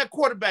taking that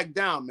quarterback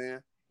down,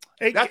 man.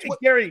 Hey,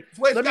 Gary,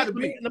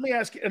 let me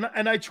ask you,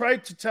 and I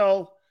tried to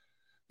tell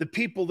the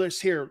people this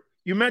here.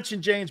 You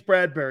mentioned James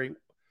Bradbury,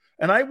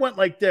 and I went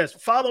like this.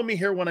 Follow me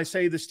here when I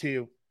say this to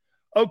you.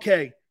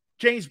 Okay,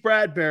 James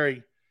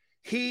Bradbury,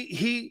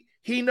 he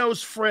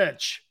knows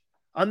French.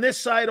 On this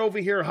side over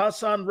here,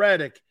 Hassan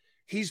Reddick,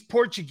 he's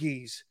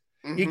Portuguese.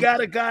 Mm-hmm. You got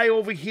a guy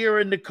over here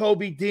in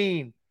Nakobe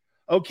Dean.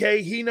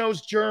 Okay, he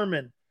knows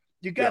German.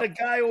 You got a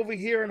guy over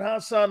here in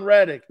Hassan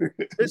Reddick.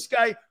 This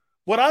guy,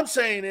 what I'm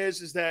saying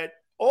is that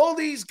all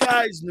these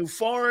guys knew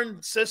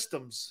foreign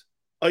systems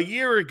a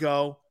year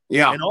ago.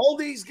 Yeah. And all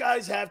these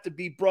guys have to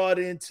be brought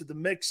into the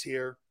mix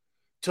here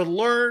to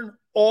learn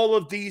all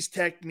of these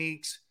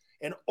techniques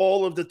and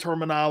all of the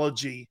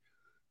terminology.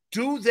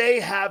 Do they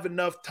have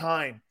enough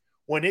time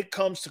when it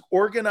comes to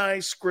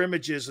organized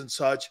scrimmages and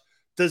such?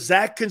 Does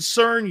that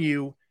concern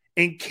you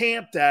in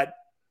camp that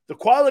the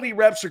quality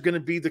reps are going to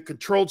be the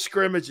controlled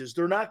scrimmages?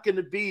 They're not going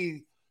to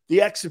be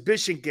the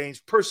exhibition games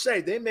per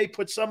se. They may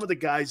put some of the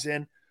guys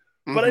in,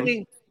 but I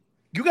mean,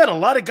 you got a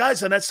lot of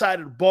guys on that side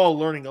of the ball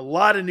learning a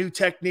lot of new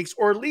techniques,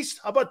 or at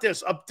least, how about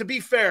this? To be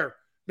fair,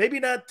 maybe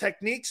not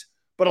techniques,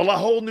 but a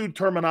whole new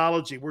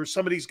terminology where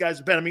some of these guys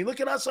have been. I mean,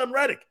 look at Hassan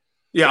Reddick.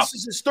 Yeah. This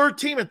is his third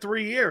team in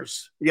 3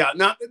 years. Yeah.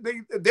 Now,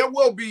 there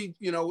will be,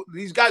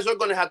 these guys are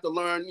going to have to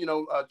learn,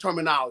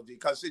 terminology,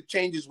 because it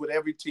changes with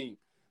every team.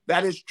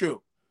 That is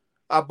true.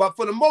 But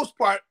for the most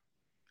part,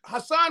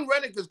 Hassan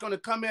Reddick is going to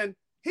come in.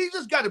 He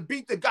just got to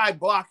beat the guy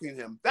blocking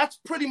him. That's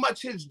pretty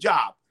much his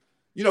job.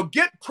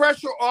 Get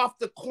pressure off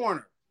the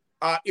corner.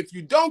 If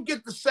you don't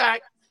get the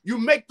sack, you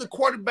make the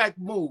quarterback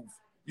move.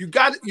 You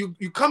got it.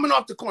 You coming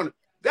off the corner.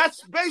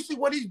 That's basically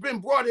what he's been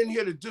brought in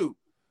here to do.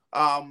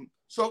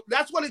 So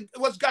that's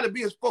what's got to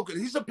be his focus.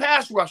 He's a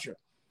pass rusher,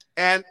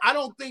 and I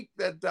don't think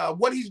that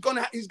what he's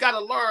got to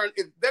learn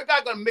is they're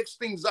not going to mix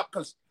things up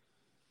because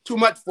too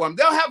much for him.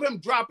 They'll have him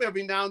drop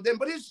every now and then,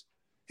 but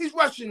he's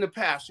rushing the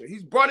passer.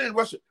 He's brought in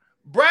rusher.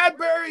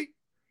 Bradbury,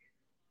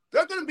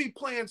 they're going to be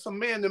playing some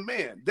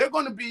man-to-man.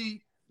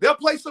 They'll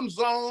play some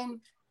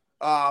zone.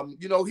 Do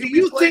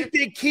you think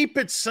they keep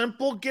it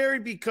simple, Gary?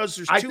 Because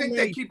there's too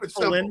many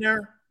people in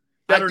there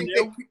that are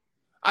new?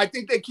 I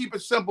think they keep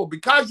it simple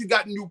because you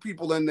got new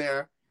people in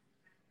there.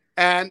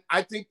 And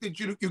I think that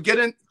you get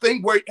a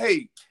thing where,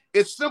 hey,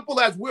 it's simple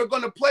as we're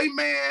going to play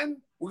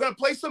man. We're going to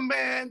play some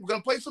man. We're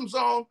going to play some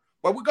zone.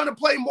 But we're going to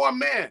play more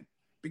man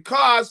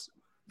because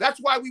that's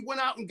why we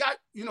went out and got,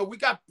 we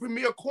got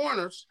premier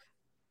corners.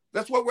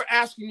 That's what we're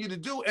asking you to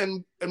do.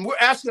 And we're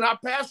asking our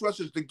pass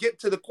rushers to get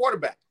to the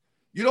quarterback.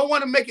 You don't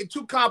want to make it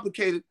too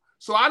complicated.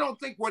 So I don't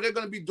think where they're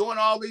going to be doing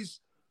all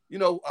these,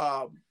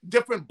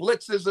 different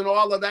blitzes and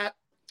all of that.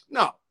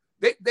 No,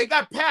 they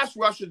got pass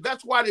rushers.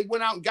 That's why they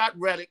went out and got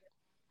Reddick.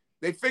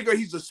 They figure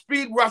he's a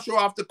speed rusher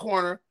off the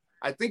corner.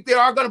 I think they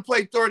are going to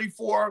play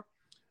 34.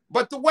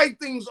 But the way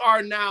things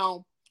are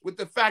now, with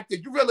the fact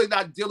that you're really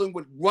not dealing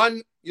with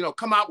run,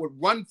 come out with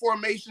run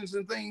formations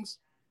and things.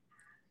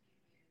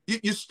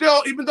 You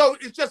still, even though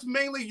it's just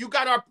mainly you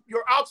got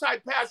your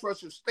outside pass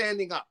rushers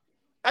standing up.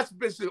 That's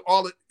basically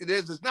all it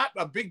is. It's not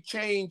a big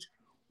change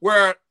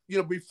where,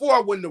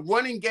 before when the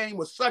running game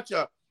was such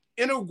a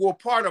integral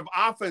part of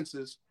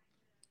offenses,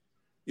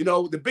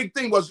 the big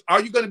thing was,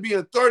 are you going to be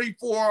in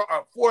 34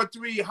 or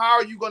 4-3? How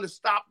are you going to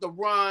stop the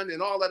run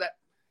and all of that?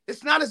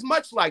 It's not as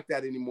much like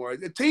that anymore.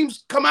 The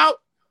teams come out,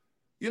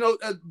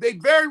 they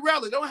very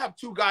rarely don't have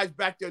two guys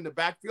back there in the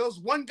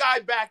backfields. One guy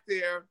back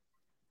there,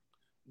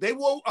 they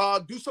will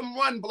do some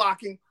run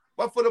blocking,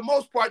 but for the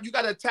most part, you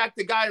got to attack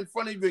the guy in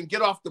front of you and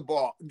get off the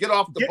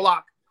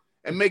block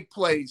and make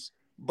plays.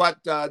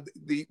 But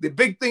the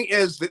big thing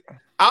is that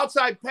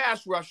outside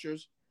pass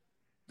rushers,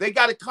 they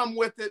got to come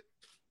with it.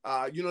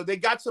 They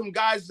got some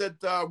guys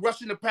that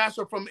rushing the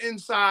passer from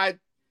inside.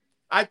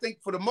 I think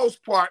for the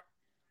most part,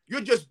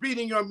 you're just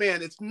beating your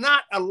man. It's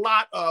not a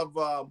lot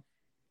of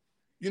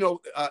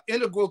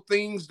integral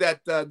things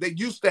that they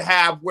used to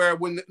have where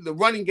when the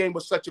running game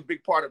was such a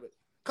big part of it.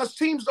 Because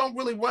teams don't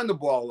really run the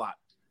ball a lot.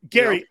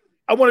 Gary,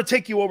 I want to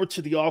take you over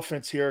to the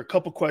offense here. A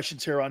couple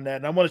questions here on that.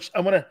 And I want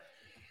to,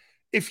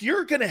 if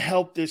you're going to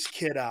help this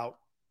kid out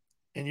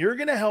and you're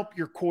going to help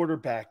your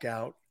quarterback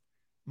out,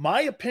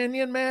 my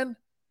opinion, man,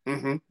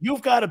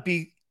 you've got to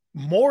be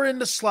more in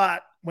the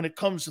slot when it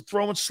comes to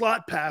throwing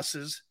slot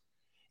passes.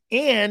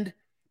 And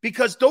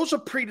because those are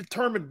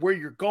predetermined where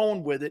you're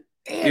going with it.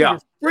 And your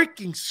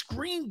freaking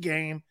screen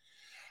game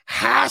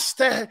has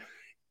to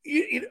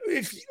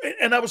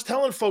and I was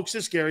telling folks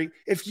this, Gary,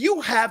 if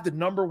you have the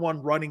number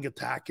one running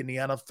attack in the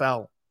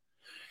NFL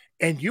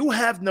and you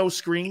have no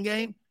screen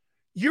game,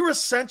 you're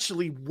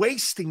essentially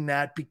wasting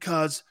that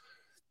because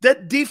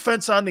that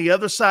defense on the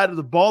other side of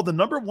the ball, the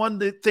number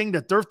one thing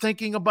that they're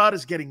thinking about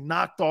is getting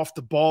knocked off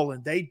the ball,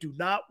 and they do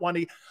not want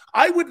to.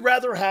 I would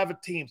rather have a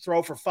team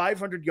throw for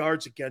 500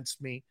 yards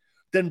against me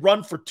than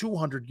run for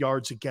 200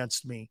 yards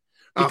against me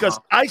because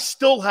I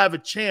still have a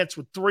chance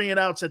with 3 and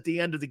outs at the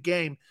end of the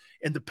game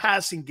in the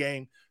passing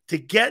game to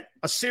get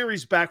a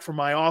series back for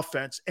my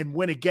offense and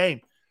win a game.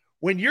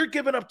 When you're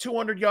giving up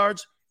 200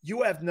 yards,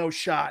 you have no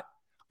shot.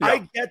 Yeah.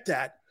 I get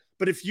that.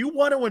 But if you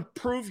want to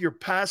improve your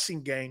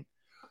passing game,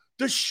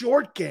 the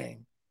short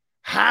game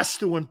has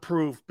to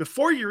improve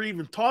before you're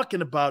even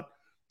talking about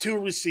 2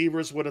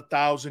 receivers with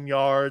 1,000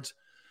 yards.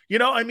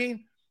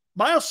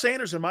 Miles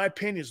Sanders, in my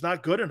opinion, is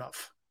not good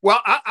enough.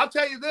 Well, I'll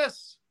tell you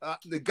this.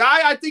 The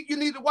guy I think you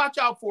need to watch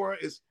out for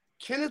is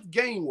Kenneth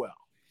Gainwell.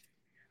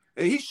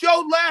 And he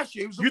showed last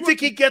year. You think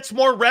he gets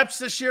more reps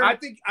this year? I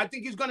think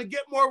he's going to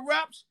get more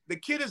reps. The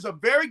kid is a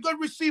very good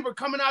receiver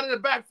coming out of the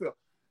backfield.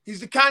 He's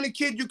the kind of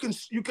kid you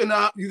can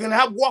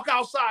have walk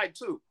outside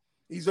too.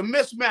 He's a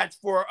mismatch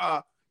for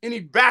any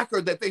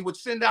backer that they would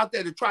send out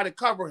there to try to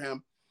cover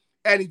him.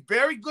 And he's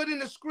very good in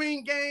the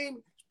screen game.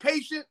 He's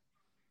patient.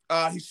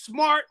 He's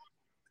smart.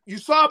 You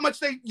saw how much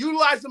they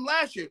utilized him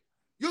last year.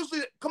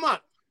 Usually, come on,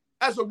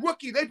 as a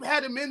rookie, they've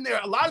had him in there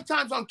a lot of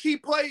times on key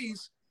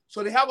plays.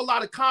 So they have a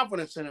lot of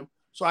confidence in him.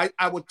 So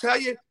I would tell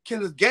you,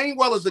 Kenneth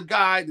Gainwell is a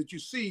guy that you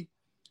see,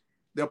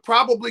 they'll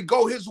probably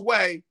go his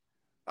way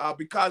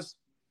because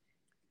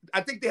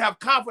I think they have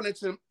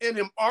confidence in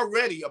him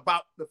already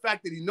about the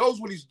fact that he knows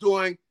what he's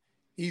doing.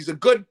 He's a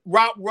good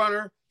route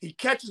runner. He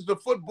catches the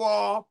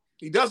football.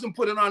 He doesn't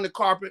put it on the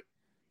carpet.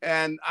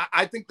 And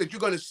I think that you're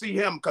going to see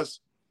him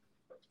because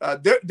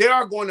they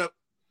are going to,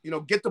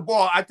 get the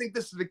ball. I think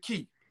this is the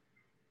key.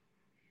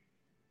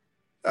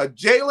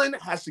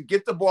 Jalen has to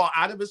get the ball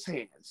out of his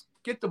hands.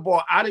 Get the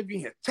ball out of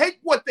your hands. Take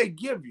what they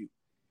give you.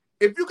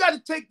 If you got to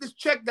take this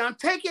check down,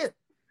 take it.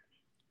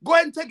 go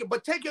ahead and take it,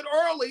 but take it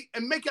early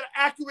and make it an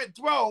accurate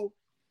throw,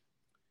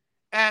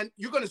 and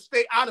you're going to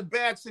stay out of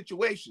bad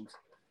situations.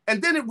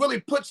 And then it really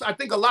puts, I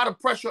think, a lot of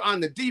pressure on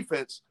the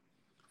defense,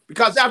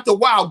 because after a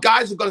while,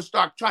 guys are going to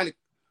start trying to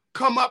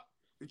come up,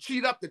 to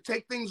cheat up, to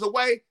take things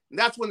away, and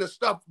that's when the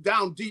stuff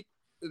down deep,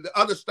 the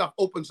other stuff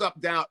opens up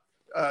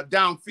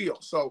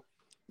downfield. So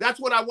that's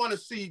what I want to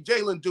see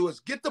Jalen do, is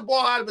get the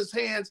ball out of his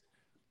hands.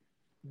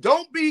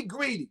 Don't be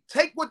greedy.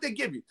 Take what they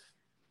give you.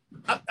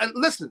 And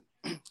listen,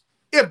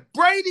 if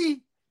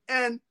Brady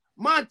and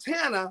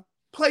Montana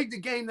played the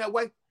game that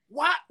way,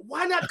 why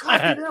not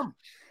copy them?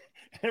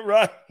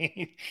 Right.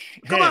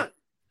 Come on.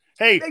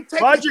 Hey,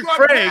 Roger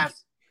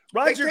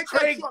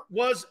Craig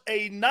was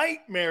a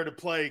nightmare to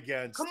play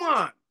against. Come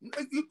on.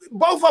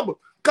 Both of them.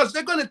 Because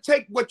they're going to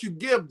take what you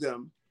give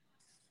them.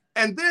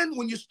 And then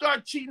when you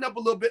start cheating up a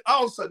little bit,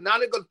 all of a sudden, now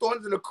they're going to throw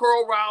into the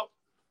curl route.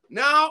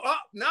 Now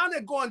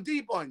they're going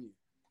deep on you.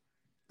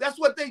 That's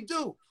what they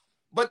do.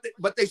 But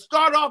they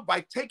start off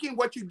by taking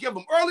what you give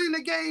them. Early in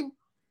the game,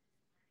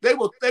 they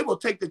will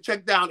take the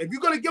check down. If you're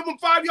going to give them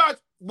 5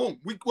 yards, boom,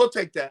 we'll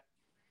take that.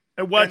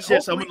 And watch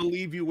this. I'm going to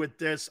leave you with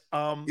this.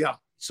 Yeah.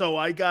 So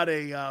I got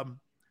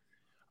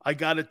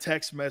a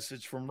text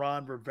message from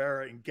Ron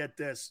Rivera, and get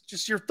this,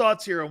 just your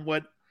thoughts here on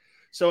what.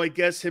 So I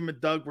guess him and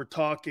Doug were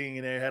talking,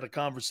 and they had a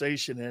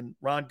conversation, and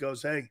Ron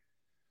goes, "Hey,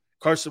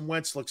 Carson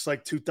Wentz looks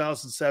like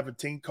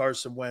 2017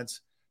 Carson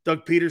Wentz."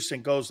 Doug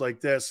Peterson goes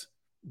like this: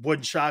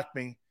 "Wouldn't shock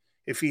me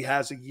if he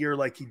has a year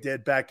like he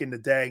did back in the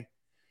day."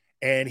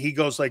 And he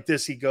goes like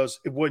this. He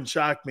goes, "It wouldn't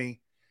shock me.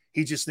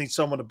 He just needs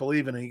someone to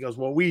believe in it." He goes,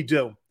 "Well, we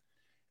do."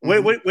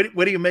 Mm-hmm.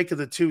 What do you make of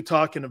the two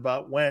talking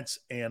about Wentz?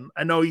 And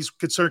I know he's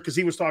concerned because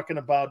he was talking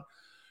about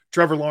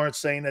Trevor Lawrence,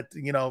 saying that,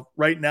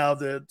 right now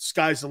the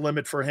sky's the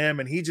limit for him.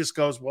 And he just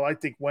goes, "Well, I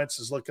think Wentz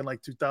is looking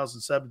like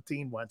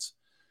 2017 Wentz."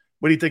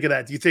 What do you think of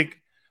that? Do you think,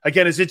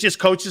 again, is it just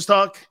coaches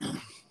talk?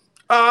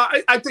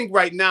 I think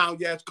right now,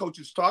 yeah, it's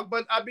coaches talk.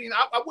 But, I mean,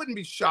 I wouldn't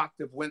be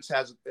shocked if Wentz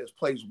has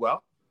plays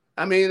well.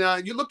 I mean,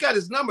 you look at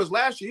his numbers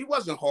last year, he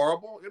wasn't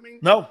horrible. I mean,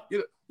 no.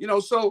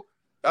 So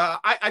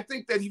I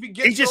think that if he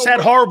gets – he just had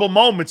horrible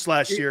moments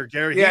last year,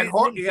 Gary. He had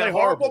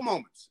horrible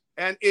moments.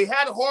 And it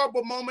had a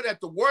horrible moment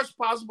at the worst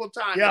possible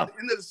time at the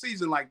end of the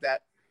season like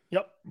that.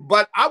 Yep.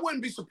 But I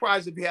wouldn't be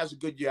surprised if he has a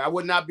good year. I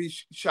would not be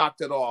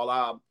shocked at all.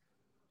 In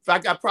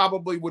fact, I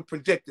probably would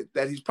predict it,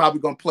 that he's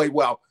probably going to play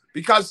well,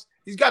 because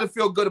he's got to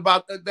feel good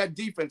about that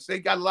defense. They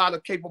got a lot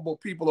of capable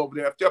people over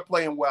there. If they're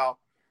playing well,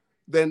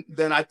 then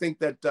I think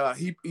that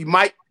he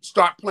might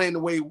start playing the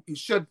way he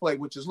should play,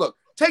 which is, look,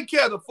 take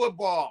care of the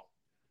football.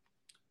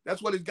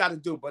 That's what he's got to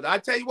do. But I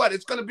tell you what,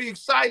 it's going to be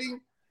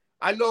exciting.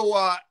 I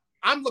know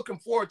I'm looking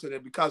forward to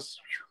it, because,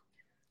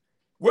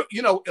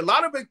 a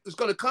lot of it is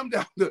going to come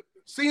down to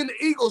seeing the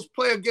Eagles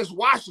play against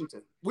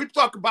Washington. We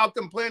talk about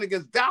them playing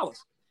against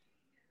Dallas.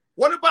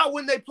 What about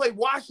when they play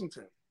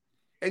Washington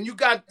and you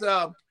got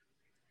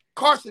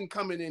Carson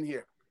coming in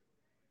here,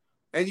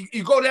 and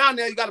you go down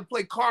there, you got to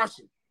play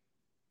Carson?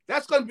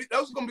 Those are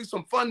going to be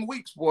some fun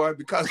weeks, boy,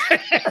 because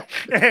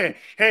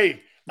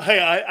hey,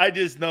 I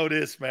just know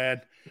this,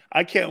 man.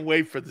 I can't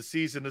wait for the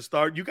season to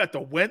start. You got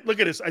the look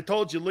at this. I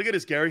told you, look at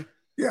this, Gary.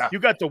 Yeah. You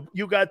got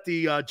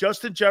the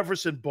Justin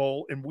Jefferson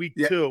Bowl in week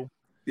 2.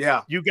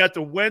 Yeah. You got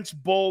the Wentz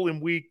Bowl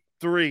in week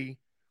 3.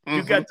 Mm-hmm.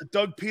 You got the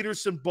Doug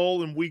Peterson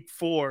Bowl in week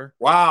 4.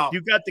 Wow.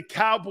 You got the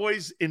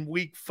Cowboys in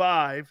week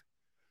 5.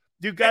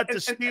 You got the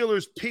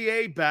Steelers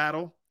PA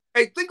battle.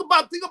 Hey, think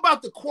about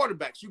the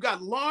quarterbacks. You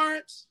got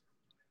Lawrence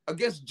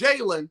against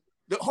Jalen.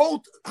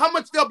 How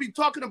much they'll be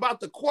talking about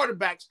the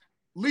quarterbacks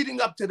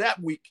leading up to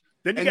that week.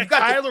 Then you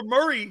got Kyler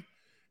Murray.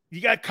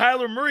 You got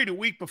Kyler Murray the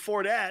week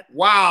before that.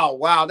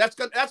 Wow. That's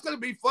gonna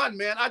be fun,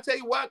 man. I tell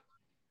you what,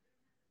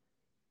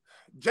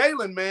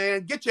 Jalen,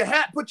 man,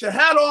 put your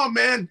hat on,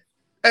 man.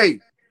 Hey,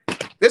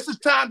 this is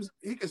time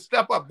he can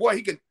step up, boy.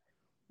 He could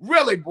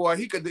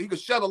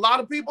shut a lot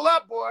of people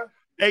up, boy.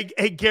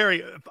 Hey,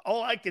 Gary,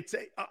 all I could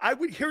say,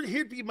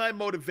 here'd be my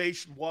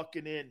motivation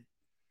walking in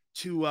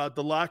to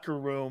the locker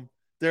room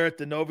there at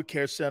the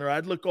NovaCare Center.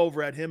 I'd look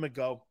over at him and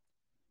go,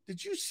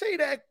 Did you see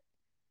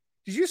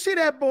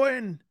that boy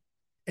in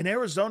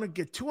Arizona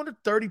get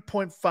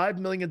 $230.5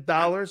 million?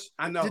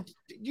 I know.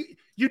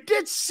 You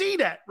did see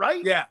that,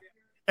 right? Yeah.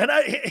 And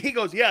he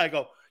goes, yeah. I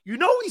go,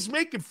 he's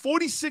making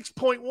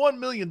 $46.1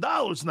 million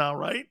now,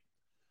 right?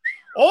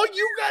 All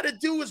you got to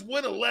do is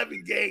win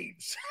 11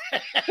 games.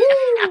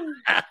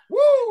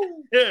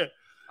 Woo! Yeah.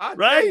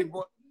 Right? You,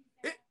 boy,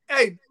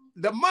 hey,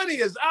 the money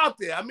is out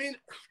there. I mean,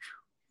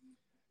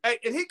 hey,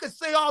 and he could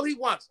say all he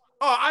wants.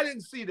 Oh, I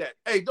didn't see that.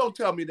 Hey, don't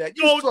tell me that.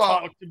 Don't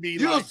talk to me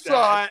like that. You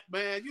saw it,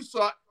 man. You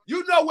saw it.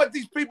 You know what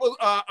these people,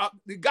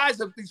 the guys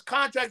of these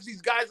contracts,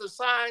 these guys are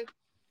signed.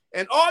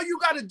 And all you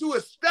got to do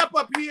is step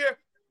up here.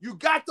 You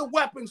got the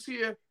weapons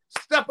here.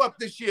 Step up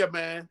this year,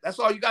 man. That's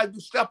all you got to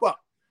do. Step up.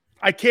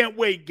 I can't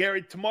wait,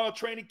 Gary. Tomorrow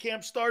training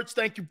camp starts.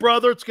 Thank you,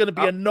 brother. It's going to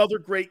be another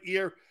great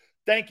year.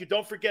 Thank you.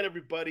 Don't forget,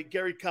 everybody,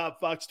 Gary Cobb,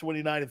 Fox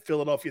 29 in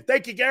Philadelphia.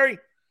 Thank you, Gary.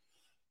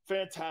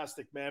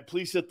 Fantastic, man.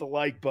 Please hit the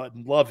like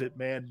button. Love it,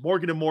 man.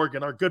 Morgan &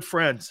 Morgan, our good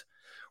friends.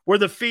 where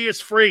the fee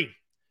is free.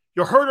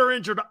 You're hurt or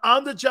injured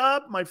on the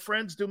job? My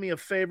friends, do me a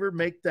favor.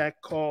 Make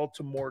that call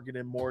to Morgan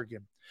 &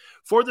 Morgan.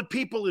 For the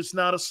people is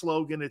not a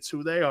slogan. It's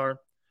who they are.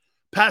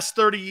 Past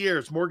 30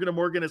 years, Morgan &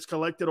 Morgan has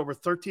collected over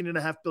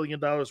 $13.5 billion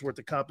worth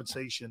of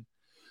compensation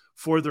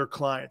for their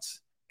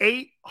clients.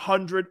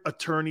 800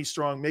 attorneys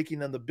strong, making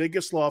them the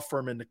biggest law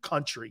firm in the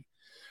country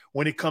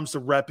when it comes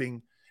to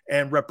repping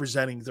and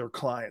representing their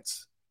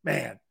clients.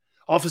 Man,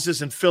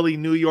 offices in Philly,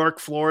 New York,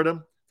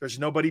 Florida, there's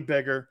nobody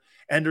bigger.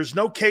 And there's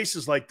no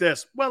cases like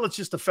this. Well, it's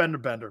just a fender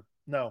bender.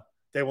 No,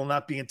 they will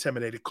not be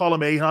intimidated. Call them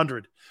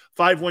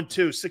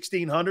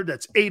 800-512-1600.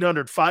 That's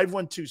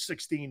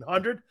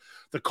 800-512-1600.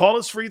 The call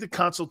is free. The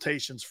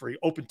consultation's free.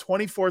 Open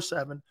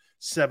 24/7,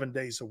 7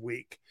 days a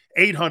week.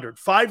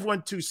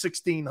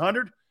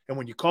 800-512-1600. And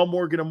when you call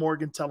Morgan &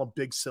 Morgan, tell them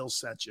Big Sil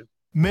sent you.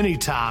 Many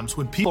times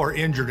when people are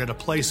injured at a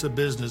place of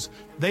business,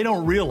 they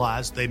don't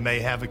realize they may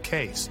have a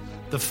case.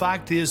 The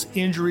fact is,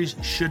 injuries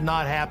should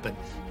not happen.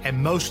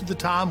 And most of the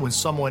time when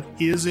someone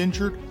is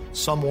injured,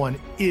 someone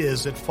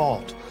is at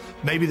fault.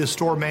 Maybe the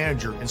store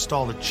manager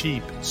installed a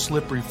cheap,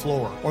 slippery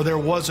floor, or there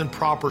wasn't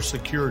proper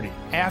security.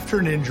 After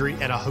an injury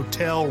at a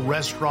hotel,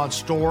 restaurant,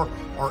 store,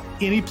 or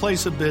any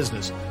place of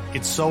business,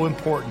 it's so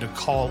important to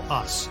call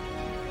us.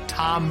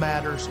 Time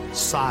matters,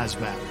 size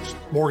matters.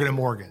 Morgan &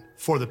 Morgan,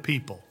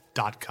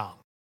 forthepeople.com.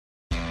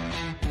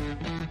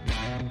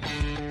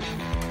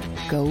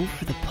 Go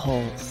for the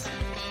pulls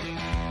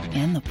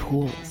and the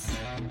pools.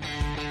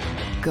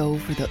 Go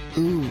for the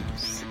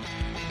oohs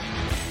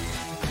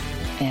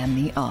and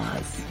the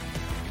ahs.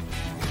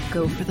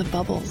 Go for the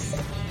bubbles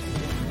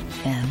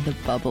and the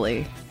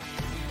bubbly.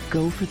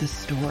 Go for the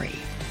story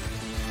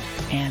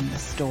and the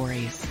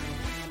stories.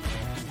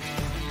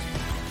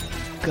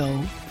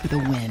 Go for the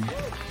win.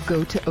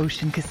 Go to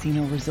Ocean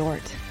Casino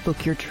Resort.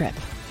 Book your trip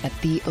at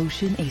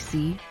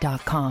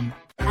theoceanac.com.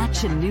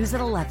 Action News at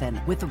 11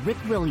 with Rick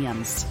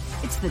Williams.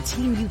 It's the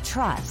team you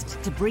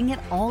trust to bring it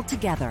all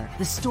together.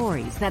 The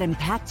stories that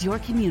impact your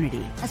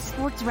community. A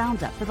sports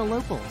roundup for the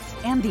locals.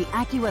 And the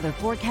AccuWeather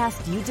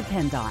forecast you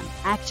depend on.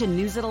 Action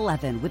News at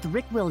 11 with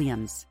Rick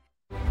Williams.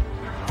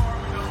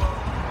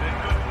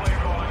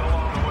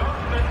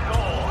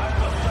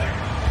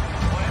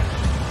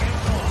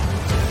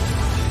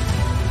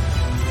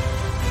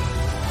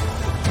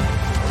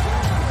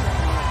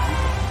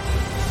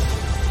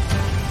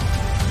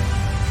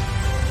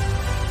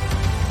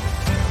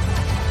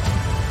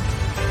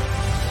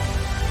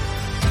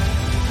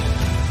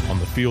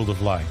 Field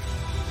of life,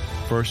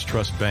 First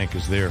Trust Bank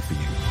is there for you.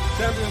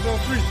 Champions on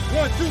three.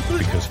 1, 2, 3.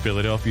 Because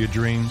Philadelphia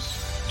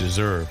dreams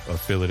deserve a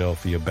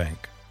Philadelphia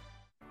bank.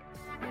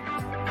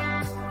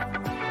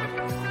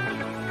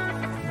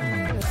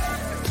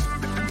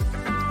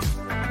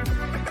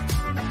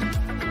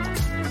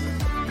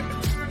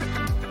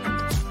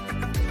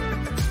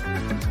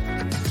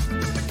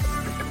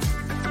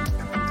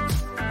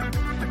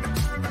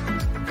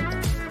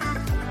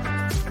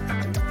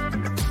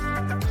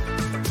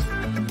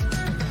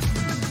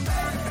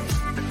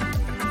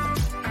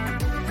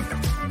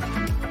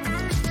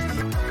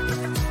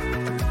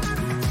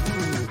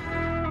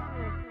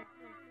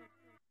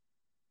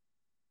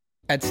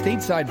 At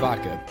Stateside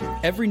Vodka,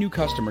 every new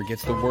customer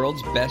gets the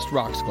world's best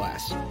rocks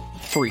glass.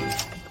 Free.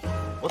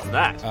 What's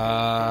that?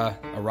 A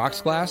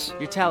rocks glass?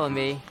 You're telling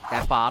me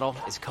that bottle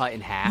is cut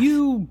in half?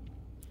 You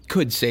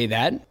could say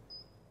that.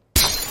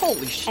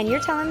 Holy shit. And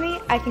you're telling me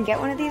I can get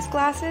one of these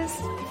glasses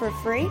for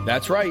free?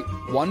 That's right.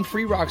 One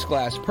free rocks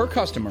glass per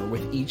customer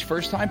with each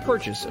first-time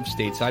purchase of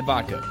Stateside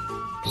Vodka.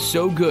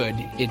 So good,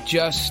 it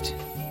just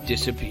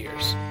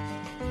disappears.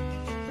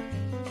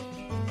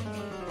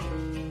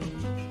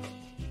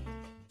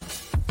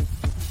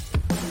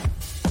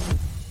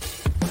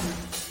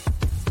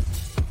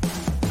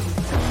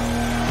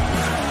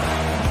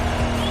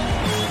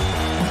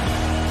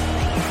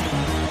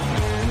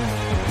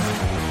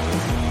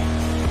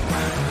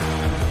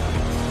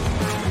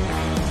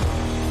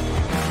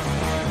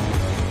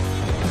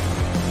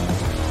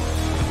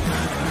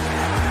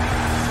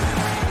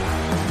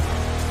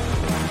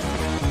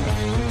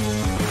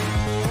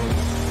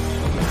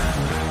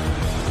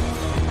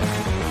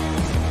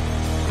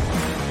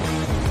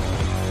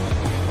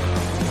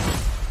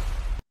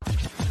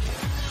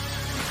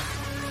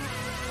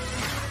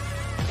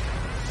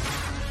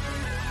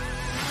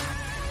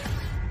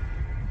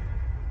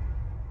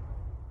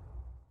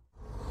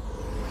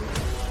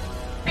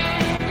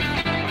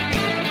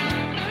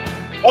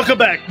 Welcome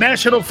back.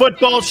 National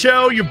Football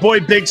Show. Your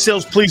boy Big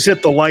Sills. Please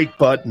hit the like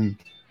button.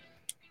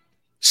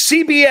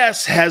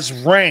 CBS has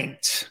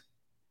ranked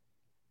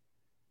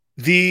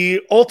the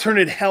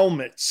alternate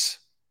helmets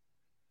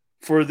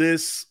for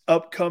this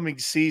upcoming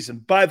season.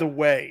 By the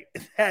way,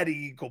 that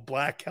Eagle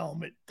black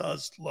helmet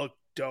does look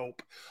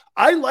dope.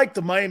 I like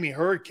the Miami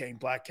Hurricane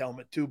black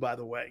helmet too, by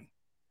the way.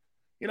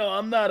 You know,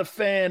 I'm not a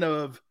fan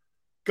of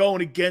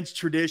going against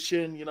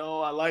tradition. You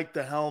know, I like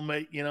the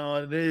helmet, you know,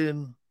 and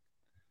then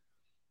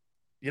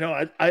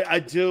I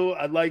do.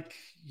 I like,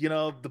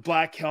 the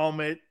black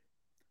helmet.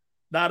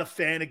 Not a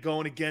fan of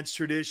going against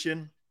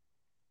tradition.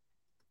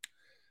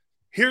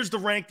 Here's the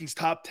rankings,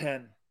 top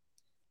 10.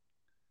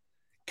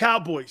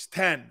 Cowboys,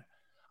 10.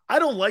 I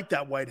don't like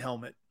that white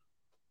helmet.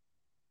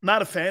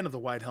 Not a fan of the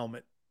white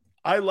helmet.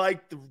 I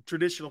like the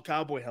traditional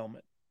cowboy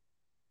helmet.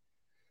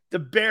 The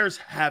Bears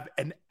have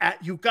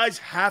you guys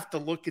have to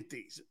look at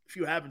these if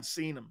you haven't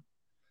seen them.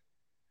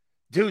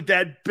 Dude,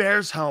 that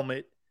Bears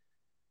helmet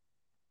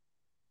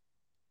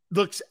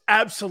looks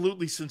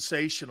absolutely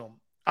sensational.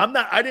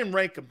 I didn't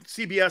rank them.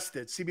 CBS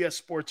did. CBS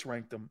Sports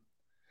ranked them.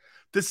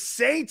 The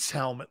Saints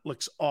helmet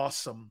looks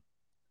awesome.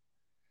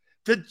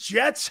 The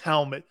Jets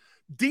helmet,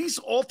 these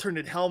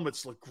alternate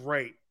helmets look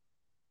great.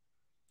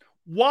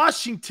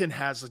 Washington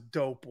has a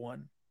dope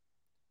one.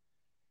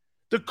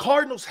 The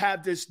Cardinals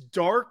have this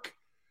dark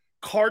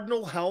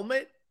Cardinal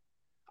helmet.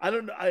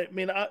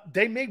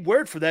 They may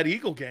wear it for that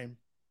Eagle game.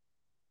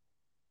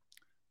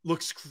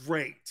 Looks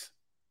great.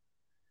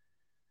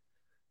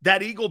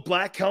 That Eagle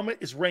black helmet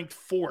is ranked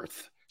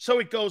 4th. So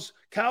it goes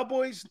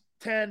Cowboys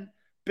 10,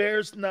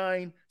 Bears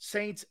 9,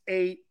 Saints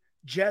 8,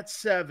 Jets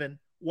 7,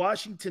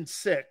 Washington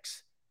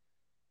 6,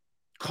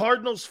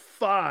 Cardinals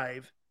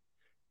 5,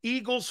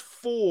 Eagles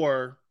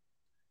 4.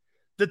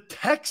 The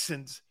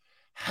Texans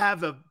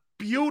have a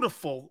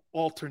beautiful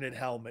alternate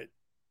helmet.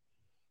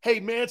 Hey,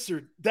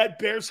 Mansard, that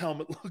Bears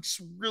helmet looks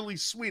really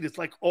sweet. It's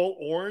like all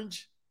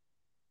orange.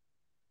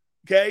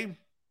 Okay?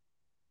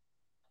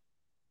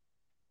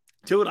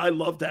 Dude, I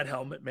love that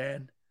helmet,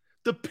 man.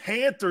 The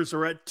Panthers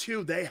are at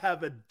 2. They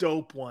have a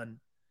dope one.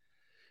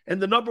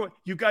 And the number one,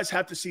 you guys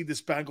have to see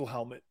this Bengal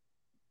helmet.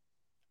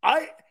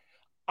 I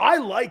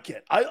like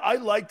it. I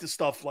like the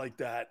stuff like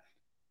that.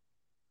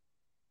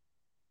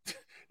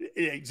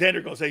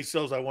 Xander goes, hey,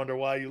 Sills, I wonder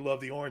why you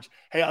love the orange.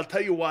 Hey, I'll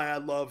tell you why I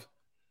love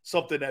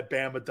something that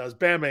Bama does.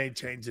 Bama ain't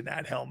changing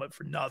that helmet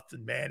for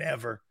nothing, man,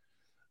 ever.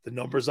 The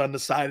numbers on the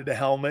side of the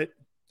helmet.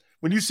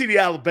 When you see the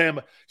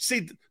Alabama,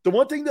 see, the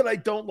one thing that I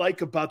don't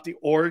like about the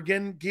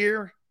Oregon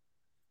gear,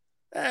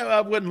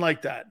 I wouldn't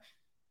like that.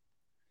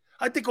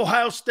 I think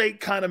Ohio State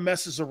kind of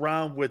messes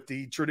around with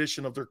the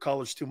tradition of their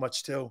colors too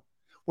much, too.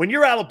 When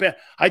you're Alabama,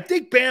 I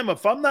think Bama,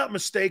 if I'm not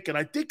mistaken,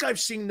 I think I've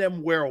seen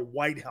them wear a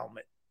white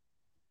helmet.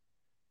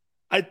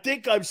 I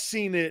think I've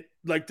seen it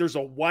like there's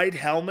a white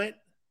helmet,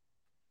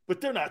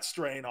 but they're not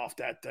straying off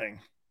that thing.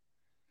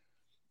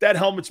 That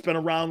helmet's been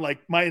around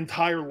like my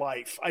entire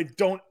life. I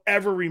don't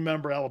ever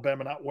remember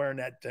Alabama not wearing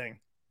that thing.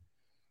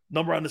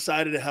 Number on the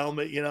side of the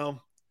helmet, you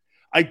know.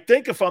 I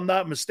think if I'm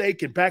not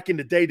mistaken, back in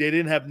the day, they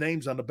didn't have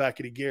names on the back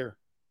of the gear.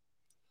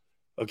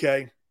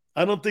 Okay?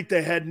 I don't think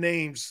they had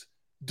names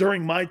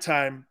during my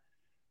time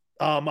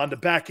on the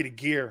back of the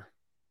gear.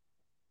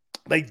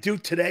 They do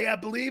today, I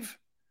believe.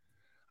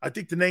 I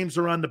think the names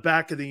are on the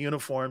back of the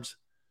uniforms.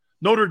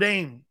 Notre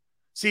Dame.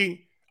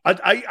 See,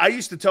 I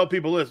used to tell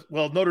people this.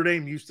 Well, Notre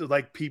Dame used to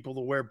like people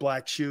to wear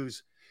black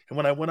shoes. And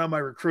when I went on my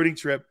recruiting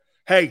trip,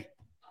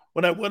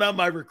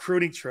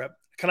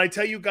 can I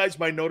tell you guys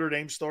my Notre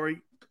Dame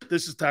story?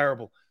 This is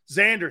terrible.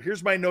 Xander,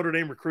 here's my Notre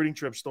Dame recruiting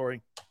trip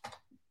story.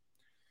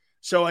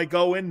 So I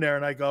go in there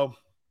and I go,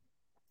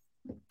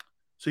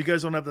 so you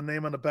guys don't have the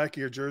name on the back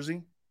of your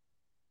jersey?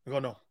 I go,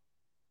 no.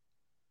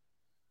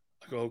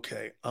 I go,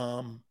 okay.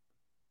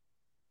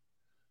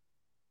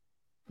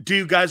 Do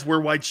you guys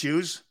wear white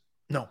shoes?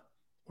 No,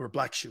 wear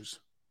black shoes.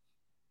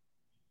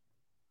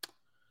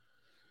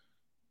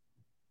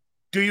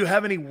 Do you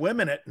have any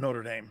women at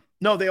Notre Dame?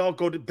 No, they all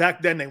go to,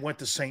 back then they went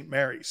to St.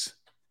 Mary's,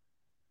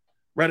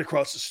 right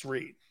across the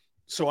street.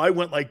 So I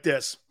went like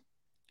this.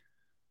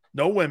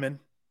 No women.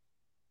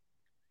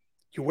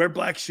 You wear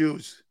black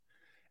shoes.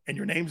 And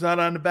your name's not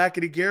on the back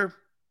of the gear?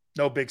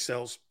 No big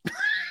sales.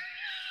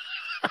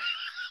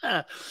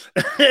 And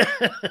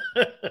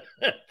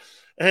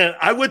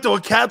I went to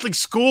a Catholic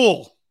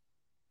school.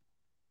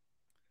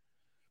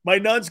 My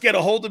nuns get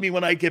a hold of me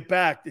when I get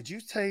back. Did you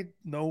say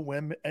no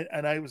women?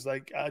 And I was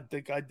like, I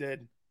think I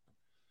did.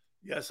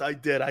 Yes, I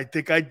did. I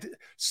think I did.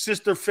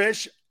 Sister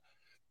Fish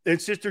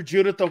and Sister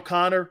Judith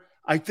O'Connor,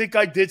 I think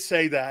I did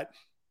say that.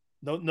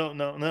 No.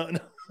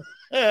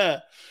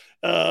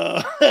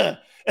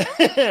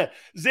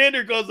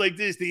 Xander goes like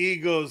this. The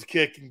ego's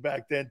kicking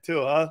back then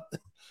too, huh?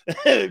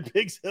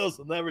 Big Hills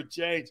will never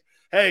change.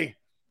 Hey,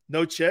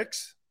 no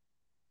chicks,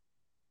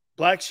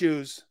 black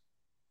shoes,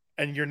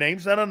 and your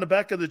name's not on the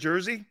back of the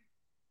jersey?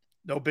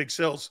 No big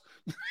sills.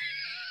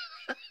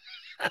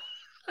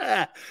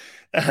 And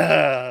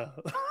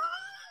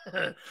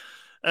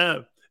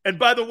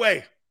by the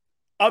way,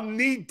 I'm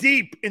knee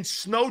deep in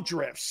snow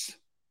drifts.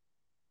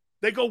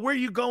 They go, where are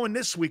you going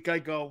this week? I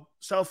go,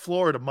 South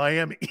Florida,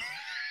 Miami.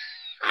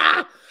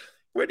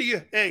 Where do you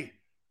think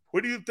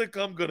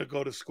I'm going to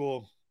go to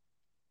school?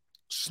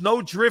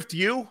 Snow drift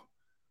you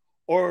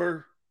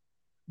or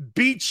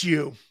beach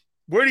you?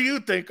 Where do you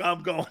think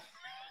I'm going?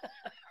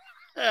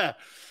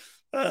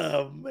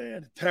 Oh,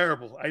 man,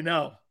 terrible. I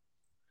know.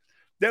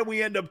 Then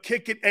we end up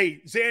kicking,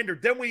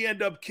 Xander, then we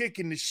end up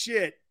kicking the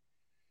shit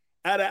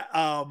out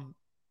of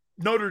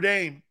Notre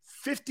Dame,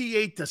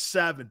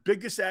 58-7,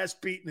 biggest ass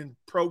beating in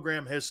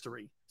program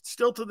history.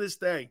 Still to this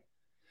day.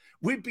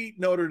 We beat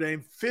Notre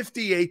Dame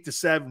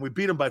 58-7. We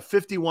beat them by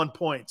 51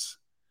 points.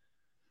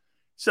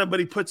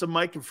 somebody puts a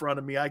mic in front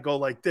of me, I go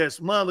like this.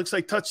 Well, looks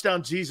like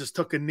Touchdown Jesus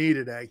took a knee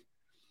today.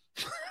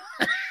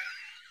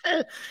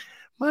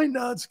 My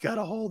nuts got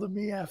a hold of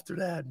me after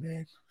that,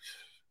 man.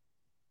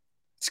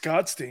 It's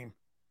God's team.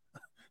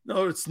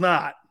 No, it's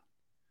not.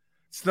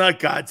 It's not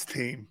God's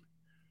team.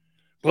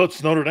 Well,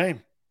 it's Notre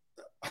Dame.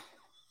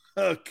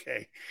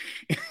 Okay.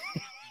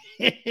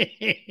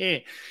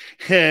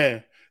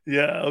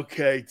 Yeah,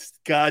 okay. It's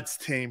God's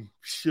team.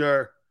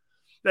 Sure.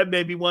 That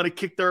made me want to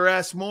kick their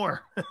ass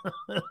more.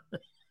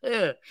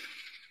 Yeah.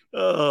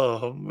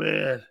 Oh,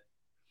 man.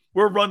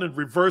 We're running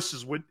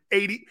reverses with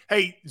 80.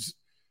 Hey,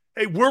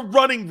 we're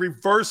running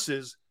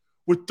reverses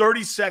with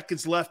 30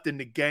 seconds left in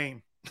the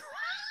game.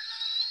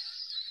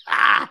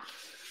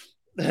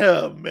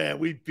 Oh, man,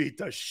 we beat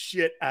the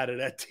shit out of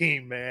that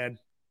team, man.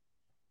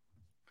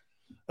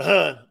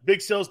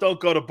 Big Sills don't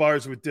go to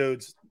bars with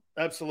dudes.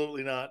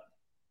 Absolutely not.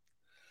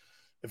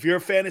 If you're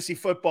a fantasy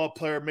football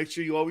player, make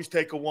sure you always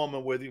take a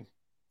woman with you.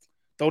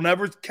 Don't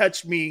ever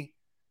catch me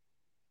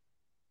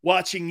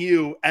watching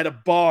you at a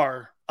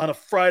bar on a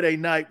Friday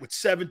night with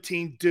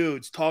 17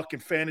 dudes talking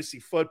fantasy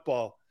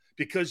football,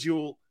 because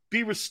you'll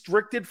be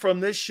restricted from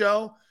this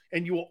show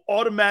and you will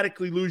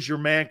automatically lose your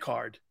man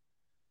card.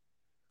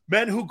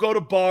 Men who go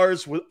to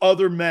bars with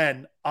other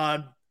men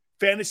on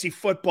fantasy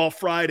football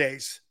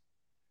Fridays,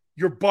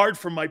 you're barred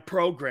from my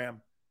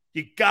program.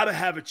 You got to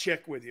have a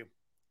chick with you.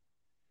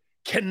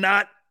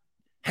 Cannot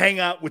hang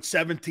out with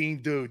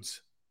 17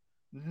 dudes.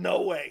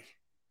 No way.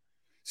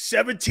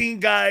 17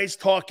 guys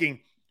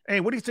talking. Hey,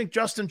 what do you think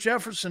Justin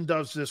Jefferson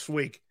does this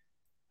week?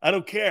 I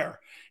don't care.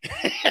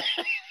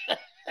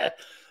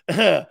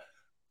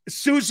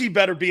 Susie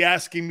better be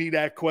asking me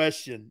that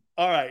question.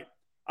 All right.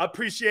 I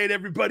appreciate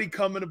everybody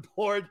coming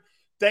aboard.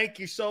 Thank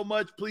you so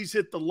much. Please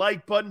hit the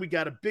like button. We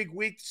got a big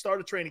week to start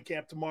a training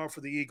camp tomorrow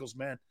for the Eagles,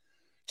 man.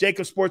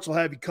 Jacob Sports will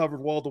have you covered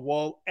wall to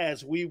wall,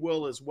 as we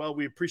will as well.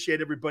 We appreciate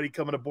everybody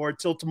coming aboard.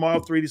 Till tomorrow,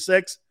 3 to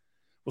 6.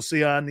 We'll see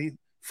you on the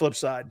flip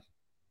side.